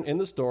still print in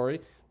the story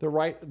the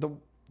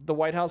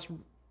White House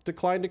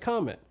declined to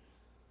comment.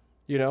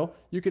 You know,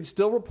 you could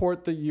still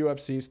report the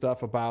UFC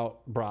stuff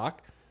about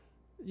Brock,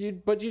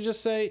 but you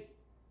just say,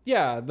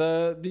 yeah,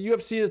 the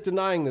UFC is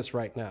denying this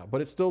right now,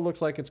 but it still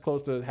looks like it's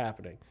close to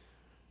happening.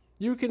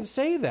 You can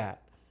say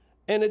that,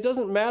 and it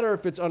doesn't matter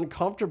if it's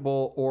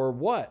uncomfortable or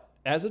what.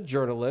 As a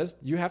journalist,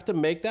 you have to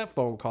make that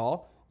phone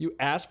call. You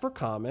ask for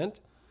comment.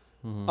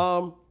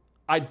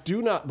 I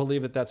do not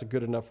believe that that's a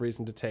good enough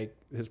reason to take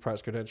his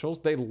press credentials.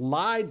 They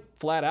lied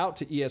flat out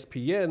to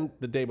ESPN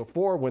the day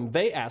before when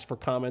they asked for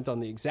comment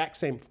on the exact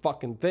same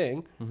fucking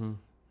thing.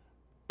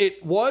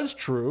 It was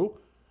true.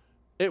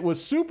 It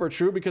was super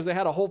true because they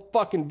had a whole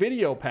fucking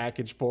video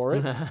package for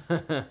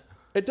it.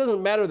 It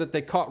doesn't matter that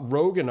they caught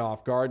Rogan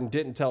off guard and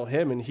didn't tell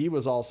him and he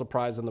was all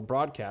surprised on the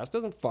broadcast.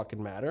 Doesn't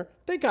fucking matter.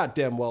 They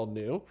goddamn well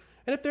knew.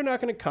 And if they're not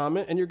going to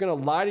comment and you're going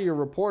to lie to your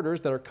reporters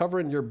that are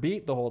covering your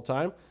beat the whole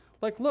time,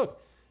 like,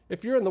 look,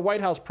 if you're in the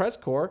White House press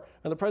corps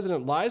and the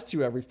president lies to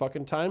you every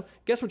fucking time,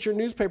 guess what your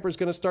newspaper is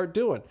going to start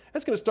doing?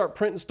 It's going to start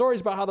printing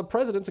stories about how the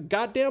president's a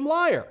goddamn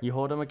liar. You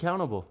hold him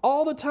accountable.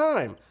 All the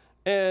time.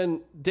 And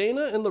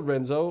Dana and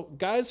Lorenzo,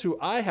 guys who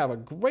I have a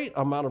great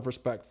amount of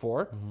respect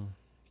for,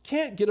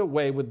 can't get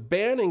away with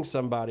banning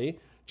somebody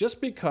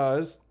just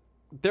because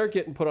they're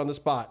getting put on the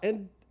spot.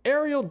 And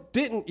Ariel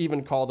didn't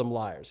even call them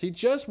liars. He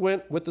just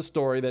went with the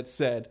story that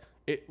said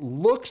it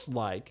looks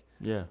like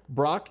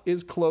Brock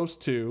is close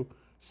to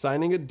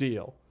signing a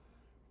deal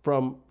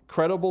from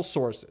credible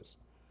sources.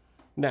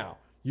 Now,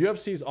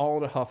 UFC's all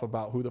in a huff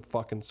about who the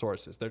fucking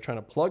source is. They're trying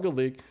to plug a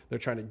leak. They're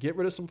trying to get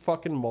rid of some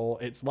fucking mole.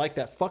 It's like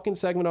that fucking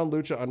segment on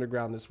Lucha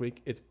Underground this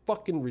week. It's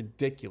fucking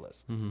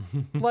ridiculous.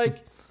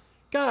 Like,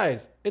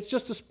 guys, it's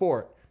just a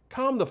sport.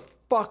 Calm the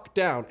fuck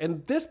down.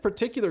 And this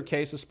particular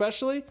case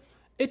especially,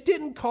 it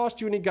didn't cost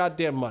you any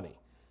goddamn money.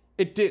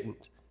 It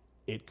didn't.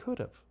 It could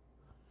have.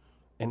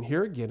 And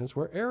here again is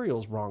where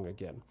Ariel's wrong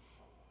again.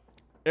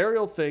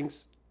 Ariel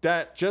thinks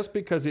that just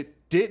because it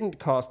didn't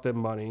cost them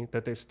money,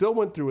 that they still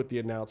went through with the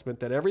announcement,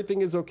 that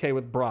everything is okay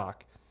with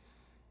Brock,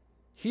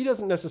 he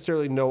doesn't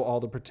necessarily know all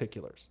the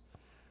particulars.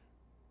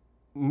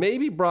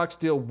 Maybe Brock's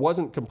deal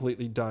wasn't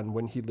completely done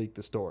when he leaked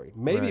the story.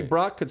 Maybe Right.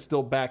 Brock could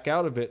still back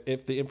out of it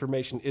if the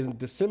information isn't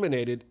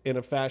disseminated in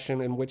a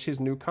fashion in which his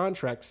new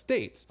contract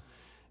states.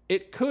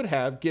 It could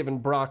have given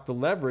Brock the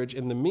leverage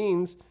and the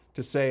means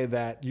to say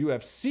that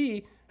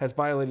UFC has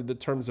violated the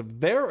terms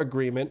of their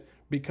agreement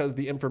because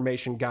the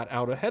information got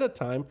out ahead of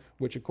time,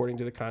 which according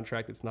to the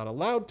contract, it's not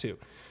allowed to.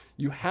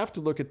 You have to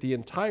look at the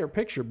entire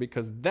picture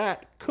because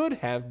that could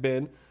have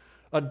been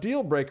a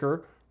deal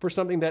breaker for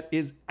something that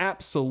is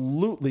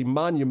absolutely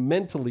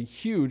monumentally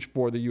huge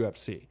for the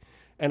UFC.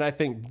 And I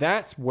think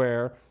that's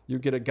where you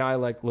get a guy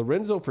like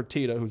Lorenzo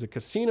Fertitta, who's a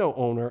casino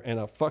owner and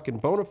a fucking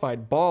bona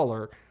fide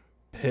baller,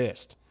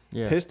 pissed.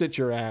 Yeah. Pissed at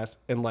your ass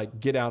and like,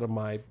 get out of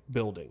my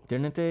building.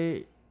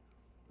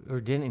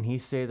 Didn't he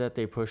say that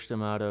they pushed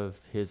him out of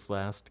his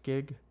last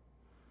gig?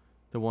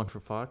 The one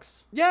for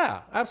Fox?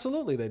 Yeah,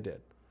 absolutely they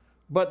did.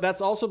 But that's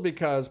also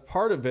because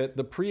part of it,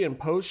 the pre and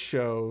post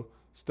show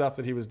stuff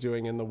that he was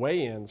doing in the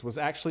weigh-ins was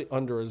actually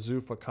under a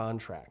Zuffa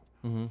contract.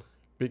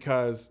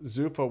 Because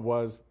Zuffa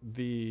was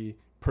the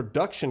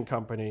production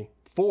company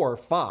for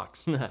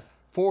Fox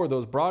for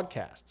those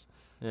broadcasts.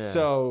 Yeah.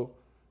 So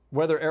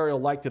whether Ariel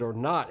liked it or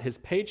not, his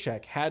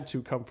paycheck had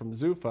to come from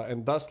Zuffa,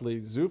 and thusly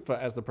Zuffa,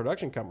 as the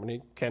production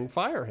company, can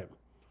fire him.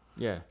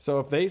 Yeah. So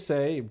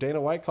if Dana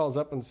White calls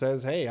up and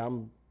says, hey,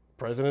 I'm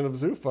president of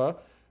Zuffa,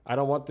 I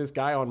don't want this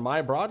guy on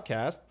my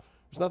broadcast,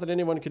 there's nothing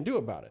anyone can do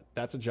about it.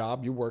 That's a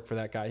job. You work for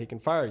that guy. He can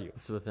fire you.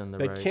 It's within the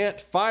They right. can't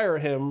fire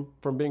him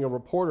from being a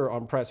reporter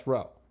on Press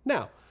Row.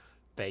 Now,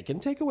 they can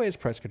take away his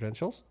press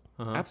credentials.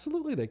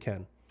 Absolutely they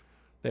can.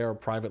 They are a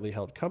privately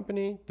held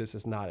company. This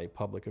is not a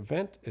public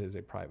event. It is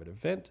a private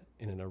event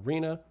in an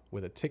arena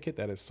with a ticket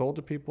that is sold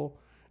to people.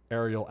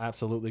 Ariel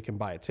absolutely can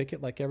buy a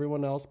ticket like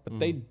everyone else, but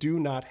they do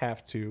not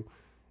have to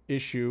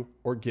issue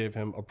or give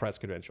him a press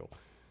credential.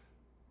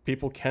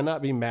 People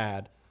cannot be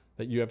mad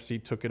that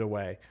UFC took it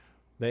away.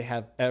 They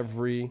have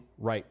every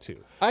right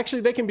to.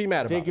 Actually, they can be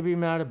mad about They it. could be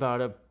mad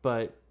about it,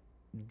 but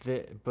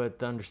the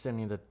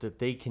understanding that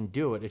they can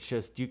do it. It's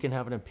just you can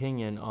have an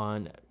opinion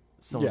on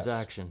someone's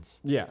Yes. actions.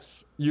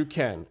 Yes, you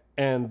can.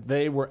 And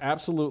they were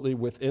absolutely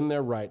within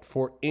their right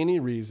for any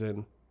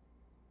reason.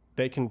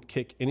 They can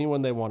kick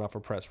anyone they want off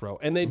of Press Row.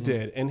 And they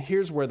did. And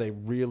here's where they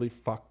really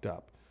fucked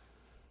up.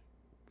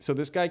 So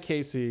this guy,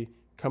 Casey,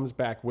 comes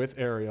back with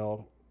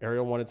Ariel.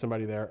 Ariel wanted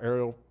somebody there.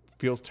 Ariel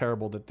feels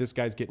terrible that this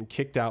guy's getting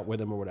kicked out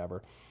with him or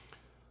whatever.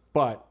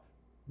 But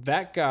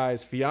that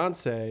guy's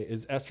fiance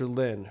is Esther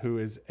Lynn, who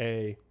is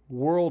a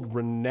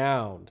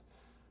world-renowned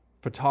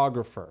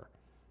photographer.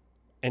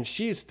 And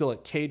she's still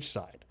at Cage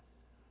Side.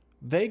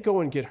 They go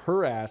and get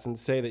her ass and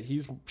say that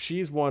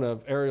she's one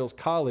of Ariel's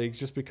colleagues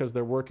just because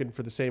they're working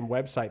for the same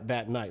website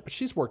that night. But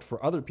she's worked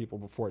for other people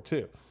before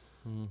too.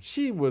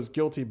 She was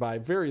guilty by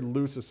very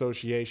loose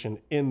association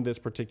in this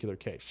particular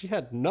case. She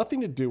had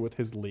nothing to do with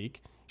his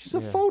leak. She's a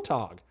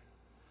photog.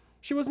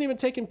 She wasn't even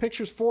taking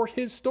pictures for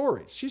his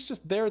stories. She's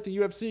just there at the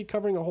UFC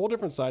covering a whole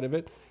different side of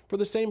it for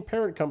the same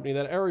parent company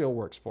that Ariel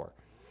works for.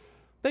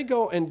 They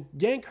go and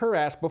yank her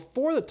ass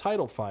before the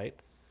title fight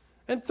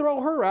and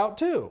throw her out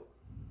too,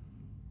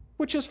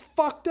 which is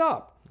fucked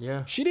up.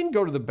 Yeah. She didn't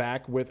go to the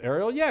back with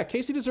Ariel. Yeah,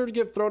 Casey deserved to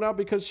get thrown out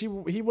because he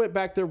went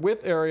back there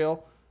with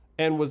Ariel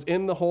and was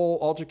in the whole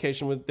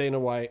altercation with Dana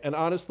White. And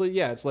honestly,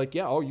 yeah, it's like,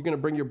 yeah, oh, you're going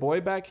to bring your boy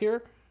back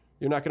here?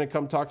 You're not going to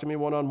come talk to me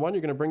one-on-one?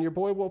 You're going to bring your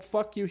boy? Well,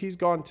 fuck you. He's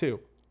gone too.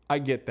 I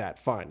get that.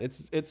 Fine.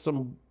 It's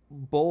some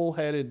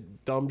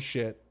bullheaded, dumb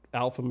shit,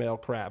 alpha male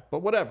crap.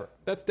 But whatever.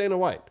 That's Dana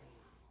White.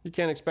 You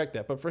can't expect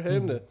that. But for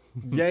him to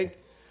yank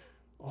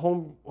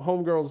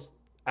homegirls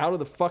out of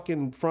the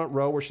fucking front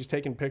row where she's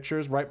taking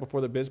pictures right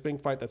before the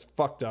Bisping fight, that's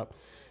fucked up.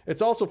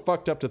 It's also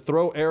fucked up to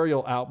throw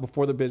Ariel out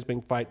before the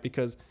Bisping fight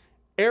because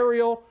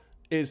Ariel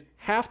is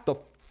half the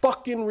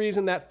fucking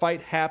reason that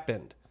fight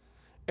happened.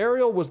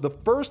 Ariel was the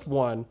first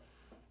one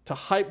to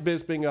hype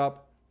Bisping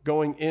up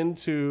going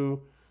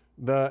into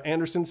the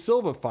Anderson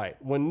Silva fight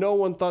when no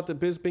one thought that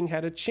Bisping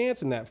had a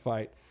chance in that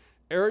fight.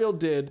 Ariel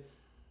did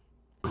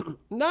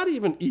not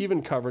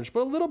even coverage,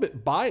 but a little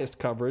bit biased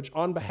coverage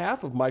on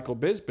behalf of Michael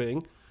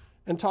Bisping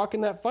and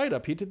talking that fight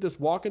up. He did this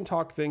walk and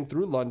talk thing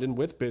through London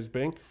with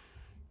Bisping,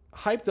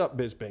 hyped up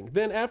Bisping.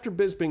 Then after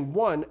Bisping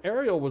won,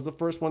 Ariel was the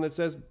first one that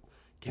says,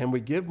 can we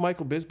give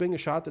Michael Bisping a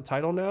shot at the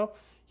title now?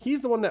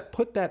 He's the one that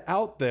put that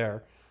out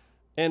there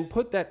and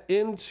put that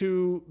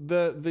into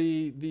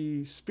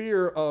the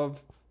sphere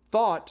of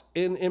thought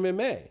in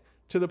MMA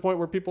to the point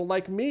where people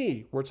like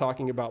me were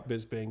talking about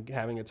Bisping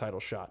having a title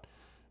shot.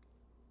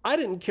 I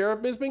didn't care if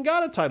Bisping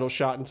got a title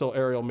shot until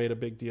Ariel made a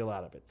big deal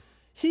out of it.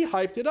 He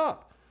hyped it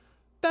up.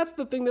 That's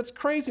the thing that's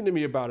crazy to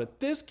me about it.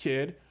 This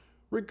kid,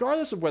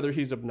 regardless of whether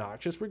he's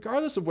obnoxious,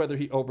 regardless of whether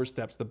he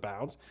oversteps the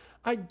bounds,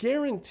 I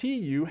guarantee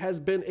you has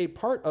been a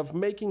part of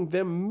making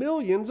them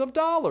millions of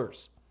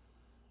dollars.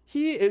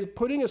 He is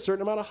putting a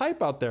certain amount of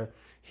hype out there.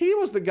 He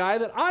was the guy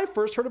that I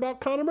first heard about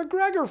Conor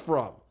McGregor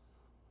from.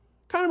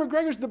 Conor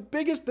McGregor's the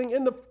biggest thing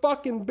in the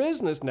fucking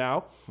business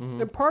now.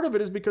 Mm-hmm. And part of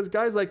it is because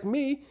guys like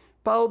me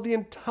followed the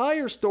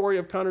entire story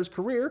of Conor's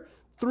career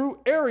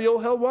through Ariel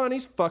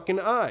Helwani's fucking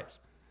eyes.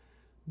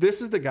 This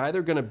is the guy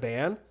they're going to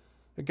ban?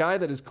 A guy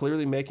that is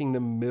clearly making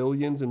them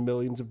millions and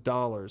millions of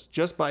dollars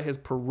just by his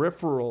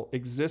peripheral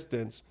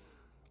existence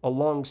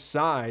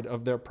alongside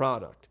of their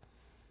product.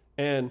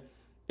 And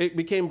it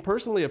became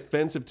personally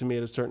offensive to me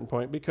at a certain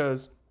point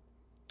because,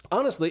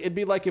 honestly, it'd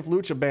be like if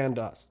Lucha banned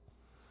us.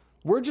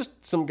 We're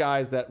just some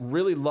guys that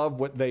really love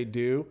what they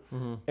do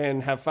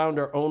and have found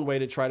our own way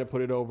to try to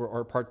put it over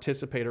or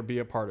participate or be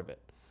a part of it.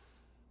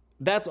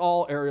 That's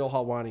all Ariel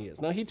Helwani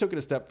is. Now, he took it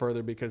a step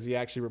further because he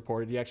actually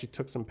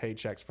took some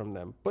paychecks from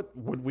them. But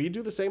would we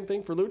do the same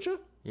thing for Lucha?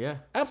 Yeah.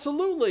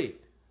 Absolutely.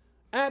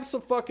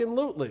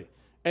 Abso-fucking-lutely.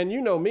 And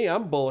you know me,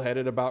 I'm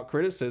bullheaded about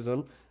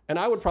criticism, and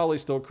I would probably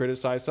still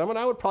criticize someone.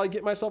 I would probably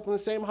get myself in the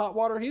same hot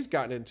water he's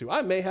gotten into.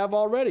 I may have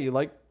already.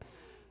 Like,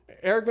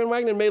 Eric Van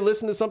Wagenen may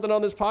listen to something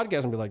on this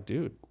podcast and be like,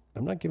 dude,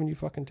 I'm not giving you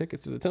fucking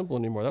tickets to the temple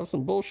anymore. That was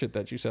some bullshit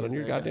that you said on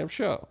your goddamn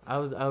show. I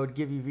would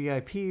give you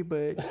VIP,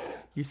 but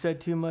you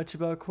said too much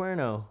about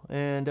Cuerno,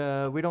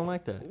 and we don't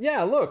like that.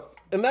 Yeah, look,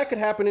 and that could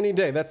happen any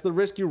day. That's the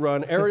risk you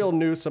run. Ariel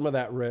knew some of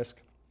that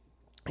risk.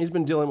 He's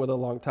been dealing with it a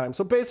long time.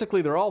 So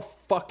basically, they're all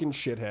fucking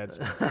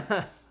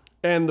shitheads.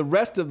 And the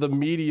rest of the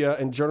media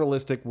and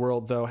journalistic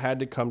world, though, had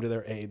to come to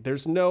their aid.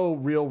 There's no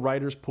real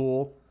writer's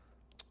pool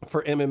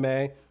for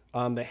MMA.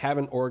 They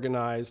haven't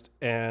organized,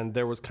 and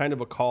there was kind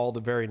of a call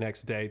the very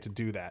next day to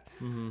do that.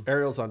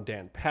 Ariel's on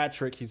Dan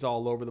Patrick. He's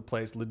all over the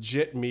place.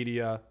 Legit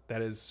media,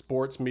 that is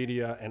sports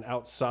media and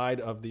outside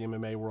of the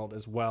MMA world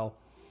as well,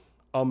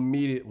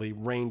 immediately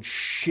rained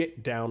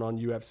shit down on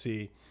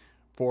UFC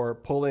for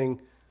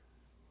pulling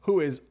who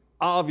is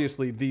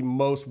obviously the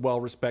most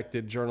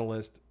well-respected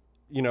journalist.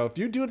 You know, if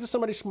you do it to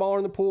somebody smaller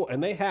in the pool,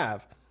 and they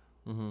have,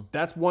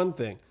 that's one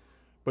thing.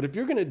 But if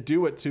you're going to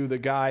do it to the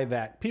guy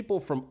that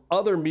people from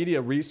other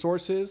media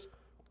resources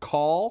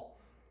call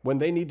when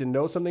they need to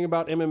know something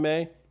about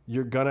MMA,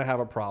 you're going to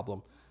have a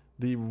problem.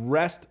 The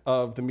rest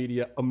of the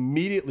media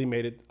immediately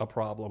made it a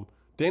problem.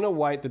 Dana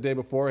White the day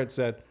before had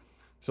said,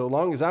 so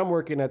long as I'm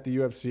working at the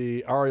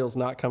UFC, Ariel's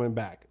not coming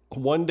back.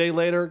 One day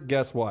later,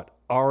 guess what?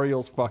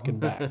 Ariel's fucking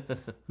back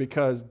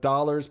because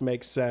dollars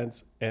make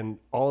sense, and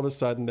all of a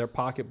sudden their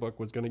pocketbook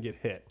was going to get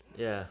hit.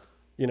 Yeah.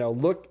 You know,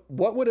 look,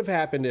 what would have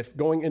happened if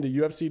going into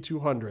UFC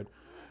 200,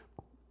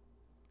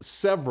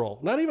 several,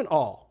 not even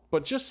all,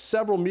 but just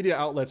several media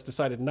outlets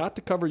decided not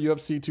to cover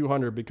UFC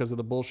 200 because of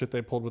the bullshit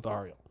they pulled with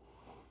Ariel.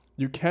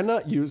 You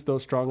cannot use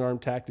those strong arm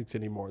tactics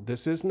anymore.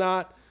 This is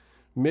not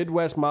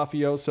Midwest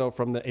mafioso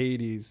from the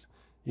 80s,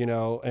 you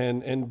know,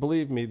 and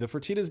believe me, the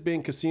Fertitas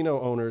being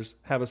casino owners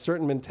have a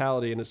certain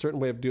mentality and a certain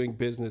way of doing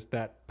business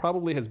that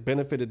probably has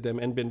benefited them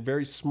and been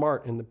very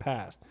smart in the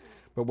past.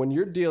 But when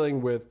you're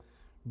dealing with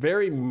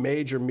very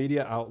major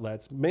media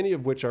outlets, many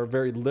of which are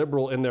very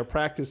liberal in their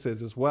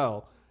practices as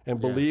well, and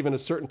believe in a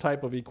certain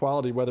type of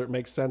equality, whether it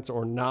makes sense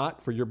or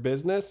not for your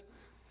business,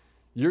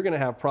 you're going to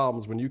have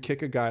problems when you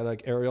kick a guy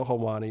like Ariel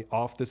Helwani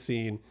off the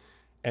scene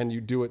and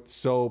you do it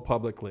so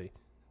publicly.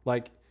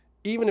 Like,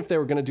 even if they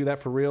were going to do that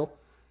for real,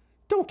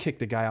 don't kick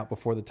the guy out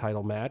before the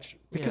title match,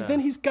 because then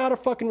he's got to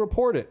fucking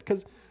report it,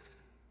 because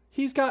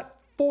he's got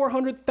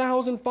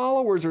 400,000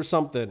 followers or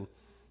something.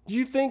 Do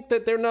you think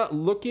that they're not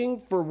looking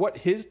for what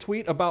his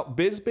tweet about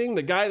Bisping,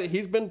 the guy that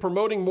he's been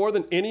promoting more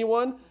than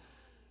anyone,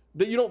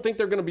 that you don't think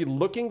they're going to be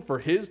looking for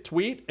his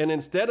tweet? And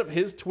instead of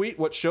his tweet,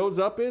 what shows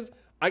up is,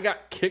 I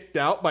got kicked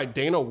out by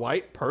Dana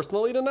White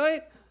personally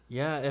tonight?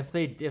 Yeah, if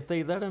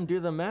they let him do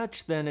the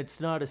match, then it's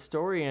not a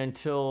story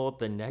until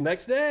the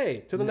next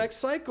day, to the next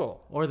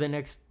cycle. Or the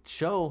next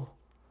show.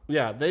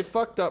 Yeah, they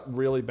fucked up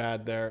really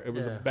bad there. It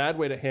was a bad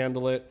way to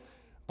handle it.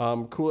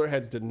 Cooler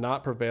heads did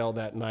not prevail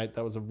that night.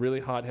 That was a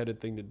really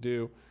hot-headed thing to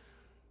do.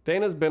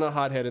 Dana's been a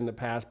hothead in the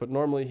past, but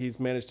normally he's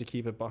managed to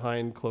keep it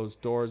behind closed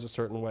doors a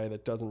certain way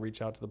that doesn't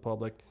reach out to the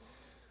public.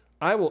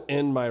 I will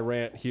end my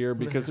rant here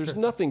because there's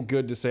nothing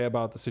good to say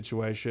about the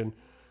situation.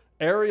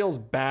 Ariel's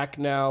back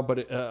now,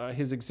 but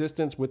his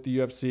existence with the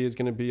UFC is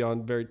going to be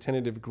on very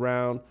tentative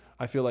ground.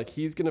 I feel like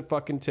he's going to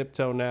fucking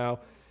tiptoe now.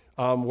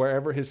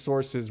 Wherever his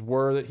sources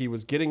were that he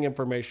was getting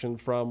information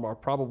from are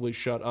probably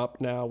shut up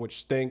now,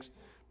 which stinks,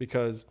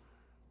 because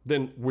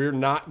then we're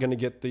not going to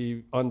get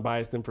the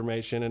unbiased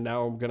information, and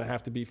now I'm going to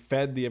have to be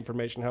fed the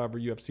information however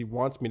UFC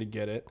wants me to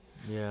get it.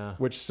 Yeah.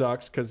 Which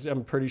sucks, because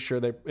I'm pretty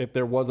sure if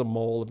there was a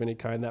mole of any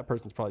kind, that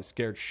person's probably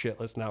scared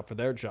shitless now for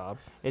their job.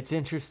 It's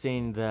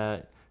interesting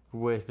that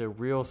with a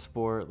real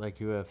sport like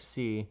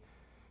UFC,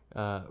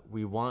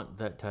 We want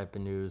that type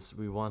of news.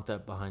 We want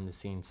that behind the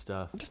scenes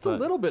stuff. Just a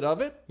little bit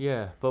of it.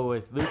 Yeah, but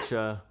with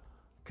Lucha,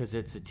 because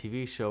it's a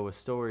TV show with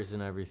stories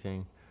and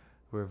everything,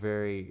 we're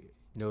very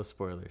no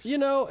spoilers. You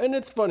know, and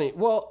it's funny.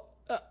 Well,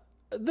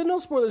 the no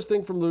spoilers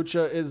thing from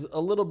Lucha is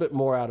a little bit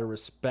more out of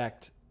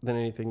respect than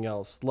anything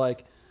else.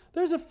 Like,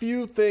 there's a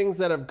few things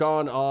that have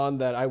gone on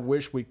that I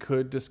wish we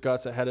could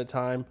discuss ahead of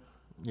time.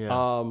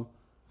 Yeah.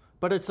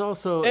 But it's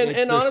also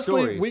And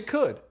honestly,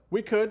 stories.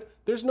 we could.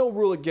 There's no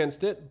rule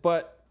against it,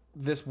 but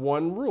this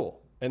one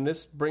rule, and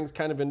this brings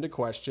kind of into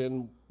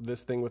question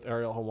this thing with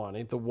Ariel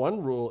Helwani. The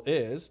one rule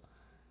is,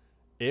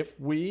 if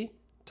we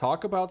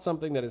talk about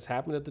something that has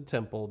happened at the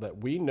temple that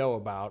we know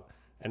about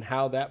and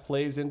how that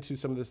plays into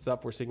some of the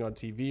stuff we're seeing on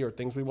TV or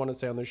things we want to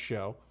say on this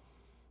show,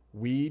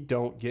 we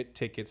don't get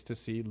tickets to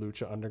see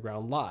Lucha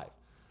Underground live.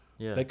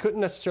 Yeah. They couldn't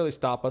necessarily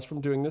stop us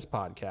from doing this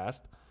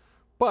podcast,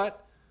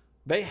 but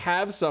they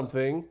have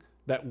something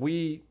that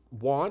we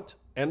want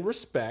and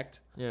respect.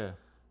 Yeah.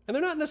 And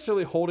they're not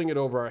necessarily holding it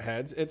over our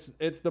heads. It's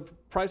the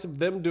price of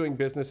them doing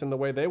business in the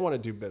way they want to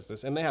do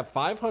business. And they have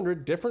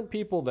 500 different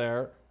people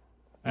there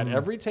at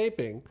every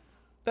taping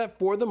that,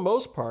 for the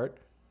most part,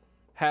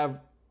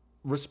 have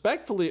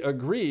respectfully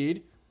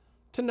agreed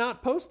to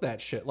not post that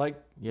shit.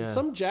 Like,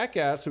 some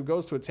jackass who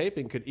goes to a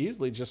taping could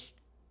easily just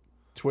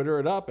Twitter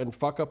it up and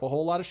fuck up a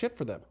whole lot of shit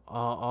for them.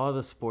 All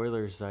the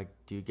spoilers that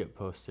do get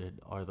posted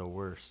are the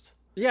worst.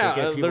 Yeah, They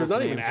get they're people's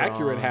not even names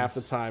accurate wrong. half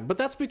the time. But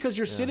that's because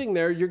you're sitting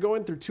there, you're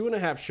going through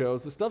 2.5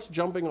 shows, the stuff's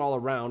jumping all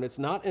around. It's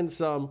not in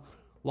some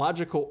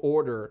logical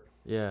order.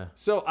 Yeah.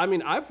 So, I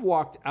mean, I've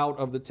walked out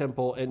of the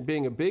temple and,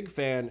 being a big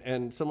fan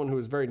and someone who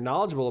is very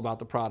knowledgeable about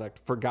the product,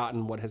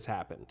 forgotten what has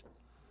happened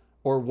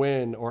or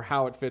when or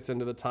how it fits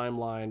into the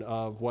timeline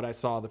of what I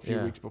saw the few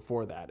weeks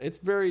before that. It's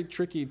very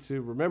tricky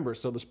to remember.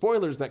 So the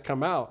spoilers that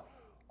come out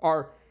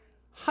are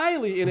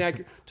highly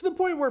inaccurate to the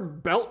point where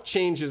belt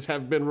changes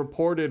have been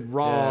reported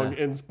wrong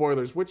in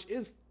spoilers, which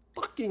is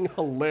fucking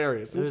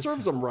hilarious and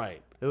serves them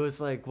right. It was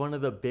like one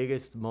of the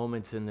biggest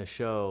moments in the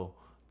show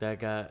that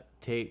got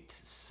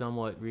taped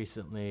somewhat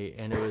recently,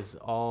 and it was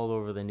all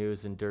over the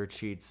news and dirt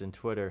sheets and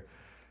Twitter,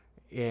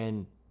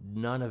 and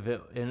none of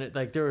it, and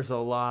like there was a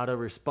lot of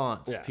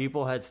response. Yeah.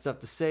 People had stuff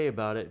to say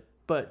about it,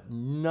 but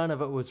none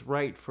of it was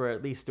right for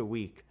at least a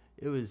week.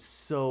 It was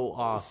so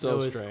off. So it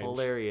was strange.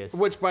 hilarious.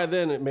 Which by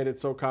then it made it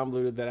so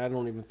convoluted that I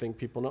don't even think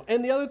people know.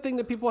 And the other thing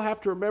that people have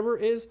to remember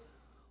is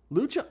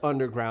Lucha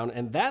Underground,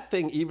 and that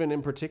thing even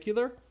in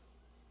particular,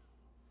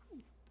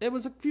 it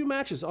was a few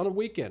matches on a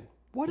weekend.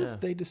 What if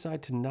they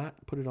decide to not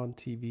put it on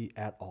TV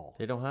at all?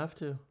 They don't have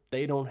to.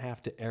 They don't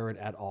have to air it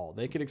at all.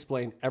 They could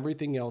explain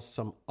everything else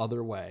some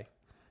other way.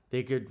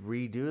 They could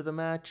redo the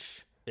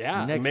match.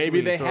 Yeah, next maybe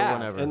week they or have.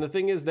 whenever. And the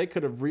thing is, they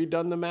could have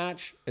redone the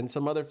match in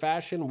some other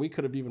fashion. We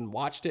could have even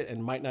watched it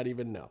and might not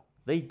even know.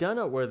 They done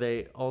it where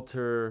they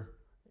alter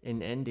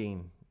an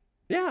ending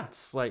Yeah.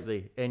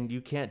 slightly, and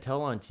you can't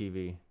tell on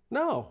TV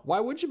No. Why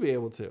would you be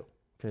able to?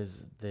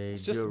 because they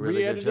It's just do a really good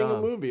re-editing a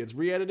job. movie. It's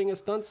re-editing a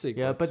stunt sequence.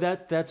 Yeah,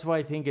 but that's why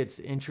I think it's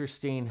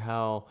interesting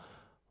how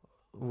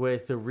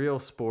with the real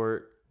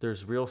sport,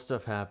 there's real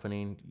stuff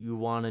happening. You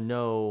want to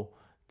know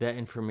that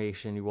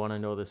information. You want to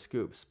know the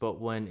scoops. But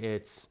when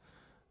it's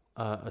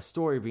a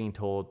story being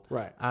told,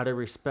 Right. out of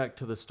respect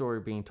to the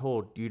story being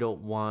told, you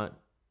don't want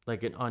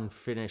like an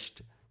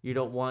unfinished. You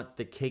don't want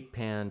the cake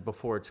pan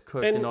before it's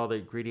cooked and all the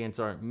ingredients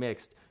aren't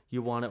mixed.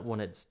 You want it when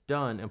it's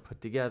done and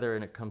put together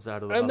and it comes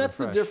out of the oven And that's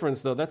fresh. the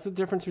difference, though. That's the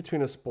difference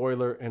between a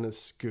spoiler and a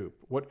scoop.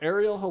 What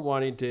Ariel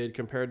Helwani did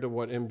compared to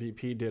what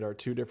MVP did are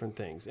two different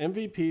things.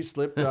 MVP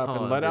slipped up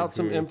and let out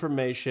some MVP.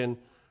 information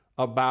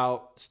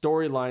about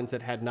storylines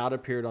that had not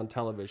appeared on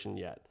television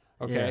yet.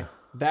 Okay? Yeah.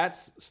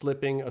 That's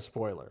slipping a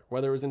spoiler,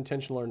 whether it was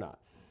intentional or not.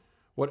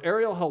 What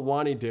Ariel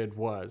Helwani did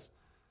was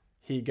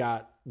he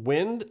got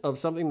wind of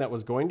something that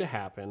was going to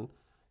happen.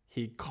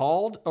 He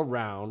called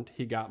around.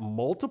 He got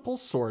multiple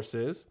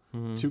sources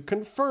to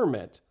confirm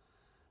it.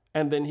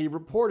 And then he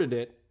reported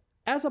it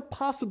as a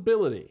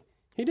possibility.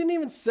 He didn't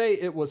even say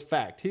it was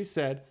fact. He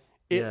said,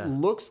 it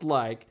looks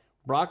like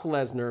Brock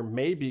Lesnar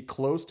may be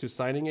close to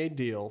signing a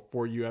deal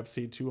for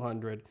UFC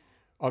 200,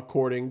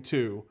 according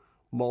to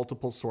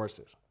multiple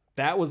sources.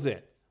 That was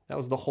it. That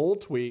was the whole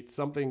tweet,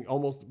 something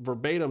almost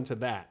verbatim to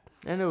that.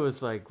 And it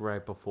was like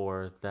right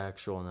before the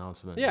actual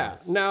announcement. Yeah.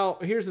 was. Now,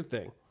 here's the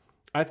thing.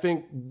 I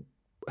think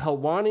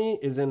Helwani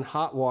is in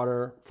hot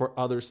water for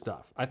other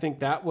stuff. I think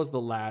that was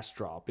the last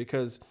straw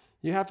because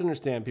you have to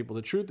understand, people,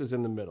 the truth is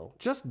in the middle.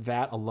 Just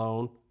that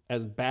alone,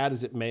 as bad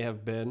as it may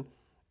have been,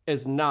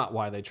 is not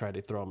why they tried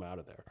to throw him out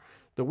of there.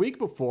 The week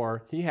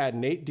before, he had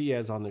Nate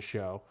Diaz on the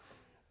show.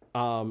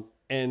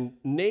 And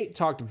Nate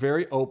talked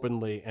very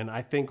openly. And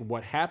I think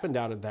what happened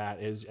out of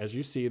that is, as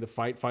you see, the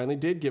fight finally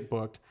did get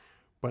booked.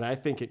 But I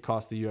think it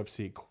cost the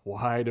UFC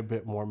quite a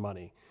bit more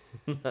money.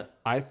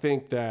 I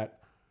think that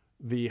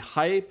the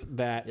hype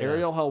that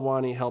Ariel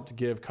Helwani helped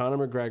give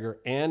Conor McGregor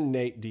and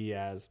Nate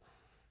Diaz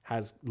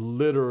has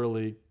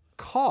literally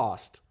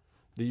cost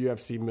the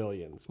UFC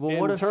millions. Well, In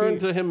what if turn he-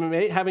 to him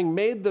having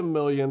made them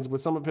millions with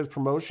some of his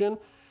promotion,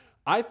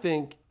 I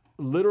think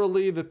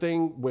literally the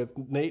thing with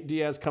Nate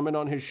Diaz coming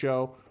on his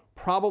show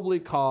probably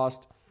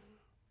cost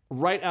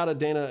right out of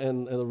Dana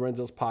and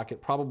Lorenzo's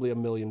pocket probably $1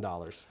 million.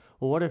 Well,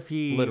 what if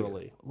he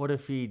Literally. What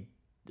if he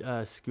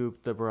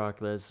scooped the Brock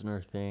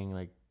Lesnar thing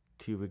like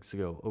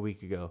a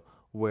week ago,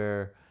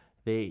 where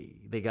they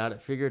got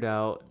it figured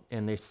out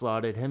and they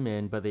slotted him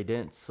in, but they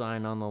didn't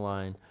sign on the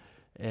line,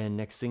 and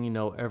next thing you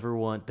know,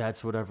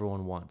 that's what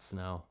everyone wants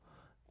now.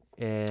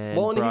 And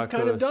he's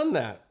kind of done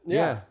that.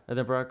 Yeah. And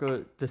then Brock,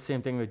 the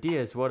same thing with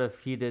Diaz. What if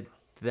he did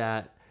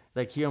that?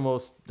 Like he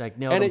almost like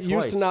nailed And him it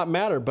used twice. to not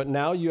matter, but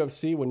now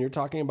UFC, when you're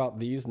talking about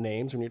these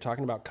names, when you're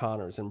talking about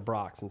Connors and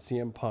Brocks and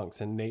CM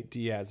Punks and Nate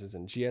Diaz's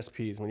and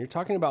GSPs, when you're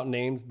talking about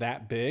names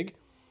that big,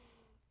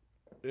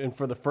 and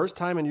for the first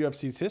time in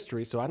UFC's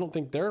history, so I don't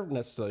think they're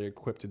necessarily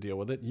equipped to deal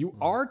with it, you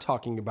are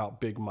talking about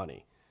big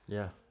money.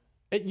 Yeah.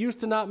 It used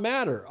to not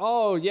matter.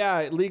 Oh, yeah,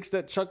 it leaks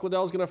that Chuck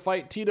Liddell's going to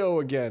fight Tito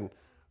again.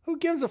 Who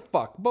gives a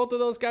fuck? Both of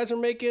those guys are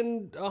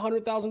making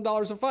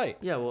 $100,000 a fight.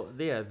 Yeah, well,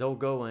 they'll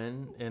go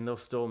in and they'll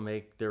still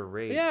make their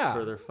rate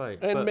for their fight.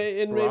 And, But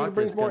maybe Brock it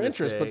brings is more gonna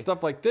interest. say- But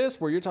stuff like this,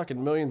 where you're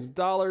talking millions of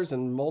dollars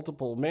and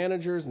multiple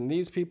managers and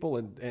these people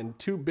and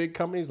two big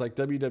companies like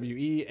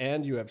WWE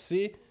and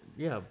UFC,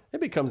 yeah, it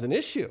becomes an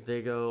issue.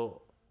 they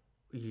go,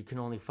 you can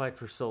only fight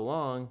for so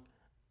long.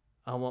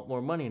 I want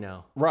more money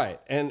now. Right.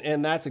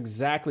 And that's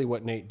exactly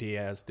what Nate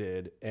Diaz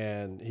did.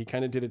 And he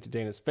kind of did it to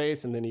Dana's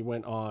face, and then he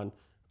went on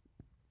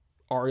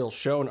Ariel's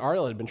show, and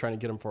Ariel had been trying to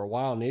get him for a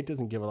while. Nate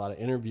doesn't give a lot of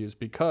interviews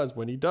because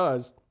when he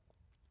does,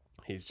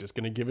 he's just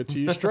going to give it to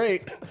you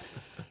straight.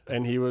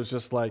 And he was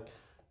just like,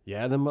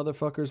 yeah, them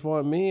motherfuckers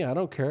want me. I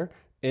don't care.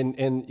 And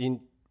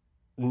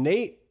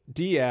Nate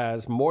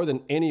Diaz, more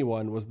than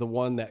anyone, was the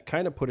one that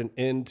kind of put an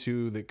end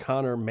to the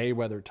Conor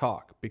Mayweather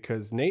talk,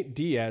 because Nate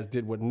Diaz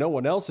did what no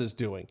one else is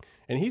doing.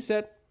 And he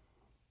said,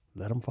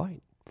 let him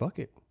fight. Fuck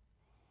it.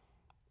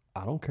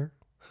 I don't care.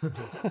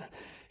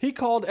 He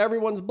called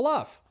everyone's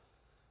bluff.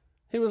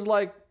 He was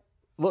like,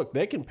 look,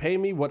 they can pay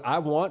me what I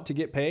want to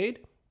get paid,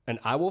 and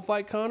I will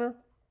fight Conor.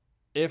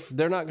 If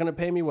they're not going to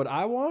pay me what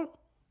I want,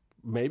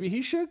 maybe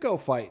he should go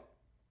fight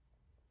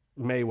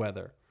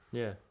Mayweather.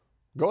 Yeah.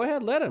 Go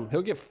ahead, let him.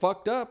 He'll get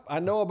fucked up. I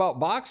know about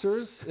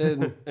boxers,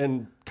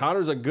 and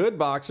Conor's a good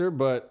boxer,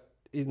 but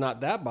he's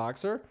not that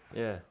boxer.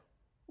 Yeah.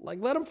 Like,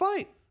 let him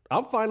fight.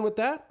 I'm fine with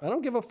that. I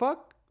don't give a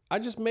fuck. I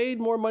just made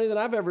more money than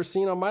I've ever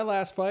seen on my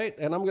last fight,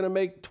 and I'm going to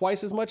make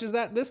twice as much as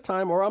that this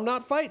time, or I'm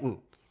not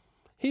fighting.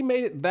 He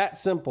made it that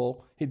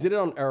simple. He did it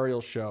on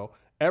Ariel's show.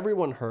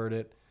 Everyone heard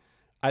it.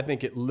 I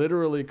think it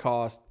literally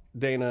cost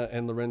Dana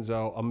and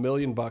Lorenzo $1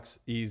 million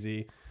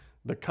easy.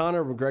 The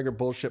Conor McGregor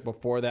bullshit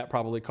before that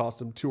probably cost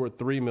him $2 or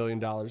 $3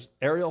 million.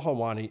 Ariel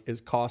Helwani is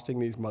costing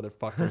these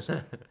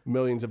motherfuckers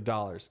millions of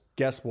dollars.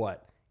 Guess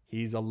what?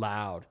 He's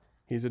allowed.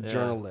 He's a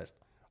journalist.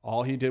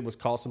 All he did was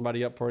call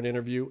somebody up for an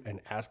interview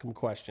and ask him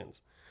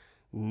questions.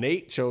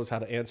 Nate chose how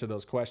to answer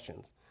those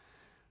questions.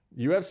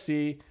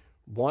 UFC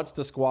wants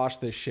to squash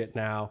this shit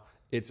now.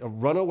 It's a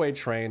runaway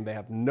train. They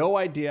have no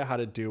idea how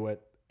to do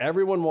it.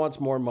 Everyone wants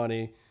more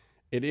money.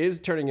 It is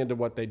turning into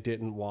what they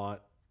didn't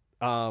want.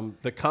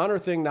 The Conor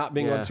thing not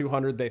being on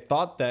 200, they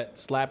thought that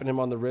slapping him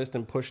on the wrist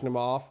and pushing him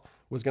off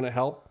was going to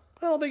help.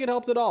 I don't think it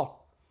helped at all.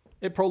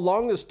 It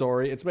prolonged the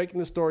story. It's making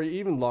the story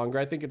even longer.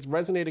 I think it's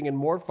resonating in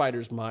more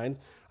fighters' minds.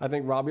 I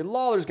think Robbie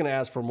Lawler's going to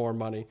ask for more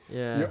money.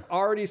 Yeah. You're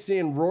already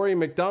seeing Rory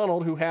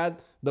McDonald, who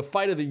had the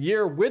fight of the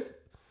year with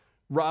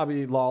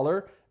Robbie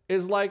Lawler,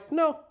 is like,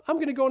 no, I'm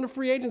going to go into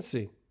free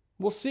agency.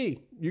 We'll see.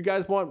 You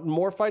guys want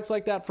more fights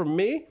like that from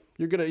me?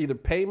 You're going to either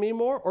pay me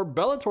more or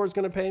Bellator's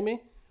going to pay me.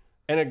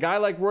 And a guy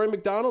like Rory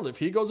McDonald, if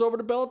he goes over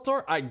to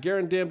Bellator, I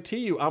guarantee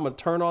you I'm going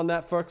to turn on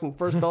that fucking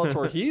first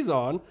Bellator he's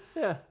on.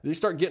 Yeah. You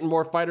start getting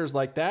more fighters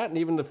like that, and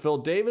even the Phil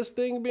Davis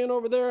thing being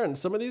over there, and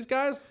some of these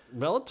guys,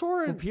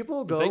 Bellator, and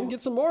people if go- they can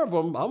get some more of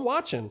them, I'm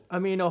watching. I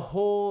mean,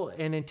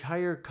 an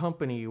entire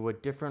company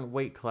with different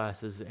weight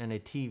classes and a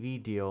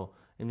TV deal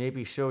and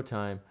maybe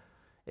Showtime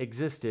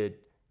existed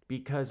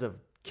because of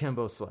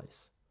Kimbo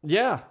Slice.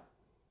 Yeah.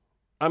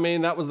 I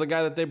mean, that was the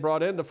guy that they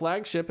brought in to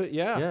flagship it,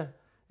 Yeah.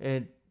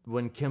 And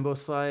when Kimbo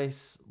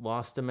Slice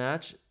lost a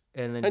match,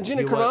 and then And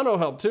Gina he went- Carano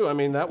helped too. I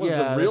mean, that was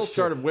Yeah, the real that's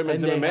start true. of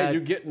women's And they MMA. had- You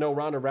get no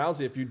Ronda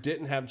Rousey if you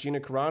didn't have Gina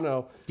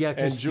Carano Yeah,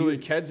 'cause and Julie you-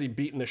 Kedzie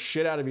beating the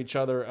shit out of each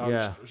other on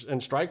Yeah. in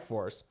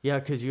Strikeforce. Yeah,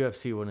 because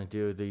UFC wouldn't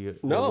do the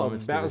No,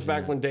 women's that was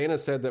division. back when Dana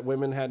said that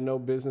women had no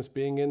business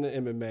being in the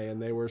MMA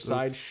and they were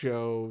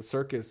sideshow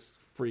circus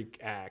freak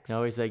acts.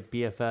 Now he's like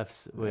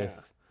BFFs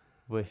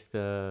with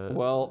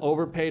Well,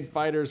 overpaid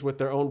fighters with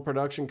their own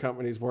production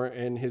companies weren't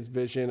in his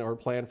vision or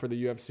plan for the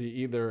UFC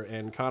either.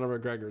 And Conor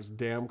McGregor's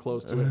damn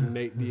close to it. And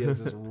Nate Diaz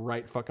is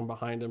right fucking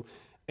behind him.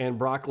 And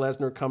Brock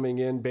Lesnar coming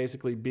in,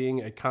 basically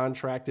being a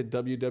contracted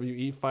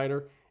WWE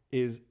fighter,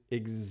 is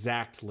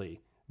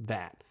exactly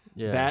that.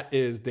 Yeah. That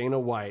is Dana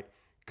White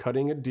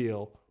cutting a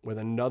deal with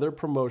another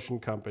promotion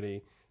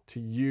company to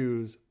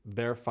use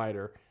their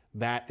fighter.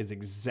 That is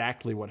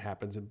exactly what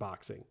happens in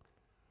boxing.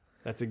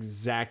 That's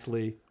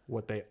exactly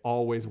what they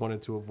always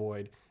wanted to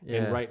avoid.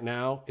 Yeah. And right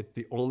now, it's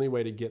the only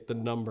way to get the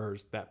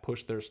numbers that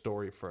push their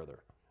story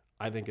further.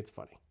 I think it's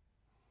funny.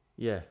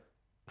 Yeah.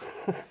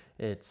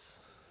 It's...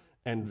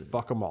 And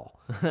fuck them all.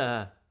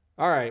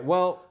 All right.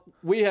 Well,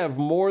 we have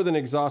more than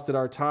exhausted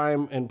our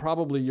time and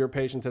probably your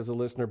patience as a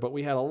listener, but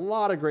we had a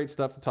lot of great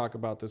stuff to talk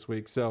about this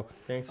week. So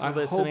Thanks for I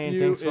listening. hope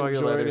you Thanks for all your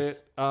enjoyed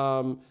letters.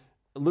 it.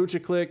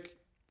 Lucha Click,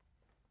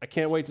 I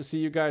can't wait to see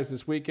you guys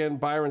this weekend.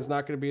 Byron's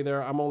not going to be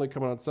there. I'm only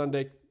coming on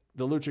Sunday.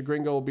 The Lucha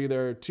Gringo will be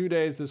there 2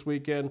 days this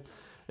weekend.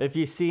 If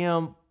you see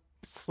him,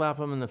 slap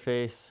him in the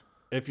face.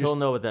 If He'll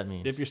know what that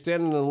means. If you're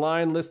standing in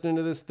line listening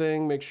to this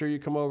thing, make sure you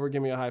come over,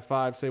 give me a high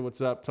five, say what's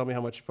up, tell me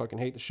how much you fucking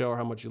hate the show or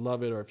how much you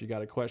love it, or if you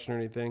got a question or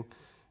anything.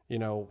 You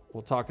know,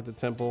 we'll talk at the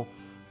temple.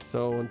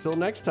 So until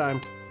next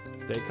time,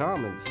 stay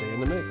calm and stay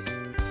in the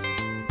mix.